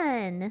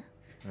on?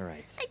 All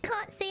right. I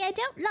can't say I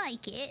don't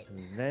like it.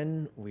 And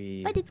then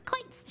we. But it's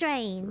quite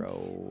strange.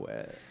 Throw.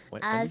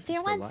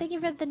 Zero One, thank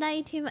you for the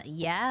 92 months.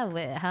 Yeah,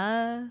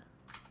 huh?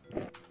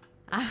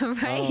 I'm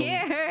right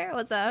here.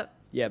 What's up?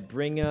 Yeah,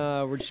 bring.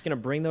 We're just gonna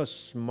bring those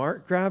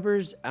smart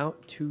grabbers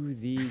out to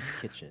the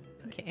kitchen.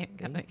 Okay,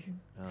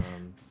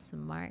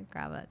 smart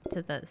grabber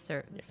to the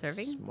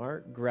serving.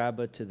 Smart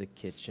grabber to the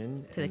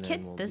kitchen. To the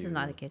kitchen. This is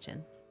not the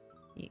kitchen.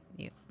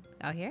 You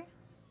out here?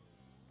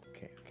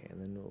 Okay,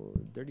 and then we'll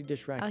dirty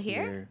dish rack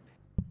here.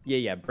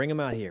 Yeah, bring them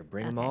out here.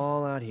 Bring them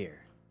all out here.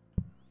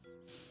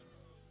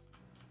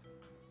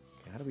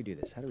 Okay, how do we do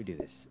this?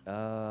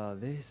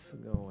 This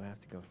will have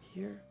to go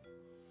here.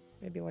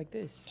 Maybe like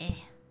this.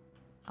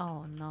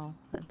 Oh no,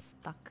 I'm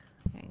stuck.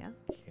 There you go.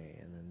 Okay,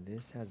 and then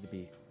this has to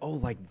be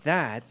like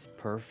that.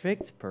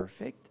 Perfect.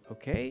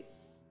 Okay.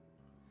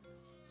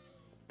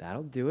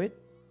 That'll do it.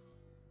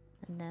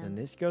 And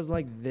this goes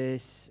like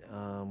this.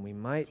 We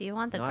might do you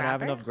want the not grabber?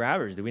 have enough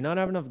grabbers. Do we not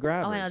have enough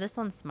grabbers? Oh, no, this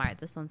one's smart.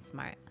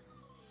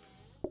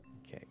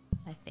 Okay.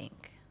 I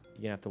think.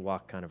 You're gonna have to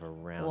walk kind of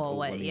around. Whoa,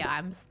 what? Yeah,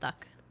 I'm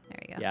stuck. There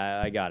you go.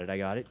 Yeah, I got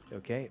it.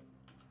 Okay.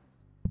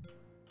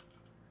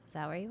 Is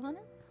that where you want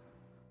it?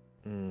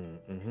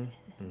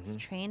 It's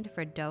trained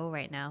for dough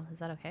right now. Is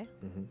that okay?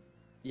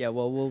 Yeah,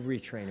 well, we'll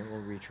retrain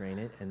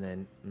it, and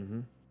then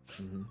and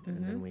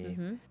then we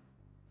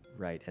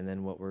right, and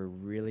then what we're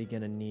really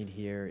gonna need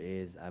here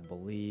is, I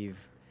believe.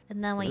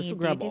 And then when you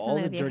do something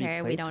with your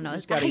hair, we don't know. I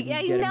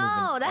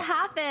know that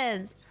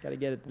happens. Just gotta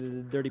get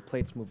the dirty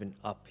plates moving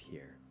up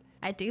here.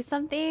 I do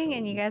something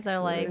and you guys are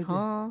like,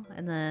 huh?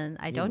 And then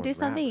I don't do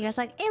something. You guys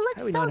are like, it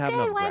looks so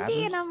good,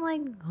 Wendy. And I'm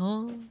like,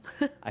 huh?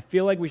 I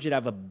feel like we should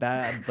have a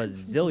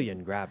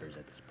bazillion grabbers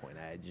at this point.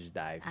 I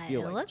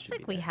feel like it looks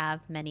like we have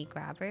many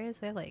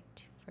grabbers. We have like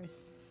 2 for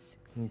 6.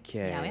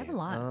 Okay. Yeah, we have a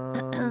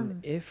lot.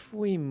 If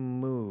we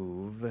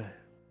move.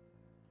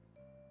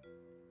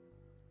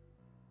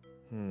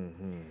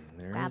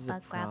 There's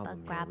a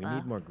problem here. We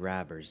need more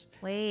grabbers.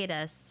 Wait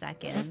a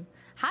second.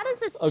 How does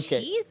this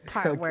cheese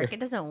part work? It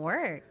doesn't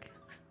work.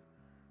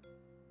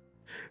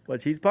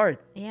 What cheese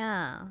part?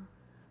 Yeah.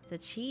 The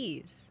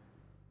cheese.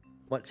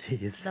 What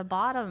cheese? The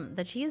bottom,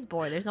 the cheese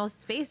board. There's no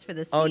space for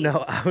the seeds. Oh,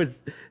 no. I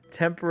was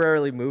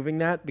temporarily moving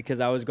that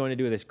because I was going to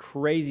do this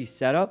crazy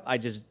setup. I'm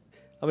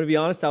going to be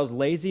honest, I was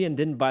lazy and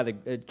didn't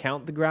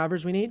count the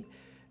grabbers we need.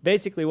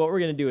 Basically, what we're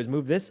going to do is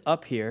move this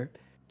up here.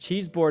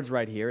 Cheese board's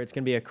right here. It's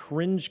going to be a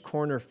cringe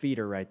corner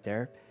feeder right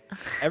there.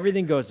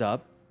 Everything goes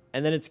up.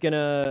 And then it's going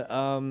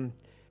to...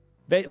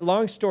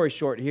 long story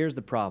short, here's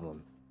the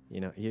problem.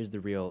 Here's the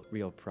real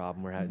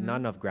problem. We're having not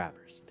enough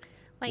grabbers.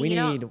 Wait, we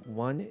need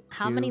 1, 2...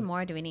 How many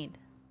more do we need?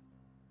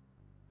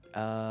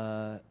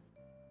 3.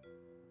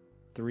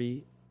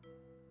 We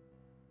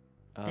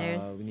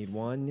need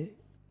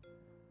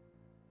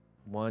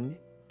 1,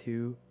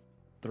 2,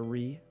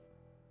 3,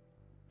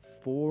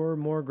 4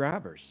 more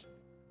grabbers.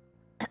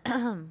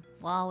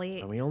 Well,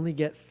 and we only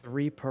get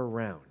 3 per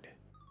round.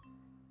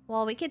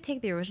 Well, we could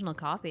take the original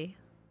copy.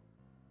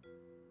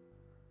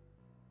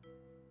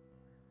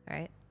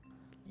 Right?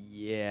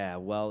 Yeah,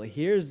 well,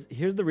 here's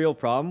the real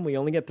problem. We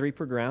only get 3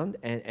 per ground,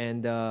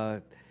 and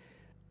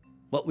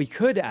but we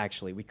could.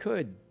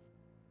 Okay,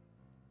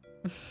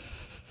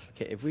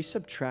 if we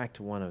subtract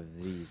one of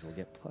these, we'll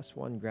get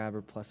 +1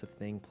 grabber, plus a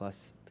thing,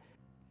 plus...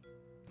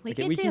 We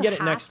can get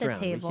it next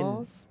round.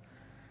 Tables.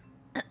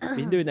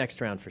 We can do it next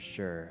round for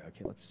sure.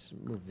 Okay, let's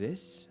move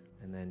this,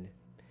 and then...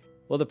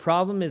 Well, the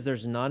problem is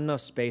there's not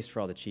enough space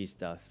for all the cheese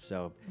stuff,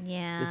 so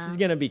yeah, this is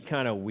gonna be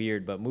kind of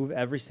weird. But move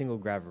every single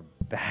grabber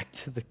back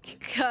to the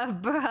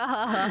bro.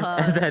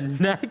 And then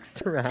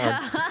next round,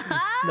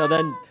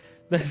 then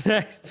the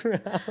next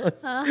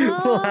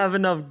round we'll have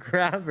enough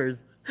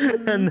grabbers.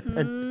 And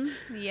then,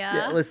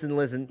 yeah, listen.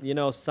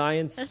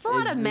 Science. There's a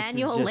lot of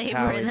manual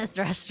labor in this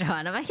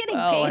restaurant. Am I getting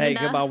paid hey,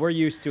 enough? Come on, we're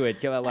used to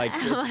it. Like,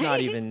 it's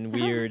not even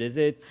weird, is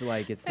it?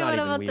 Like, it's not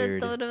even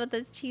weird. What about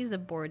the cheese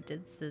board?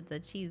 The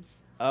cheese.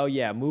 Oh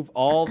yeah, move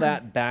all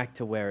that back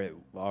to where it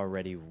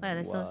already was.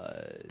 There's no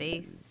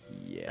space.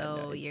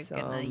 Yeah.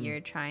 So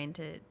you're trying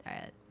to.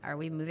 Are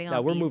we moving on?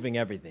 No, we're moving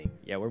everything.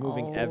 Yeah, we're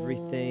moving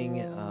everything.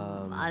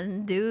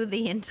 Undo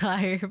the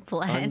entire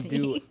plan.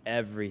 Undo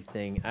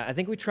everything. I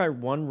think we try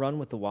one run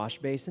with the wash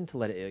basin to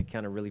let it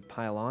kind of really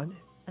pile on.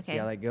 Okay. See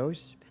how that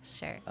goes.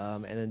 Sure.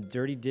 And then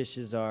dirty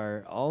dishes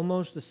are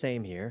almost the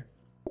same here.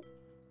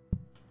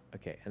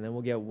 Okay, and then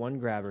we'll get 1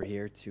 grabber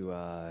here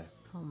to.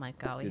 Oh my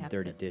god, we have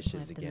dirty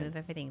dishes to again. Move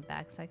everything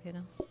back,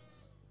 Sykkuno.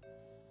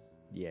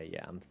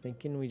 Yeah, I'm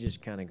thinking we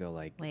just kind of go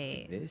like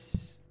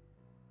this.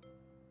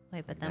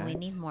 Wait, but then we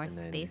need more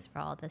space for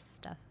all this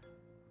stuff.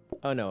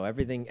 Oh no,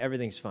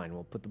 everything's fine.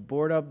 We'll put the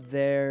board up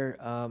there.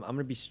 I'm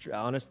gonna be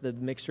honest. The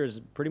mixer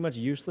is pretty much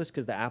useless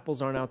because the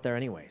apples aren't out there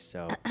anyway.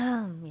 So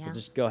we'll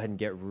just go ahead and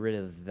get rid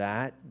of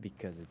that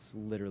because it's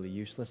literally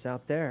useless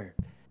out there.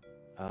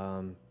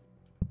 Power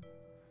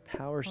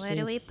sink. Where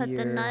do we put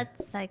the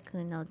nuts,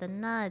 Sykkuno? The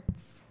nuts.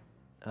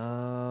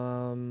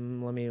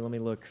 Let me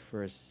look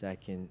for a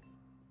second.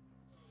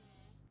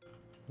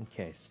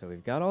 Okay, so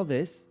we've got all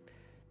this.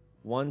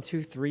 1,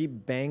 2, 3,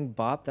 bang,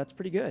 bop. That's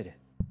pretty good.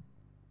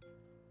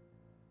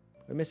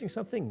 We're missing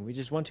something. We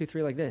just 1, 2,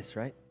 3 like this,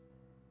 right?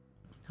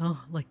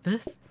 Oh, like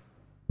this?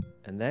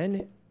 And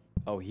then,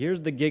 oh,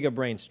 here's the Giga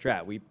Brain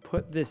strat. We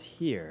put this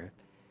here,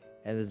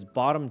 and this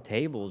bottom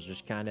table is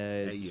just kind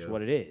of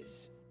what it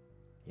is.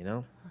 You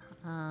know?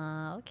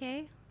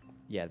 Okay.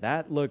 Yeah,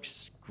 that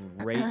looks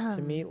great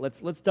to me.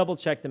 Let's double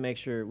check to make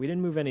sure we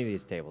didn't move any of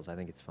these tables. I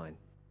think it's fine.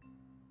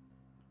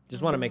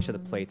 Just want to make sure the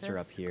plates are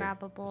up here.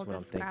 Grabbable,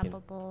 this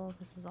grabbable.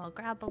 This is all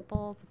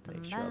grabbable.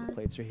 Make sure all the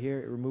plates are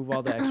here. Remove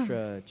all the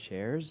extra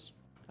chairs.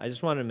 I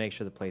just wanted to make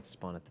sure the plates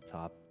spawn at the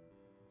top.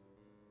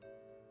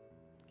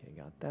 Okay,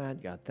 got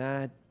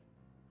that.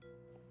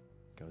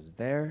 Goes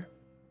there.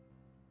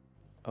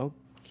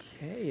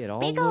 Okay, it all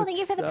looks thank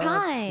you for the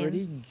prime.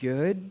 Pretty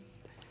good.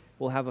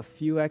 We'll have a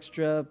few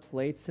extra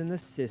plates in the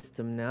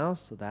system now,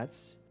 so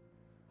that's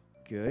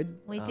good.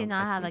 We do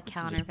not have a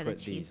counter for the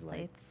cheese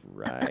plates.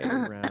 Right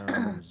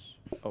around.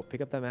 Oh,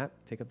 pick up that mat.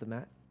 Pick up the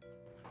mat.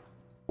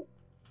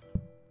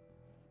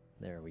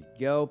 There we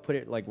go. Put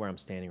it like where I'm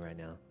standing right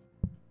now.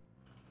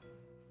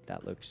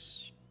 That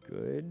looks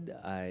good.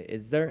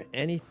 Is there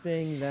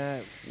anything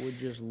that would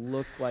just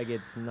look like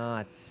it's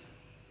not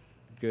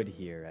good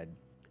here?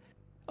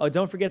 Oh,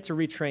 don't forget to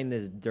retrain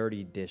this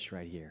dirty dish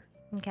right here.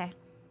 Okay.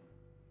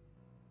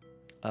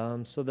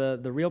 So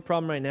the real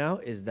problem right now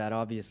is that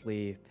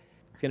obviously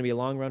it's going to be a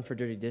long run for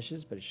dirty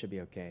dishes, but it should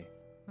be okay.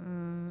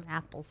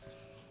 Apples.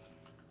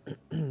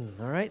 All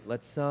right,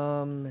 let's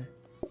I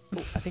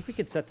think we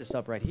could set this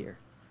up right here.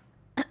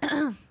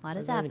 Why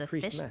does it have the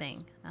fish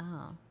thing?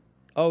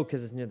 Oh,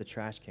 because it's near the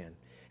trash can.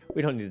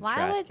 We don't need the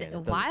trash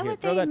can. Why would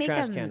throw they that make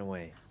trash can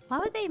away? Why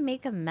would they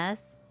make a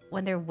mess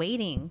when they're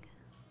waiting?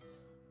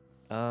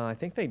 I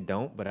think they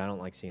don't, but I don't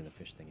like seeing the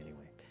fish thing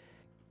anyway.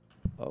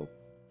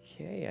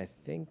 Okay, I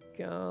think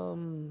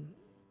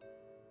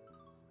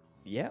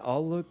yeah,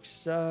 all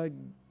looks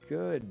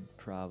good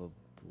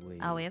probably.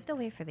 Oh, we have to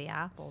wait for the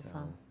apples,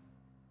 huh?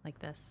 Like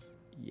this.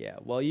 Yeah,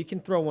 well, you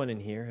can throw one in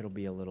here. It'll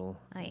be a little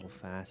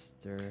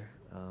faster.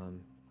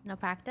 No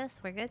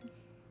practice? We're good?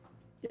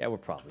 Yeah, we're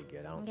probably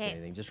good. I don't see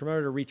anything. Just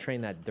remember to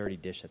retrain that dirty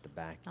dish at the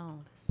back. Oh,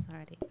 this is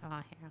already... Oh,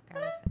 here, I'll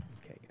grab it for this.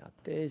 Okay, got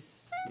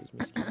this.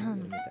 Excuse me.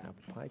 Gonna get the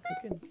apple pie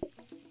cooking.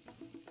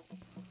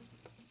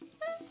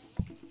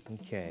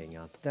 Okay,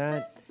 got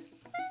that.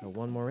 Throw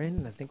one more in,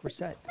 and I think we're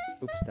set.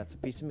 Oops, that's a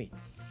piece of meat.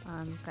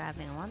 I'm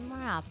grabbing one more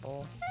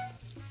apple.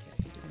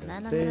 Okay, and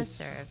then I'm gonna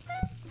serve.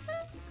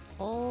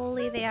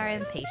 Holy, they are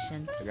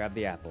impatient. I'll grab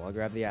the apple.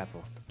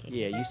 Okay,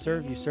 yeah, you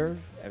serve.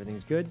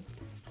 Everything's good.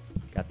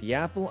 Got the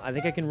apple. I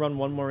think I can run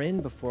one more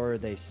in before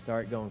they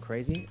start going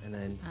crazy, and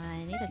then I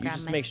need to you grab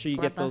just my make sure you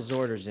get those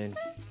orders in.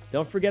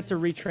 Don't forget to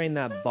retrain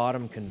that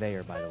bottom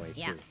conveyor, by the way,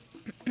 too.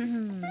 All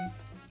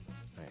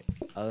right.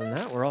 Other than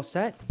that, we're all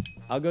set.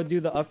 I'll go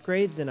do the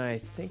upgrades, and I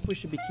think we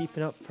should be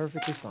keeping up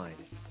perfectly fine.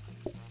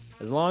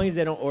 As long as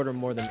they don't order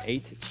more than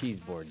 8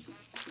 cheese boards.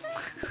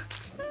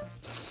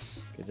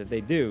 Because if they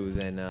do,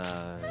 then,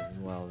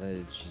 well,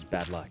 it's just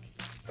bad luck.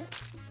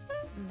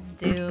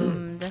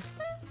 Doomed.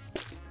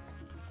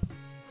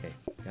 Okay,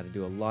 gotta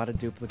do a lot of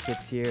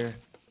duplicates here.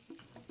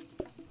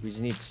 We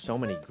just need so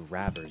many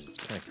grabbers. It's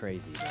kind of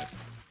crazy, but...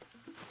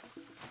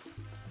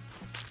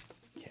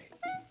 Okay,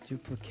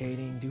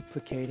 duplicating.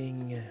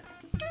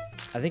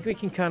 I think we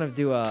can kind of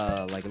do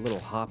a little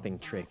hopping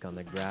trick on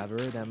the grabber.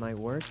 That might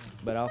work,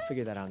 but I'll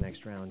figure that out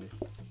next round.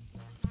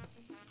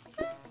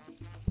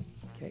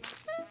 Okay,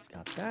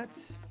 got that.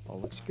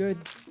 All looks good.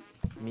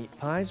 Meat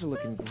pies are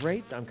looking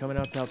great. I'm coming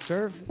out to help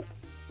serve.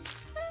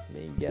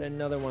 Let me get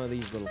another one of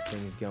these little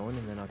things going,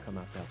 and then I'll come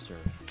out to help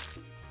serve.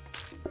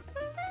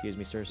 Excuse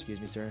me, sir.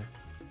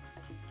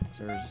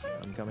 Sirs,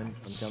 I'm coming.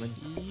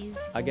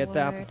 I'll get the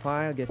apple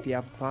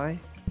pie.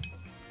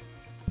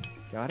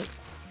 Got it.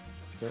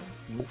 Sir,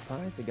 meat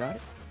pies, I got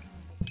it.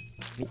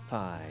 Meat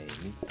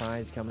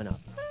pie's coming up.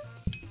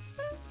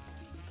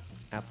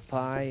 Apple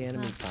pie and a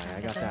meat pie.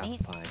 I got the apple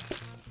pie.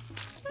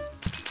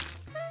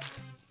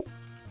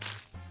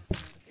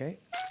 Okay.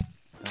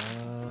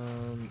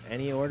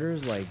 Any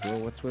orders? Like, well,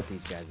 what's with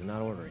these guys? They're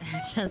not ordering.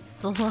 They're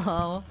just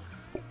slow.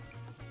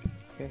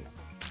 Okay.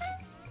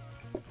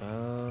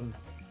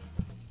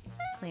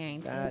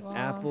 Clearing that tables.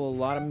 apple, a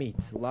lot of meat.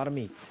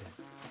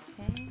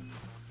 Okay.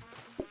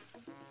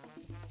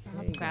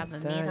 I'll grab a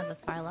meat on the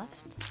far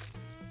left.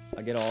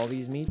 I'll get all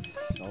these meats.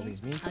 I'll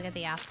get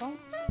the apple.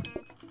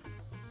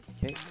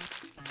 Okay.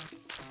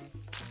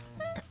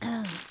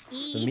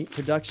 The The meat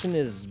production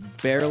is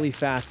barely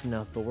fast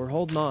enough, but we're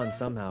holding on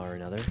somehow or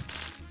another.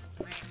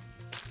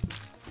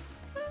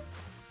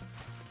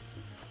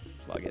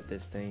 Plug at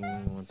this thing.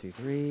 1, 2,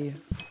 3.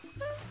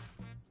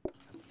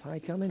 Pie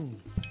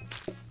coming.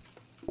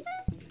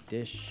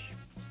 Dish.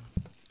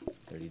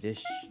 30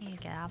 dish. You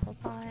get apple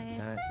pie.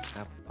 That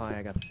apple pie.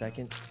 I got the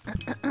second.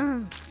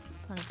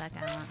 What does that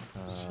guy want?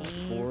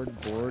 Cheese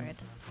board.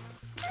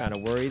 Kind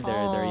of worried.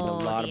 They're eating a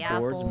lot of boards.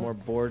 apples. More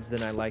boards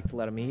than I like to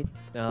let them eat.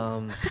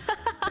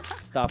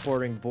 Stop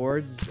ordering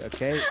boards.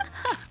 Okay.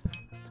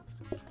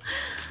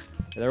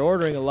 They're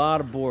ordering a lot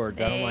of boards.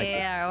 I don't like it.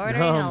 They are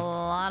ordering a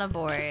lot of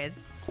boards.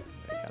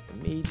 I got the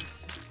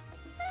meat.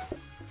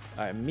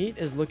 All right, meat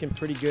is looking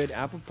pretty good.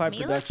 Apple pie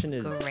Meat production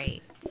looks is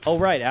great. Oh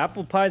right,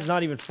 apple pie's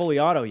not even fully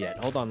auto yet.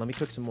 Hold on, let me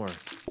cook some more.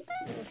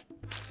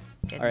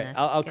 Goodness, All right,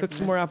 I'll cook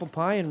some more apple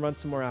pie and run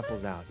some more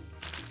apples out.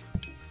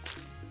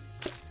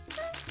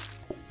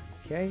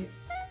 Okay.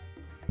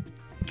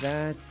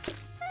 That.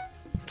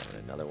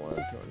 Throwing another one.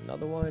 Throwing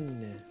another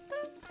one.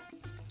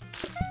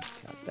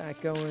 Got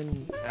that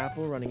going.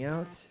 Apple running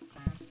out.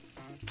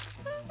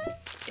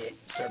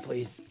 Sir,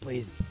 please,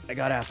 please. I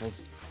got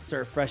apples.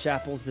 Sir, fresh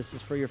apples. This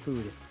is for your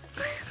food.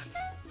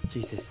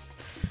 Jesus.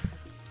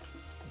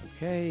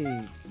 Okay.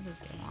 What does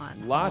he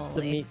want? Lots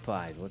of Holy. meat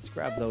pies. Let's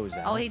grab those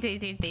out. Oh,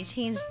 they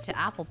changed to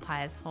apple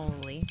pies.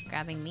 Holy.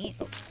 Grabbing meat.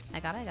 Oh. I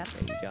got it.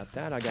 Okay, you got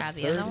that. I got Grab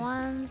the the third. other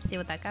one. See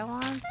what that guy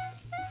wants.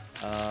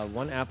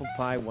 1 apple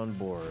pie, 1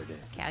 board.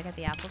 Okay, I got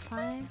the apple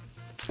pie.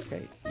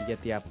 Okay, you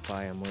get the apple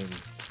pie. I'm waiting.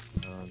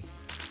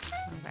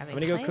 I'm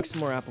gonna go cook some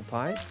more apple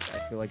pies. I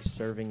feel like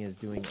serving is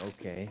doing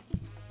okay.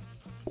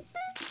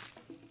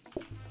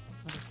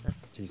 What is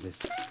this?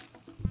 Jesus.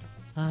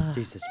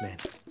 Jesus, man.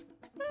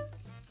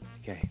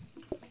 Okay.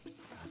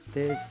 Got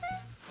this.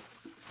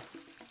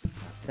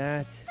 Got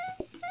that.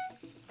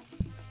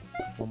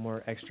 1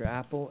 more extra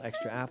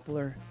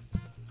appler.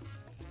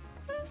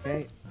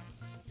 Okay.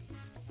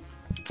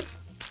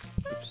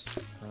 Oops.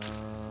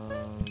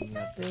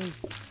 Got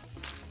this.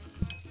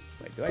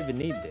 Wait, do I even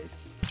need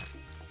this?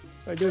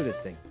 What do I do with this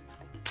thing?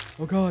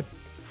 Oh god,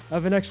 I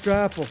have an extra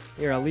apple.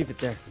 Here, I'll leave it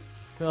there.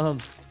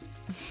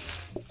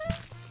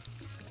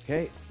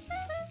 Okay.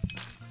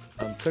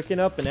 I'm cooking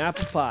up an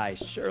apple pie.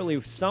 Surely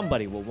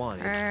somebody will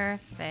want it.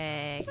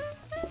 Perfect.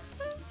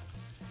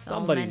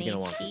 Somebody's so many gonna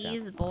want this apple.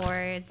 cheese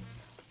boards.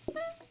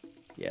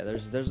 Yeah,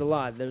 there's a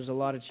lot. There's a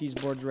lot of cheese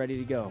boards ready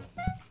to go.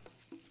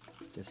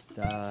 Just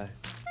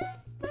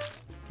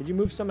could you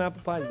move some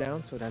apple pies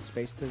down so it has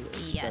space to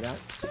spread out?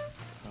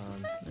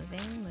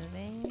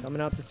 Moving.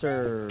 Coming out to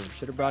serve.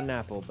 Should have brought an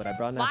apple, but I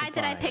brought an apple pie. Why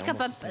did I pick up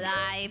a? Almost the same.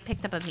 I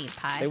picked up a meat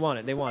pie. They want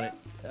it.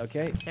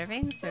 Okay.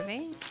 Serving.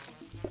 Meat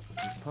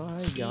pie,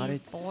 Cheese got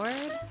it. board.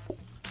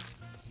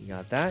 You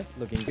got that.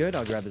 Looking good.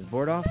 I'll grab this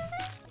board off.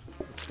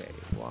 Okay,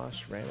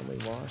 randomly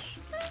wash.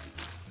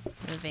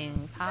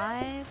 Moving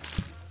pies.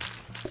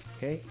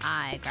 Okay.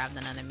 I grabbed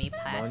another meat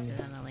pie 1,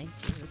 accidentally.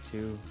 Jesus.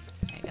 2.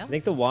 There you go. I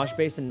think the wash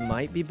basin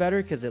might be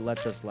better because it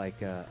lets us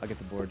like, I'll get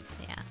the board.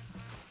 Yeah.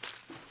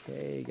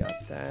 Okay, got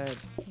that.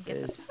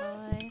 Get This. the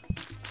pie.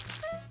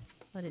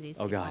 What do these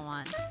Oh, people God.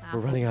 want? We're Apple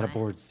running out of pie.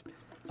 boards.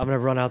 I'm gonna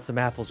run out some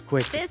apples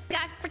quick. This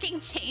guy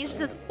freaking changed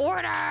his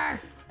order.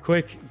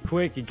 Quick,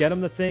 get him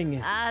the thing.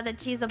 The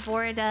cheese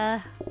board.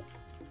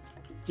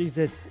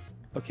 Jesus.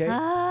 Okay.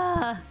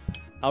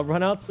 I'll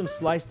run out some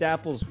sliced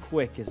apples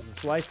quick. Is the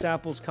sliced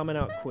apples coming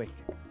out quick?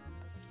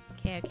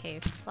 Okay.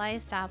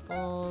 Sliced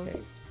apples.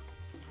 Okay.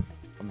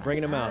 I'm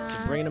bringing them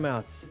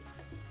out.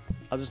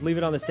 I'll just leave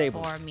it on this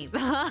table. For meat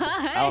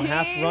pie. I'll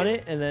half run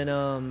it and then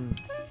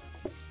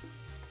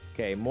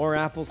okay, more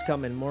apples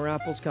coming.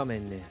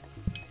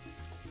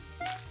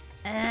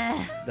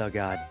 Oh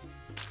god.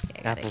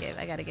 Okay, Apples.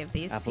 I gotta give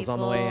these Apples people. on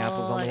the way,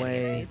 apples on the I gotta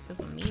way. give these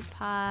people meat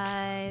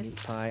pies. Meat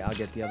pie. I'll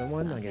get the other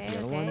one. Okay.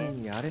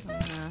 Got it.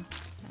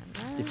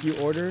 And If you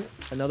order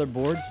another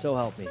board, so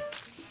help me.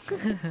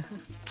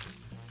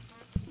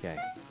 Okay.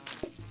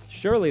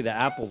 Surely the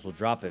apples will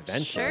drop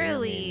eventually.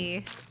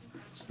 Surely.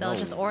 There's They'll no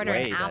just order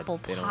way an that apple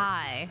they don't-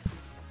 pie.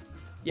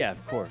 Yeah,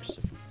 of course.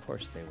 Of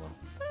course they will.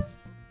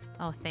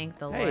 Oh, thank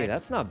the Hey, Lord.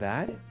 that's not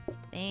bad.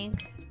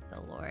 Thank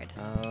the Lord.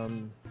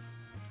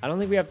 I don't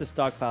think we have to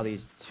stockpile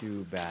these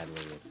too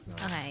badly. It's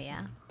not Okay,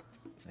 yeah.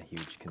 a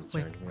huge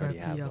concern. We already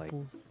have like.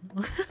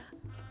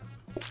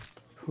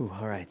 Whew,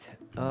 all right.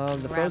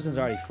 The frozen's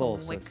already full,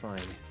 so it's fine.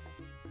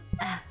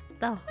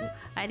 No,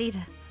 I need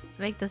to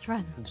make this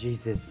run.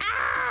 Jesus.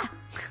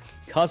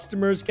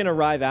 Customers can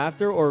arrive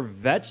after or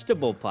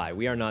vegetable pie.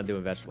 We are not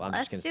doing vegetable. I'm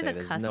Let's just do gonna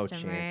the say there's no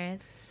customers.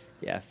 chance.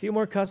 Yeah, a few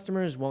more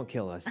customers won't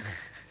kill us.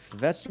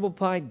 Vegetable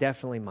pie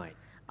definitely might.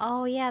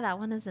 Oh yeah, that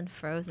one isn't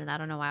frozen. I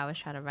don't know why I was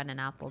trying to run an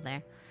apple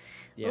there.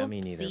 Yeah,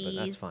 me neither, but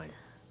that's Oopsies. fine.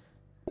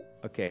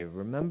 Okay,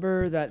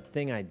 remember that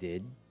thing I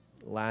did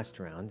last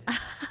round?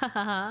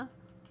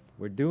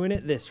 We're doing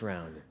it this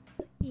round.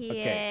 Yeah.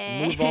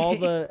 Okay, move all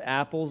the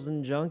apples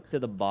and junk to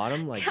the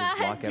bottom, like just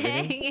block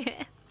everything.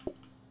 It.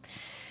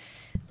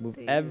 Move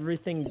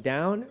everything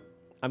down.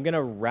 I'm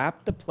gonna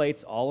wrap the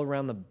plates all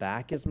around the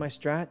back as my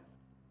strat.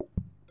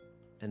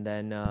 And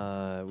then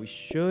we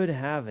should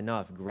have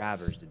enough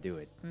grabbers to do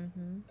it.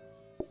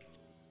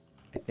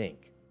 I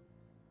think.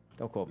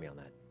 Don't quote me on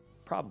that.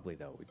 Probably,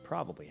 though. We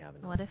probably have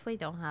enough. What if we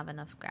don't have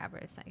enough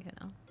grabbers? I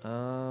know.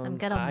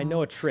 I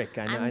know a trick.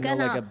 I know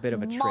like a bit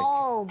of a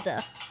mold.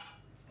 trick.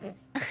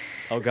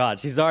 Oh God,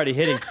 she's already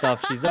hitting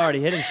stuff. She's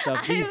already hitting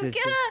stuff. Jesus.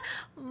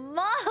 I'm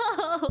gonna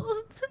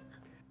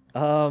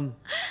mold.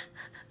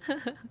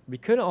 We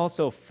could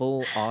also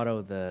full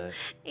auto the.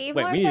 Wait,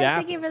 we need apples.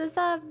 thank you for the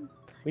sub.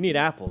 We need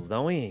apples,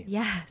 don't we?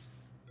 Yes.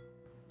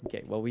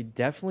 Okay, well, we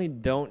definitely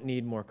don't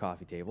need more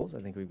coffee tables.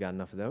 I think we've got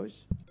enough of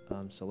those.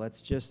 So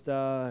let's just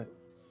buy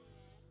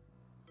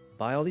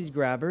all these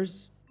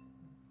grabbers.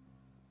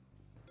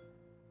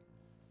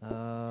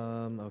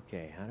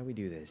 Okay, how do we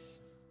do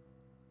this?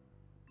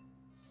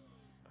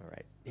 All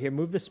right, here,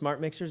 move the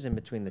smart mixers in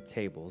between the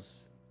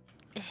tables.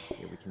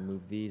 Here, we can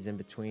move these in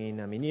between.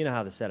 I mean, you know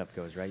how the setup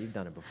goes, right? You've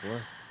done it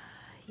before.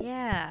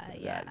 Yeah,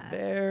 Move that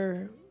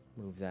there.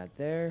 Move that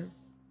there.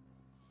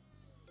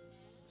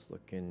 It's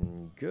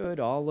looking good.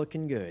 All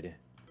looking good.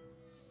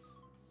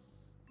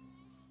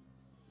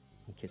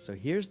 Okay, so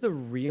here's the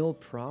real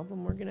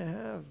problem we're gonna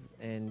have,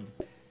 and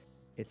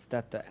it's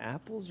that the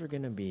apples are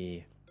gonna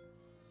be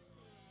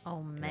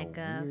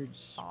Omega in a weird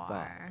spot.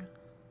 far.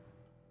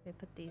 They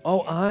put these.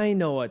 Oh, here. I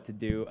know what to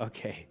do.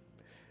 Okay,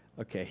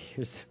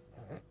 here's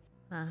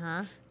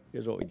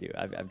what we do.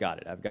 I've got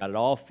it. I've got it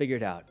all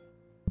figured out.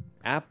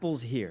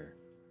 Apples here,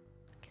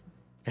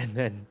 and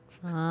then.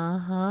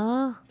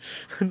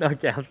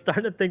 Okay, I'm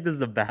starting to think this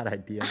is a bad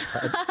idea.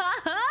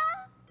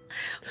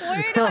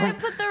 Where do I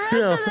put the rest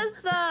of this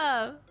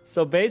stuff?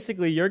 So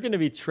basically, you're going to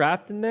be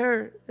trapped in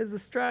there. Is the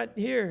strat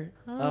here?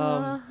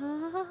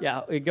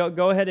 Yeah,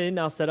 go ahead in.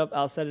 I'll set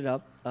it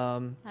up.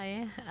 I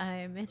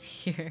am in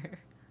here.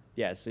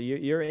 Yeah, so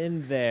you're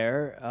in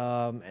there,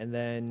 and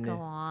then Go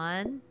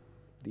on.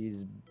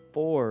 these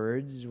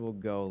boards will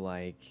go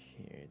like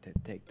here.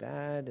 Take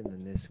that, and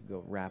then this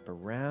will go wrap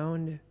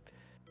around.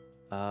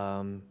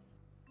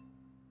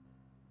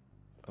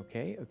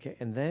 Okay,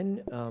 and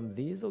then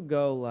these will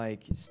go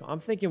like. So I'm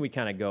thinking we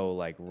kind of go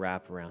like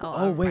wrap around.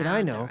 Oh wait,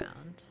 I know.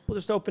 Around. We'll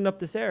just open up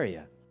this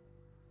area.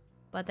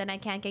 But then I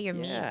can't get your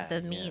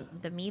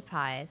the meat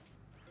pies.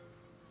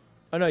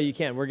 Oh no, you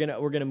can. We're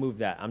gonna move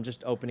that. I'm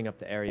just opening up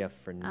the area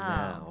for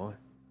now.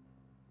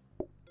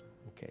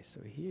 Okay,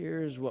 so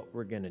here's what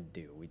we're gonna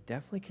do. We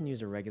definitely can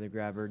use a regular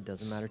grabber.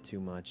 Doesn't matter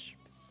too much.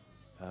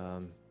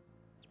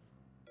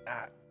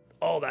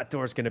 Oh, that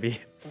door's gonna be.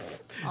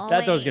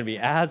 That door's gonna be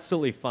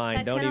absolutely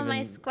fine. Don't even.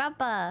 My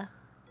scrubber.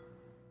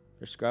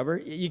 Your scrubber?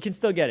 You can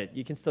still get it.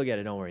 You can still get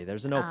it. Don't worry.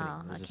 There's an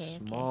opening. There's okay,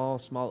 a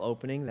small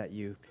opening that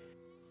you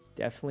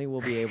definitely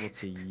will be able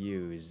to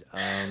use.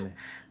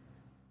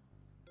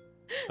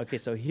 Okay,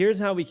 so here's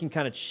how we can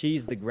kind of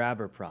cheese the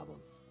grabber problem.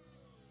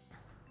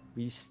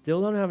 We still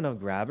don't have enough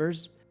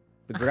grabbers.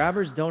 The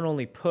grabbers don't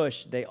only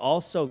push, they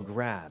also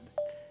grab.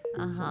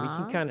 So we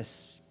can kind of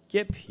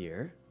skip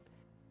here.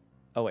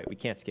 Oh, wait, we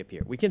can't skip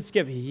here. We can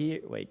skip here.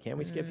 Wait, can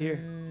we skip here?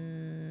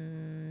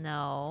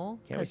 No.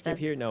 Can we skip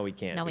here? No, we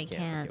can't. No, we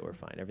can't. Okay, we're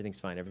fine. Everything's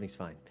fine. Everything's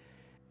fine.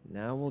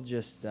 Now we'll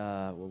just,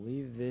 we'll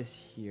leave this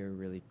here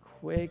really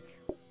quick.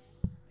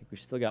 I think we've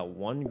still got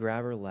one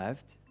grabber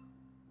left.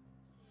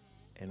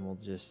 And we'll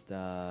just,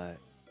 You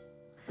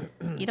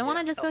don't want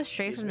to just go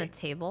straight from the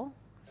table,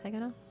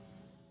 Sykkuno?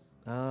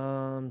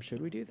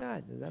 Should we do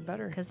that? Is that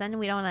better? Because then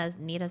we don't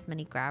need as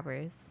many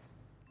grabbers.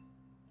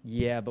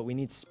 Yeah, but we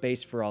need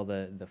space for all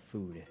the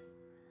food,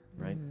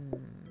 right?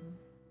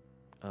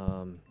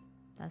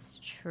 That's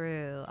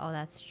true. Oh,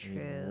 that's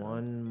true. Need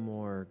one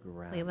more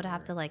grabber. We would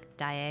have to like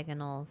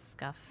diagonal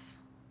scuff.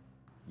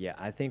 Yeah,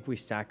 I think we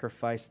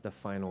sacrifice the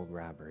final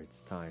grabber.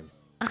 It's time.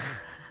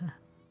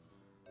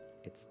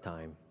 It's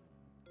time.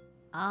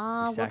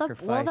 Will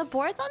the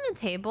boards on the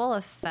table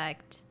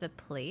affect the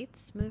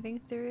plates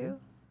moving through?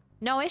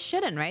 No, it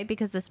shouldn't, right?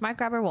 Because the smart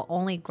grabber will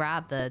only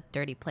grab the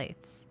dirty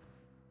plates.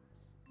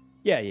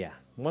 Yeah.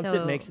 Once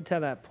it makes it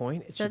to that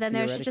point, it so then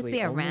there should just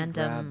be a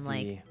random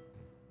like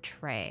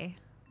tray.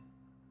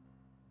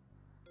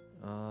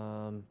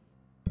 Oh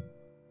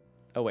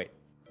wait,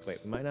 we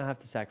might not have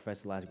to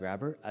sacrifice the last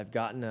grabber. I've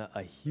gotten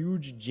a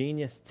huge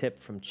genius tip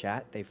from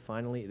chat. They've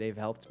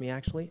helped me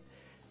actually.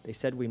 They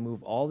said we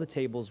move all the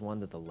tables one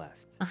to the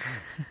left.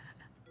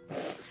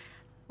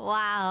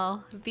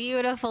 Wow,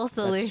 beautiful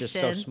solution. That's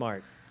just so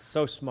smart.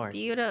 So smart.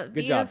 Good job,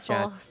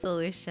 beautiful chat.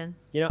 solution.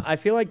 You know, I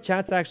feel like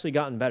chat's actually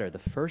gotten better. The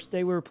first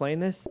day we were playing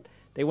this,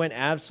 they went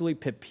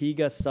absolutely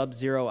Pepiga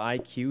Sub-Zero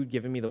IQ,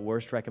 giving me the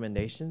worst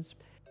recommendations.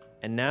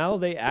 And now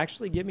they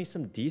actually give me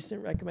some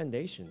decent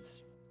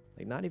recommendations.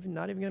 Like, not even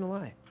gonna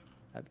lie.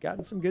 I've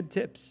gotten some good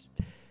tips.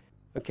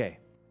 Okay.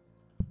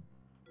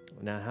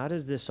 Now, how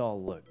does this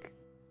all look?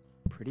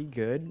 Pretty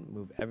good.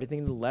 Move everything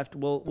to the left.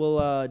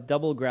 We'll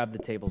double grab the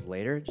tables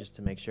later, just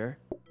to make sure.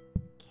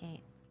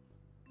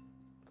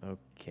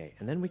 Okay,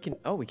 and then we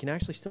can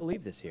actually still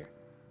leave this here.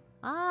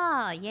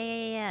 Ah,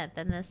 yeah.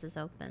 Then this is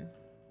open.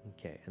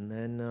 Okay, and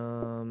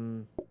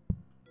then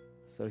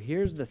So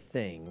here's the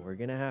thing. We're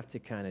going to have to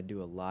kind of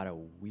do a lot of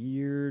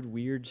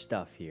weird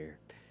stuff here.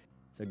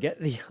 So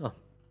get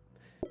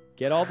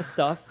get all the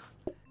stuff.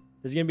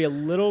 There's going to be a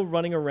little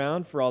running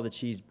around for all the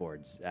cheese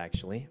boards,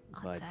 actually.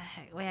 What the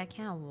heck? Wait, I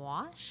can't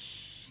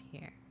wash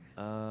here.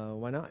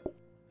 Why not?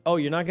 Oh,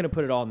 you're not going to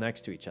put it all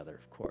next to each other,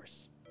 of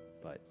course.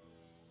 But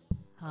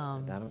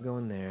that'll go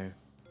in there.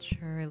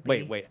 Surely.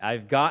 Wait.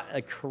 I've got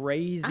a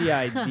crazy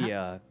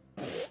idea.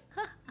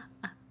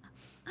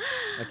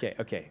 Okay.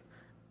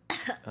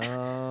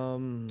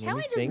 Can't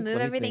we just move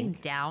everything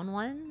down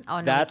one? Oh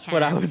no, that's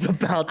what I was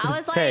about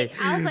to say.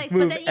 I was like,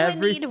 but then you would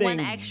need one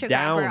extra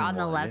grabber on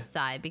the left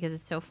side because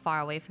it's so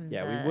far away from the...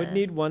 Yeah, we would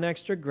need one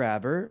extra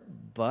grabber,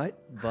 but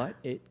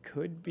it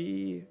could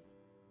be...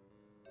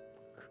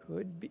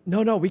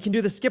 No, we can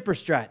do the skipper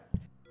strat.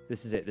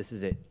 This is it.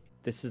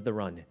 This is the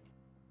run.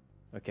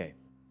 Okay.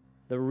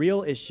 The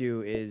real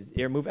issue is...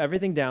 Here, move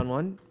everything down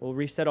one. We'll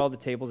reset all the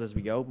tables as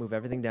we go. Move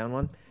everything down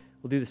one.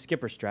 We'll do the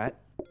skipper strat.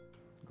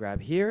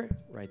 Grab here,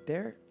 right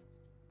there.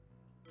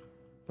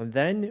 And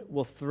then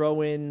we'll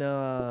throw in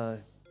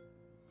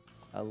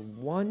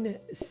one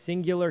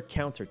singular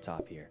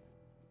countertop here.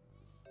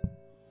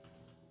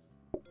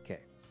 Okay.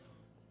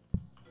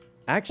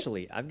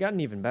 Actually, I've got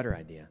an even better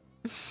idea.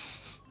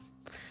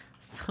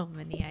 So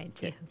many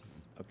ideas.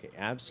 Okay,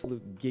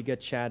 absolute Giga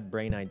Chad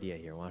brain idea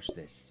here. Watch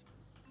this.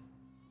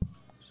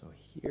 So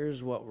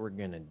here's what we're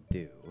gonna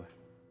do.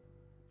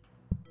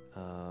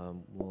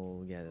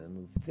 We'll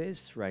move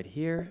this right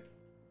here.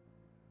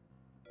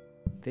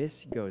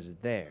 This goes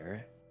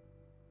there.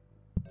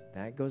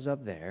 That goes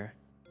up there.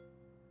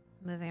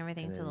 Moving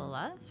everything to the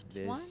left?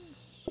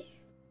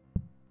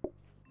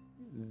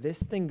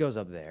 This thing goes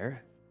up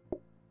there.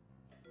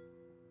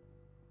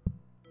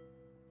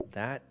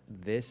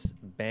 This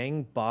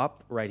bang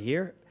bop right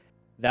here.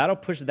 That'll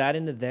push that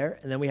into there.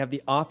 And then we have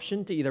the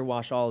option to either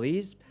wash all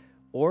these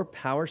or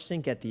power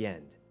sink at the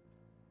end.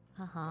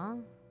 Uh-huh.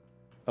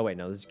 Oh, wait,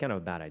 no, this is kind of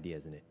a bad idea,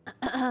 isn't it?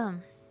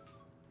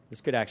 This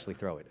could actually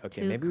throw it.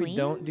 Okay, maybe cleans? we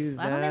don't do that.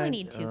 I don't think we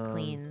need two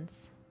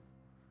cleans.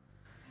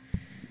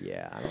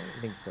 Yeah, I don't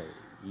think so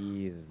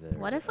either.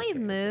 What if we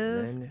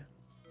move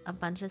a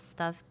bunch of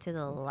stuff to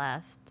the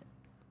left?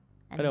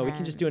 Oh, no, we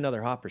can just do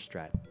another hopper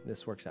strat.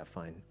 This works out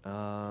fine.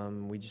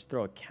 We just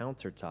throw a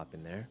countertop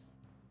in there.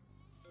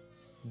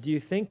 Do you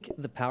think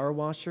the power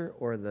washer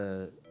or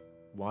the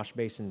wash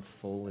basin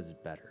full is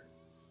better?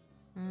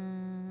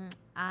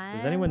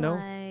 Does anyone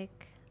know?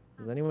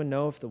 Does anyone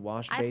know if the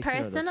wash basin? I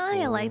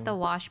personally like the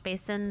wash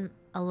basin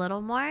a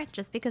little more,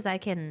 just because I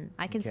can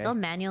still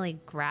manually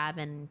grab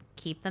and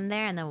keep them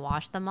there, and then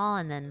wash them all,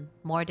 and then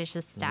more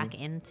dishes stack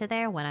into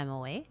there when I'm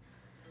away.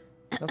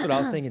 That's what I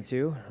was thinking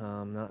too.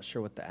 I'm not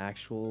sure what the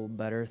actual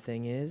better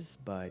thing is,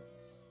 but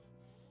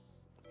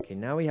okay.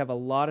 Now we have a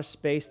lot of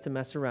space to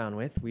mess around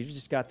with. We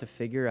just got to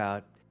figure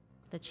out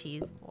the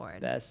cheese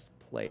board. Best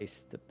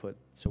place to put.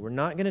 So we're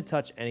not gonna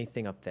touch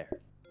anything up there.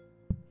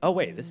 Oh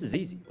wait, this is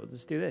easy. We'll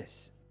just do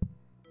this.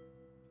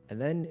 And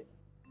then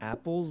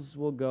apples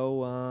will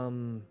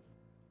go,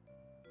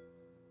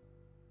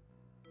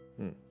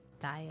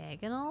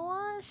 Diagonal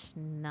wash?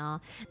 No,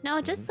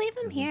 just leave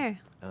them here.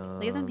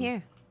 Leave them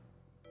here.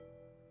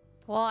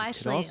 Well,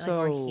 actually,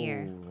 also, like we're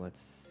here. Let's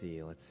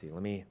see.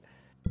 Let me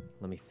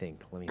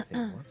think.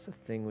 What's the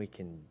thing we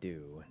can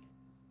do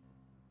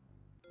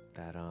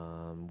that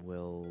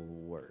will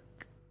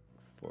work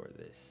for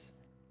this?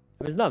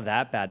 I mean, it's not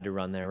that bad to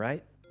run there,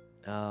 right?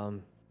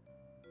 No.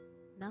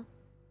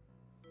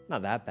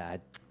 Not that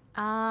bad.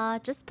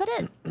 Just put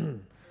it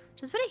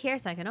here,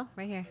 Sykkuno.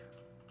 Right here.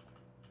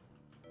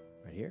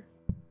 Right here?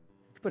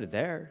 You can put it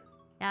there.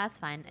 Yeah, that's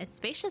fine. It's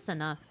spacious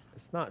enough.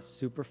 It's not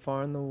super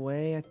far in the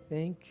way, I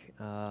think.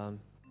 I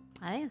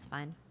think it's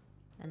fine.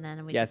 And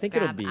then we I just think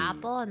grab it'll be,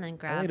 apple and then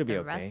grab the okay.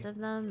 rest of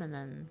them, and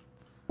then...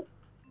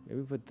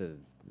 Maybe put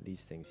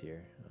these things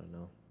here. I don't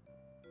know.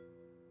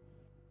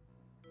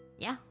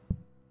 Yeah,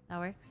 that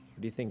works.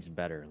 What do you think's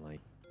better?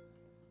 Like,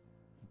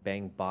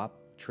 bang, bop,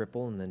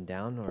 triple, and then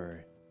down,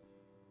 or...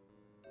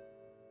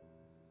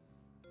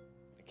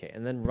 Okay,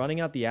 and then running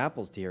out the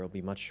apples to here will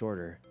be much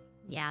shorter.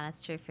 Yeah,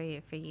 that's true for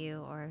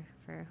you or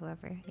for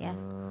whoever. Yeah.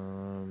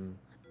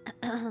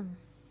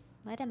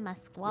 Where did my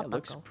squabble it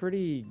looks go?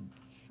 pretty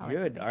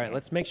good. All right,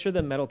 let's make sure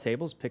the metal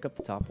tables pick up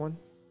the top one,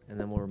 and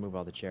then we'll remove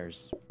all the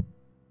chairs.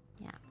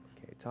 Yeah.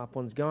 Okay, top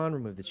one's gone.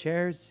 Remove the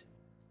chairs.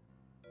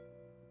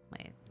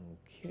 Wait.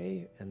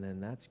 Okay, and then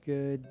that's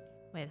good.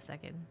 Wait a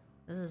second.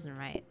 This isn't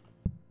right.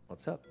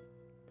 What's up?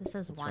 This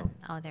is What's one. wrong?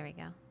 Oh, there we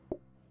go.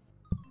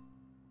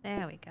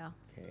 There we go.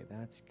 Okay,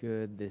 that's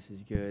good. This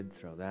is good.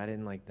 Throw that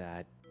in like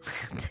that.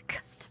 The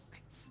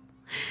customers.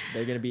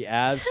 They're going to be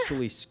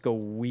absolutely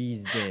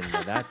squeezed in.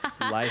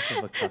 That's life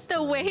of a customer.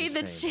 The way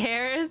the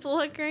chairs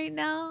look right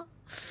now.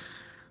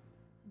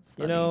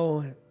 You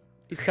know,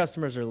 these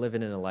customers are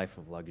living in a life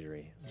of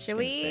luxury. Should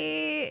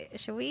we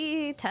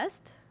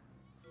test?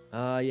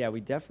 Yeah,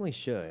 we definitely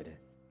should.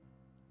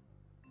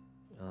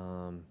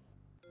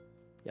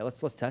 Yeah, let's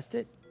test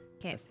it.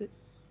 Okay. Test it.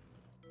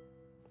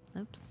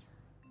 Oops.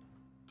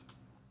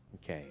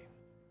 Okay.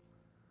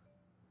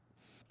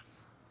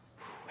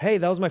 Hey,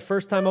 that was my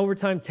first time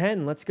overtime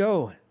 10. Let's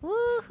go.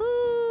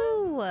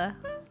 Woohoo!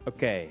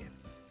 Okay.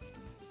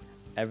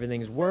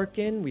 Everything's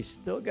working. We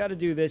still got to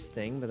do this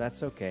thing, but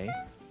that's okay.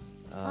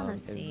 Just want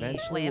to see.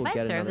 Eventually Wait, we'll if I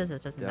get serve another this,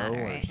 it doesn't dough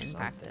matter, or right? In something.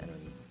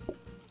 practice.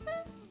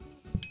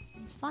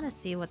 Just want to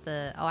see what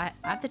the... Oh, I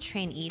have to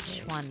train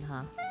each one,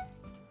 huh?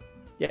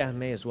 Yeah, I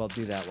may as well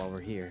do that while we're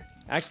here.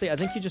 Actually, I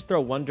think you just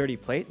throw one dirty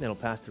plate and it'll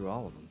pass through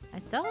all of them. I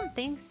don't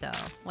think so.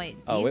 Wait.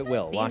 Oh, these, it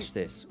will. Watch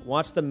this.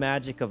 Watch the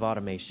magic of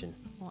automation.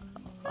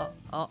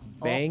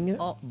 Bang,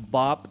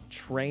 bop,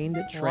 trained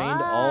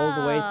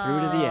all the way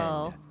through to the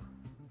end.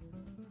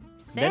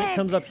 Sick. Then it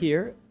comes up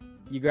here.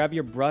 You grab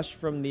your brush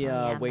from the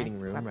yeah, waiting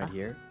my room right scrappa.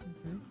 here.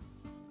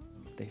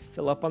 They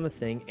fill up on the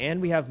thing,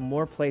 and we have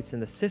more plates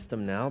in the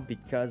system now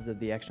because of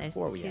the extra There's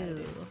 4 we added.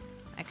 2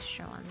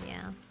 extra ones,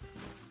 yeah.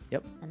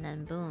 Yep. And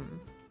then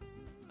boom.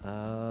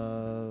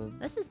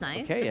 This is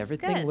nice. Okay, this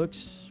everything is good.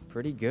 looks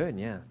pretty good,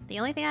 yeah. The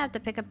only thing I have to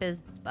pick up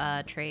is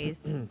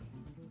trays.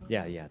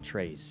 Yeah,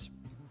 trays.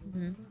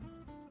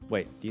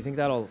 Wait, do you think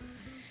that'll...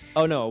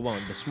 Oh, no, it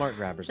won't. The smart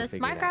grabbers The will figure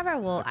smart it grabber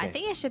out. will. Okay. I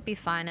think it should be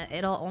fine.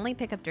 It'll only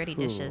pick up dirty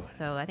dishes.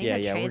 So I think Yeah,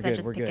 the yeah, trays, we're I good,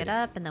 just we're pick good. it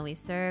up and then we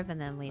serve and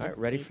then we All just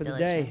right, ready be for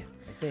diligent. the day,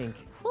 I think.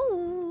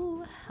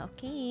 Ooh,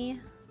 okay.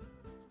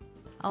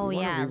 Oh we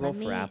yeah, want to let reroll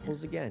me. for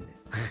apples again.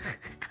 I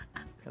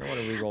don't want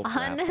to reroll for apples again.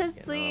 I don't know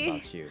Honestly,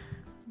 about you.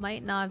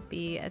 might not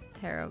be a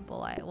terrible.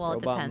 Well, it Robot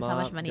depends. How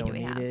much mop, money do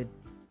we have? donated.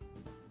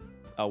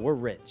 Oh, we're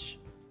rich.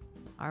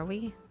 Are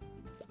we?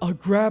 A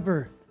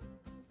grabber.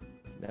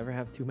 Never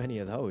have too many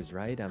of those,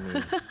 right? I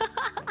mean,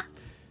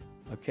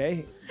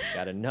 okay,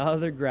 got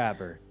another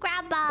grabber.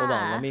 Grabber. Hold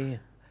on,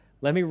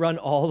 let me run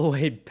all the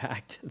way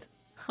back to the...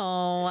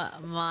 Oh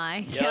my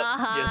Yep,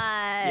 god.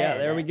 yeah,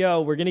 there we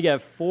go. We're gonna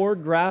get 4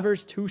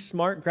 grabbers, 2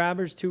 smart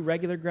grabbers, 2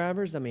 regular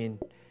grabbers. I mean,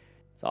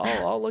 it's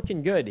all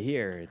looking good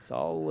here. It's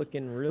all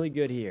looking really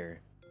good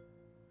here.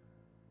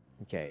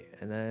 Okay,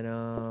 and then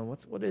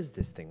what is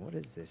this thing? What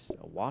is this?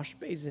 A wash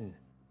basin?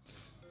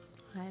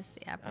 That's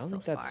the apple I don't so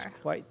think that's far.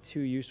 quite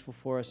too useful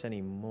for us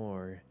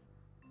anymore.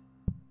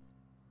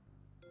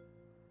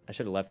 I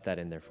should have left that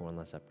in there for one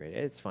less upgrade.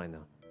 It's fine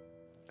though.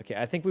 Okay,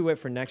 I think we wait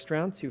for next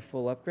round to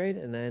full upgrade,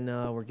 and then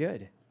we're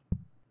good.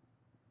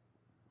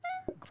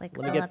 Click Let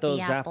me fill get up the those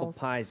apple apples.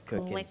 pies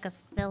cooking. Click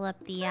fill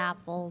up the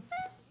apples.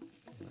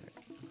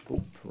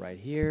 Boop, right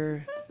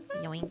here.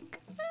 Yoink.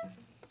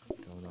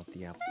 Throwing off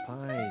the apple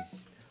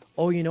pies.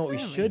 Oh, you know what we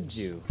should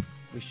do?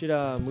 We should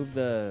move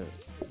the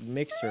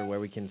mixer where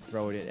we can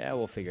throw it in. Yeah,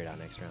 we'll figure it out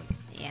next round.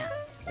 Yeah.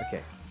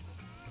 Okay.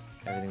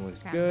 Everything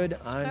looks Grab good.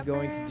 the I'm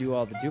going to scrubber. do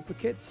all the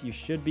duplicates. You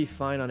should be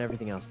fine on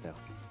everything else, though.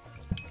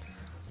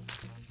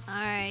 All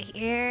right,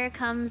 here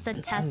comes the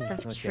test of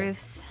Okay.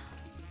 truth.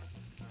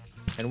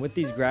 And with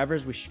these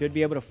grabbers, we should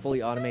be able to fully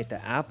automate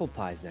the apple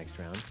pies next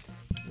round.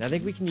 And I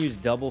think we can use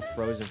double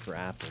frozen for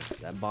apples.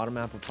 That bottom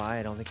apple pie,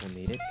 I don't think we'll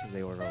need it because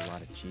they order a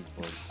lot of cheese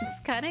boards. It's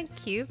kind of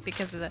cute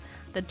because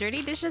the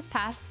dirty dishes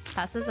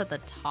passes at the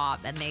top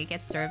and they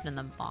get served in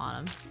the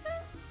bottom.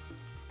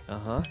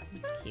 Uh-huh.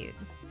 It's cute.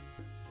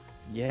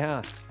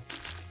 Yeah.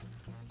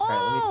 All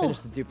right, let me finish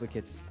the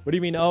duplicates. What do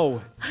you mean,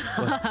 oh?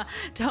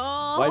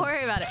 Don't What?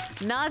 worry about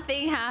it.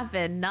 Nothing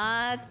happened.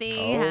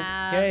 Nothing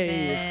happened.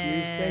 Okay,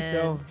 if you say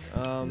so.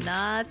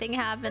 Nothing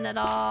happened at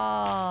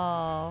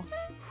all.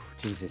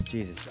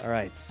 Jesus. All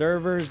right,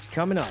 servers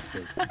coming up.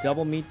 The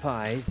double meat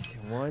pies.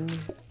 1,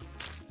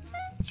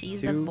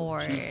 Cheese 2,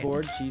 board.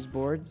 cheese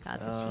boards. Got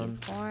the cheese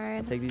I'll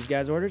board. take these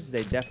guys' orders.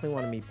 They definitely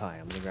want a meat pie.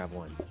 I'm gonna grab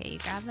one. Okay, you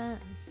grab it.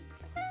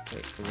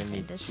 Wait, we're gonna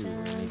need 2.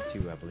 We're gonna need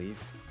 2, I believe.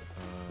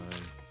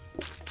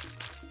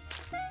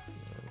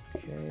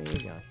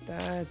 Okay, got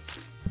that.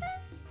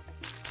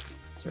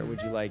 Sir,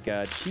 would you like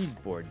a cheese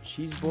board?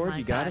 Cheese board, Oh my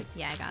you got God. it?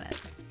 Yeah, I got it.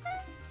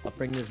 I'll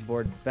bring this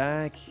board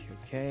back.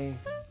 Okay.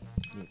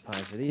 Meat pie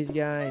for these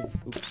guys.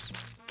 Oops.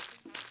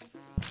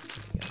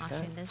 Got that.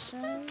 Washing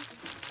dishes.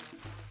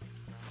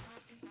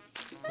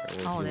 Sir,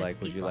 Oh, would you there's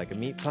like? Would you people like a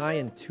meat here. pie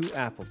and 2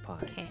 apple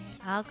pies? Okay,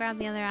 I'll grab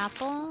the other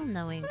apple, and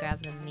then we can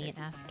grab the meat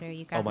after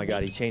you grab Oh my the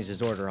God, he meat. changed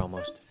his order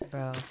almost.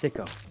 Bro.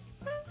 Sicko.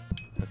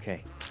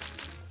 Okay.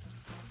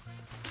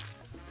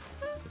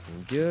 It's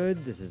looking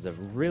good. This is a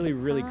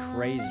really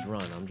crazed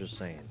run. I'm just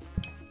saying.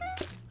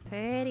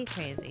 Pretty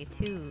crazy.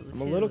 Two.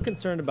 I'm a little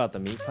concerned about the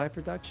meat pie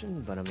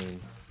production, but I mean,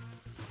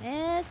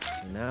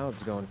 It's now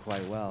it's going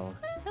quite well.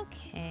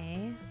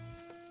 okay.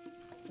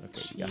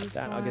 Okay, you got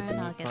that. I'll get the board,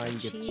 I'll meat get pie. the You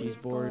get the cheese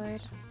cheese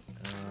boards.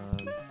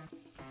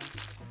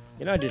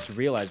 You know, I just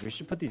realized we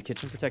should put these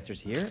kitchen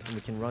protectors here, and we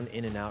can run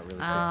in and out really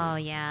quickly. Oh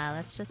yeah,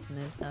 let's just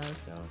move those.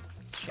 So.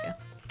 It's true.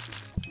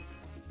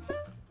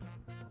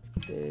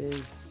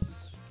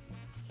 This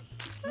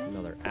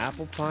another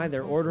apple pie.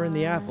 They're ordering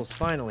the apples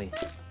finally.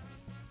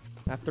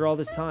 After all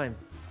this time.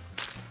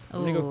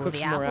 I'm gonna go Ooh, cook the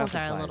some more apples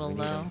apple are a pies. little We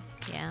need low. 'em.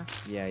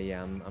 Yeah.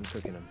 Yeah, I'm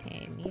cooking them.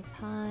 Okay, meat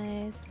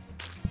pies.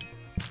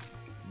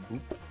 Boop.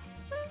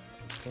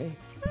 Okay.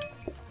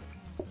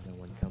 Another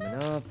one coming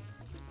up.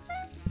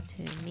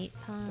 2 meat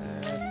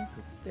That,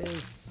 pies. with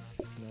this.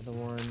 Another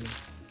one.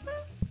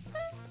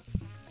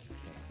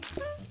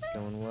 Okay. That's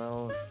going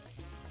well.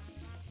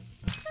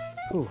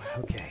 Whew,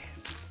 okay.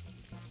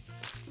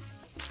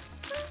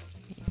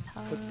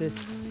 Put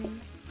this.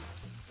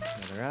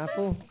 Another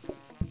apple.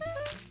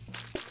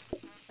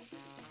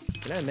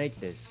 Can I make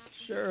this?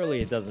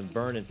 Surely it doesn't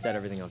burn and set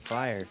everything on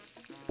fire.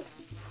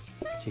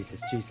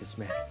 Jesus, Jesus,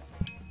 man.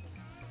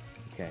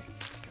 Okay.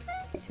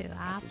 2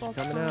 apple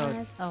coming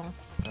pies. out.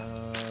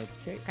 Oh,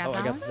 Okay. Grab Oh, I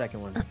that got one? the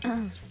second one.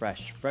 It's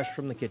fresh. Fresh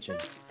from the kitchen.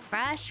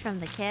 fresh from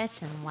the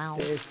kitchen. Wow.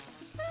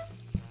 This.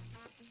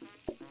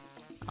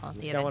 Oh,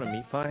 This guy want a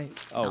meat pie?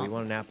 Oh, No. he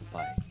want an apple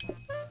pie.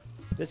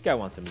 This guy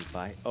wants a meat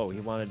pie. Oh, he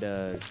wanted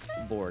a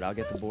board. I'll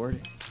get the board.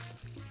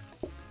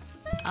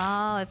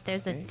 Oh, if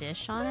there's a Okay.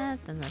 dish on it,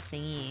 then the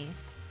thingy.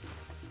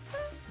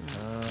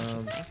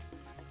 Interesting.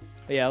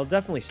 Yeah, it'll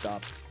definitely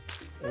stop.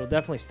 It'll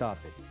definitely stop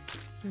it.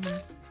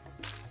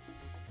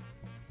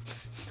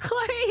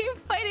 Why are you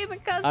fighting the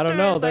customers? I don't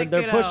know. They're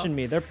Sykkuno? pushing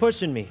me. They're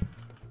pushing me.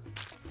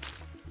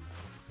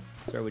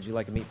 Sir, would you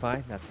like a meat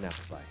pie? That's an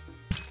apple pie.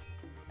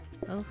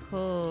 Oh,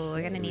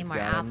 we're gonna need We've more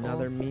got apples.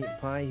 Another meat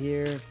pie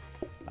here.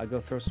 I'll go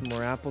throw some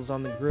more apples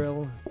on the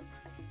grill.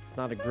 It's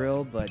not a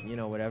grill, but you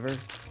know, whatever.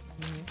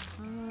 Meat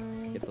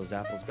pie. Get those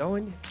apples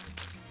going.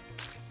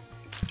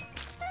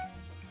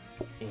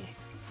 Eh.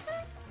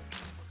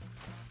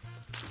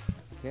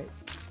 Okay.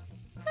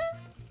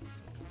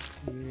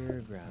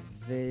 Here, grab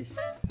this.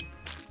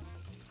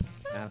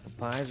 Apple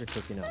pies are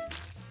cooking up.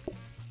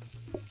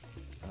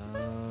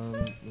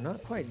 We're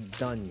not quite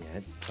done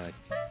yet, but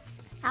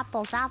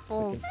Apples,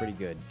 apples. looking pretty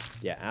good.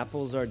 Yeah,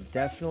 apples are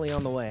definitely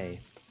on the way.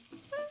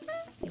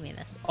 Give me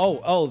this.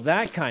 Oh,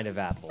 that kind of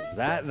apples.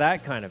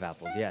 That kind of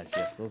apples. Yes,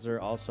 yes, those are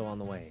also on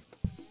the way.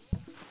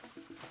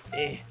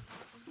 Eh.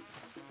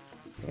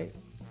 Okay.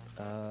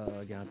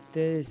 Got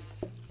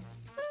this.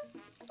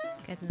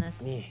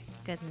 Goodness. Eh.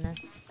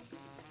 Goodness.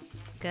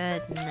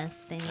 Goodness.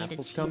 They need Apples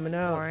a cheese coming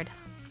out. board.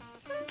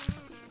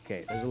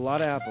 Okay, there's a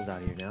lot of apples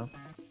out here now.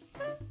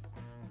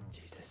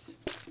 Jesus.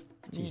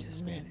 Meat,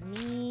 Jesus, meat, man.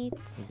 meat.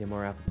 Get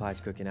more apple pies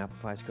cooking. Apple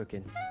pies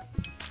cooking.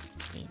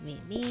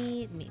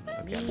 Meat.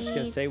 Okay, I'm just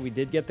gonna say we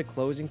did get the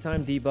closing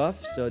time debuff,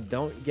 so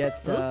don't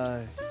get.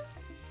 Oops.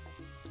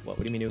 What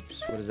do you mean,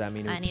 oops? What does that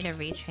mean, oops? I need to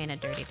retrain a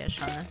dirty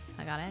dish on this.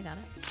 I got it.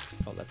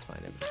 Oh, that's fine.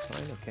 Everything's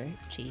fine. Okay.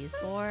 Cheese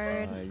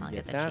board. You I'll get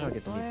get the that. cheese I'll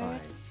get the board. meat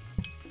pies.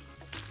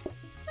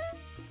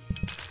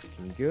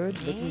 Looking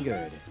good. Looking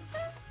good.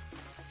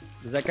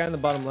 Is that guy in the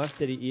bottom left?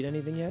 Did he eat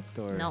anything yet?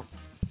 Or Nope.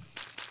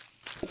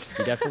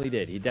 He definitely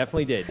did. He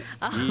definitely did.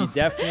 He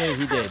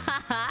did.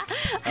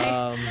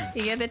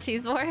 You get the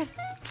cheese board?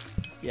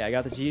 Yeah, I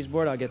got the cheese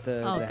board. I'll get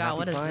the. Oh the god, happy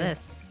what is pie.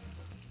 this?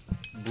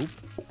 Boop.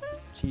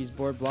 Cheese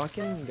board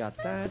blocking. Got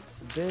that.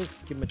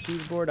 This. Give him a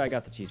cheese board. I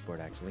got the cheese board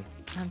actually.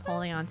 I'm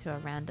holding on to a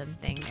random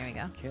thing. There we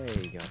go.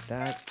 Okay, got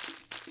that.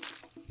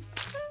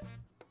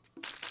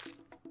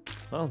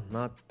 Well,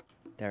 not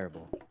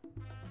terrible.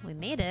 We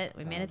made it.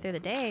 We made it through the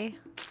day.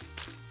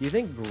 Do you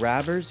think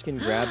grabbers can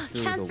grab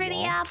through Transfer the the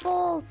wall?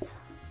 apples.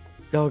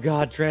 Oh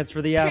god,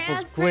 transfer the apples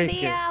Transfer quick.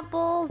 the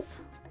apples.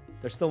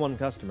 There's still one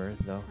customer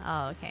though.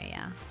 Oh, okay,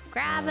 yeah.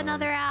 Grab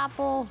another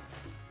apple.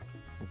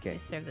 Okay. We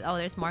serve the, oh,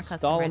 there's more Stall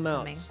customers them out.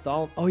 coming.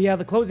 Stall. Oh yeah,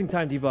 the closing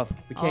time debuff.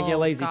 We can't get Oh,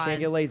 lazy. God. Can't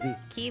get lazy.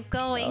 Keep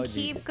going. Oh, keep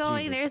Jesus,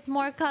 going. Jesus. There's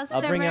more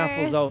customers. I'll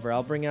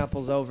bring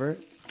apples over.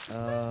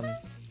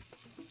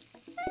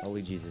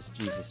 Holy Jesus,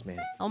 Jesus, man.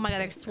 Oh my god,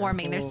 they're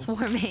swarming. They're Apple.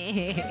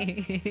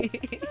 swarming.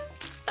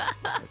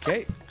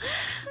 Okay.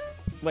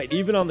 Wait,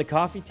 even on the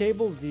coffee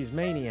tables, these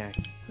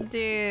maniacs.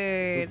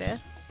 Dude. Oops.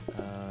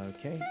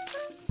 Okay. Now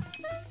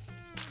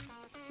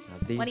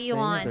these What do you things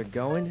want? are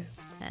going.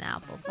 An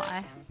apple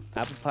pie.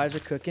 Apple pies are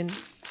cooking.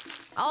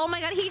 Oh my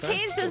god, he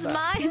changed his that.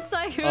 mind,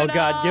 Sykkuno. Oh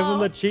god, give him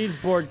the cheese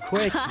board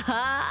quick.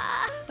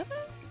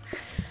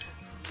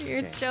 You're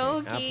Okay,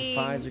 joking.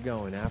 Apple pies are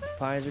going. Apple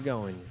pies are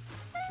going.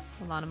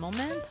 Hold on a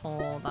moment.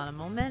 Hold on a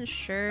moment.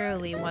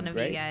 Surely one of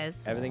you Great.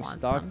 guys will Everything's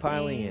want stockpiling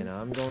something. in.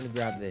 I'm going to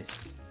grab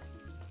this.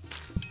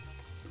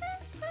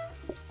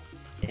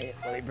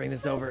 Let me bring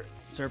this over.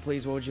 Sir,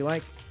 please, what would you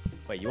like?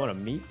 Wait, you want a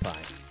meat pie?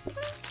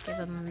 Give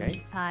him a Okay.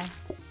 meat pie.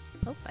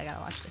 Oh, I gotta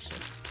wash dishes.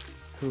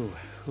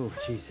 Ooh,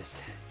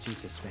 Jesus.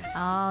 Jesus, man.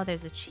 Oh,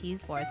 there's a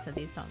cheese board, so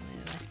these don't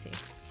move. I see.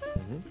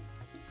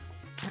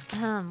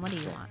 Mm-hmm. What do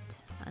you want?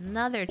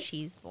 Another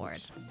cheese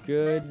board.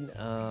 Good. Should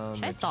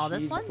I a stall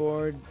this cheese one?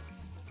 board.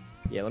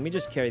 Yeah, let me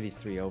just carry these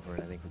 3 over,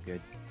 and I think we're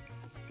good.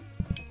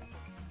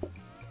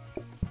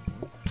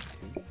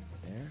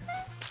 There.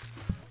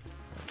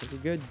 I think we're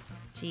good.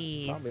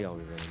 Jeez. Probably all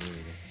we really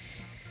need.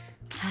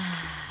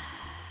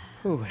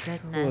 Ooh,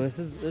 Goodness.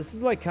 this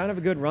is like kind of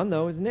a good run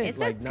though, isn't it? It's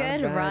like, a not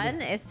good bad.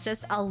 run. It's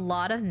just a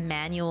lot of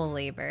manual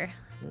labor.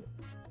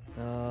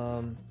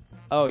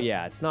 Oh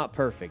yeah, it's not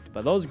perfect,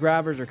 but those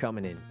grabbers are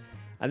coming in.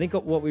 I think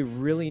what we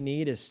really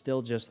need is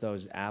still just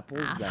those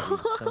apples that we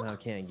somehow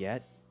can't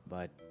get,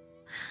 but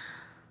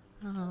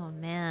Oh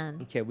man.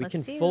 okay, we Let's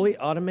can see. fully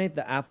automate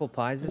the apple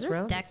pies Is this this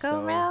round. deco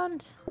so-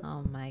 round?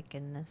 Oh my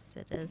goodness,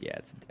 it is. Yeah,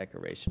 it's a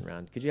decoration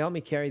round. Could you help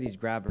me carry these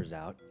grabbers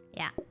out?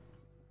 Yeah.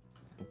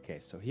 Okay,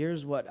 so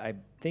here's what I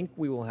think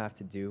we will have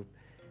to do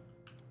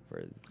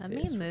for Let me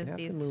this. move we have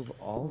these to move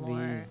all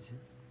floor. these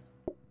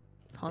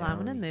Hold on, I'm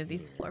gonna move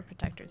these floor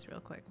protectors real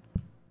quick.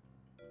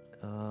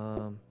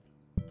 Do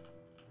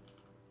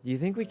you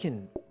think we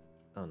can...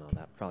 Oh no,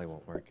 that probably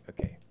won't work.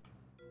 Okay.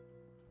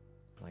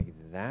 Like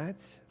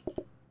that.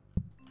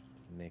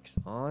 Mix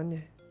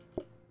on.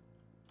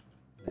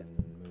 Then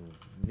move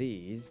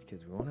these,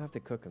 because we won't have to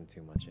cook them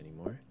too much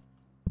anymore.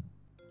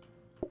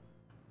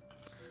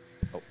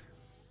 Oh.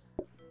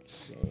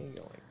 Okay,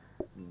 go like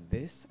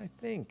this, I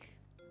think.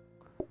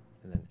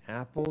 And then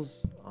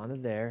apples onto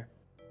there.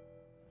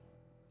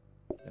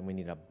 Then we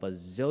need a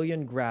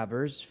bazillion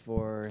grabbers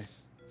for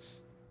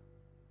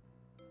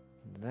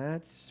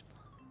that.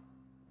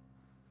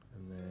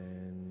 And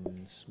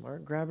then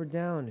smart grabber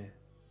down.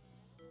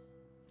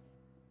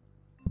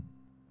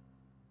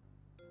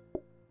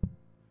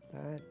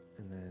 That,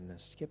 and then a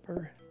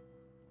skipper.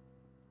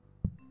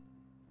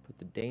 Put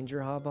the danger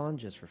hob on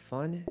just for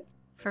fun.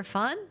 For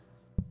fun?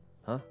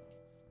 Huh?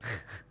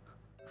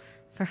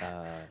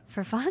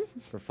 For fun?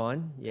 For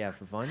fun? Yeah,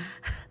 for fun.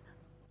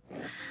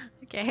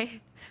 Okay.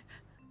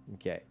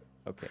 Okay.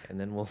 Okay, and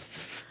then we'll...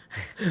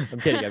 I'm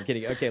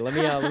kidding. Okay, let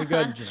me go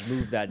ahead and just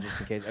move that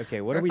just in case.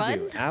 Okay, what do we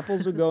do?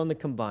 Apples will go in the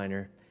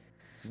combiner.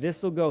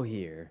 This will go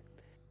here.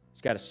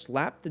 Just got to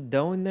slap the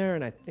dough in there,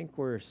 and I think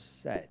we're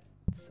set.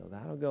 So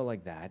that'll go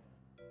like that.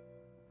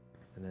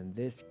 And then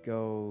this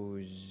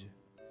goes...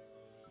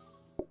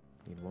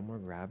 Need one more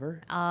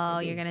grabber? Oh,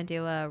 maybe. You're going to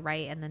do a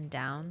right and then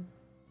down?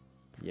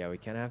 Yeah, we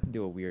kind of have to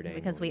do a weird angle.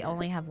 Because we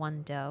only have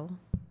one dough.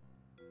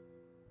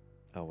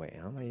 Oh, wait.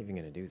 How am I even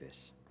going to do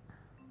this?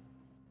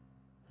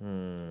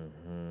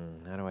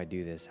 How do I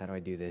do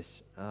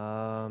this?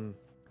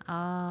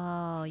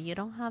 Oh, you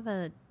don't have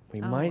a...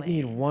 We might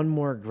need one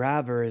more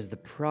grabber is the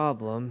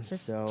problem.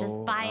 Just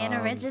so buy an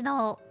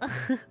original.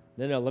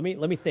 No, let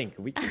me think.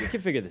 We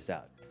can figure this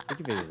out.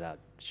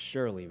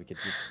 Surely we could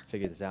just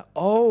figure this out.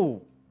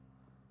 Oh,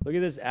 look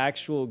at this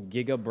actual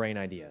giga brain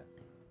idea.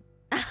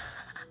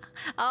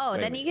 Oh,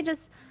 then you can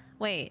just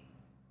wait.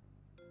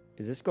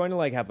 Is this going to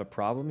like have a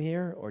problem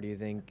here, or do you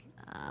think?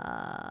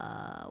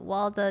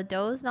 Well, the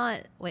dough's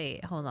not.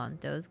 Wait, hold on.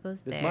 Dough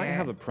goes there. This might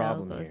have a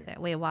problem dough goes here. there.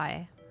 Wait,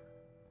 why?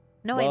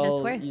 No, well, wait, this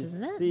works,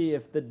 isn't it? See,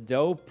 if the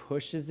dough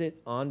pushes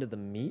it onto the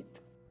meat,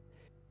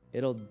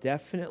 it'll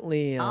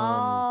definitely.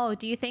 Oh,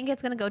 do you think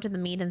it's gonna go to the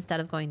meat instead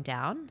of going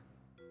down?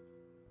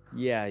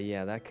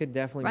 Yeah, that could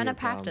definitely run be a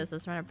practice.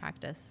 Let's run a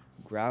practice.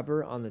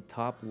 Grabber on the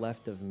top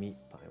left of meat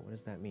pie. What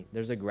does that mean?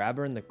 There's a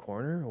grabber in the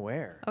corner?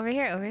 Where? Over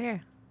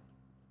here.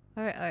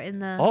 Or in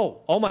the...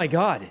 Oh my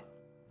God.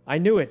 I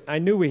knew it. I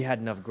knew we had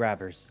enough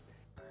grabbers.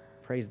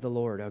 Praise the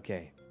Lord.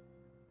 Okay.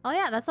 Oh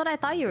yeah, that's what I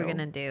thought you were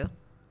gonna do.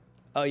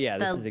 Oh yeah,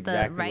 this is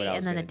exactly the right what I was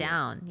and then the do.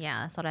 down.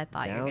 Yeah, that's what I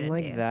thought you were gonna do.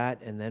 Down like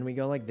that, and then we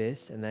go like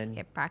this, and then...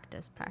 Okay,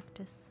 practice.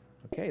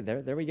 Okay,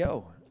 there we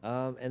go.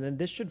 And then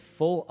this should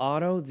full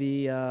auto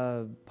the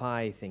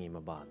pie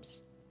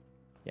thingy-mabobs.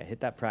 Yeah, hit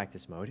that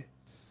practice mode.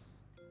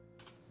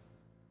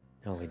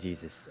 Holy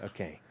Jesus.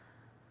 Okay.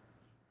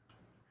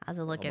 How's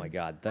it looking? Oh my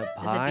God, the Is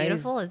pies... it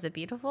beautiful? Is it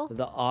beautiful?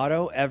 The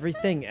auto,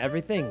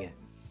 everything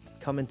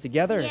coming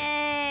together.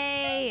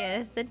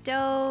 Yay! The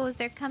doughs,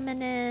 they're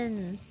coming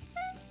in.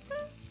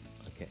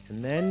 Okay,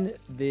 and then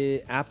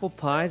the apple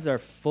pies are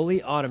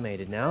fully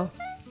automated now.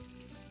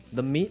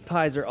 The meat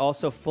pies are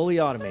also fully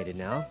automated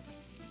now.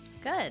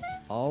 Good.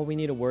 All we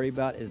need to worry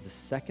about is the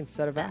second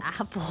set of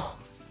apples.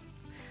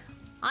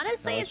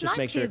 Honestly, let's it's just not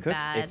make sure too it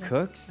cooks. bad. It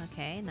cooks.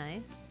 Okay,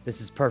 nice.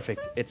 This is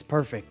perfect. It's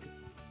perfect.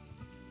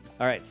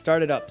 All right,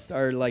 start it up.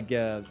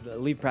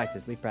 Leave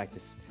practice.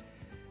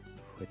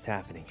 It's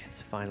happening.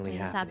 It's finally happening. We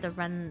just have to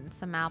run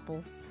some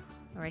apples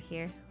right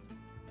here.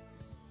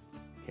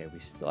 Okay, we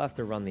still have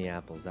to run the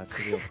apples. That's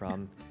the real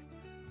problem.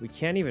 We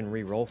can't even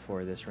re-roll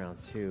for this round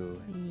too.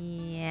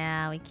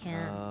 Yeah, we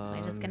can't.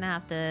 We're just gonna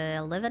have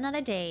to live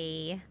another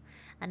day.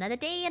 Another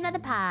day, another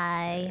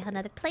pie,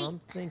 another plate.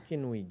 I'm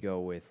thinking we go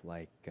with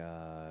like...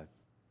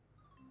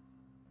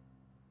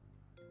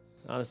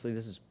 Honestly,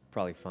 this is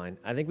probably fine.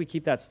 I think we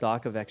keep that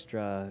stock of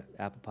extra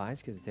apple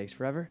pies because it takes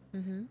forever.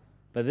 Mm-hmm.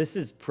 But this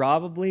is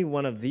probably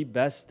one of the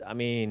best. I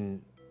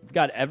mean, we've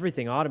got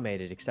everything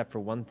automated except for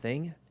one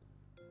thing.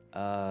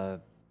 Yeah,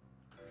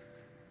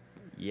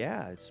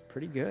 it's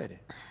pretty good.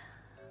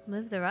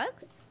 Move the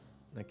rugs?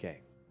 Okay.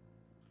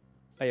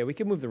 Oh yeah, we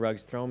could move the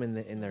rugs. Throw them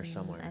in there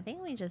somewhere. I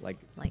think we just like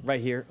right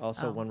here.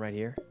 Also, one right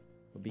here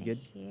would be right good.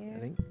 Here? I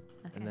think.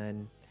 Okay. And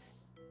then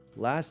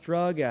last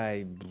rug,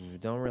 I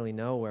don't really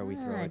know where we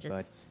throw it, just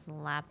but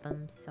slap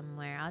them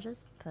somewhere. I'll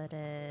just put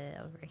it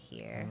over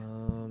here.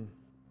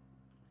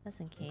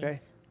 Just in case. Okay.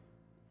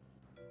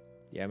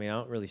 Yeah, I mean, I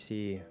don't really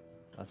see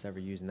us ever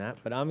using that,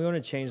 but I'm going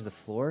to change the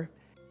floor.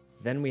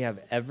 Then we have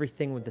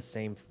everything with the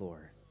same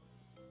floor.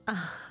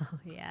 Oh,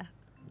 yeah.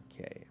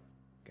 Okay.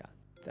 Got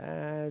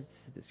that.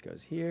 This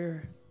goes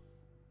here.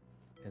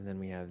 And then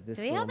we have this.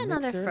 Do we have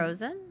another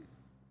frozen?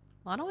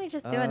 Why don't we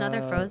just do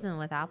another frozen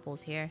with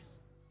apples here?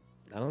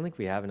 I don't think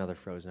we have another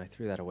frozen. I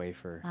threw that away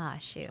for... Ah,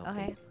 shoot.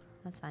 something. Okay.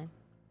 That's fine.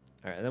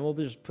 All right, and then we'll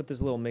just put this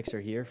little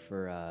mixer here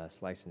for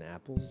slicing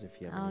apples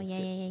if you have. Oh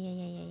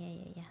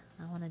any yeah.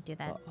 I want to do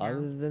that now. Other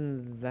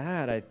than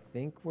that, I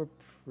think we're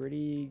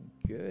pretty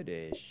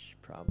good-ish,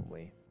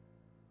 probably.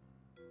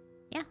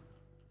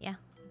 Yeah,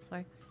 this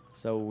works.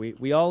 So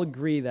we all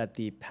agree that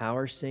the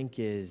power sink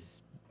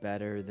is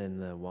better than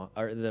the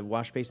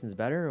wash basin's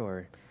better,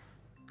 or?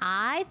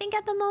 I think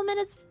at the moment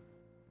it's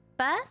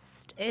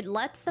best. It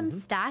lets them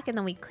stack, and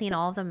then we clean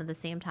all of them at the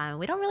same time.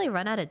 We don't really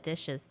run out of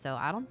dishes, so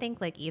I don't think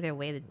like either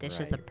way the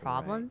dish is a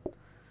problem. Right.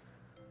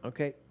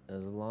 Okay,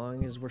 as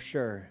long as we're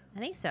sure. I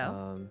think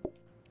so.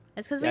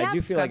 It's because yeah, we I do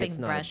have feel like scrubbing it's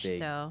not a brush, big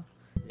so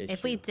if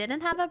issue. we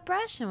didn't have a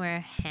brush and we're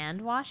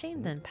hand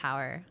washing, then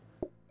power.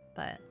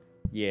 But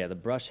Yeah, the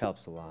brush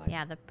helps a lot.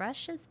 yeah, the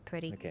brush is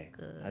pretty good.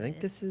 I think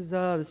this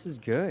is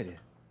good.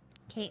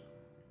 Okay.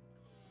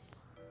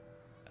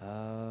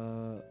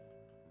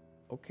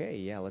 Okay,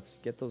 yeah, let's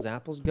get those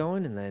apples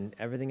going, and then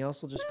everything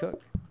else will just cook.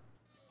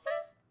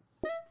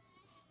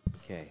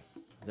 Okay,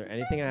 is there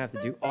anything I have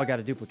to do? Oh, I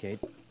gotta duplicate.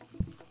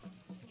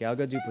 Okay, I'll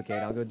go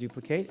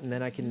duplicate, and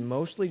then I can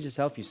mostly just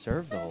help you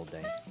serve the whole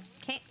day.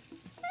 Okay.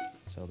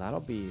 So that'll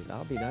be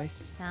nice.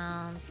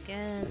 Sounds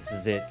good. This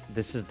is it.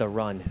 This is the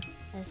run.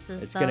 This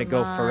is It's the gonna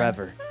go run.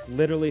 forever.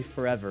 Literally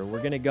forever.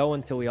 We're gonna go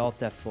until we alt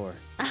F4.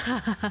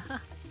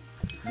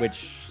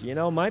 Which, you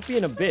know, might be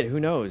in a bit. Who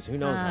knows? Who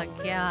knows? how Oh long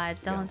it'll god,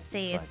 go, don't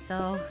say it but-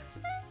 so.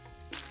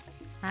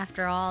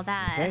 After all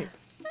that. Okay.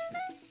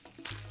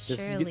 This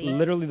is Surely.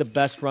 literally the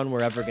best run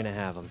we're ever gonna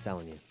have, I'm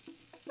telling you.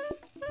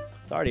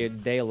 It's already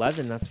day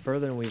 11. That's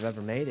further than we've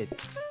ever made it.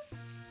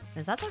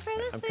 Is that the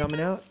furthest? I'm we've coming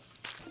out.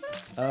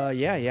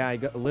 Yeah. I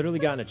literally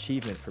got an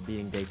achievement for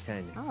beating day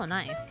 10. Oh,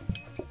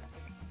 nice.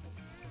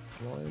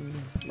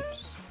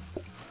 Oops.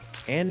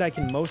 And I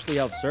can mostly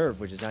help serve,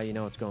 which is how you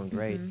know it's going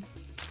great.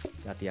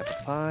 Got the apple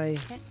pie.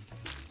 Okay.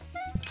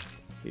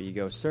 Here you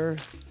go, sir.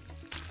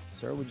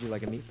 Sir, would you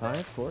like a meat pie?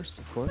 Of course,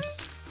 of course.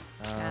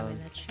 Grabbing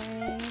the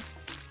tray.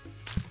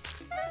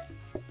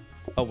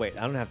 Oh wait,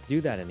 I don't have to do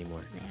that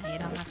anymore. Yeah, you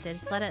don't have to.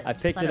 Just let it. I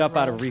just picked let it up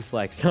out roll. of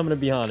reflex. I'm gonna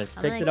be honest.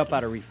 I'm Picked gonna it up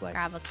out of reflex.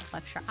 Grab a couple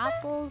extra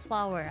apples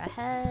while we're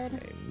ahead.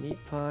 Okay, meat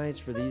pies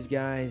for these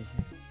guys.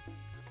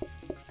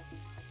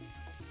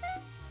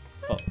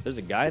 Oh, there's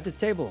a guy at this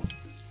table.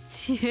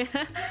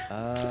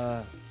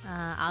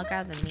 I'll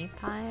grab the meat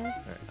pies.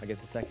 All right, I'll get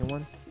the second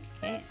one.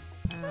 Okay.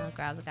 I'll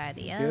grab the guy at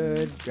the end.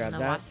 Good. Grab I'm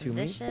gonna that. wash some 2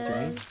 meats. 2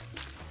 dishes. meats.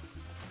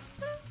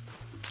 I'll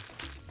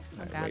All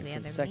right, grab wait the for the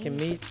other second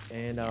meat,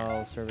 and Yeah.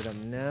 I'll serve it up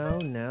now.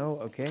 Now,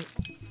 okay.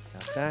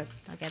 Got that.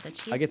 I'll get the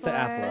cheese I'll get the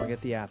apple. board. I'll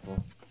get the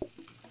apple.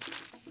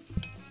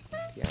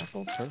 The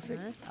apple,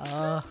 perfect. This.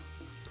 Oh,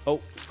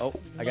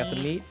 I got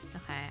the meat.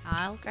 Okay,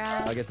 I'll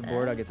grab. I'll get the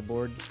board. I'll get the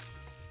board.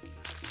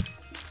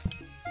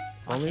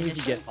 If only we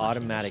could get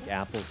automatic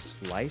apples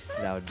sliced,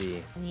 that would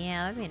be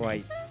Yeah, that'd be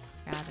quite- nice.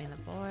 Grabbing the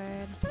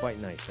board. quite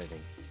nice, I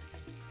think.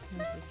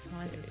 What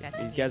is this guy These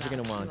thinking guys are about?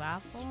 gonna want 2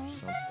 apples.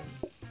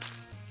 something.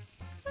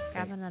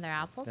 Grab Okay. another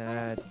apple.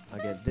 That I'll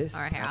get this.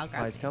 Or here, I'll Apple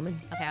grab pie's it.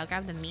 coming. Okay, I'll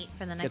grab the meat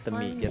for the Get next the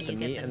one. meat. Get the You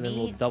meat, and then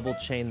we'll double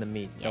chain the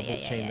meat. Yeah, Double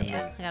chain the meat.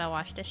 I gotta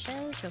wash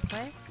dishes real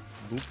quick.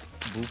 Boop,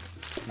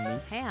 boop. Meat.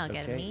 Okay, I'll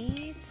get Okay.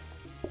 meat.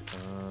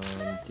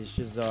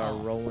 Dishes are Oh.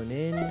 rolling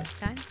in. This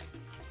guy.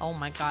 Oh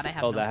my god, I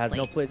have. Oh, no that has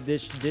no plate. plate.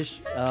 Dish.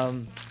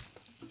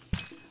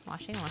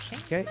 Washing.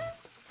 Okay.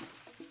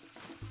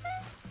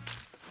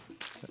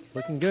 It's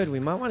looking good. We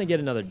might want to get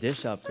another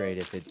dish upgrade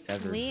if it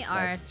ever. We decides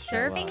are to show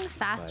serving up,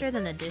 faster but-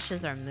 than the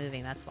dishes are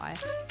moving. That's why.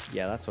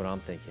 Yeah, that's what I'm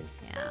thinking.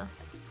 Yeah.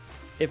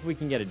 If we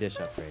can get a dish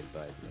upgrade,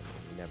 but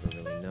you never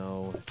really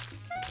know.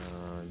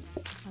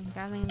 I'm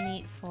grabbing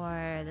meat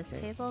for this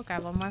Okay. table.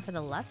 Grab one more for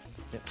the left.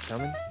 Yep,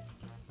 coming.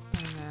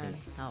 And then,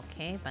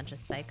 okay, bunch of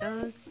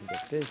psychos.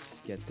 Get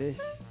this. Get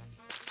this.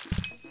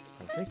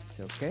 Perfect.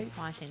 Okay.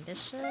 Washing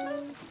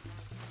dishes.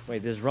 Wait,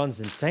 this run's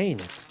insane.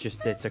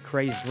 It's a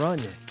crazed run.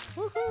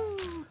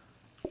 Woohoo!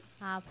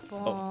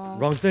 Apple. Oh,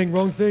 wrong thing.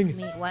 Wrong thing.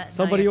 Meat. What? No,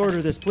 Somebody you're order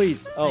fine. this,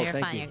 please. No, Oh, you're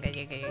thank fine. you. You're good.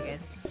 You're good. You're good.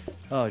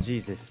 Oh,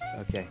 Jesus.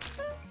 Okay.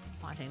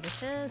 Washing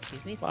dishes.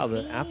 Excuse me. Wow, the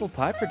excuse me. apple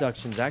pie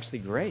production's actually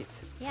great.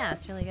 Yeah,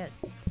 it's really good.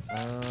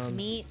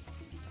 Meat.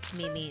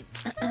 Meat.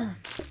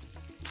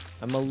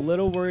 I'm a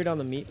little worried on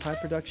the meat pie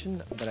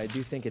production, but I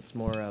do think it's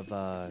more of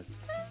a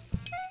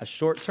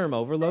short-term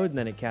overload, and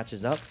then it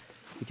catches up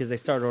because they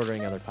start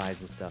ordering other pies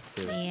and stuff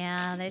too.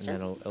 Yeah, they And then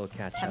just it'll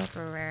catch up.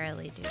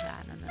 temporarily do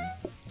that, and then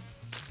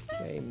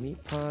Okay, meat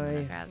I'm gonna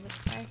pie. grab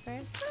this guy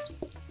first.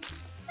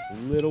 A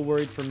little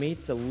worried for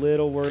meats. A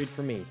little worried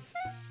for meats.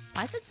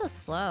 Why is it so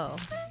slow?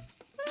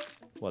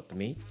 What, the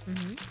meat?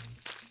 Mm-hmm.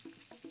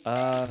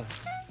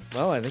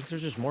 Well, I think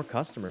there's just more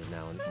customers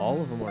now, and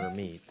all of them order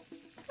meat.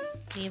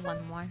 Need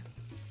one more.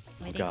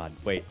 Oh Waiting. God,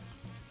 wait.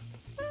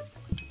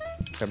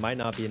 There might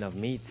not be enough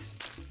meats.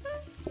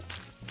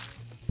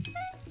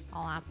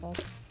 All apples.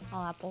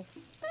 All apples.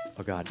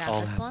 Oh God, Grab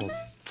all this one.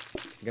 apples.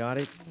 Got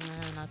it. And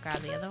then I'll grab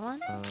the other one.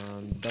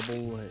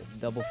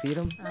 Double feed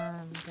them.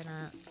 I'm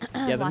gonna.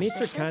 Yeah, the wash meats are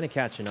dishes. kind of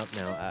catching up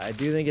now. I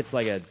do think it's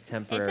like a It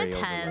temporary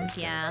overload depends,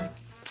 thing, I yeah. think.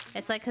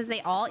 It's like because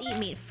they all eat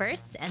meat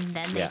first and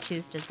then they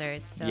choose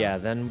desserts. So. Yeah,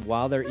 then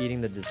while they're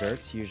eating the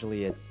desserts,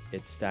 usually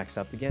it stacks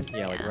up again.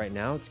 Yeah, like right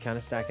now, it's kind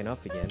of stacking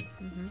up again.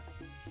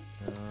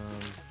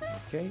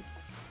 Okay.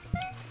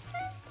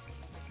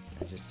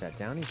 I just sat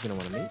down. He's going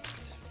to want to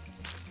meat.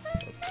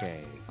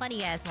 Okay. What do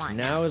you guys want?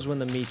 Now is when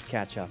the meats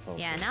catch up. Over.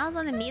 Yeah, now is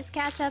when the meats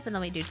catch up and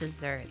then we do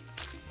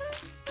desserts.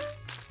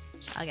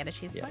 I'll get a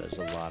cheese board. Yeah,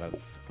 there's a lot of...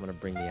 I'm going to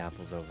bring the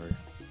apples over.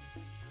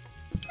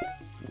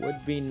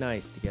 Would be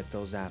nice to get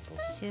those apples.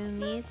 2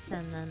 meats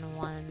and then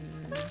 1...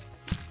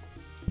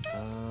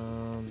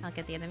 I'll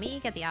get the other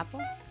meat, get the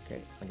apple.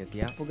 Okay, I'll get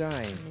the apple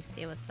guy. Let me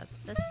see what's up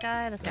with this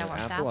guy. This guy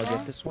wants apple. I'll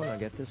get this one, I'll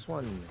get this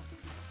one.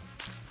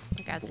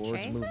 Grab the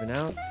board's tray. Moving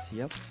out,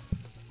 yep.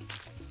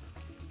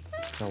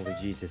 Holy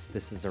Jesus,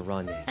 this is a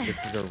run.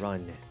 This is a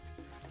run.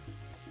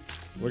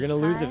 We're gonna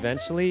lose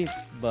eventually,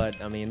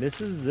 but I mean, this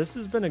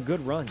has been a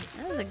good run.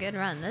 This is a good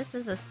run. This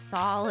is a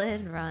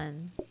solid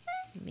run.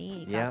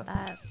 Me, got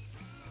that.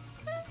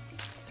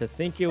 To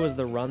think it was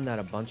the run that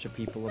a bunch of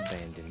people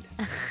abandoned.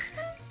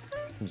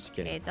 I'm just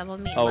kidding. Okay, double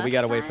meat. Oh, we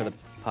gotta wait for the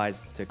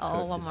pies to cook.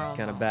 Oh, one more. This is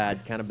kind of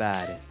bad. Kind of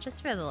bad.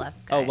 Just for the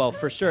left guy. Oh well,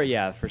 for sure.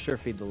 Yeah, for sure.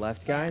 Feed the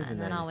left guys, and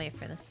then I'll wait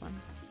for this one.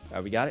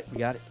 We got it. We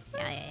got it.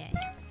 Yeah.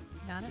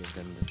 Got it. Give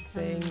them the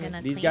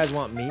thing. These guys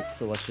want meat,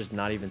 so let's just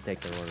not even take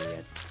their order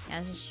yet.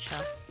 Yeah, just chill.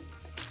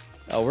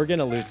 Oh, we're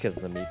gonna lose because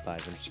of the meat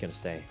pies. I'm just gonna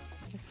say.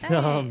 This guy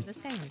can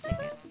take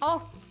it.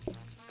 Oh.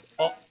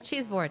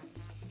 Cheese board.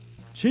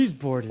 Cheese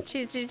board.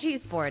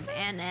 Cheese board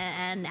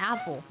and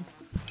apple.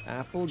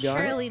 Apple got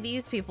Surely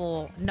these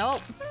people.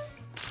 Nope.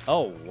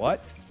 Oh,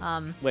 what?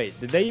 Wait,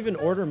 did they even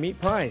order meat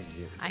pies?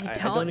 I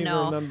don't even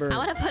know. remember. I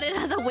want to put it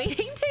on the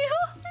waiting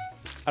table.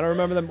 I don't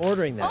remember them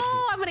ordering that.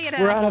 Oh, I'm gonna get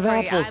an We're apple out of for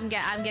apples. you. I'm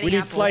getting we need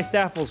apples. sliced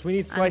apples. We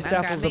need sliced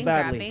apples so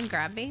badly.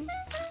 Grabbing.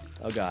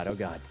 Oh god. Oh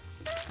god.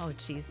 Oh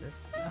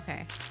Jesus.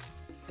 Okay.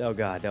 Oh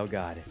god. Oh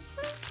god.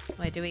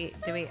 Wait, do we?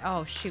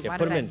 Oh shoot. Yeah, why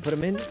put did them in. Put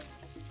them in.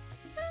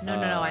 No.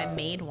 I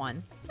made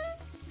one.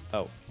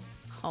 Oh.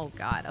 Oh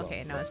god.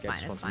 Okay. No, it's fine.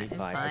 It's fine. It's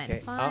fine. Okay.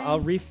 It's fine. I'll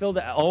refill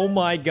that. Oh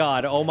my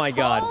god. Oh my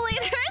god. Holy,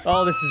 there's.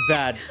 Oh, this is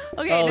bad.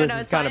 Okay. Oh, No, this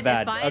is it's kind of fine.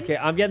 bad. It's fine. Okay,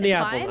 I'm getting the It's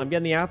apples. fine. I'm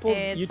getting the apples.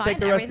 It's You fine. take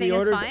the rest of the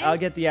Everything is orders. fine. I'll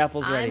get the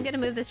apples ready. I'm gonna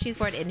move this cheese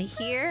board in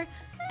here,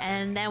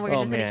 and then we're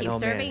just gonna keep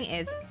serving.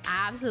 It's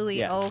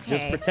absolutely okay.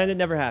 Just pretend it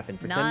never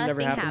happened. Pretend it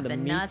never happened. The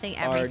meats Nothing.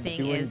 are Everything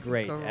doing is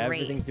great.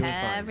 Everything's doing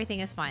fine.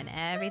 Everything is fine.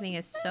 Everything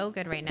is so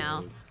good right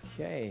now.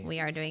 Okay. We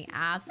are doing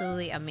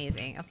absolutely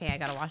amazing. Okay, I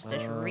gotta wash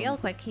this real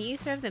quick. Can you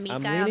serve the meat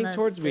I'm guy on leaning the,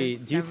 towards the,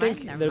 Do you never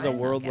think mind, there's never a mind,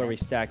 world I'll where get we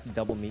it. stack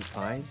double meat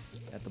pies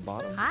at the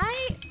bottom?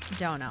 I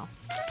don't know.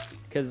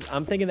 Because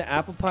I'm thinking the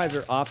apple pies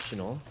are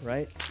optional,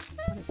 right?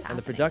 What is happening? And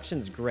the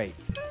production's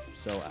great.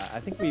 So I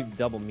think we've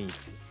double meat.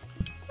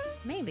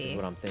 Maybe. Is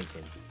what I'm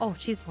thinking. Oh,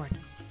 cheese board.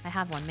 I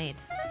have one made.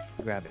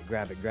 Grab it,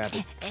 grab it, grab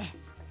it.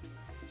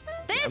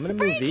 This I'm gonna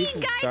move these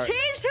and guy start...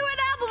 changed to an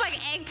apple pie.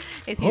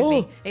 Excuse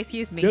me.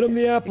 Excuse me. Get him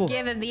the apple.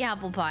 Give him the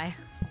apple pie.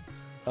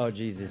 Oh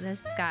Jesus.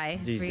 This guy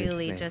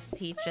really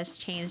just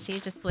changed. He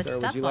just switched Sir,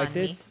 up would you like on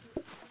this?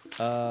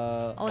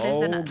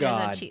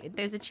 me.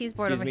 There's a cheese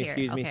board over here.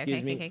 Excuse me.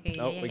 Okay,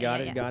 Oh, we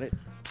got it. Got it.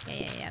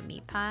 Yeah.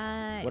 Meat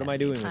pie. What am I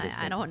doing with this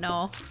I thing? don't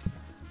know.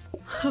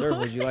 Sir,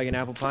 would you like an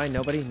apple pie?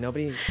 Nobody?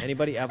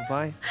 Anybody? Apple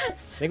pie? I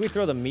think we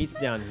throw the meats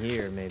down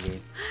here, maybe.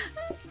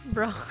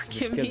 Bro,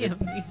 give me a meat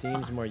pie. It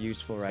seems more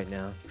useful right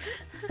now.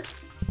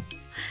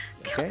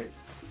 Okay.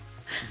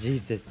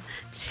 Jesus.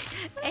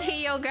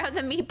 Hey, yo, grab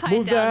the meat pie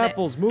Move down the there.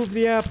 apples. Move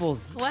the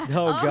apples. What?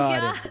 Oh,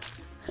 God.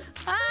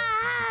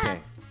 Ah! Okay.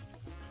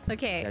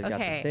 Okay. Got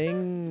the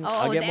thing. Oh,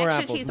 I'll get the more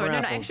extra apples. cheese more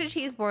board. No, apples. extra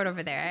cheese board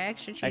over there.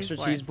 Extra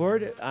cheese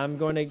board. I'm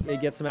going to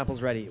get some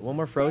apples ready. One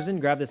more frozen.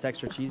 Grab this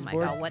extra cheese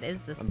board. Oh my God, what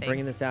is this I'm thing?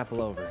 bringing this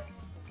apple over.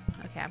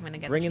 Okay, I'm going to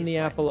get Bringing the cheese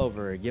board. apple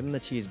over. Give him the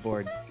cheese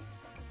board.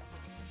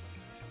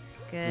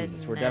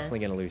 Goodness. We're definitely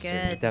going to lose soon.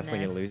 We're definitely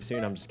going to lose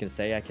soon. I'm just going to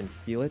say I can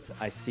feel it.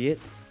 I see it.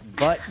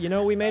 But, you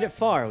know, we made it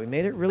far. We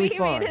made it really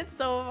far. We made it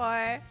so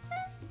far.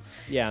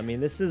 Yeah, I mean,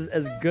 this is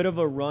as good of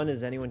a run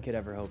as anyone could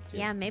ever hope to.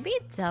 Yeah, maybe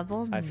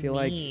double I feel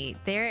meat.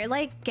 They're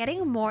like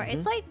getting more.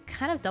 It's like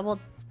kind of double.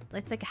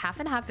 It's like half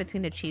and half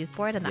between the cheese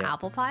board and the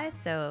apple pie.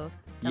 So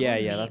double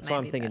meat that's why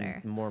I'm thinking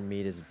better. more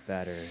meat is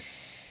better.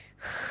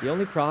 The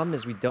only problem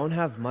is we don't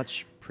have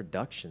much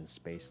production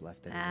space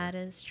left anymore. That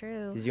is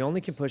true. Because you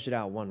only can push it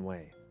out one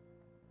way.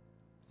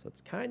 So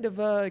it's kind of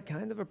a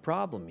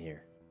problem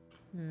here.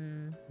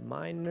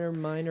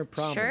 Minor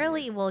problem.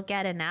 Surely we'll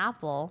get an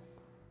apple.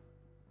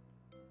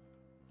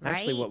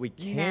 Actually, right what we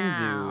can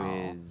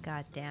now. do is...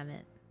 God damn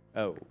it.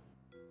 Oh.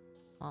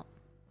 Well.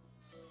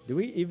 Do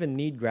we even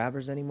need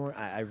grabbers anymore?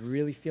 I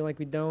really feel like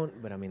we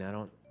don't, but I mean, I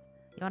don't...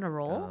 You want to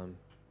roll?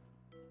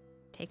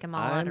 Take them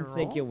all out and roll? I'm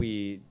thinking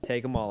we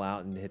take them all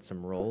out and hit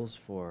some rolls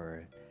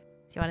for...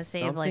 Do you want to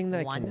save like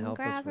that one can help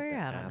grabber? us with the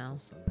I don't know.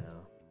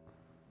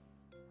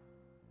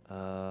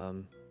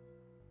 Somehow.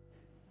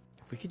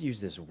 If we could use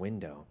this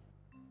window.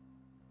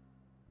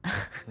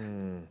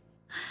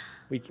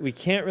 We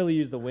can't really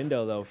use the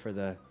window though for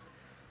the...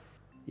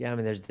 Yeah, I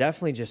mean, there's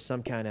definitely just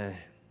some kind of...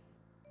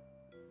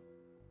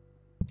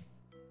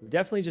 We've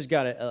definitely just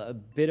got a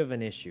bit of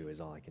an issue is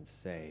all I can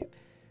say.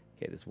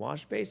 Okay, this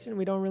wash basin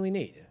we don't really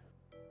need.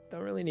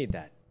 Don't really need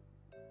that.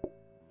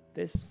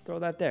 This, throw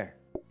that there.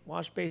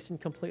 Wash basin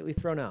completely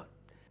thrown out.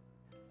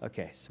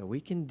 Okay, so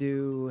we can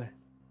do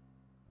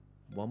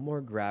one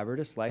more grabber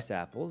to slice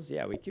apples.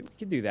 Yeah, we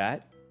could do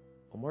that.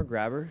 One more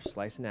grabber,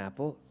 slice an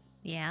apple.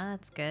 Yeah,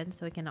 that's good.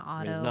 So we can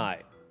auto. I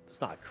mean,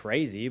 it's not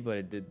crazy,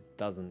 but it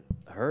doesn't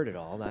hurt at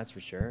all. That's for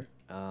sure.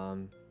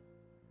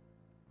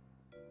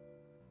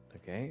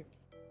 Okay.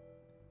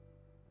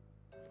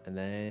 And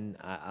then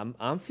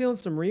I'm feeling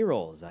some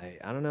rerolls. I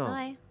don't know.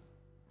 Hi.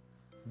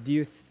 Do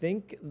you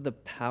think the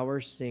power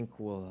sync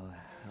will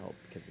help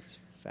because it's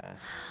fast? Or is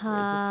it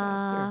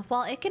faster?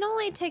 Well, it can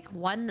only take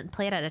one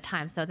plate at a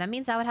time, so that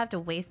means I would have to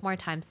waste more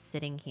time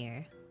sitting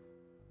here.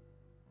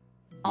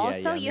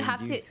 Also, you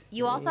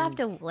also have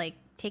to like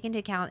take into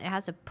account it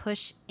has to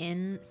push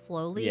in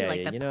slowly,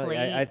 like the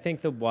plate. I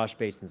think the wash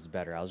basin is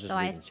better. I was just so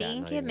I reading chat,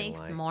 think it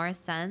makes more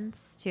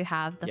sense to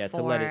have the 4.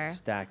 to let it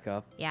stack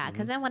up. Yeah,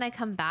 because then when I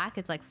come back,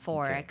 it's like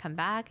 4. Okay. I come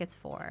back, it's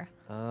 4.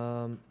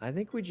 I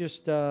think we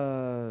just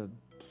what's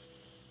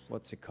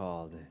it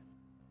called?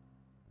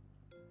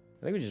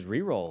 I think we just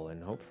re-roll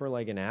and hope for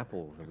like an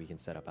apple that we can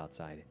set up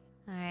outside.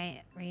 All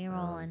right,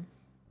 re-rolling.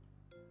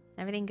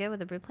 Everything good with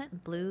the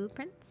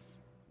blueprints?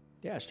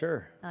 Yeah,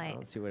 sure. Right. I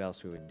don't see what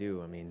else we would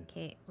do. I mean,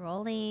 okay,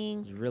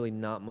 rolling. There's really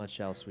not much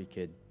else we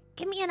could.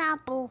 Give me an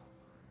apple.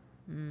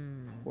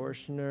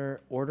 Portioner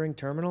ordering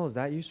terminal, is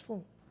that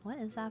useful? What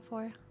is that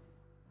for?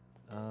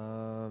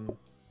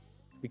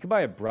 We could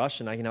buy a brush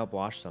and I can help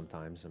wash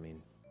sometimes. I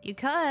mean, you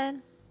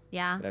could.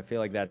 Yeah. But I feel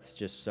like that's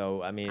just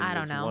so. I mean, I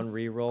don't it's know. one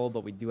re-roll,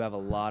 but we do have a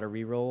lot of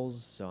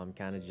re-rolls, so I'm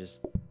kind of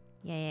just.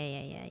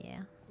 Yeah.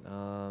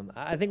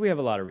 I think we have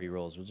a lot of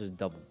re-rolls. We'll just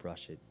double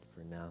brush it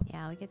for now.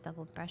 Yeah, we get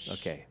double brush.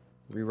 Okay.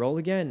 Re-roll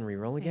again.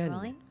 Re-roll again.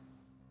 Re-rolling?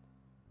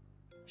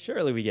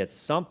 Surely we get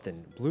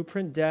something.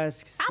 Blueprint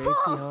desk. Apples!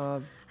 Safety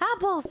hub.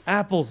 Apples!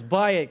 Apples.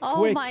 Buy it quick.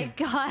 Oh my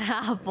god,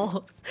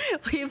 apples.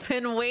 We've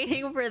been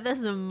waiting for this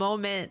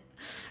moment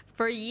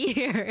for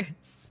years.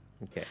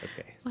 Okay.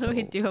 What do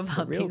we do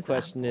about these The real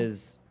question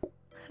is,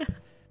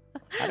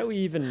 how do we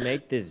even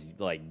make this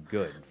like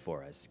good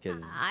for us?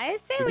 Because I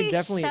say we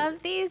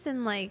shove these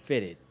and like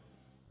fit it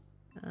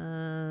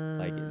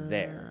like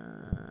there.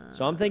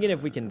 So I'm thinking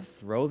if we can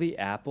throw the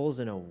apples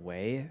in a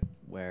way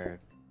where,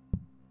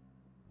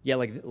 yeah,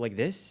 like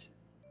this.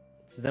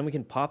 So then we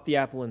can pop the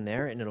apple in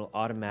there and it'll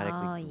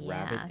automatically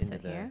grab it into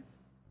the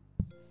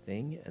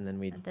thing, and then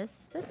we.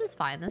 This is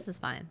fine. This is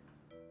fine.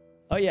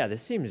 Oh yeah,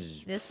 this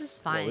seems. This is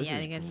fine. Well, this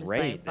is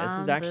great. Like, this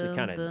is actually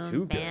kind of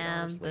too good.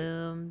 Bam,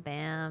 boom,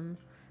 bam.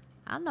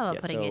 I don't know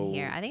about putting it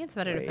here. I think it's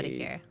better to put it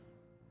here.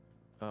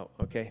 Oh,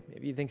 okay.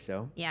 Maybe you think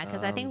so. Yeah,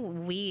 because I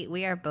think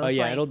we are both. Oh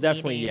yeah, like, it'll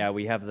definitely. eating. Yeah,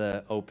 we have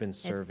the open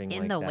serving. It's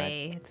in like the that.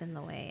 way. It's in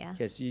the way. Yeah.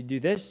 Okay, so you do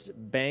this,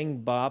 bang,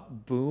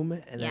 bop, boom,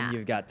 and then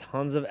you've got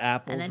tons of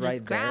apples right there. And then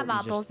just grab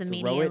apples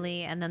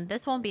immediately, and then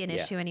this won't be an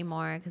issue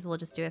anymore because we'll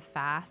just do it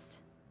fast.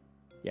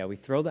 Yeah, we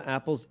throw the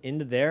apples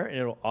into there, and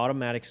it'll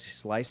automatically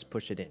slice,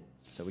 push it in.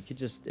 So we could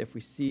just, if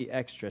we see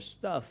extra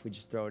stuff, we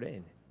just throw it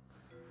in.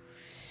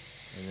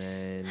 And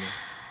then.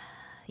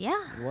 Yeah.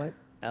 What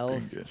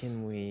else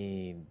can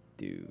we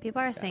do?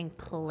 People are saying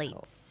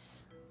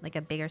plates, like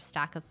a bigger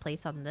stack of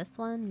plates on this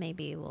one.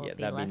 Maybe will be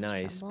that'd less be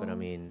nice. trouble. But I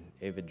mean,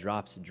 if it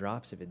drops, it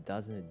drops. If it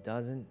doesn't, it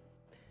doesn't.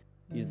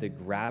 Use the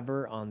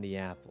grabber on the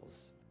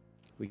apples.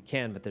 We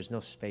can, but there's no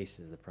space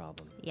is the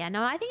problem. Yeah,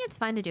 no, I think it's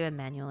fine to do it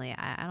manually.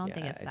 I don't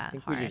think it's that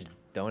hard. We just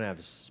don't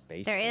have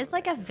space. There is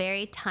like a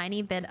very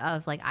tiny bit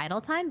of like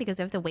idle time because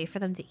we have to wait for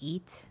them to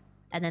eat,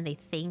 and then they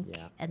think,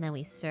 and then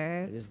we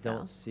serve. I just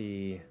don't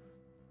see.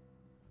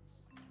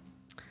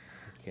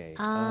 Okay.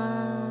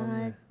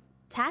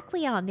 Tack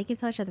Leon, thank you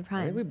so much for the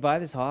prime. I think we buy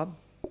this hob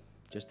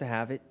just to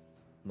have it.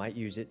 Might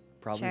use it.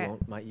 Probably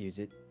won't. Might use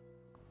it.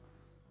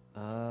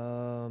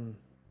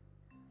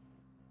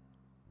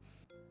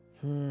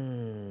 Do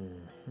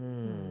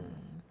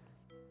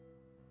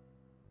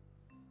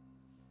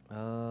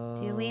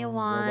we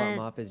want... Robot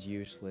mop is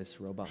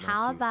useless. Robot mop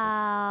How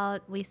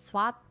about we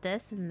swap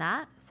this and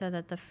that so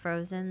that the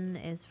frozen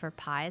is for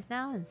pies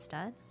now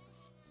instead?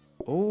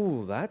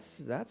 Oh,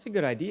 that's a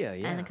good idea.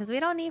 Yeah. And because we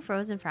don't need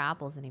frozen for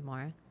apples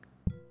anymore.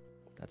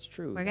 That's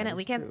true.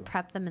 We can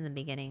prep them in the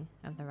beginning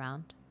of the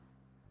round.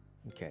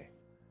 Okay.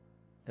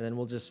 And then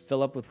we'll just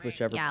fill up with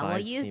whichever pies. Yeah, we'll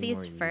use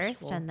these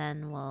first, useful. and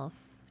then we'll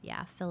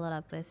fill it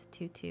up with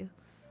two.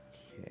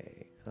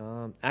 Okay.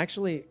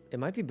 Actually, it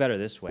might be better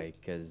this way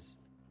because.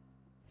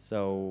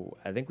 So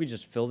I think we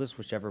just fill this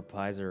whichever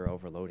pies are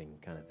overloading,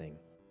 kind of thing.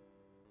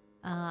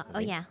 Oh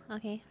yeah.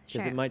 Okay.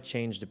 Sure. Because it might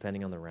change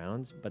depending on the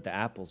rounds, but the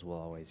apples will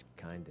always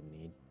kind of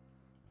need.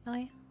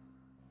 Okay.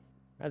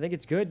 I think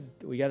it's good.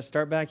 We got to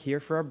start back here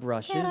for our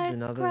brushes,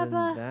 and other than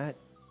that,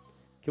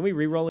 can we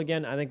re-roll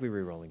again? I think we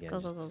re-roll again.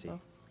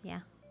 Go. Yeah.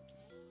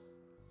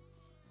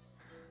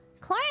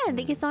 Clorin,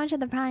 thank you so much for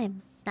the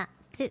prime. That's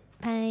it,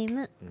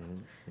 prime.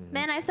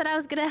 Man, I said I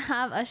was gonna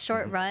have a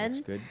short run.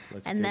 Looks good.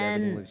 And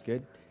then everything looks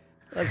good.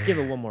 Let's give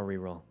it one more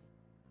re-roll.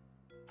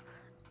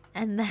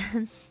 And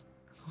then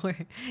we're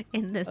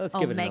in this Let's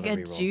give it another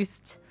omega reroll.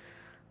 juiced.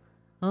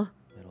 Huh?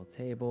 Middle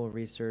table,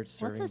 research,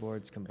 serving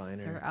boards,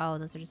 combiner. Oh,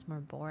 those are just more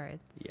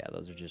boards. Yeah,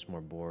 those are just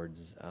more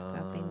boards.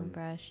 Scrubbing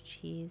brush,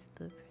 cheese,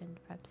 blueprint,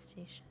 prep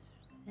stations.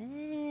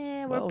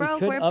 We're Well,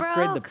 broke. we could We're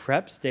upgrade the broke.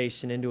 prep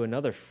station into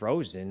another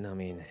frozen. I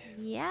mean,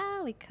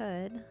 Yeah, we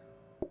could.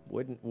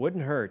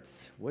 wouldn't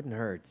hurt. Wouldn't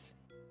hurt.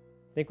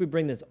 I think we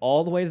bring this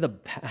all the way to the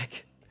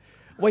back.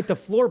 Wait, the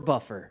floor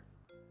buffer.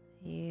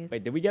 Wait,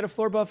 did we get a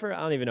floor buffer? I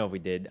don't even know if we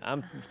did.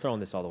 I'm throwing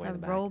this all the way in the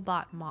It's a back.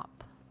 robot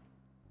mop.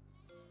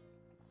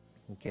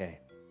 Okay.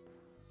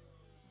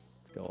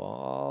 Let's go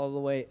all the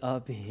way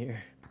up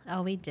here.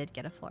 Oh, we did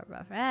get a floor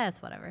buffer.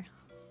 It's whatever.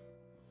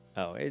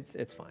 Oh, it's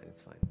fine.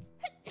 It's fine.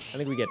 I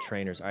think we get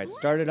trainers. All right,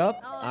 start it up.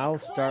 I'll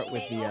start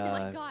with the. Oh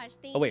my gosh,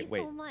 thank wait, you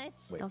wait. so much.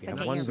 Wait, Don't we have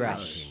forget one your grab.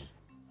 brush.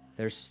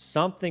 There's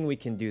something we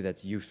can do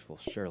that's useful,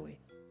 surely.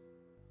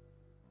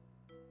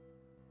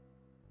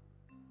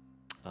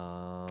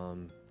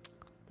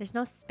 There's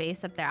no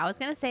space up there. I was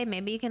gonna say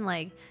maybe you can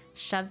like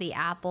shove the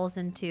apples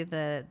into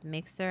the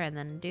mixer and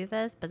then do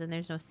this, but then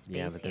there's no space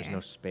Yeah, but there's here. no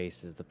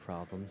space is the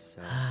problem.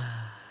 So,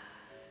 how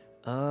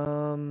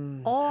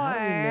do we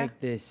Or make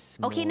this?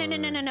 okay, more...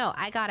 no.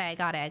 I got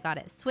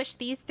it. Switch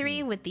these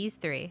three with these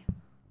three.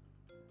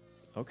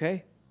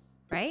 Okay.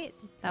 Right?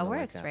 That Kinda like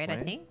works, that right? I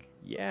plan. think.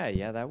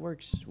 Yeah, that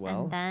works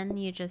well. And then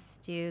you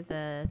just do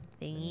the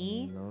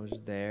thingy. And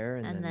those there,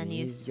 and, then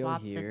you these go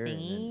swap the here, and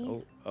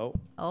then- thingy.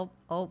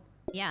 Oh.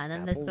 Yeah, and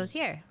then this goes Apples.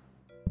 here.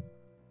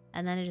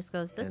 And then it just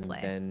goes this And way.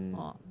 then-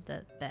 Oh,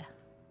 bleh.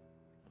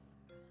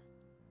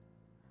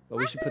 But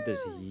we should put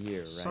this here,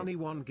 right?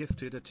 Sunny1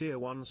 gifted a tier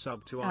 1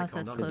 sub to Oh, so it's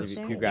Icon Because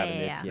closer? if you're grabbing Yeah,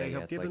 this, yeah. yeah, They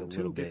have it's like a given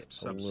little 2 bit, gift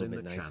subs in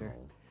the nicer.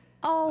 channel.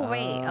 Oh,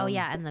 wait. Oh,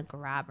 yeah, and the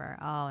grabber.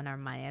 Oh, never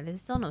mind. Yeah,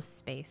 there's still no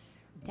space.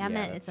 Damn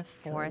Yeah, it, it's a that's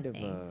 4 kind of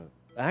thing.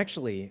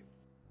 Actually,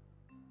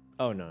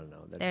 oh no,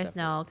 There's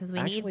no, because we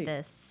Actually- need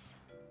this.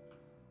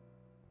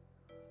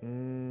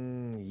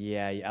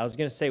 Yeah, I was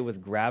gonna say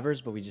with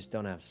grabbers, but we just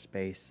don't have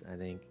space. I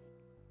think.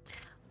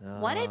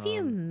 What if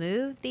you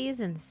move these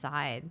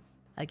inside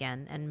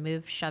again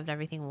and shoved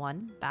everything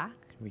one back?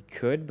 We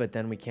could, but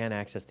then we can't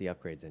access the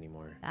upgrades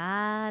anymore.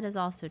 That is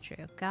also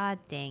true. God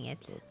dang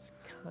it. So it's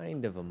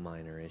kind of a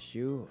minor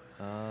issue.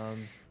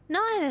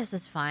 No, this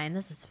is fine.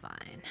 This is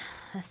fine.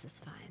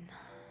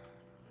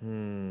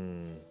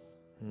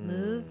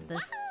 Move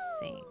the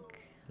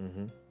sink.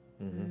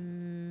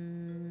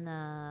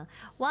 Nah.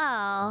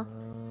 Well,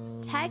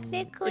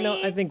 technically...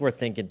 I think we're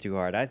thinking too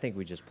hard. I think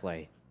we just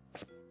play.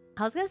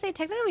 I was gonna say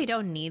technically we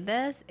don't need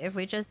this if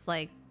we just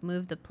like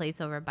move the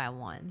plates over by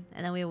one,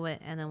 and then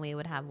we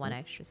would have one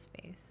extra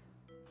space.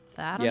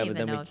 But I don't Yeah, even but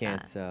then know we if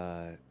can't.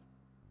 that...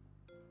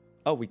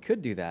 Oh, we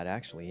could do that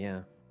actually.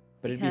 Yeah,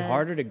 but it'd be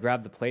harder to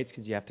grab the plates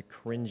because you have to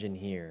cringe in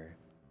here.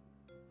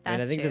 That's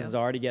And I think true. this is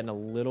already getting a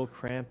little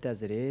cramped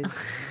as it is.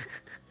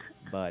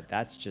 But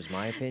that's just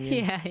my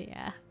opinion.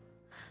 Yeah.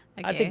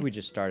 Okay. I think we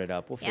just start it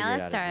up. We'll figure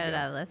it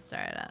out. let's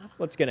start it up.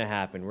 What's gonna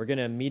happen? We're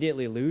gonna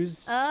immediately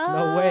lose? Oh,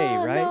 No way,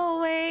 right? No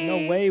way.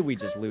 No way we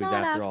just lose Not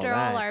after all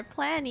that. our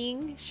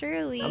planning,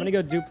 surely. I'm gonna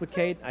go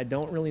duplicate. I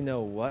don't really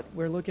know what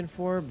we're looking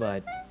for,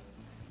 but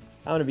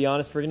I'm gonna be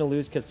honest. We're gonna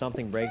lose because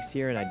something breaks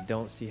here, and I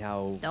don't see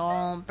how.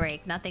 Don't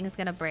break. Nothing's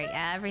gonna break.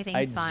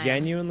 Everything's I fine.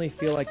 genuinely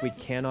feel like we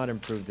cannot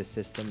improve the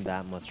system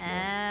that much more. Like,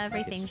 it's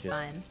Everything's just-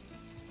 fine.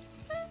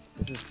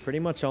 This is pretty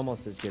much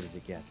almost as good as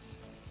it gets.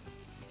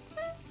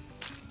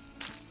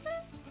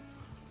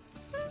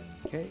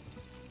 Okay.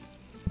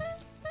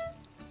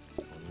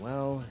 Going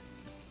well.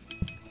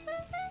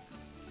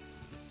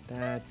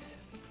 That's...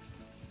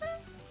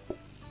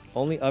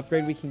 Only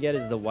upgrade we can get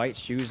is the white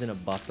shoes and a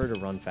buffer to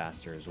run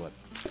faster is what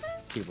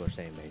people are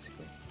saying,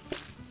 basically.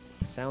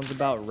 Sounds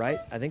about right.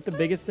 I think the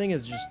biggest thing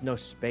is just no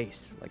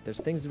space. Like,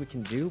 there's things we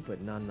can do, but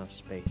not enough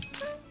space.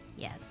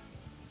 Yes.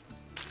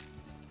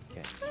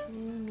 Okay. 2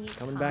 meat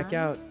Coming back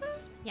out.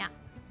 pies. Yeah.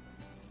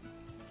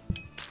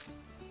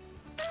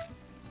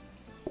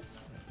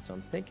 So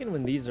I'm thinking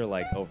when these are,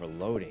 like,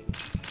 overloading,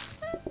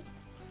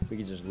 we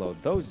could just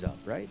load those up,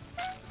 right?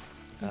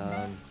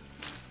 There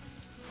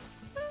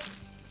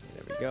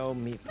we go.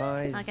 Meat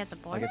pies. I'll get the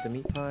board. I get the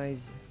meat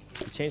pies.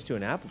 We changed to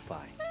an apple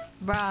pie.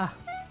 Bruh.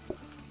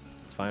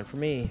 It's fine for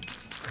me.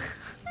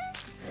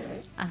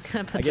 I'm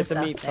gonna put I get the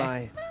this meat up there.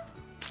 pie.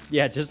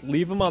 Yeah, just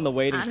leave them on the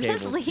waiting I'm table.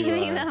 just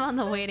leaving them on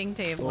the waiting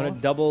table. Want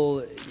to double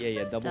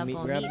meat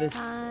grab this?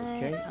 Pie.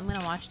 Okay. I'm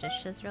gonna wash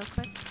dishes real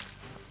quick.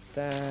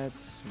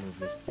 Let's move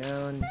this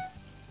down.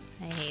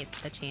 I hate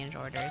the change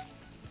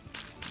orders.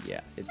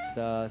 Yeah,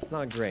 it's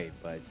not great,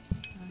 but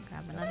I'll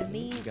grab another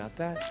meat. you got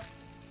that.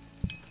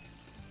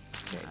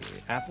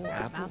 Okay,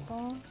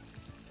 apple.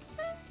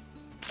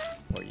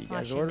 Or you guys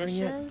Washing ordering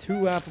it? dishes.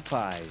 2 apple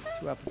pies.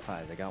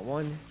 I got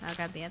one. I'll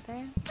grab the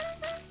other.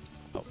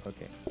 Oh,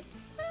 okay.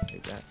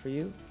 Take that for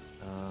you.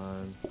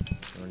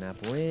 Throw an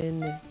apple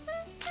in.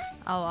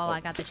 Oh, I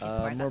got the cheese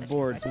board. More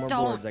boards.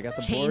 Don't I got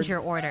the change board. your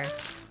order.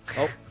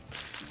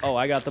 Oh,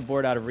 I got the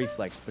board out of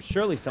reflex, but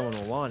surely someone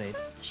will want it.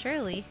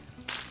 Surely.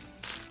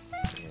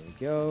 There we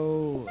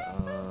go.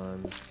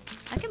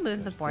 I can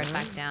move the board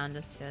back down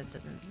just so it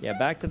doesn't. Yeah,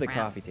 back to the ramp.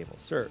 coffee table.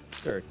 Sir,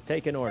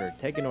 take an order.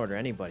 Take an order.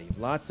 Anybody.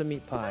 Lots of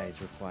meat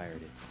pies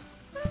required.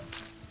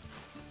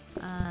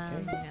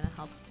 I'm gonna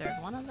help serve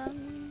one of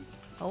them.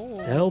 Oh.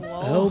 Help,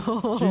 whoa.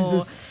 help,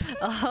 Jesus.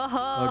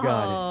 Oh.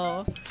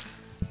 God.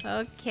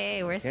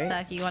 Okay, we're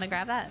stuck. You want to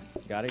grab that?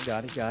 Got it.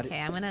 Okay,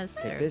 I'm gonna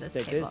serve Take this, this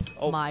take table. this.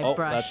 Oh, my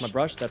brush. that's my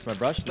brush. That's my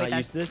brush. Wait, Not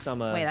used to this.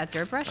 Wait, that's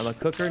your brush? I'm a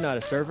cooker, not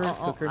a server.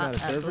 Cooker, not a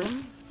server.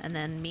 Boom. And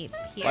then meat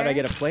here. Why'd I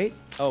get a plate?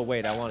 Oh,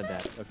 wait, I wanted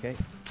that. Okay.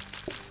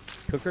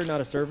 Cooker,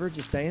 not a server.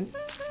 Just saying.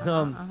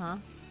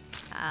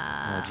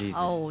 Oh, Jesus.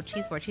 Oh,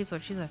 cheese board.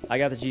 I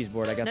got the cheese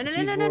board. I got the cheese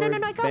board. No,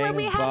 I got one.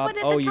 We had one at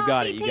the Oh, you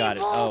got it. coffee You got it.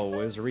 table. Oh,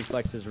 it was a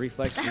reflex.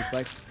 Reflex.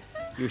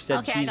 You said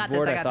Okay, cheese I got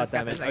board. this, I thought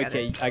that meant.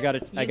 Okay, I got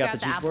it. I got the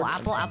cheese board.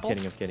 I'm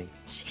kidding.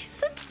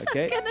 Jesus.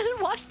 Okay. I'm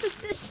gonna wash the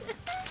dishes.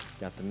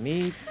 Got the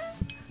meat.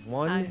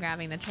 One. I'm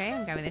grabbing the tray.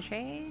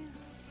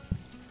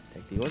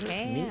 Take the order.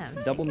 Okay.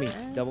 Meat. Double meat.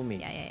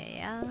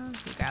 Yeah.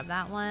 You grab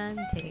that one.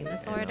 Taking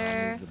this And order.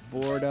 I'll move the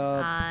board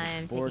up.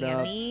 I'm taking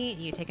a meat.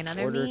 You take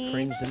another order meat.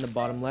 cringed in the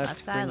bottom left.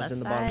 Left side. Cringed in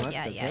the bottom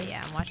left.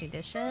 Yeah. I'm washing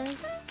dishes.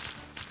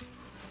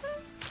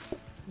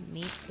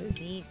 Meat.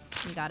 You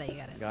got it. I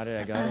got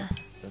it.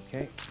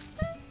 Okay.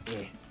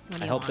 Yeah.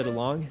 I helped it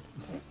along.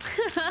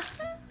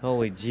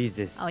 Holy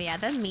Jesus. Oh yeah,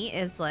 the meat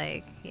is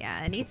like,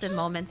 yeah, it needs a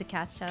moment to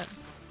catch up.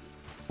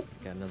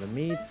 Got another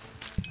meat.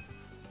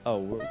 Oh,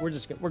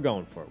 we're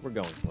going for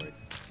it.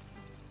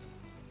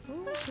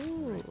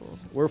 Ooh.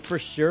 We're for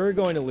sure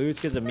going to lose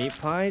because of meat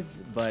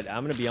pies, but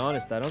I'm gonna be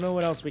honest. I don't know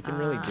what else we can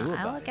really do about it.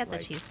 I'll look at the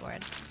cheese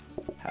board.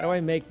 How do I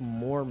make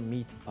more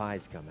meat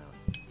pies come out?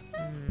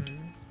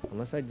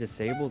 Unless I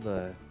disable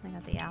the. I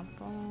got the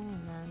apple,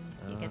 and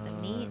then you get the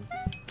meat.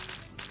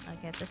 I'll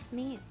get this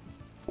meat.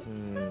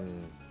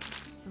 I'm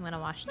gonna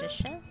wash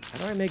dishes. How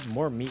do I make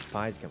more meat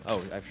pies come?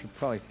 Oh, I should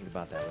probably think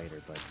about that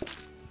later, but.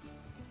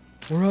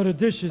 We're out of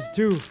dishes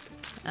too.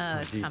 Oh,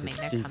 it's Jesus,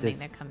 coming.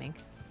 They're coming.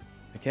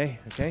 Okay.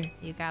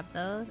 You grab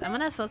those. I'm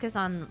gonna focus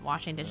on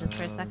washing dishes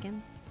for a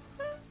second.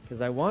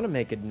 Because I want to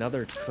make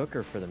another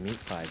cooker for the meat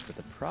pies, but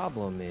the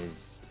problem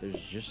is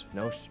there's just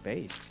no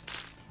space.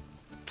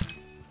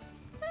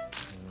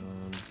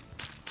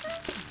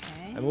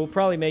 Okay. And we'll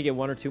probably make it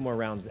 1 or 2 more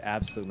rounds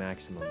absolute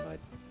maximum, but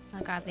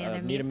I'll grab the other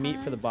meat. need a meat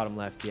for the bottom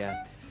left,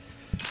 yeah.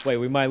 Wait,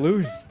 we might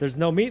lose. There's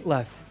no meat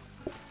left.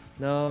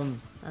 No.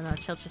 Oh no,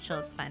 chill.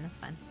 It's fine.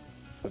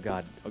 Oh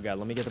god.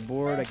 Let me get the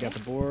board. I got the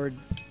board.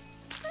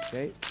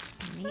 Okay.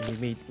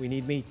 Meat. We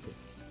need meat.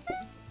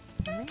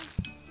 Alright.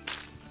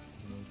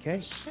 Okay.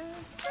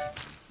 Dishes.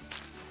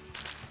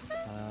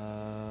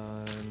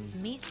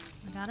 Meat.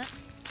 I got it.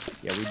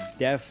 Yeah, we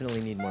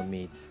definitely need more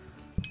meat.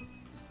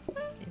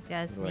 These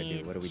guys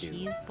need What do we do?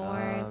 cheese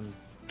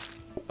boards.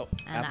 Oh,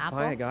 and apple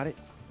pie. I got it.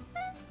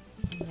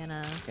 I'm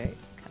gonna Okay.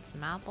 cut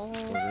some apples.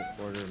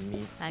 Order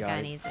meat. That got guy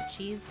it. needs a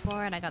cheese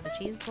board. I got the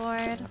cheese board.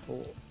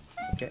 Apple.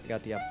 Okay,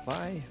 got the apple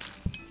pie.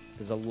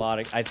 There's a lot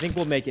of. I think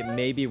we'll make it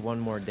maybe one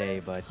more day,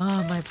 but.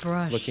 Oh, my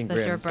brush. Looking That's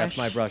grim. your brush.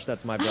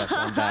 That's my brush.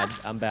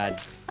 I'm bad.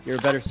 You're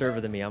a better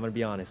server than me. I'm gonna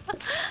be honest.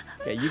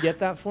 Okay, you get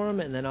that for him,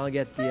 and then I'll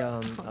get the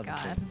Oh other god,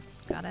 thing.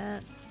 got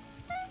it.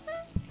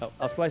 Oh,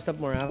 I'll slice up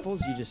more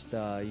apples. You just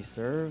you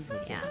serve.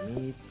 Okay, Yeah.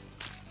 meat.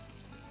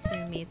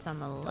 2 meats on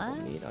the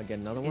left. Meat. I'll get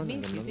another Excuse one. me,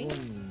 I'll get excuse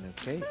another me. one.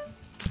 Okay.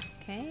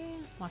 Okay,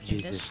 washing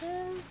Jesus.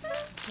 dishes.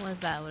 What is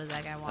that? What does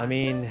that guy want? I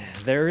mean,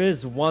 there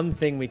is one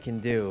thing we can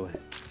do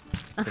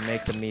to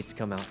make the meats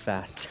come out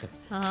faster.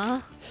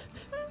 I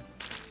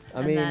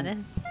I mean, that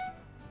is.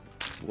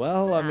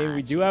 well, I mean,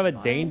 we do have a cheese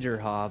ball. danger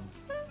hob.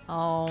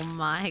 Oh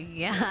my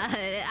god!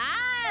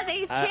 They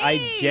changed.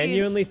 I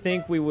genuinely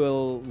think we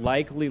will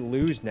likely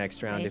lose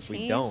next round They if we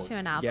changed don't to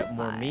an apple get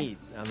more pie. meat.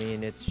 I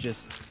mean, it's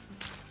just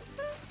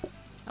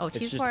Oh, it's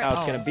cheese just board. how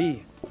it's gonna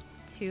be.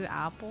 2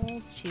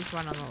 apples. Cheese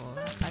board on the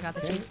left. I got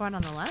the Okay. cheese board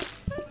on the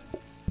left.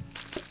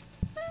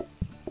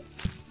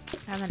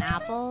 I have an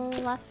apple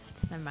left.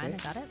 Never mind,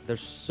 Okay. I got it.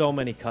 There's so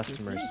many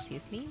customers.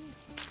 Excuse me.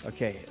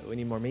 Okay, we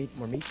need more meat.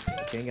 More meat.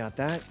 Okay, got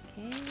that.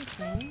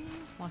 Okay.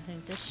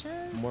 Washing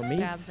dishes. More Grab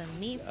meats. the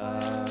meat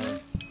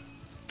board.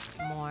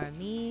 More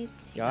meat.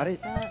 You Got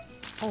it. that?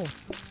 Oh,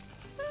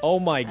 Oh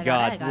my I got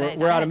God, it, I got it,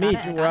 we're I out got of it, meat.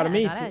 I got We're out it, of I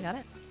meat. got it, I got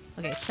it.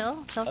 Okay,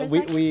 chill for a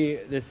We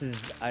sec. this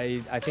is I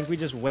think we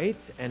just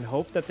wait and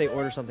hope that they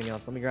order something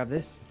else. Let me grab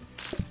this.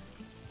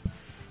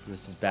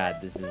 This is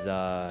bad. This is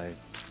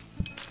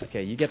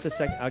okay, you get the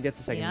second. I'll get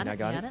the second. You I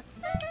got it.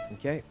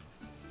 Okay.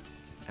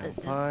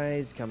 Apple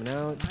pies coming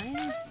out. That's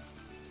fine.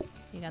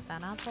 You got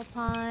that apple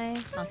pie.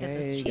 I'll get Okay,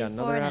 this you got cheese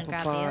another board and apple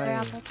grab the other pie.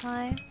 apple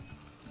pie.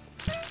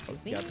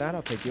 Excuse me. Got that.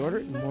 I'll take the order.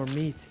 More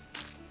meat.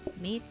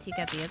 Meat, you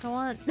got the other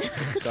one.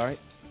 Sorry.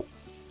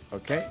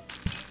 Okay.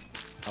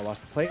 I'll wash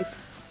the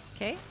plates.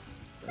 Okay.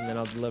 And then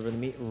I'll deliver the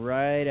meat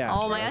right after.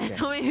 Oh my god, Okay. there's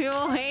so many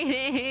people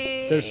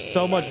waiting. There's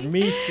so much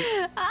meat.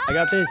 I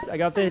got this. I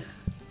got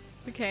this.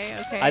 Okay.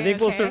 I think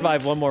we'll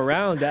survive one more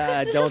round.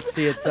 I don't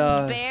see it.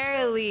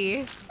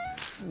 Barely.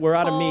 We're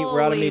out of meat.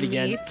 We're out of Holy meat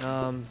again. meats.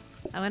 I'm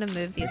gonna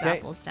move these okay.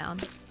 apples down.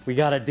 We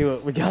gotta do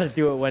it. We gotta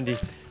do it, Wendy.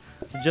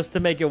 So just to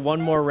make it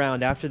one more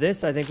round. After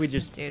this, I think we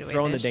just Dude,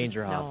 throw in the there's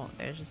danger just hop.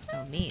 there's just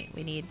no meat.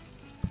 We need.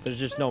 There's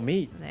just no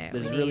meat.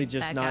 There's really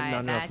just not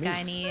enough meat. That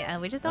guy need,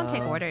 and we just don't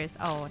take orders.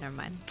 Oh, never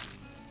mind.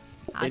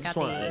 I just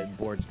want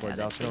boards.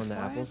 I'll throw in the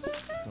board. apples.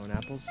 Throwing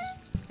apples.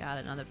 Got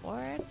another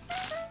board.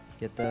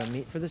 Get the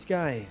meat for this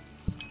guy.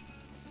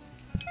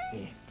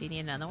 Do you need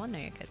another one? No,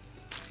 you're good.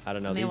 I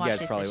don't know. These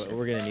guys probably.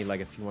 We're gonna need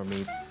like a few more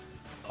meats.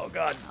 Oh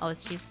God. Oh,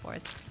 it's cheese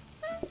boards.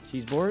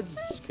 Cheese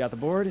boards. Got the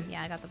board?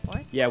 Yeah, I got the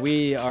board. Yeah,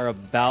 we are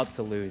about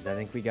to lose. I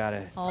think we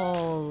gotta.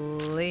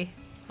 Holy.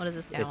 What does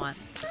this guy want?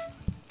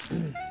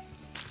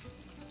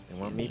 They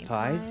want meat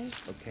pies.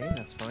 Okay,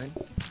 that's fine.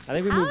 I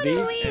think we move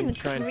these and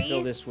try and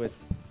fill this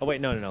with. Oh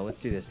wait, no.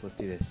 Let's do this.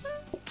 This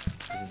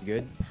is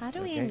good. How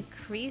do we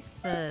increase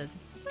the?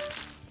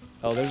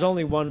 Oh, there's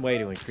only one way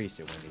to increase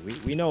it,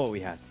 Wendy. We know what we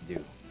have to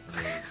do.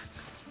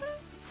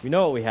 We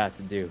know what we have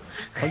to do.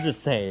 I'm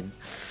just saying.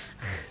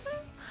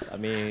 I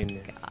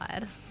mean.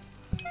 God.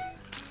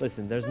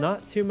 Listen, there's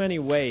not too many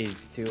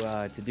ways to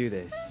do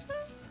this.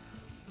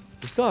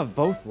 We still have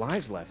both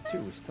lives left too.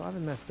 We still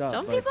haven't messed up.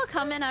 Don't people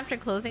come in after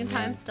closing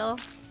time still?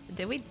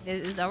 Did we?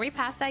 Are we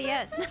past that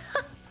yet?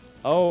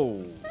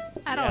 Oh.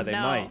 I don't know. Yeah, they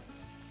might.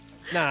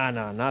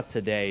 Nah, not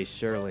today,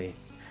 surely.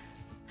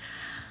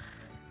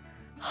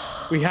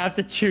 We have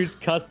to choose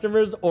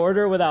customers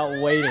order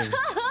without waiting.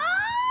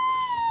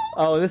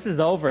 Oh, this is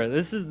over.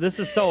 This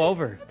is so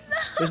over.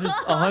 This is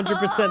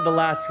 100% the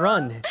last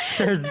run.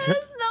 There's no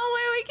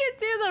way we can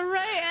do the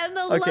right and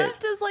the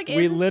left is like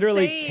we insane.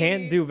 literally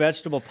can't do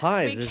vegetable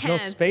pies. There's no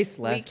space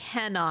left. We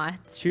cannot.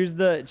 Choose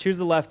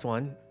the left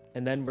one,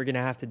 and then we're gonna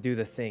have to do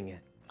the thing.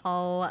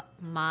 Oh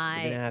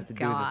my We're gonna have to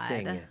God. do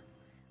the thing.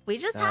 We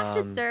just have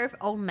to serve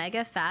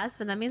omega fast,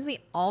 but that means we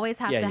always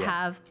have to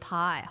have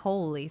pie.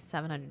 Holy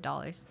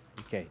 $700.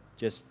 Okay,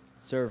 just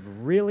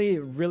serve really,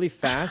 really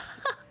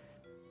fast.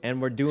 And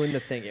we're doing the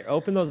thing. Here,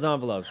 open those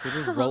envelopes. We'll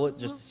just roll it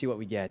just to see what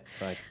we get.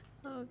 But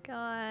oh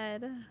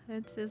God,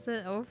 is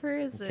it over?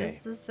 Is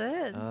this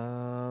it?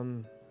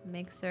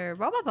 Mixer,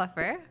 robot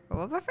buffer.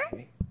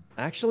 Okay.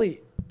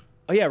 Actually,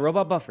 oh yeah,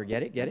 robot buffer.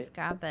 Get it? Let's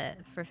grab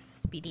it for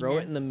speediness. Throw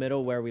it in the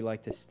middle where we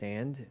like to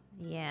stand.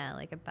 Yeah,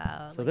 like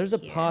about. So like there's a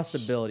here.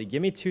 possibility.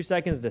 Give me 2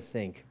 seconds to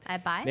think. I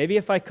buy. Maybe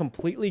if I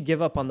completely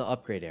give up on the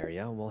upgrade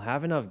area, we'll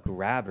have enough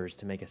grabbers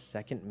to make a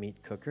second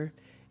meat cooker,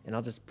 and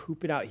I'll just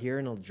poop it out here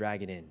and I'll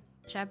drag it in.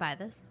 Should I buy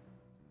this?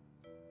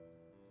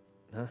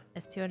 Huh?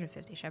 It's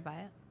 250. Should I buy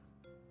it?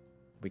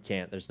 We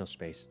can't. There's no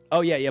space. Oh,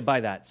 yeah,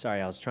 buy that.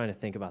 Sorry, I was trying to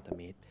think about the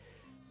meat.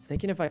 I'm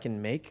thinking if I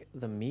can make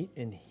the meat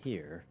in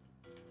here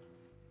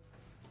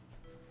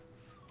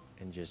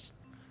and just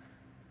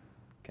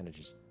kind of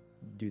just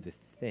do the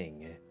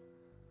thing.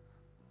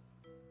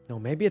 No,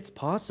 maybe it's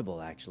possible,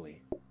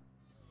 actually.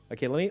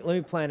 Okay, let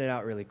me plan it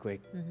out really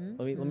quick.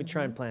 Let me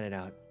try and plan it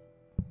out.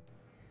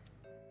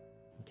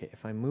 Okay,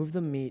 if I move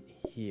the meat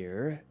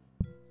here,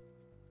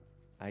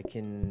 I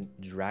can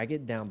drag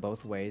it down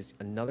both ways.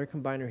 Another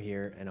combiner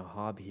here and a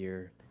hob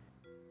here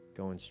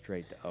going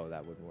straight to... Oh,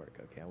 that wouldn't work.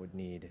 Okay, I would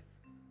need...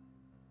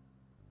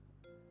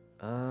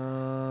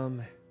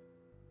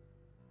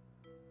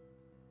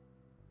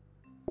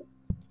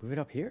 Move it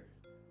up here.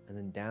 And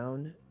then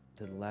down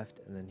to the left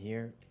and then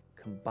here.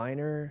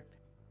 Combiner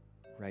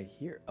right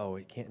here. Oh,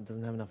 it can't... It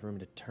doesn't have enough room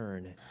to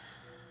turn.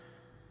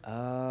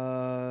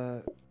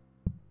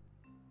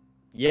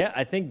 Yeah,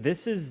 I think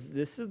this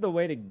is the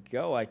way to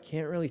go. I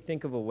can't really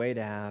think of a way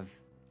to have.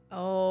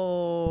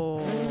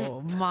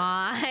 Oh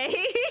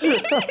my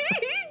God!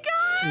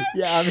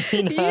 Yeah, I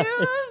mean, you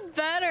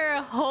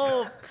better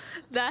hope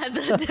that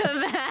the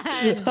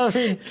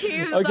demand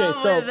keeps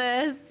up with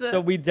this.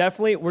 So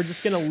we're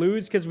just gonna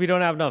lose because we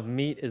don't have enough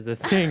meat. Is the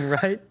thing,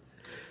 right?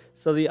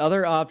 So the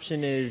other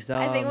option is.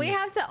 I think we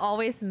have to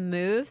always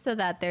move so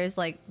that there's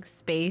like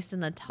space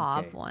in the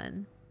top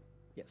one.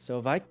 Yeah, so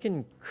if I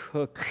can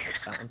cook,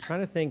 I'm trying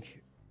to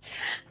think.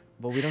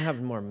 Well, we don't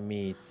have more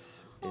meat. Is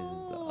the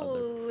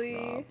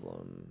other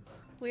problem?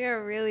 We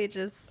are really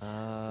just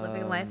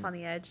living life on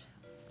the edge.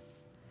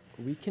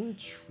 We can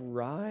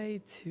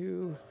try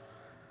to.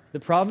 The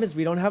problem is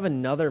we don't have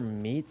another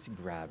meat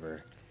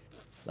grabber,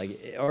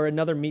 like or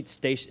another meat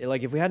station.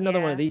 Like if we had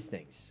another one of these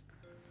things,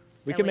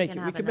 we could make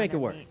it. We could make it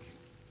work.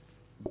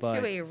 But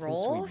should we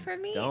roll for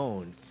meat?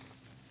 Don't.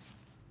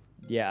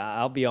 Yeah,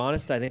 I'll be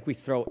honest. I think we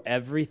throw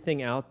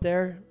everything out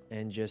there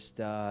and just.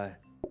 Do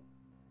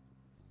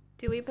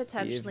we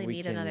potentially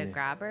need another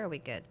grabber? Or are we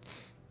good?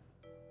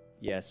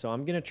 Yeah, so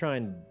I'm gonna try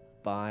and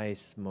buy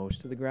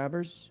most of the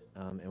grabbers,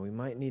 and we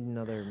might need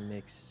another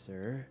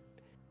mixer.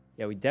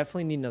 Yeah, we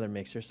definitely need another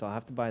mixer, so I'll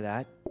have to buy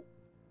that.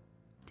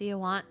 Do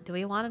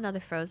we want another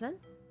frozen?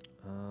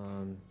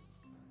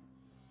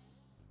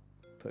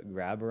 Put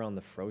grabber on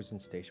the frozen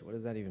station. What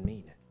does that even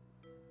mean?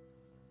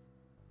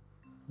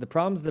 The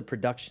problem's the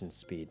production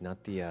speed,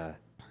 not the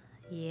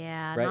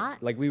yeah, right?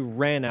 Like we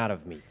ran out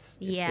of meats.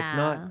 It's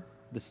not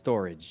the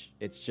storage,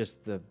 it's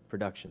just the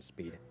production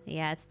speed.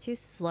 Yeah, it's too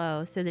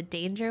slow. So the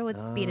danger would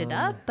speed it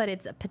up, but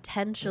it's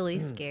potentially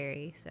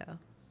scary, so.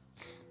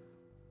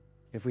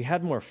 If we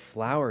had more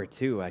flour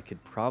too, I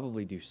could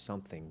probably do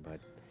something, but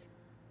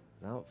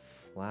without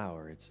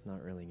flour, it's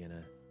not really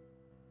gonna...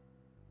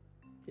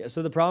 Yeah,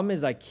 so the problem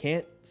is I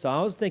can't... So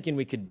I was thinking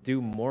we could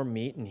do more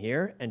meat in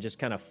here and just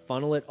kind of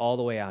funnel it all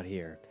the way out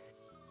here.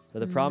 But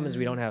the problem is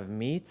we don't have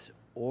meat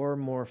or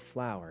more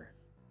flour.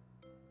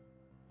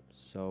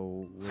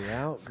 So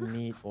without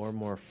meat or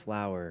more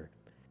flour,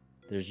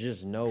 there's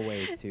just no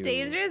way to...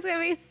 Danger is gonna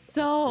be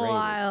so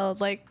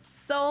wild. Like,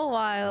 so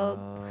wild.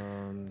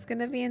 It's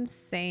gonna be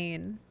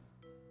insane.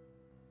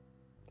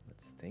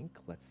 Let's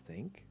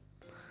think.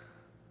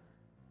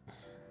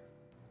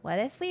 What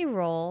if we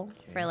roll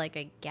for like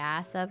a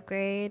gas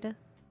upgrade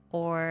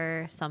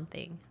or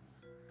something?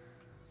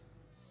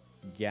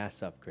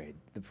 Gas upgrade.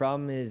 The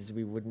problem is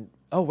we wouldn't...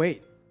 Oh,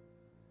 wait.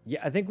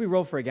 Yeah, I think we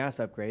roll for a gas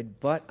upgrade,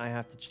 but I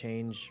have to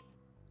change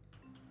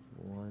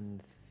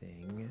one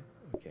thing.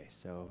 Okay,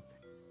 so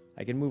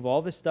I can move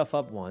all this stuff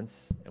up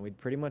once, and we'd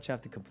pretty much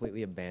have to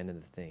completely abandon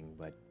the thing,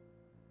 but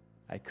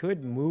I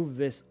could move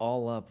this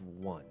all up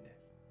one.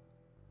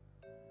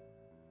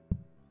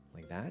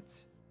 Like that.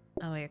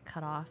 Oh, you're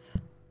cut off.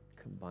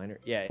 Combiner.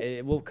 Yeah,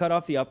 it will cut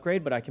off the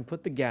upgrade, but I can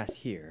put the gas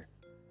here.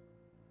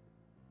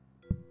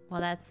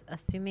 Well, that's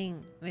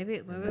assuming...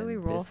 Maybe we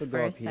roll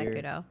first,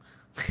 Sykkuno.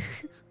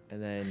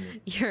 And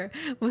then... You're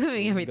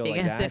moving everything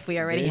like as if we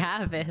already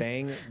have it.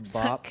 Bang,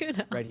 bop,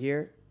 Sykkuno. right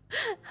here.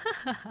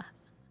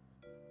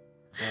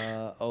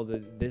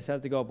 This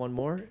has to go up one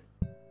more.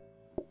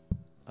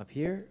 Up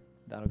here.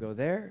 That'll go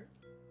there.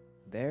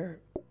 There.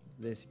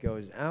 This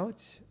goes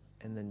out.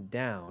 And then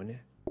down.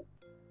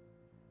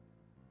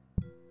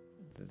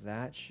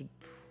 That should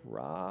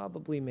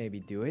probably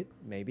maybe do it.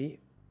 Maybe.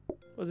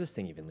 What was this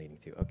thing even leading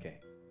to? Okay.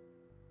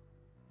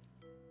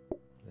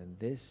 Then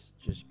this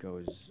just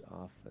goes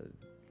off of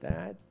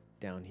that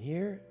down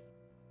here.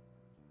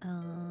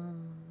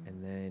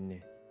 And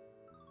then...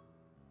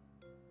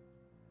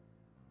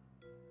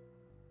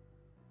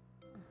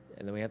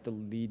 And then we have to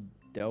lead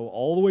dough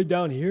all the way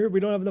down here. We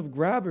don't have enough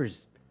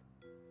grabbers.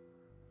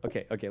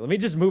 Okay, let me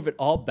just move it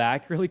all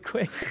back really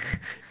quick.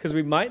 Because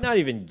we might not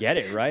even get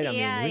it, right? I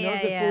mean, who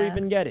knows if we'll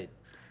even get it?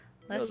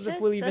 Let's who knows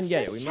if we'll even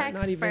get it? We might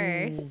not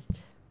even...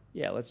 first.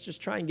 Yeah, let's just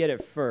try and get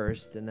it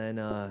first, and then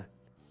we'll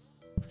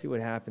see what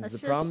happens.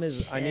 Let's the problem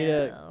is chill. I need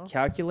to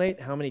calculate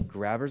how many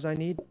grabbers I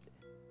need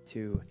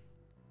to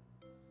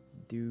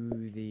do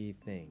the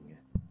thing.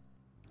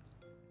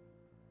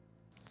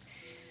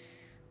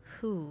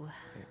 Who?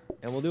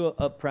 And we'll do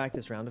a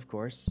practice round, of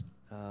course.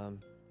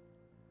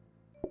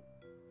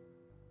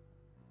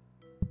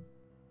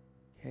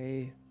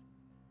 Okay.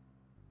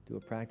 Do a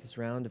practice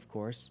round, of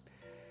course.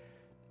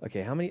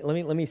 Okay, how many?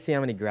 Let me see how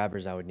many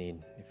grabbers I would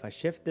need. If I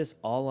shift this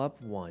all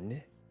up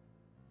one,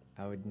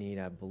 I would need,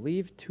 I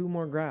believe, 2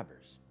 more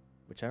grabbers,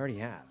 which I already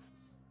have.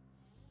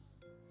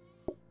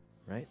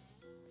 Right?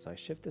 So I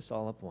shift this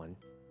all up one.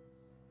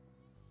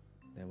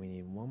 Then we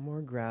need 1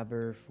 more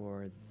grabber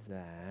for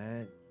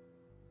that.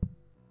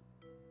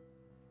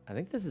 I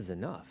think this is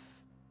enough,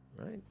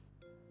 right?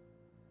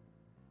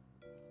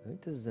 I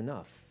think this is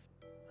enough.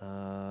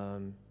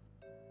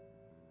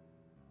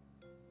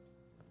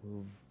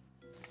 Move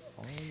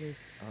all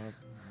this up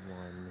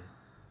one.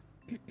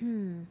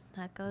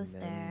 That goes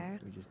there.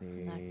 We just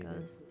need that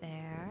goes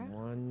there.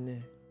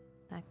 1.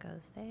 That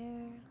goes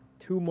there.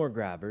 2 more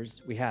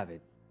grabbers. We have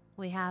it.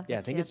 We have. Yeah,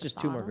 I think it's just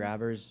 2 more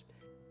grabbers.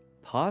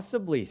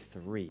 Possibly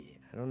 3.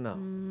 I don't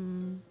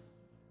know.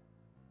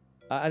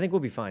 I think we'll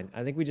be fine.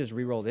 I think we just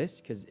re-roll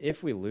this, because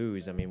if we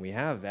lose, I mean, we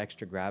have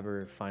extra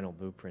grabber final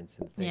blueprints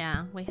and things.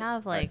 Yeah, we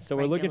have like. Right, so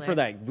we're looking for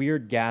that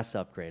weird gas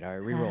upgrade. All right,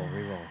 re-roll.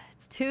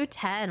 It's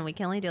 210. We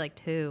can only do like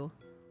 2.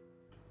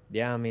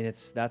 Yeah, I mean,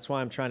 that's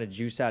why I'm trying to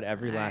juice out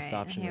every last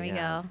option. Here we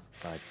have, go.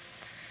 But...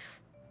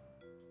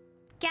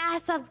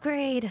 Gas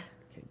upgrade.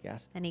 Okay,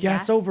 gas. Any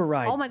gas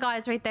override. Oh my god,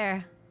 it's right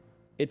there.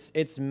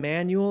 It's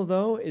manual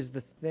though, is the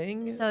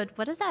thing. So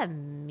what does that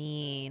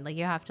mean? Like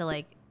you have to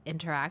like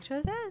interact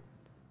with it?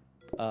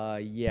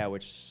 Yeah,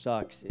 which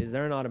sucks. Is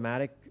there an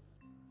automatic?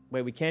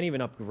 Wait, we can't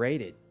even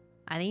upgrade it.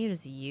 I think you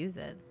just use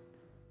it.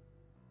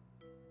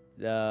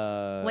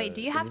 Wait,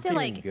 do you have to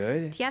like?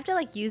 Good? Do you have to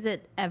like use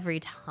it every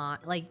time?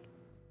 Like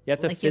you have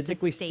to like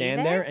physically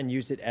stand there and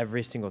use it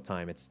every single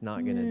time. It's not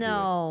gonna do it.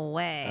 No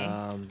way.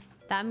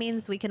 That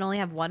means we can only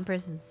have one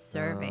person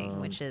serving,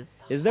 which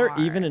is Is there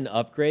even an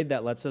upgrade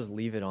that lets us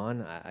leave it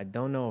on? I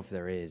don't know if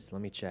there is.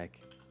 Let me check.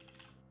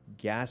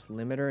 Gas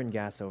limiter and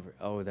gas over.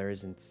 Oh, there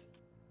isn't.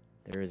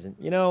 There isn't.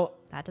 You know.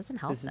 That doesn't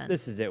help.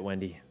 This is it,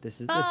 Wendy.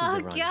 This is the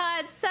run. run. Oh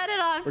God! Set it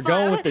on fire. We're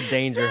going with the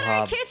danger set hob.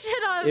 Our kitchen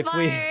on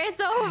fire. It's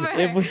over.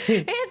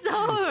 It's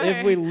over.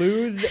 If we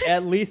lose,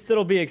 at least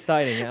it'll be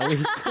exciting. At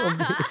least it'll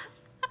be.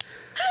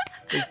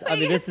 I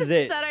mean, this is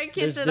it.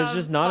 There's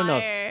just not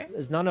enough.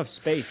 There's not enough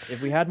space.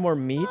 If we had more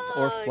meat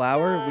or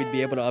flour, we'd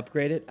be able to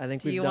upgrade it. I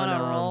think we've done. Do you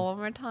want to roll one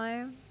more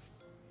time?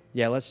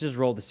 Yeah, let's just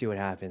roll to see what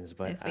happens.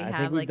 But I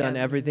think we've done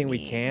everything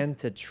we can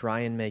to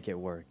try and make it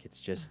work.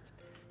 It's just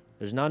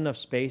there's not enough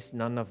space,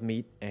 not enough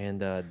meat and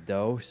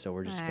dough, so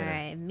we're just gonna. All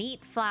right,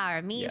 meat,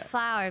 flour, meat,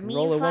 flour, meat,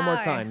 roll it flour. one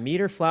more time.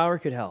 Meat or flour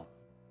could help.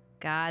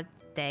 God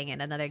dang it.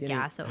 Another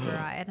gas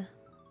override.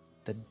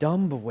 The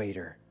dumb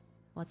waiter.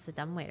 What's the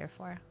dumb waiter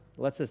for?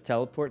 Lets us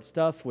teleport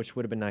stuff, which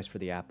would have been nice for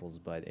the apples,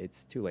 but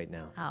it's too late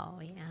now. Oh,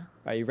 yeah.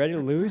 Are you ready to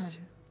lose?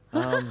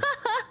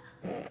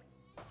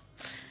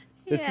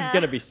 This is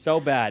going to be so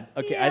bad.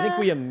 Okay, I think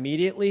we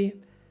immediately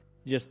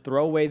just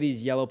throw away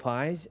these yellow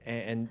pies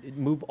and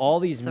move all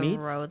these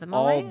meats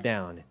all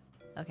down.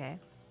 Okay.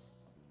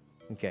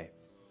 Okay.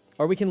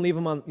 Or we can leave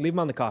them on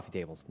the coffee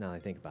tables, now that I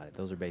think about it.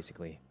 Those are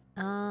basically...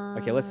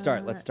 Okay, let's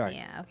start.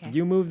 Yeah, okay.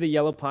 You move the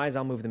yellow pies,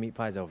 I'll move the meat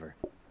pies over.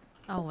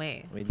 Oh,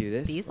 wait. Let me do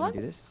this. These Let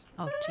me ones? do this.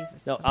 Oh,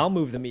 Jesus. No, I'll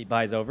move the meat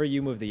pies over.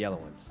 You move the yellow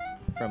ones.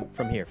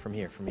 From here.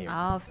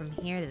 Oh, from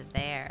here to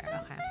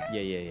there.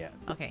 Okay. Yeah.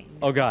 Okay.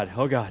 Oh, God.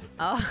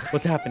 Oh.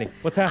 What's happening?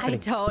 I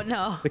don't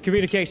know. The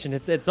communication.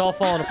 It's all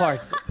falling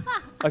apart.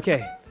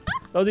 Okay.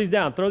 Throw these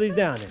down.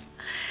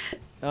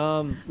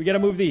 We got to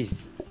move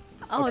these.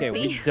 Oh, okay,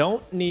 we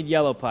don't need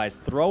yellow pies.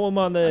 Throw them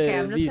on Okay,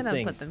 I'm just these gonna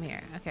things. put them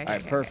here. Okay. All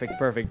right, perfect.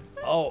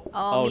 Oh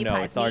no,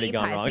 pies, it's already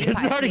gone wrong.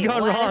 It's already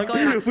gone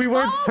wrong. We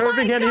weren't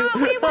serving any.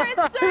 We weren't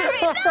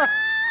serving.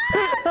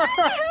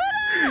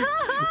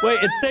 Wait,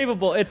 it's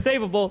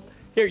savable.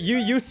 Here,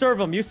 you serve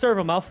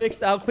them.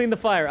 I'll clean the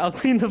fire.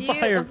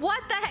 Fire.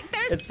 What the heck?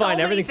 There's It's so fine.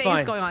 many Everything's things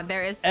fine. going on.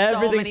 There is so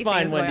Everything's many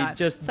fine, things Wendy. going on.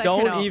 Just Sykkuno,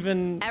 don't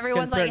even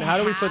everyone's concern. like How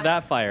do we put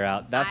that fire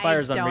out? That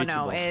fire's unreachable. I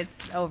don't know.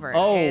 It's over.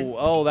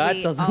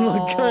 That doesn't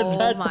look good.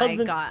 That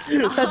doesn't. God.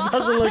 That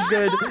doesn't look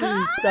good.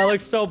 That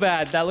looks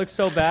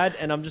so bad.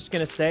 And I'm just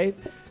gonna say,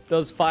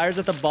 those fires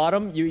at the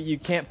bottom, you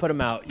can't put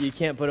them out. You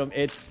can't put them.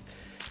 It's,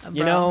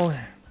 you know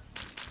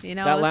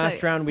that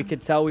last round we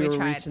could tell we were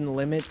reaching the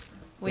limit.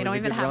 We don't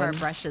even have our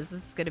brushes.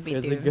 This is gonna be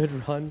doomed. It was a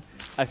good run.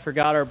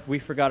 We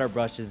forgot our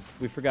brushes.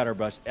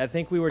 I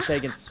think we were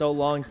taking so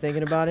long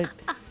thinking about it.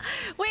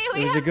 Wait,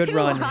 it was a good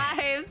run.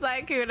 Lives,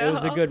 Sykkuno. It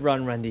was a good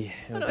run, Wendy.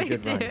 It was a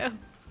good run. It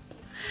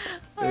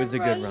was a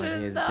good run.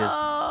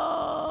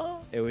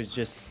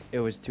 It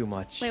was too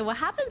much. Wait, what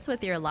happens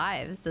with your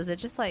lives? Does it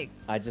just like...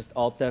 I just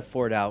Alt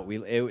F4'd out.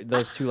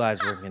 Those 2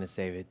 lives weren't going to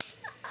save it.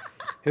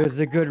 It was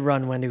a good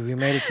run, Wendy. We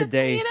made it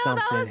today.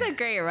 That was a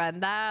great run.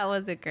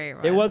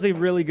 It was a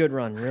really good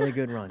run.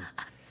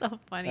 So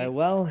funny.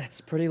 Well,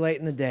 it's pretty late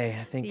in the day.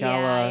 I think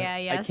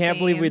yeah, I can't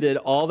believe we did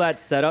all that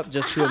setup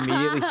just to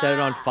immediately set it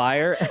on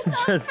fire and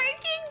just...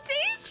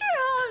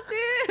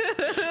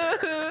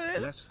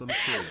 Less than 4.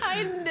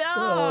 I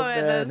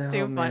know. That's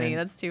too funny.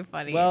 That's too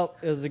funny. Well,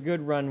 it was a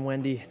good run,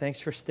 Wendy. Thanks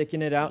for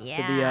sticking it out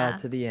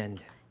to the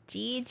end.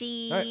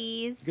 GG's.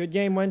 Right. Good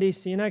game, Wendy.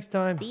 See you next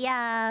time. See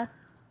ya.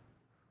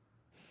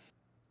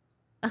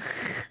 So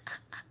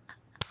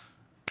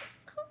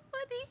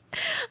funny.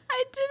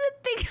 I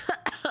didn't think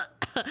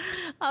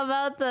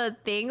about the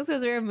things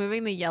because we were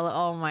moving the yellow.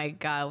 Oh my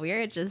God. We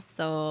are just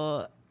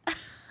so...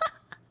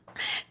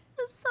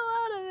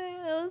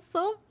 It was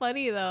so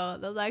funny though.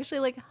 That was actually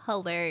like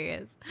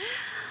hilarious.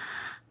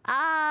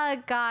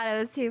 God, it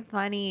was too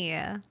funny.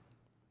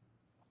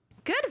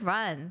 Good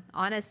run,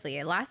 honestly.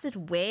 It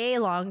lasted way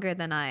longer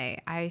than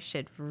I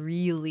should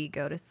really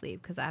go to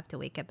sleep because I have to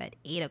wake up at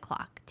 8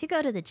 o'clock to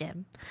go to the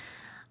gym.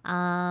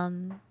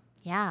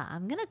 Yeah,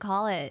 I'm gonna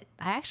call it.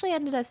 I actually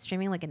ended up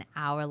streaming like an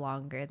hour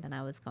longer than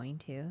I was going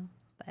to,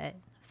 but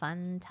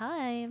fun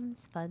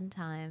times.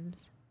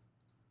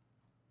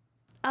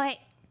 Oh wait.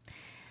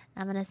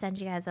 I'm gonna send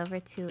you guys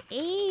over to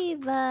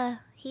Abe.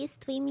 He's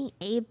streaming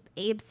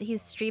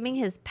he's streaming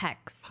his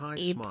pecs. Hi,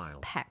 Abe's smile.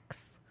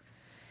 pecs.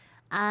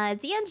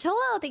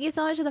 D'Angelo, thank you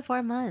so much for the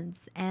 4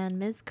 months. And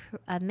Ms.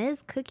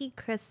 Cookie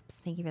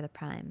Crisps, thank you for the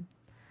prime.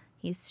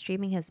 He's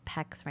streaming his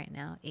pecs right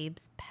now.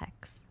 Abe's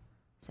pecs.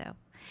 So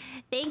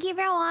thank you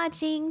for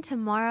watching.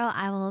 Tomorrow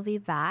I will be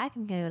back.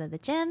 I'm gonna go to the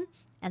gym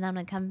and then I'm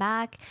gonna come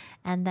back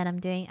and then I'm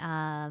doing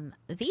a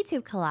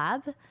VTube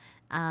collab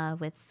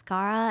with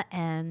Skara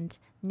and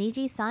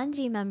Niji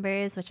Sanji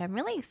members, which I'm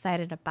really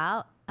excited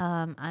about.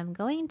 I'm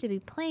going to be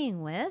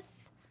playing with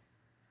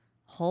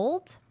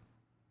Hold.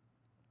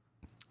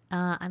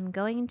 I'm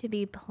going to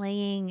be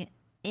playing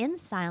In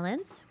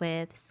Silence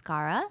with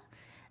Skara.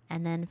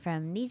 And then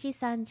from Niji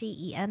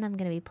Sanji EN, I'm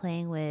going to be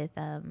playing with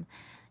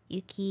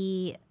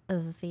Yuki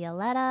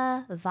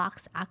Violetta,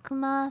 Vox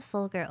Akuma,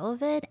 Fulgur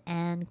Ovid,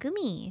 and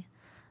Gumi.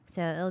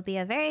 So it'll be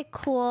a very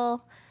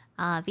cool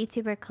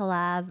VTuber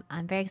collab.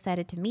 I'm very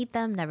excited to meet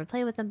them. Never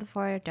played with them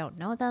before. Don't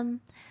know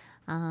them.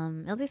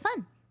 It'll be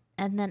fun.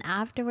 And then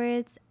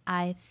afterwards,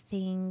 I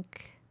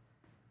think...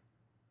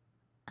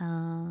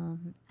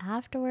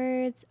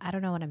 afterwards, I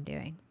don't know what I'm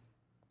doing.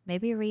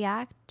 Maybe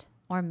React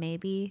or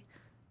maybe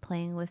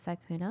playing with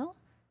Sykkuno.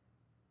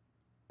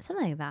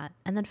 Something like that.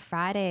 And then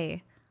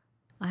Friday,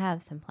 I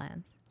have some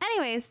plans.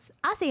 Anyways,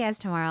 I'll see you guys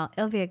tomorrow.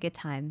 It'll be a good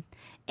time.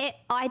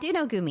 I do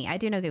know Gumi. I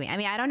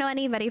mean, I don't know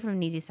anybody from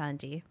Niji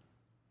Sanji.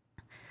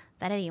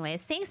 But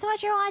anyways, thanks so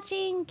much for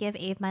watching. Give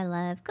Abe my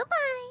love.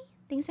 Goodbye.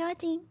 Thanks for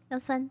watching. It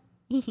was fun.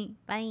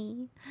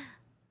 Bye.